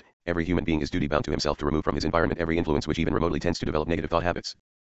other hand, every human being is duty-bound to himself to remove from his environment every influence which even remotely tends to develop negative thought habits.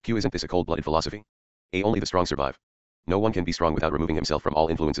 Isn't this a cold-blooded philosophy? Only the strong survive. No one can be strong without removing himself from all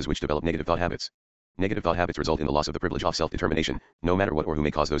influences which develop negative thought habits. Negative thought habits result in the loss of the privilege of self-determination, no matter what or who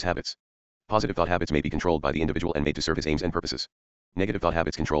may cause those habits. Positive thought habits may be controlled by the individual and made to serve his aims and purposes. Negative thought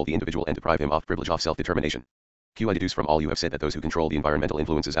habits control the individual and deprive him of privilege of self-determination. I deduce from all you have said that those who control the environmental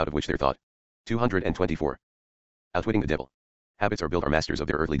influences out of which their thought. 224. Outwitting the devil. Habits are built are masters of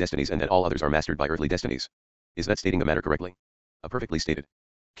their earthly destinies, and that all others are mastered by earthly destinies. Is that stating the matter correctly? Perfectly stated.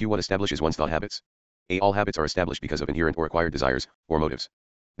 What establishes one's thought habits? All habits are established because of inherent or acquired desires, or motives.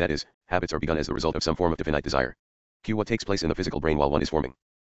 That is, habits are begun as the result of some form of definite desire. What takes place in the physical brain while one is forming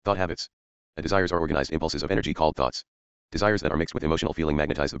thought habits? Desires are organized impulses of energy called thoughts. Desires that are mixed with emotional feeling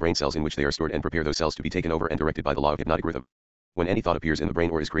magnetize the brain cells in which they are stored and prepare those cells to be taken over and directed by the law of hypnotic rhythm. When any thought appears in the brain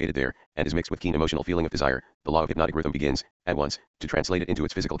or is created there, and is mixed with keen emotional feeling of desire, the law of hypnotic rhythm begins, at once, to translate it into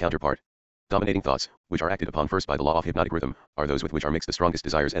its physical counterpart. Dominating thoughts, which are acted upon first by the law of hypnotic rhythm, are those with which are mixed the strongest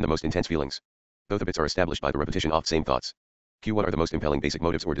desires and the most intense feelings. Both habits are established by the repetition of same thoughts. What are the most impelling basic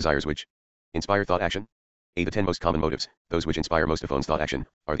motives or desires which inspire thought action? The 10 most common motives, those which inspire most of one's thought action,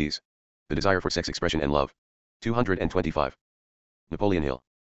 are these. The desire for sex expression and love. 225. Napoleon Hill.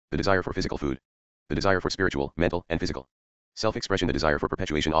 The desire for physical food. The desire for spiritual, mental, and physical self-expression. The desire for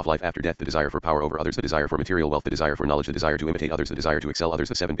perpetuation of life after death. The desire for power over others. The desire for material wealth. The desire for knowledge. The desire to imitate others. The desire to excel others.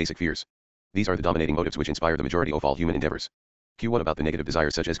 The 7 basic fears. These are the dominating motives which inspire the majority of all human endeavors. What about the negative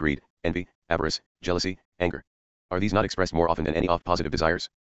desires such as greed, envy, avarice, jealousy, anger? Are these not expressed more often than any of positive desires?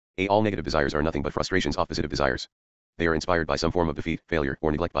 All negative desires are nothing but frustrations of positive desires. They are inspired by some form of defeat, failure,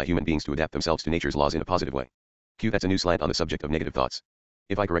 or neglect by human beings to adapt themselves to nature's laws in a positive way. That's a new slant on the subject of negative thoughts.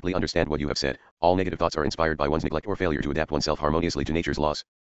 If I correctly understand what you have said, all negative thoughts are inspired by one's neglect or failure to adapt oneself harmoniously to nature's laws.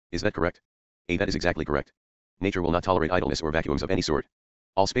 Is that correct? That is exactly correct. Nature will not tolerate idleness or vacuums of any sort.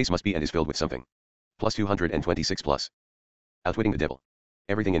 All space must be and is filled with something. Plus 226 plus. Outwitting the devil.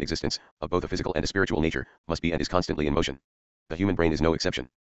 Everything in existence, of both a physical and a spiritual nature, must be and is constantly in motion. The human brain is no exception.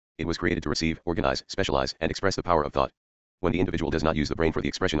 It was created to receive, organize, specialize, and express the power of thought. When the individual does not use the brain for the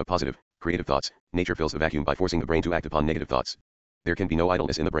expression of positive, creative thoughts, nature fills the vacuum by forcing the brain to act upon negative thoughts. There can be no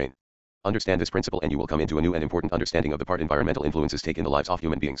idleness in the brain. Understand this principle and you will come into a new and important understanding of the part environmental influences take in the lives of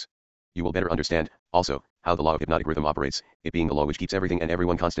human beings. You will better understand, also, how the law of hypnotic rhythm operates, it being the law which keeps everything and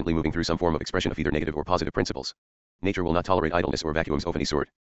everyone constantly moving through some form of expression of either negative or positive principles. Nature will not tolerate idleness or vacuums of any sort.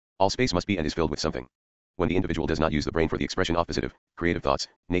 All space must be and is filled with something. When the individual does not use the brain for the expression of positive, creative thoughts,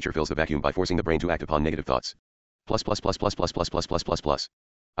 nature fills the vacuum by forcing the brain to act upon negative thoughts. Plus plus plus plus plus plus plus plus plus plus.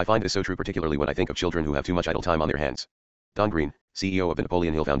 I find this so true particularly when I think of children who have too much idle time on their hands. Don Green, CEO of the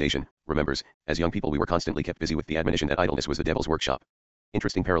Napoleon Hill Foundation, remembers, as young people we were constantly kept busy with the admonition that idleness was the devil's workshop.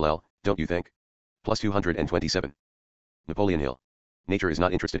 Interesting parallel, don't you think? Plus 227. Napoleon Hill. Nature is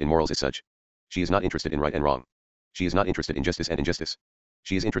not interested in morals as such. She is not interested in right and wrong. She is not interested in justice and injustice.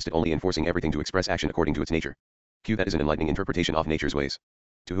 She is interested only in forcing everything to express action according to its nature. Q. That is an enlightening interpretation of nature's ways.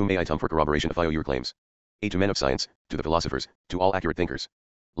 To whom may I come for corroboration of your claims? A. To men of science, to the philosophers, to all accurate thinkers.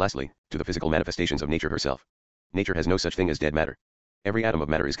 Lastly, to the physical manifestations of nature herself. Nature has no such thing as dead matter. Every atom of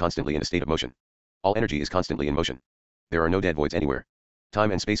matter is constantly in a state of motion. All energy is constantly in motion. There are no dead voids anywhere.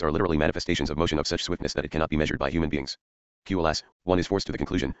 Time and space are literally manifestations of motion of such swiftness that it cannot be measured by human beings. Q. Alas, one is forced to the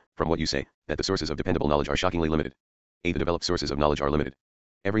conclusion, from what you say, that the sources of dependable knowledge are shockingly limited. A. The developed sources of knowledge are limited.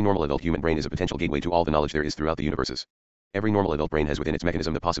 Every normal adult human brain is a potential gateway to all the knowledge there is throughout the universes. Every normal adult brain has within its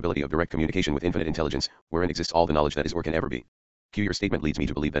mechanism the possibility of direct communication with infinite intelligence, wherein exists all the knowledge that is or can ever be. Q. Your statement leads me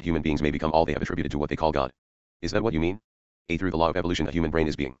to believe that human beings may become all they have attributed to what they call God. Is that what you mean? A. Through the law of evolution a human brain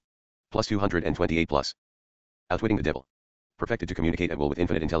is being. Plus 228 plus. Outwitting the devil. Perfected to communicate at will with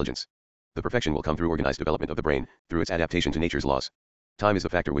infinite intelligence. The perfection will come through organized development of the brain, through its adaptation to nature's laws. Time is the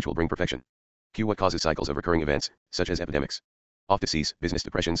factor which will bring perfection. Q. What causes cycles of recurring events, such as epidemics, off-disease, business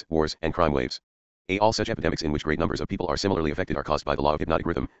depressions, wars, and crime waves? A. All such epidemics in which great numbers of people are similarly affected are caused by the law of hypnotic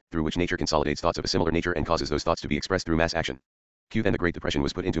rhythm, through which nature consolidates thoughts of a similar nature and causes those thoughts to be expressed through mass action. Q. Then the Great Depression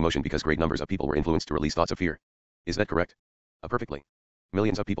was put into motion because great numbers of people were influenced to release thoughts of fear. Is that correct? Perfectly.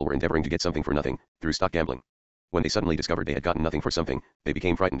 Millions of people were endeavoring to get something for nothing, through stock gambling. When they suddenly discovered they had gotten nothing for something, they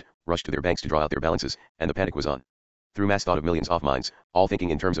became frightened, rushed to their banks to draw out their balances, and the panic was on. Through mass thought of millions of minds, all thinking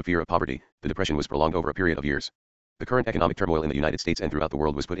in terms of fear of poverty, the depression was prolonged over a period of years. The current economic turmoil in the United States and throughout the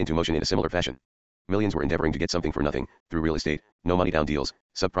world was put into motion in a similar fashion. Millions were endeavoring to get something for nothing, through real estate, no money down deals,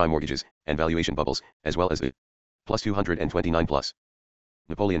 subprime mortgages, and valuation bubbles, as well as the plus 229 plus.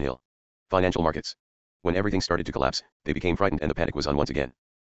 Napoleon Hill. Financial markets. When everything started to collapse, they became frightened and the panic was on once again.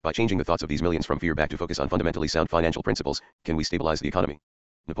 By changing the thoughts of these millions from fear back to focus on fundamentally sound financial principles, can we stabilize the economy?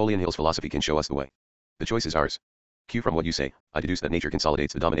 Napoleon Hill's philosophy can show us the way. The choice is ours. Q. From what you say, I deduce that nature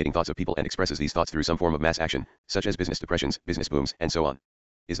consolidates the dominating thoughts of people and expresses these thoughts through some form of mass action, such as business depressions, business booms, and so on.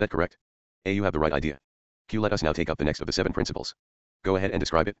 Is that correct? A. You have the right idea. Q. Let us now take up the next of the 7 principles. Go ahead and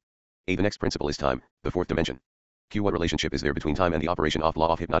describe it. A. The next principle is time, the 4th dimension. Q. What relationship is there between time and the operation of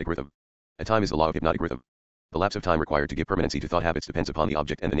law of hypnotic rhythm? A. Time is the law of hypnotic rhythm. The lapse of time required to give permanency to thought habits depends upon the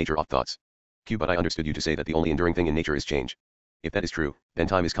object and the nature of thoughts. Q. But I understood you to say that the only enduring thing in nature is change. If that is true, then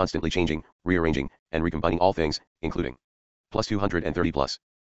time is constantly changing, rearranging, and recombining all things, including plus 230 plus.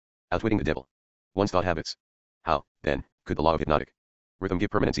 Outwitting the devil. One's thought habits. How, then, could the law of hypnotic rhythm give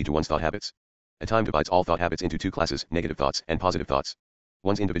permanency to one's thought habits? A. Time divides all thought habits into 2 classes, negative thoughts and positive thoughts.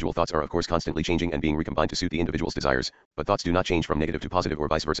 One's individual thoughts are of course constantly changing and being recombined to suit the individual's desires, but thoughts do not change from negative to positive or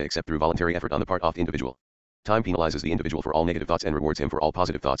vice versa except through voluntary effort on the part of the individual. Time penalizes the individual for all negative thoughts and rewards him for all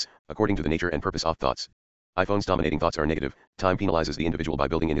positive thoughts, according to the nature and purpose of thoughts. iPhone's dominating thoughts are negative. Time penalizes the individual by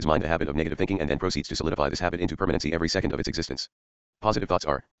building in his mind a habit of negative thinking and then proceeds to solidify this habit into permanency every second of its existence. Positive thoughts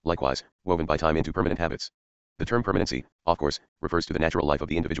are, likewise, woven by time into permanent habits. The term permanency, of course, refers to the natural life of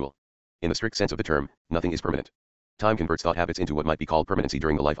the individual. In the strict sense of the term, nothing is permanent. Time converts thought habits into what might be called permanency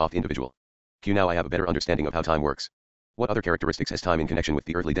during the life of the individual. Q. Now I have a better understanding of how time works. What other characteristics has time in connection with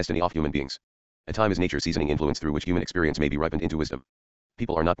the earthly destiny of human beings? A. Time is nature's seasoning influence through which human experience may be ripened into wisdom.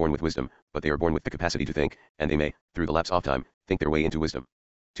 People are not born with wisdom, but they are born with the capacity to think, and they may, through the lapse of time, think their way into wisdom.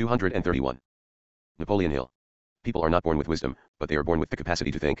 231. Napoleon Hill. People are not born with wisdom, but they are born with the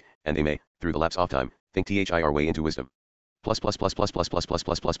capacity to think, and they may, through the lapse of time, think their way into wisdom. Plus plus plus plus plus plus plus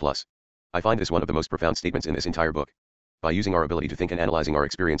plus plus plus. I find this one of the most profound statements in this entire book. By using our ability to think and analyzing our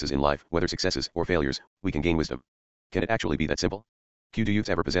experiences in life, whether successes or failures, we can gain wisdom. Can it actually be that simple? Q. Do youths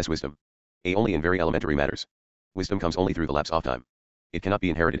ever possess wisdom? A. Only in very elementary matters. Wisdom comes only through the lapse of time. It cannot be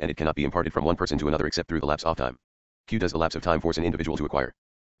inherited and it cannot be imparted from one person to another except through the lapse of time. Q. Does the lapse of time force an individual to acquire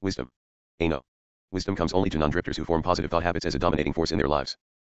wisdom? A. No. Wisdom comes only to non-drifters who form positive thought habits as a dominating force in their lives.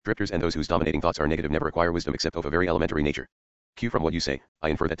 Drifters and those whose dominating thoughts are negative never acquire wisdom except of a very elementary nature. Q. From what you say, I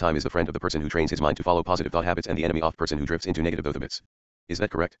infer that time is the friend of the person who trains his mind to follow positive thought habits and the enemy of person who drifts into negative thought habits. Is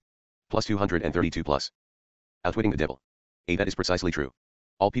that correct? Plus 232 plus. Outwitting the devil. A. That is precisely true.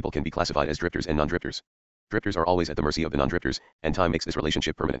 All people can be classified as drifters and non-drifters. Drifters are always at the mercy of the non-drifters, and time makes this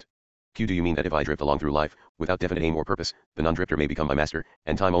relationship permanent. Q. Do you mean that if I drift along through life, without definite aim or purpose, the non-drifter may become my master,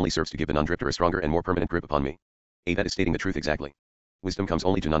 and time only serves to give the non-drifter a stronger and more permanent grip upon me? A. That is stating the truth exactly. Wisdom comes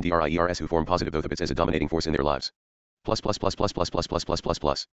only to non-driers who form positive thought habits as a dominating force in their lives. Plus.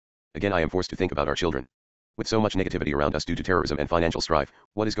 Again, I am forced to think about our children. With so much negativity around us due to terrorism and financial strife,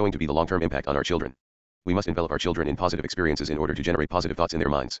 what is going to be the long-term impact on our children? We must envelop our children in positive experiences in order to generate positive thoughts in their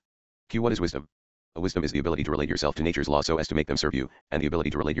minds. Q. What is wisdom? A wisdom is the ability to relate yourself to nature's law so as to make them serve you, and the ability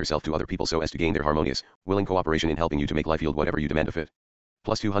to relate yourself to other people so as to gain their harmonious, willing cooperation in helping you to make life yield whatever you demand of it.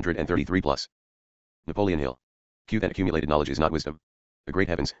 Plus 233 plus. Napoleon Hill. Q. That accumulated knowledge is not wisdom. The great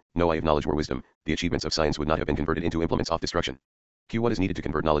heavens, no eye of knowledge were wisdom, the achievements of science would not have been converted into implements of destruction. Q. What is needed to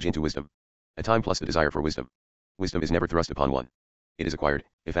convert knowledge into wisdom? A time plus the desire for wisdom. Wisdom is never thrust upon one. It is acquired,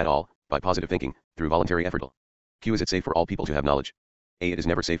 if at all, by positive thinking, through voluntary effort. Q. Is it safe for all people to have knowledge? A. It is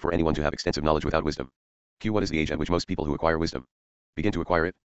never safe for anyone to have extensive knowledge without wisdom. Q. What is the age at which most people who acquire wisdom begin to acquire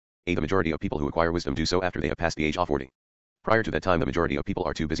it? A. The majority of people who acquire wisdom do so after they have passed the age of 40. Prior to that time, the majority of people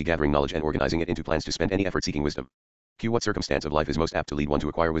are too busy gathering knowledge and organizing it into plans to spend any effort seeking wisdom. Q. What circumstance of life is most apt to lead one to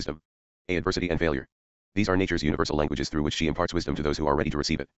acquire wisdom? A. Adversity and failure. These are nature's universal languages through which she imparts wisdom to those who are ready to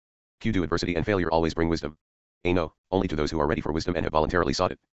receive it. Q. Do adversity and failure always bring wisdom? A. No, only to those who are ready for wisdom and have voluntarily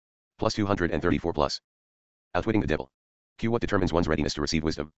sought it. Plus 234 plus. Outwitting the devil. Q. What determines one's readiness to receive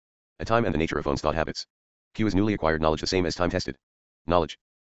wisdom? A. Time and the nature of one's thought habits. Q. Is newly acquired knowledge the same as time tested knowledge?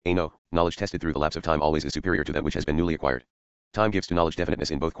 A. No, knowledge tested through the lapse of time always is superior to that which has been newly acquired. Time gives to knowledge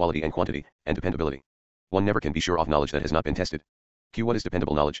definiteness in both quality and quantity, and dependability. One never can be sure of knowledge that has not been tested. Q. What is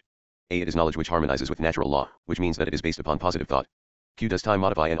dependable knowledge? A. It is knowledge which harmonizes with natural law, which means that it is based upon positive thought. Q. Does time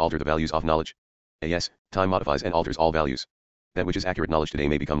modify and alter the values of knowledge? A. Yes, time modifies and alters all values. That which is accurate knowledge today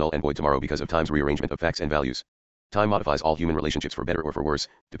may become null and void tomorrow because of time's rearrangement of facts and values. Time modifies all human relationships for better or for worse,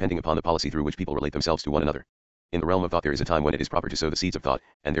 depending upon the policy through which people relate themselves to one another. In the realm of thought there is a time when it is proper to sow the seeds of thought,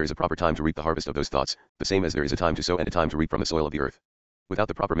 and there is a proper time to reap the harvest of those thoughts, the same as there is a time to sow and a time to reap from the soil of the earth. Without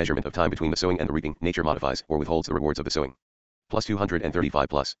the proper measurement of time between the sowing and the reaping, nature modifies or withholds the rewards of the sowing. Plus 235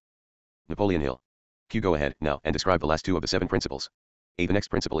 plus. Napoleon Hill. Q. Go ahead, now, and describe the last two of the 7 principles. A. The next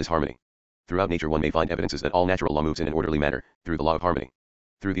principle is harmony. Throughout nature one may find evidences that all natural law moves in an orderly manner, through the law of harmony.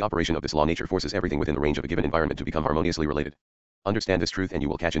 Through the operation of this law nature forces everything within the range of a given environment to become harmoniously related. Understand this truth and you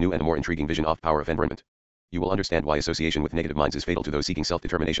will catch a new and a more intriguing vision of power of environment. You will understand why association with negative minds is fatal to those seeking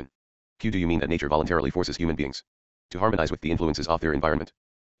self-determination. Q. Do you mean that nature voluntarily forces human beings to harmonize with the influences of their environment?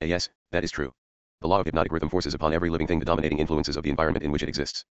 A. Yes, that is true. The law of hypnotic rhythm forces upon every living thing the dominating influences of the environment in which it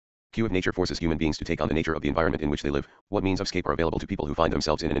exists. Q. If nature forces human beings to take on the nature of the environment in which they live, what means of escape are available to people who find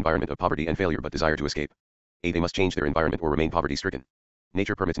themselves in an environment of poverty and failure but desire to escape? A. They must change their environment or remain poverty-stricken.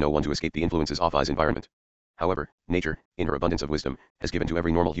 Nature permits no one to escape the influences of his environment. However, nature, in her abundance of wisdom, has given to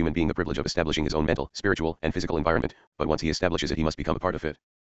every normal human being the privilege of establishing his own mental, spiritual, and physical environment, but once he establishes it he must become a part of it.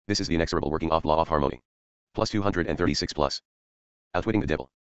 This is the inexorable working of law of harmony. Plus 236 plus. Outwitting the devil.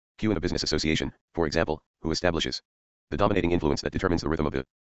 Q. In a business association, for example, who establishes the dominating influence that determines the rhythm of the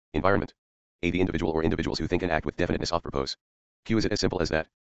environment? A. The individual or individuals who think and act with definiteness of purpose. Q. Is it as simple as that?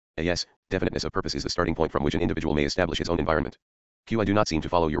 A. Yes, definiteness of purpose is the starting point from which an individual may establish his own environment. Q. I do not seem to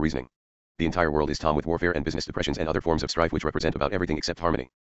follow your reasoning. The entire world is tom with warfare and business depressions and other forms of strife which represent about everything except harmony.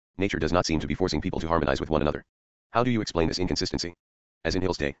 Nature does not seem to be forcing people to harmonize with one another. How do you explain this inconsistency? As in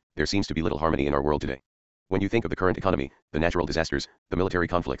Hill's day, there seems to be little harmony in our world today. When you think of the current economy, the natural disasters, the military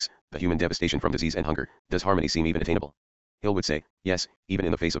conflicts, the human devastation from disease and hunger, does harmony seem even attainable? Hill would say, yes, even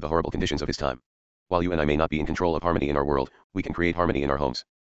in the face of the horrible conditions of his time. While you and I may not be in control of harmony in our world, we can create harmony in our homes.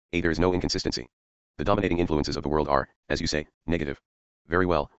 A. There is no inconsistency. The dominating influences of the world are, as you say, negative. Very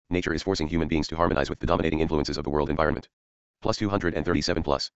well, nature is forcing human beings to harmonize with the dominating influences of the world environment. Plus 237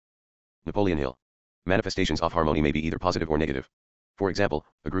 plus. Napoleon Hill. Manifestations of harmony may be either positive or negative. For example,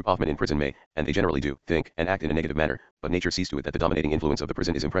 a group of men in prison may, and they generally do, think and act in a negative manner, but nature sees to it that the dominating influence of the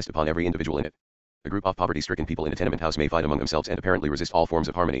prison is impressed upon every individual in it. A group of poverty-stricken people in a tenement house may fight among themselves and apparently resist all forms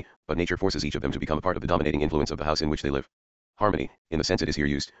of harmony, but nature forces each of them to become a part of the dominating influence of the house in which they live. Harmony, in the sense it is here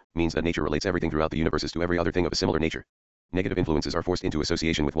used, means that nature relates everything throughout the universe to every other thing of a similar nature. Negative influences are forced into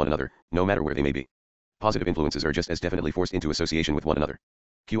association with one another, no matter where they may be. Positive influences are just as definitely forced into association with one another.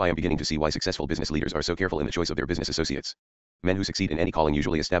 Q. I am beginning to see why successful business leaders are so careful in the choice of their business associates. Men who succeed in any calling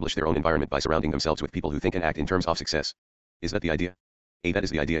usually establish their own environment by surrounding themselves with people who think and act in terms of success. Is that the idea? A. That is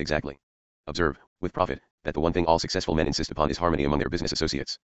the idea exactly. Observe, with profit, that the one thing all successful men insist upon is harmony among their business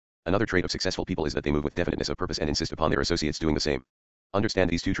associates. Another trait of successful people is that they move with definiteness of purpose and insist upon their associates doing the same. Understand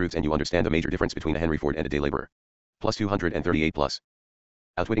these two truths and you understand the major difference between a Henry Ford and a day laborer. Plus 238 plus.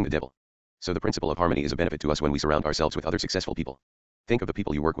 Outwitting the devil. So the principle of harmony is a benefit to us when we surround ourselves with other successful people. Think of the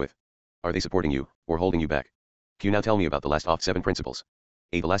people you work with. Are they supporting you, or holding you back? Q. Now tell me about the last of 7 principles.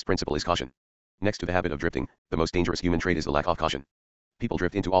 A. The last principle is caution. Next to the habit of drifting, the most dangerous human trait is the lack of caution. People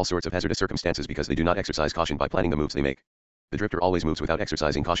drift into all sorts of hazardous circumstances because they do not exercise caution by planning the moves they make. The drifter always moves without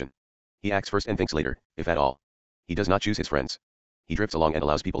exercising caution. He acts first and thinks later, if at all. He does not choose his friends. He drifts along and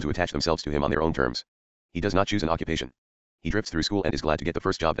allows people to attach themselves to him on their own terms. He does not choose an occupation. He drifts through school and is glad to get the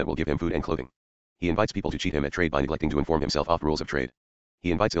first job that will give him food and clothing. He invites people to cheat him at trade by neglecting to inform himself of rules of trade.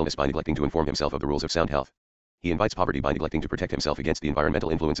 He invites illness by neglecting to inform himself of the rules of sound health. He invites poverty by neglecting to protect himself against the environmental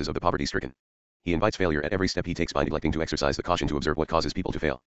influences of the poverty-stricken. He invites failure at every step he takes by neglecting to exercise the caution to observe what causes people to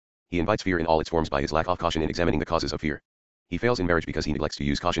fail. He invites fear in all its forms by his lack of caution in examining the causes of fear. He fails in marriage because he neglects to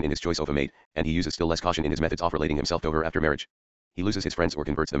use caution in his choice of a mate, and he uses still less caution in his methods of relating himself to her after marriage. He loses his friends or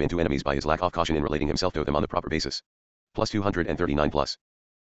converts them into enemies by his lack of caution in relating himself to them on the proper basis. Plus 239 plus.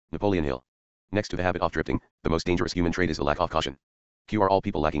 Napoleon Hill. Next to the habit of drifting, the most dangerous human trait is the lack of caution. Q. Are all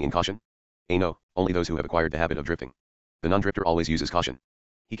people lacking in caution? A. No, only those who have acquired the habit of drifting. The non-drifter always uses caution.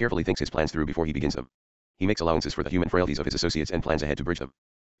 He carefully thinks his plans through before he begins them. He makes allowances for the human frailties of his associates and plans ahead to bridge them.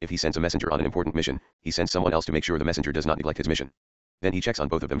 If he sends a messenger on an important mission, he sends someone else to make sure the messenger does not neglect his mission. Then he checks on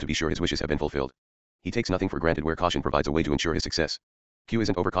both of them to be sure his wishes have been fulfilled. He takes nothing for granted where caution provides a way to ensure his success. Q.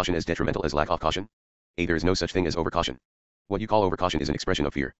 Isn't overcaution as detrimental as lack of caution? A. There is no such thing as overcaution. What you call overcaution is an expression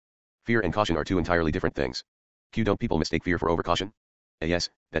of fear. Fear and caution are two entirely different things. Q. Don't people mistake fear for overcaution?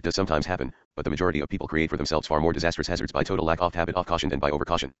 Yes, that does sometimes happen, but the majority of people create for themselves far more disastrous hazards by total lack of habit of caution than by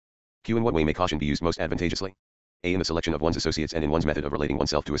overcaution. Q. In what way may caution be used most advantageously? A. In the selection of one's associates and in one's method of relating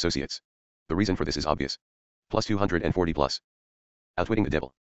oneself to associates. The reason for this is obvious. Plus 240 plus. Outwitting the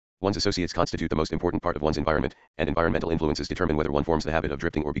devil. One's associates constitute the most important part of one's environment, and environmental influences determine whether one forms the habit of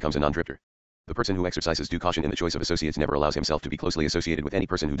drifting or becomes a non-drifter. The person who exercises due caution in the choice of associates never allows himself to be closely associated with any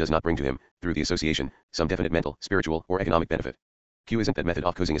person who does not bring to him, through the association, some definite mental, spiritual, or economic benefit. Q. Isn't that method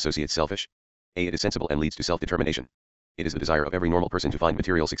of choosing associates selfish? A. It is sensible and leads to self-determination. It is the desire of every normal person to find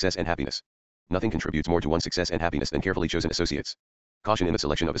material success and happiness. Nothing contributes more to one's success and happiness than carefully chosen associates. Caution in the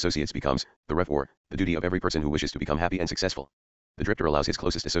selection of associates becomes, the duty of every person who wishes to become happy and successful. The drifter allows his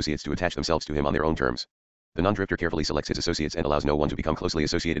closest associates to attach themselves to him on their own terms. The non-drifter carefully selects his associates and allows no one to become closely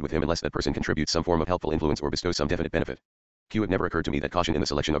associated with him unless that person contributes some form of helpful influence or bestows some definite benefit. Q. It never occurred to me that caution in the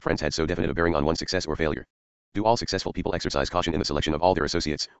selection of friends had so definite a bearing on one's success or failure. Do all successful people exercise caution in the selection of all their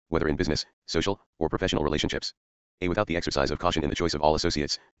associates, whether in business, social, or professional relationships? A. Without the exercise of caution in the choice of all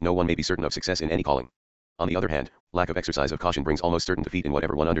associates, no one may be certain of success in any calling. On the other hand, lack of exercise of caution brings almost certain defeat in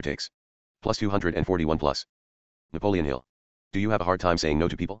whatever one undertakes. Plus 241 plus. Napoleon Hill. Do you have a hard time saying no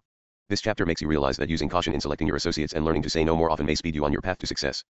to people? This chapter makes you realize that using caution in selecting your associates and learning to say no more often may speed you on your path to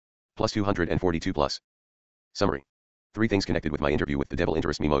success. Plus 242 plus. Summary. 3 things connected with my interview with the devil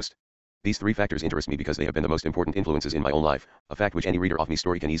interest me most. These 3 factors interest me because they have been the most important influences in my own life, a fact which any reader of my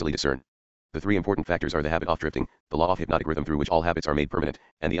story can easily discern. The 3 important factors are the habit of drifting, the law of hypnotic rhythm through which all habits are made permanent,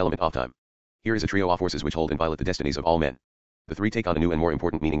 and the element of time. Here is a trio of forces which hold inviolate the destinies of all men. The 3 take on a new and more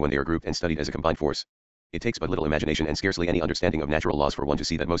important meaning when they are grouped and studied as a combined force. It takes but little imagination and scarcely any understanding of natural laws for one to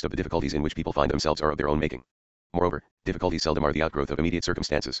see that most of the difficulties in which people find themselves are of their own making. Moreover, difficulties seldom are the outgrowth of immediate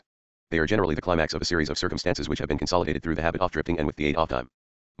circumstances. They are generally the climax of a series of circumstances which have been consolidated through the habit of drifting and with the aid of time.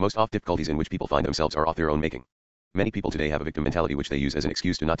 Most of difficulties in which people find themselves are of their own making. Many people today have a victim mentality which they use as an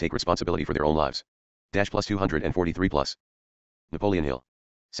excuse to not take responsibility for their own lives. Plus 243 plus. Napoleon Hill.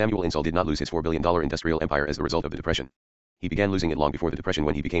 Samuel Insull did not lose his $4 billion industrial empire as the result of the Depression. He began losing it long before the Depression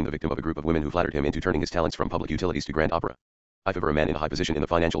when he became the victim of a group of women who flattered him into turning his talents from public utilities to grand opera. If ever a man in a high position in the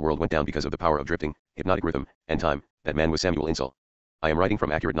financial world went down because of the power of drifting, hypnotic rhythm, and time, that man was Samuel Insull. I am writing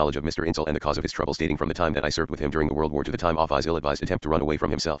from accurate knowledge of Mr. Insull and the cause of his trouble, stating from the time that I served with him during the World War to the time of his ill-advised attempt to run away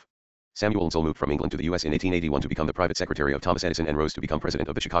from himself. Samuel Insull moved from England to the U.S. in 1881 to become the private secretary of Thomas Edison and rose to become president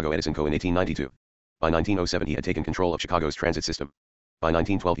of the Chicago Edison Co. in 1892. By 1907 he had taken control of Chicago's transit system. By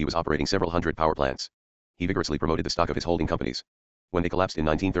 1912 he was operating several hundred power plants. He vigorously promoted the stock of his holding companies. When they collapsed in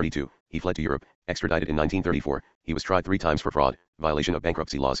 1932, he fled to Europe, extradited in 1934, he was tried 3 times for fraud, violation of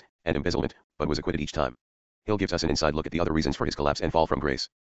bankruptcy laws, and embezzlement, but was acquitted each time. Hill gives us an inside look at the other reasons for his collapse and fall from grace.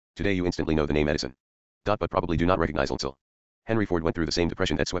 Today you instantly know the name Edison. But probably do not recognize Insull. Henry Ford went through the same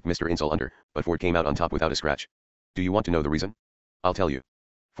depression that swept Mr. Insull under, but Ford came out on top without a scratch. Do you want to know the reason? I'll tell you.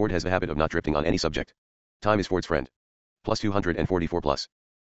 Ford has the habit of not drifting on any subject. Time is Ford's friend. Plus 244 plus.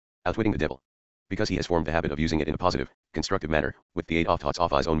 Outwitting the devil. Because he has formed the habit of using it in a positive, constructive manner, with the aid of thoughts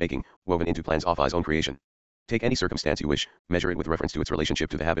of his own making, woven into plans of his own creation. Take any circumstance you wish, measure it with reference to its relationship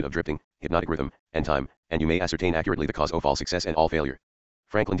to the habit of drifting, hypnotic rhythm, and time, and you may ascertain accurately the cause of all success and all failure.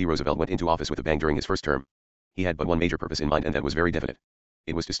 Franklin D. Roosevelt went into office with a bang during his first term. He had but one major purpose in mind, and that was very definite.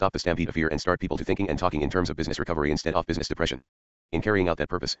 It was to stop the stampede of fear and start people to thinking and talking in terms of business recovery instead of business depression. In carrying out that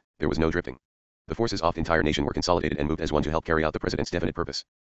purpose, there was no drifting. The forces of the entire nation were consolidated and moved as one to help carry out the president's definite purpose.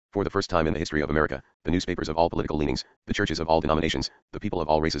 For the first time in the history of America, the newspapers of all political leanings, the churches of all denominations, the people of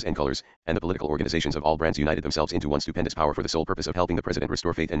all races and colors, and the political organizations of all brands united themselves into one stupendous power for the sole purpose of helping the president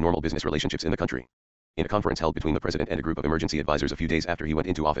restore faith and normal business relationships in the country. In a conference held between the president and a group of emergency advisors a few days after he went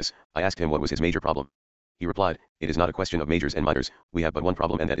into office, I asked him what was his major problem. He replied, "It is not a question of majors and minors, we have but one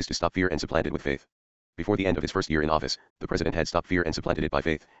problem, and that is to stop fear and supplant it with faith." Before the end of his first year in office, the president had stopped fear and supplanted it by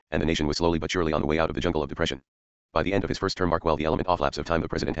faith, and the nation was slowly but surely on the way out of the jungle of depression. By the end of his first term, the element of lapse of time, the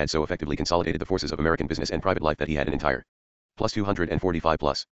president had so effectively consolidated the forces of American business and private life that he had an entire plus 245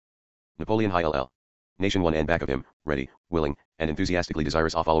 plus. Napoleon Hill. Nation one and back of him, ready, willing, and enthusiastically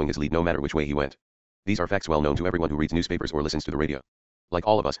desirous of following his lead no matter which way he went. These are facts well known to everyone who reads newspapers or listens to the radio. Like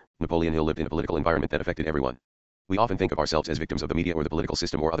all of us, Napoleon Hill lived in a political environment that affected everyone. We often think of ourselves as victims of the media or the political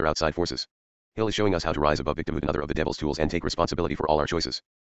system or other outside forces. Hill is showing us how to rise above victimhood, another of the devil's tools, and take responsibility for all our choices.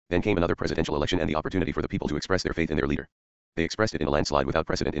 Then came another presidential election and the opportunity for the people to express their faith in their leader. They expressed it in a landslide without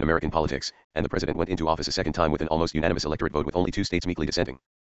precedent in American politics, and the president went into office a second time with an almost unanimous electorate vote with only 2 states meekly dissenting.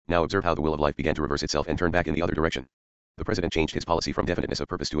 Now observe how the will of life began to reverse itself and turn back in the other direction. The president changed his policy from definiteness of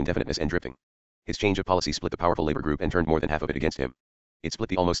purpose to indefiniteness and drifting. His change of policy split the powerful labor group and turned more than half of it against him. It split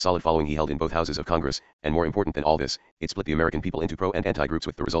the almost solid following he held in both houses of Congress, and more important than all this, it split the American people into pro and anti groups,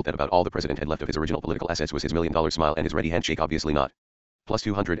 with the result that about all the president had left of his original political assets was his $1 million smile and his ready handshake. Obviously not. Plus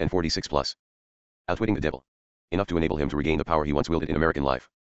 246 plus. Outwitting the devil. Enough to enable him to regain the power he once wielded in American life.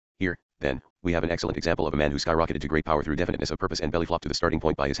 Here, then, we have an excellent example of a man who skyrocketed to great power through definiteness of purpose and belly flopped to the starting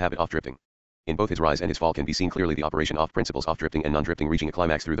point by his habit of drifting. In both his rise and his fall can be seen clearly the operation of principles of drifting and non-drifting reaching a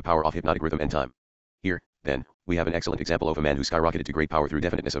climax through the power of hypnotic rhythm and time. Here, then, we have an excellent example of a man who skyrocketed to great power through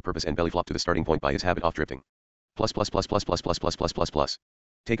definiteness of purpose and belly flopped to the starting point by his habit of drifting. Plus.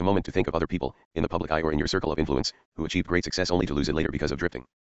 Take a moment to think of other people, in the public eye or in your circle of influence, who achieved great success only to lose it later because of drifting.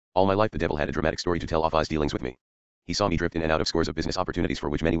 All my life the devil had a dramatic story to tell of his dealings with me. He saw me drift in and out of scores of business opportunities for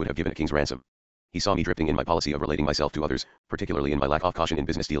which many would have given a king's ransom. He saw me drifting in my policy of relating myself to others, particularly in my lack of caution in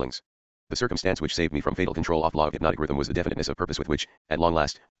business dealings. The circumstance which saved me from fatal control of law of hypnotic rhythm was the definiteness of purpose with which, at long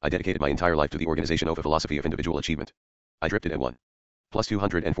last, I dedicated my entire life to the organization of a philosophy of individual achievement. I drifted at 1. Plus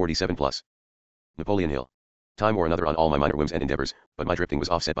 247 plus. Napoleon Hill. Time or another on all my minor whims and endeavors, but my drifting was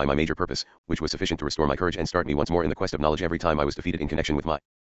offset by my major purpose, which was sufficient to restore my courage and start me once more in the quest of knowledge every time I was defeated in connection with my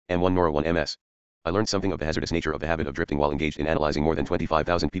M1 Nora 1 MS. I learned something of the hazardous nature of the habit of drifting while engaged in analyzing more than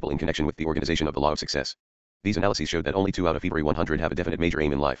 25,000 people in connection with the organization of the law of success. These analyses showed that only 2 out of every 100 have a definite major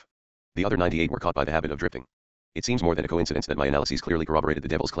aim in life. The other 98 were caught by the habit of drifting. It seems more than a coincidence that my analyses clearly corroborated the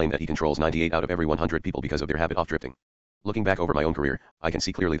devil's claim that he controls 98 out of every 100 people because of their habit of drifting. Looking back over my own career, I can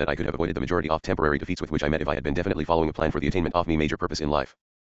see clearly that I could have avoided the majority of temporary defeats with which I met if I had been definitely following a plan for the attainment of my major purpose in life.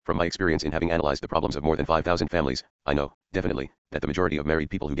 From my experience in having analyzed the problems of more than 5,000 families, I know, definitely, that the majority of married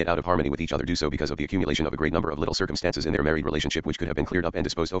people who get out of harmony with each other do so because of the accumulation of a great number of little circumstances in their married relationship which could have been cleared up and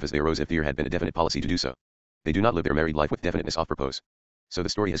disposed of as they arose if there had been a definite policy to do so. They do not live their married life with definiteness of purpose. So the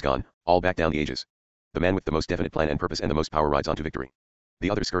story has gone, all back down the ages. The man with the most definite plan and purpose and the most power rides on to victory. The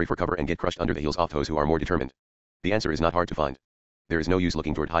others scurry for cover and get crushed under the heels of those who are more determined. The answer is not hard to find. There is no use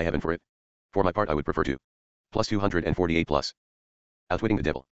looking toward high heaven for it. For my part I would prefer to. Plus 248 plus. Outwitting the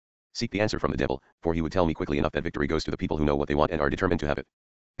devil. Seek the answer from the devil, for he would tell me quickly enough that victory goes to the people who know what they want and are determined to have it.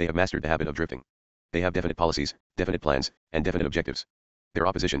 They have mastered the habit of drifting. They have definite policies, definite plans, and definite objectives. Their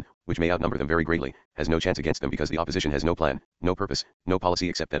opposition, which may outnumber them very greatly, has no chance against them because the opposition has no plan, no purpose, no policy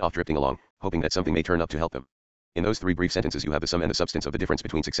except that of drifting along, hoping that something may turn up to help them. In those 3 brief sentences you have the sum and the substance of the difference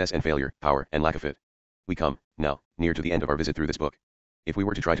between success and failure, power and lack of it. We come, now, near to the end of our visit through this book. If we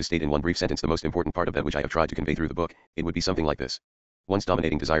were to try to state in one brief sentence the most important part of that which I have tried to convey through the book, it would be something like this. One's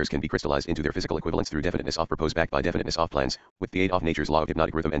dominating desires can be crystallized into their physical equivalents through definiteness of purpose backed by definiteness of plans, with the aid of nature's law of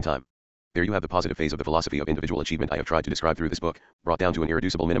hypnotic rhythm and time. There you have the positive phase of the philosophy of individual achievement I have tried to describe through this book, brought down to an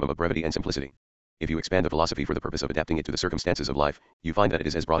irreducible minimum of brevity and simplicity. If you expand the philosophy for the purpose of adapting it to the circumstances of life, you find that it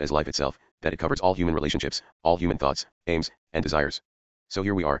is as broad as life itself, that it covers all human relationships, all human thoughts, aims, and desires. So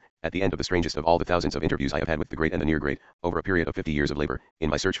here we are, at the end of the strangest of all the thousands of interviews I have had with the great and the near great, over a period of 50 years of labor, in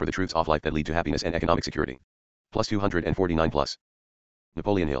my search for the truths of life that lead to happiness and economic security. Plus 249 plus.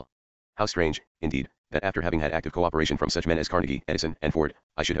 Napoleon Hill. How strange, indeed, that after having had active cooperation from such men as Carnegie, Edison, and Ford,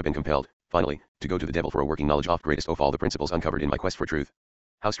 I should have been compelled, finally, to go to the devil for a working knowledge of greatest of all the principles uncovered in my quest for truth.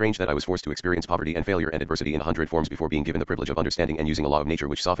 How strange that I was forced to experience poverty and failure and adversity in 100 forms before being given the privilege of understanding and using a law of nature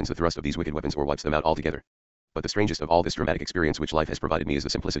which softens the thrust of these wicked weapons or wipes them out altogether. But the strangest of all this dramatic experience which life has provided me is the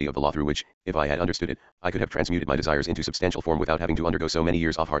simplicity of the law through which, if I had understood it, I could have transmuted my desires into substantial form without having to undergo so many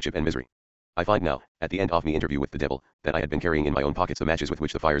years of hardship and misery. I find now, at the end of my interview with the devil, that I had been carrying in my own pockets the matches with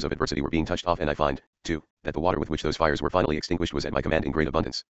which the fires of adversity were being touched off, and I find, too, that the water with which those fires were finally extinguished was at my command in great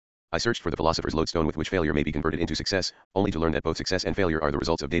abundance. I searched for the philosopher's lodestone with which failure may be converted into success, only to learn that both success and failure are the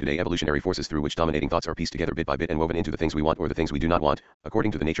results of day-to-day evolutionary forces through which dominating thoughts are pieced together bit by bit and woven into the things we want or the things we do not want,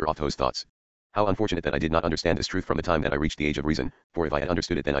 according to the nature of those thoughts. How unfortunate that I did not understand this truth from the time that I reached the age of reason, for if I had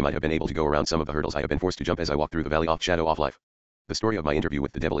understood it then I might have been able to go around some of the hurdles I have been forced to jump as I walk through the valley of shadow of life. The story of my interview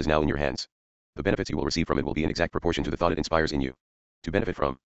with the devil is now in your hands. The benefits you will receive from it will be in exact proportion to the thought it inspires in you. To benefit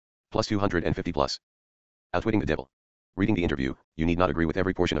from plus 250 plus. Outwitting the devil. Reading the interview, you need not agree with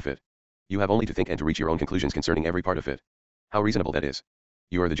every portion of it. You have only to think and to reach your own conclusions concerning every part of it. How reasonable that is.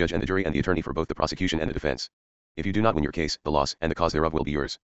 You are the judge and the jury and the attorney for both the prosecution and the defense. If you do not win your case, the loss and the cause thereof will be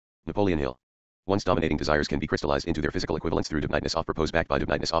yours. Napoleon Hill. One's dominating desires can be crystallized into their physical equivalents through Definiteness of Purpose backed by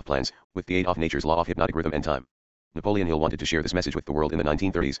Definiteness of Plans, with the aid of nature's law of hypnotic rhythm and time. Napoleon Hill wanted to share this message with the world in the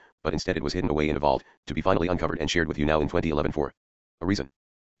 1930s, but instead it was hidden away in a vault, to be finally uncovered and shared with you now in 2011 for a reason.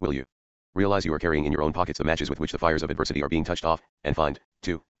 Will you realize you are carrying in your own pockets the matches with which the fires of adversity are being touched off, and find,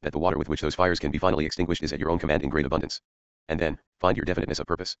 too, that the water with which those fires can be finally extinguished is at your own command in great abundance? And then, find your definiteness of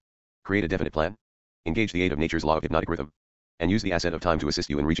purpose. Create a definite plan. Engage the aid of nature's law of hypnotic rhythm. And use the asset of time to assist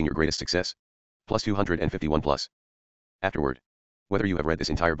you in reaching your greatest success. Plus 251 plus. Afterward. Whether you have read this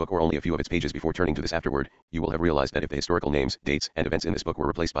entire book or only a few of its pages before turning to this afterward, you will have realized that if the historical names, dates, and events in this book were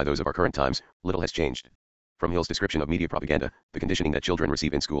replaced by those of our current times, little has changed. From Hill's description of media propaganda, the conditioning that children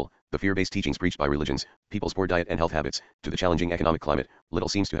receive in school, the fear-based teachings preached by religions, people's poor diet and health habits, to the challenging economic climate, little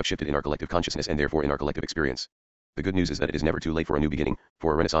seems to have shifted in our collective consciousness and therefore in our collective experience. The good news is that it is never too late for a new beginning,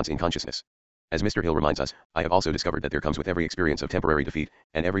 for a renaissance in consciousness. As Mr. Hill reminds us, I have also discovered that there comes with every experience of temporary defeat,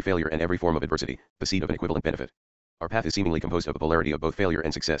 and every failure and every form of adversity, the seed of an equivalent benefit. Our path is seemingly composed of a polarity of both failure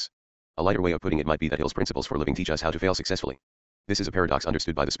and success. A lighter way of putting it might be that Hill's principles for living teach us how to fail successfully. This is a paradox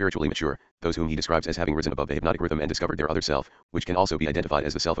understood by the spiritually mature, those whom he describes as having risen above the hypnotic rhythm and discovered their other self, which can also be identified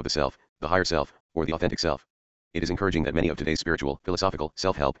as the self of the self, the higher self, or the authentic self. It is encouraging that many of today's spiritual, philosophical,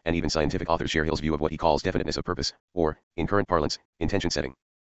 self-help, and even scientific authors share Hill's view of what he calls definiteness of purpose, or, in current parlance, intention setting.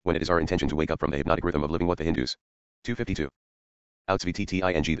 When it is our intention to wake up from the hypnotic rhythm of living what the Hindus 252. Outwitting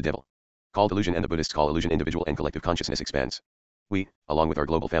the devil. Call delusion and the Buddhists call illusion individual and collective consciousness expands. We, along with our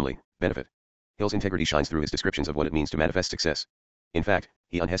global family, benefit. Hill's integrity shines through his descriptions of what it means to manifest success. In fact,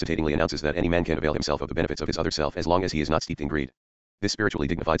 he unhesitatingly announces that any man can avail himself of the benefits of his other self as long as he is not steeped in greed. This spiritually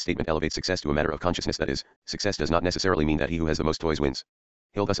dignified statement elevates success to a matter of consciousness, that is, success does not necessarily mean that he who has the most toys wins.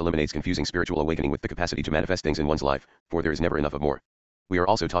 Hill thus eliminates confusing spiritual awakening with the capacity to manifest things in one's life, for there is never enough of more. We are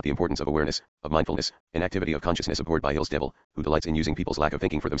also taught the importance of awareness, of mindfulness, an activity of consciousness abhorred by Hill's devil, who delights in using people's lack of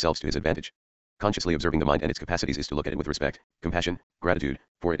thinking for themselves to his advantage. Consciously observing the mind and its capacities is to look at it with respect, compassion, gratitude,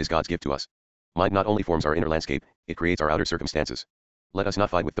 for it is God's gift to us. Mind not only forms our inner landscape, it creates our outer circumstances. Let us not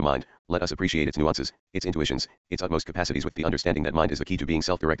fight with the mind, let us appreciate its nuances, its intuitions, its utmost capacities with the understanding that mind is the key to being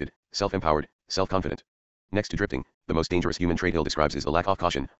self-directed, self-empowered, self-confident. Next to drifting, the most dangerous human trait Hill describes is the lack of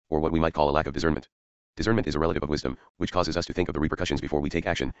caution, or what we might call a lack of discernment. Discernment is a relative of wisdom, which causes us to think of the repercussions before we take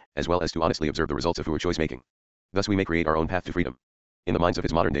action, as well as to honestly observe the results of our choice making. Thus we may create our own path to freedom. In the minds of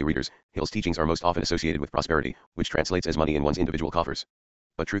his modern-day readers, Hill's teachings are most often associated with prosperity, which translates as money in one's individual coffers.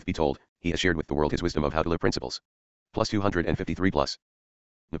 But truth be told, he has shared with the world his wisdom of how to live principles. Plus 253 plus.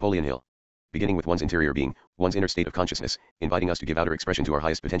 Napoleon Hill. Beginning with one's interior being, one's inner state of consciousness, inviting us to give outer expression to our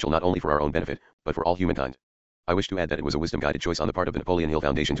highest potential not only for our own benefit, but for all humankind. I wish to add that it was a wisdom-guided choice on the part of the Napoleon Hill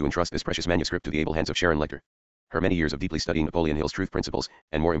Foundation to entrust this precious manuscript to the able hands of Sharon Lecter. Her many years of deeply studying Napoleon Hill's truth principles,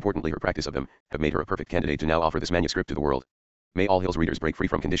 and more importantly her practice of them, have made her a perfect candidate to now offer this manuscript to the world. May all Hill's readers break free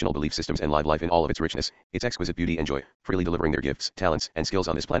from conditional belief systems and live life in all of its richness, its exquisite beauty and joy, freely delivering their gifts, talents, and skills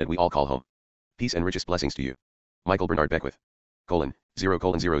on this planet we all call home. Peace and richest blessings to you. Michael Bernard Beckwith.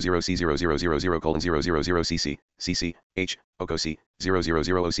 0:00C000000000cc cc h okoc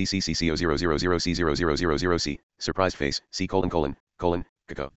 000occ000000000c surprised face c::::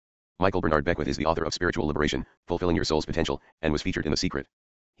 Kako. Michael Bernard Beckwith is the author of Spiritual Liberation, Fulfilling Your Soul's Potential, and was featured in The Secret.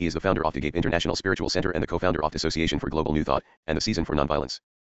 He is the founder of the GAPE International Spiritual Center and the co-founder of the Association for Global New Thought, and the Season for Nonviolence.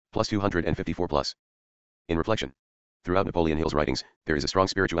 Plus 254 plus. In reflection. Throughout Napoleon Hill's writings, there is a strong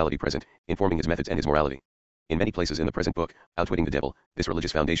spirituality present, informing his methods and his morality. In many places in the present book, Outwitting the Devil, this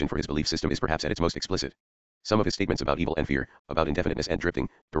religious foundation for his belief system is perhaps at its most explicit. Some of his statements about evil and fear, about indefiniteness and drifting,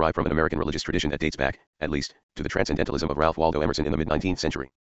 derive from an American religious tradition that dates back, at least, to the transcendentalism of Ralph Waldo Emerson in the mid-19th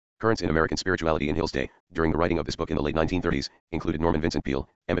century. Currents in American spirituality in Hill's day, during the writing of this book in the late 1930s, included Norman Vincent Peale,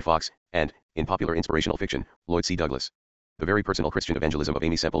 Emmett Fox, and, in popular inspirational fiction, Lloyd C. Douglas. The very personal Christian evangelism of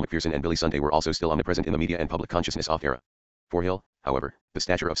Amy Semple McPherson and Billy Sunday were also still omnipresent in the media and public consciousness off-era. For Hill, however, the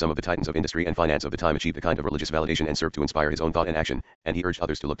stature of some of the titans of industry and finance of the time achieved a kind of religious validation and served to inspire his own thought and action, and he urged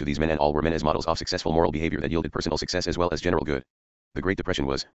others to look to these men, and all were men, as models of successful moral behavior that yielded personal success as well as general good. The Great Depression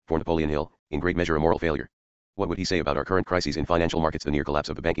was, for Napoleon Hill, in great measure a moral failure. What would he say about our current crises in financial markets, the near collapse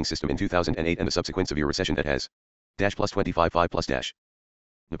of the banking system in 2008 and the subsequent severe recession that has +25.5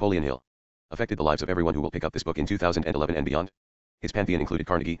 Napoleon Hill affected the lives of everyone who will pick up this book in 2011 and beyond. His pantheon included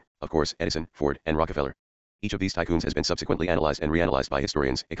Carnegie, of course, Edison, Ford, and Rockefeller. Each of these tycoons has been subsequently analyzed and reanalyzed by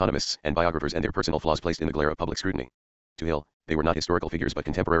historians, economists, and biographers, and their personal flaws placed in the glare of public scrutiny. To Hill, they were not historical figures but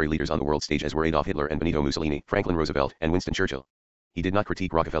contemporary leaders on the world stage, as were Adolf Hitler and Benito Mussolini, Franklin Roosevelt, and Winston Churchill. He did not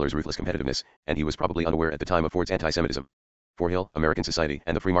critique Rockefeller's ruthless competitiveness, and he was probably unaware at the time of Ford's anti-Semitism. For Hill, American society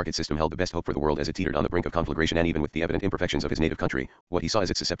and the free market system held the best hope for the world as it teetered on the brink of conflagration, and even with the evident imperfections of his native country, what he saw as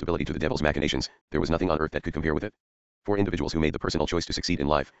its susceptibility to the devil's machinations, there was nothing on earth that could compare with it. For individuals who made the personal choice to succeed in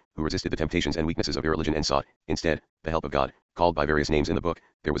life, who resisted the temptations and weaknesses of irreligion and sought, instead, the help of God, called by various names in the book,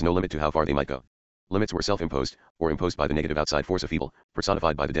 there was no limit to how far they might go. Limits were self-imposed, or imposed by the negative outside force of evil,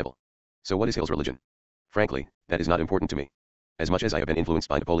 personified by the devil. So what is Hill's religion? Frankly, that is not important to me. As much as I have been influenced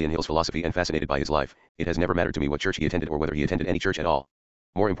by Napoleon Hill's philosophy and fascinated by his life, it has never mattered to me what church he attended or whether he attended any church at all.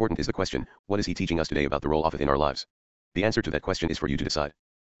 More important is the question, what is he teaching us today about the role of it in our lives? The answer to that question is for you to decide.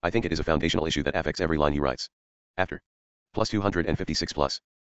 I think it is a foundational issue that affects every line he writes. After +256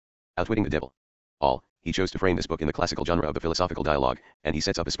 Outwitting the Devil. He chose to frame this book in the classical genre of the philosophical dialogue, and he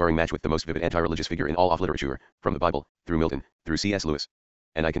sets up a sparring match with the most vivid anti-religious figure in all of literature, from the Bible, through Milton, through C.S. Lewis.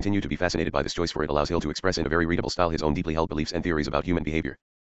 And I continue to be fascinated by this choice, for it allows Hill to express in a very readable style his own deeply held beliefs and theories about human behavior.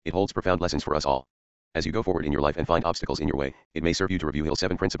 It holds profound lessons for us all. As you go forward in your life and find obstacles in your way, it may serve you to review Hill's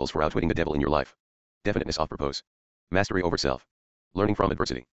 7 principles for outwitting the devil in your life. Definiteness of purpose. Mastery over self. Learning from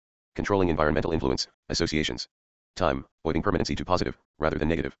adversity. Controlling environmental influence, associations. Time, avoiding permanency to positive, rather than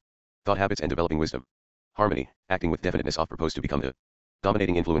negative. Thought habits and developing wisdom. Harmony, acting with definiteness of purpose to become the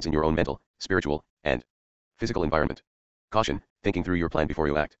dominating influence in your own mental, spiritual, and physical environment. Caution, thinking through your plan before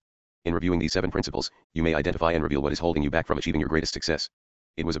you act. In reviewing these 7 principles, you may identify and reveal what is holding you back from achieving your greatest success.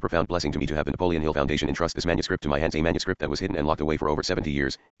 It was a profound blessing to me to have the Napoleon Hill Foundation entrust this manuscript to my hands, a manuscript that was hidden and locked away for over 70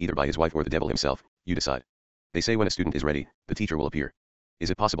 years, either by his wife or the devil himself. You decide. They say when a student is ready, the teacher will appear. Is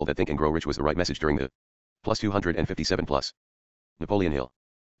it possible that Think and Grow Rich was the right message during the +257 Napoleon Hill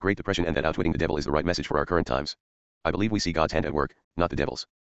Great Depression, and that outwitting the devil is the right message for our current times? I believe we see God's hand at work, not the devil's.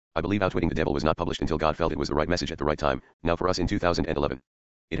 I believe Outwitting the Devil was not published until God felt it was the right message at the right time, now for us in 2011.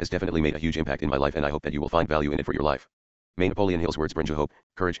 It has definitely made a huge impact in my life, and I hope that you will find value in it for your life. May Napoleon Hill's words bring you hope,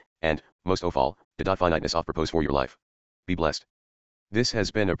 courage, and, most of all, the definiteness of purpose for your life. Be blessed. This has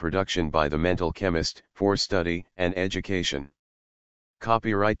been a production by The Mental Chemist, for study and education.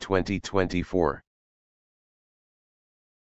 Copyright 2024.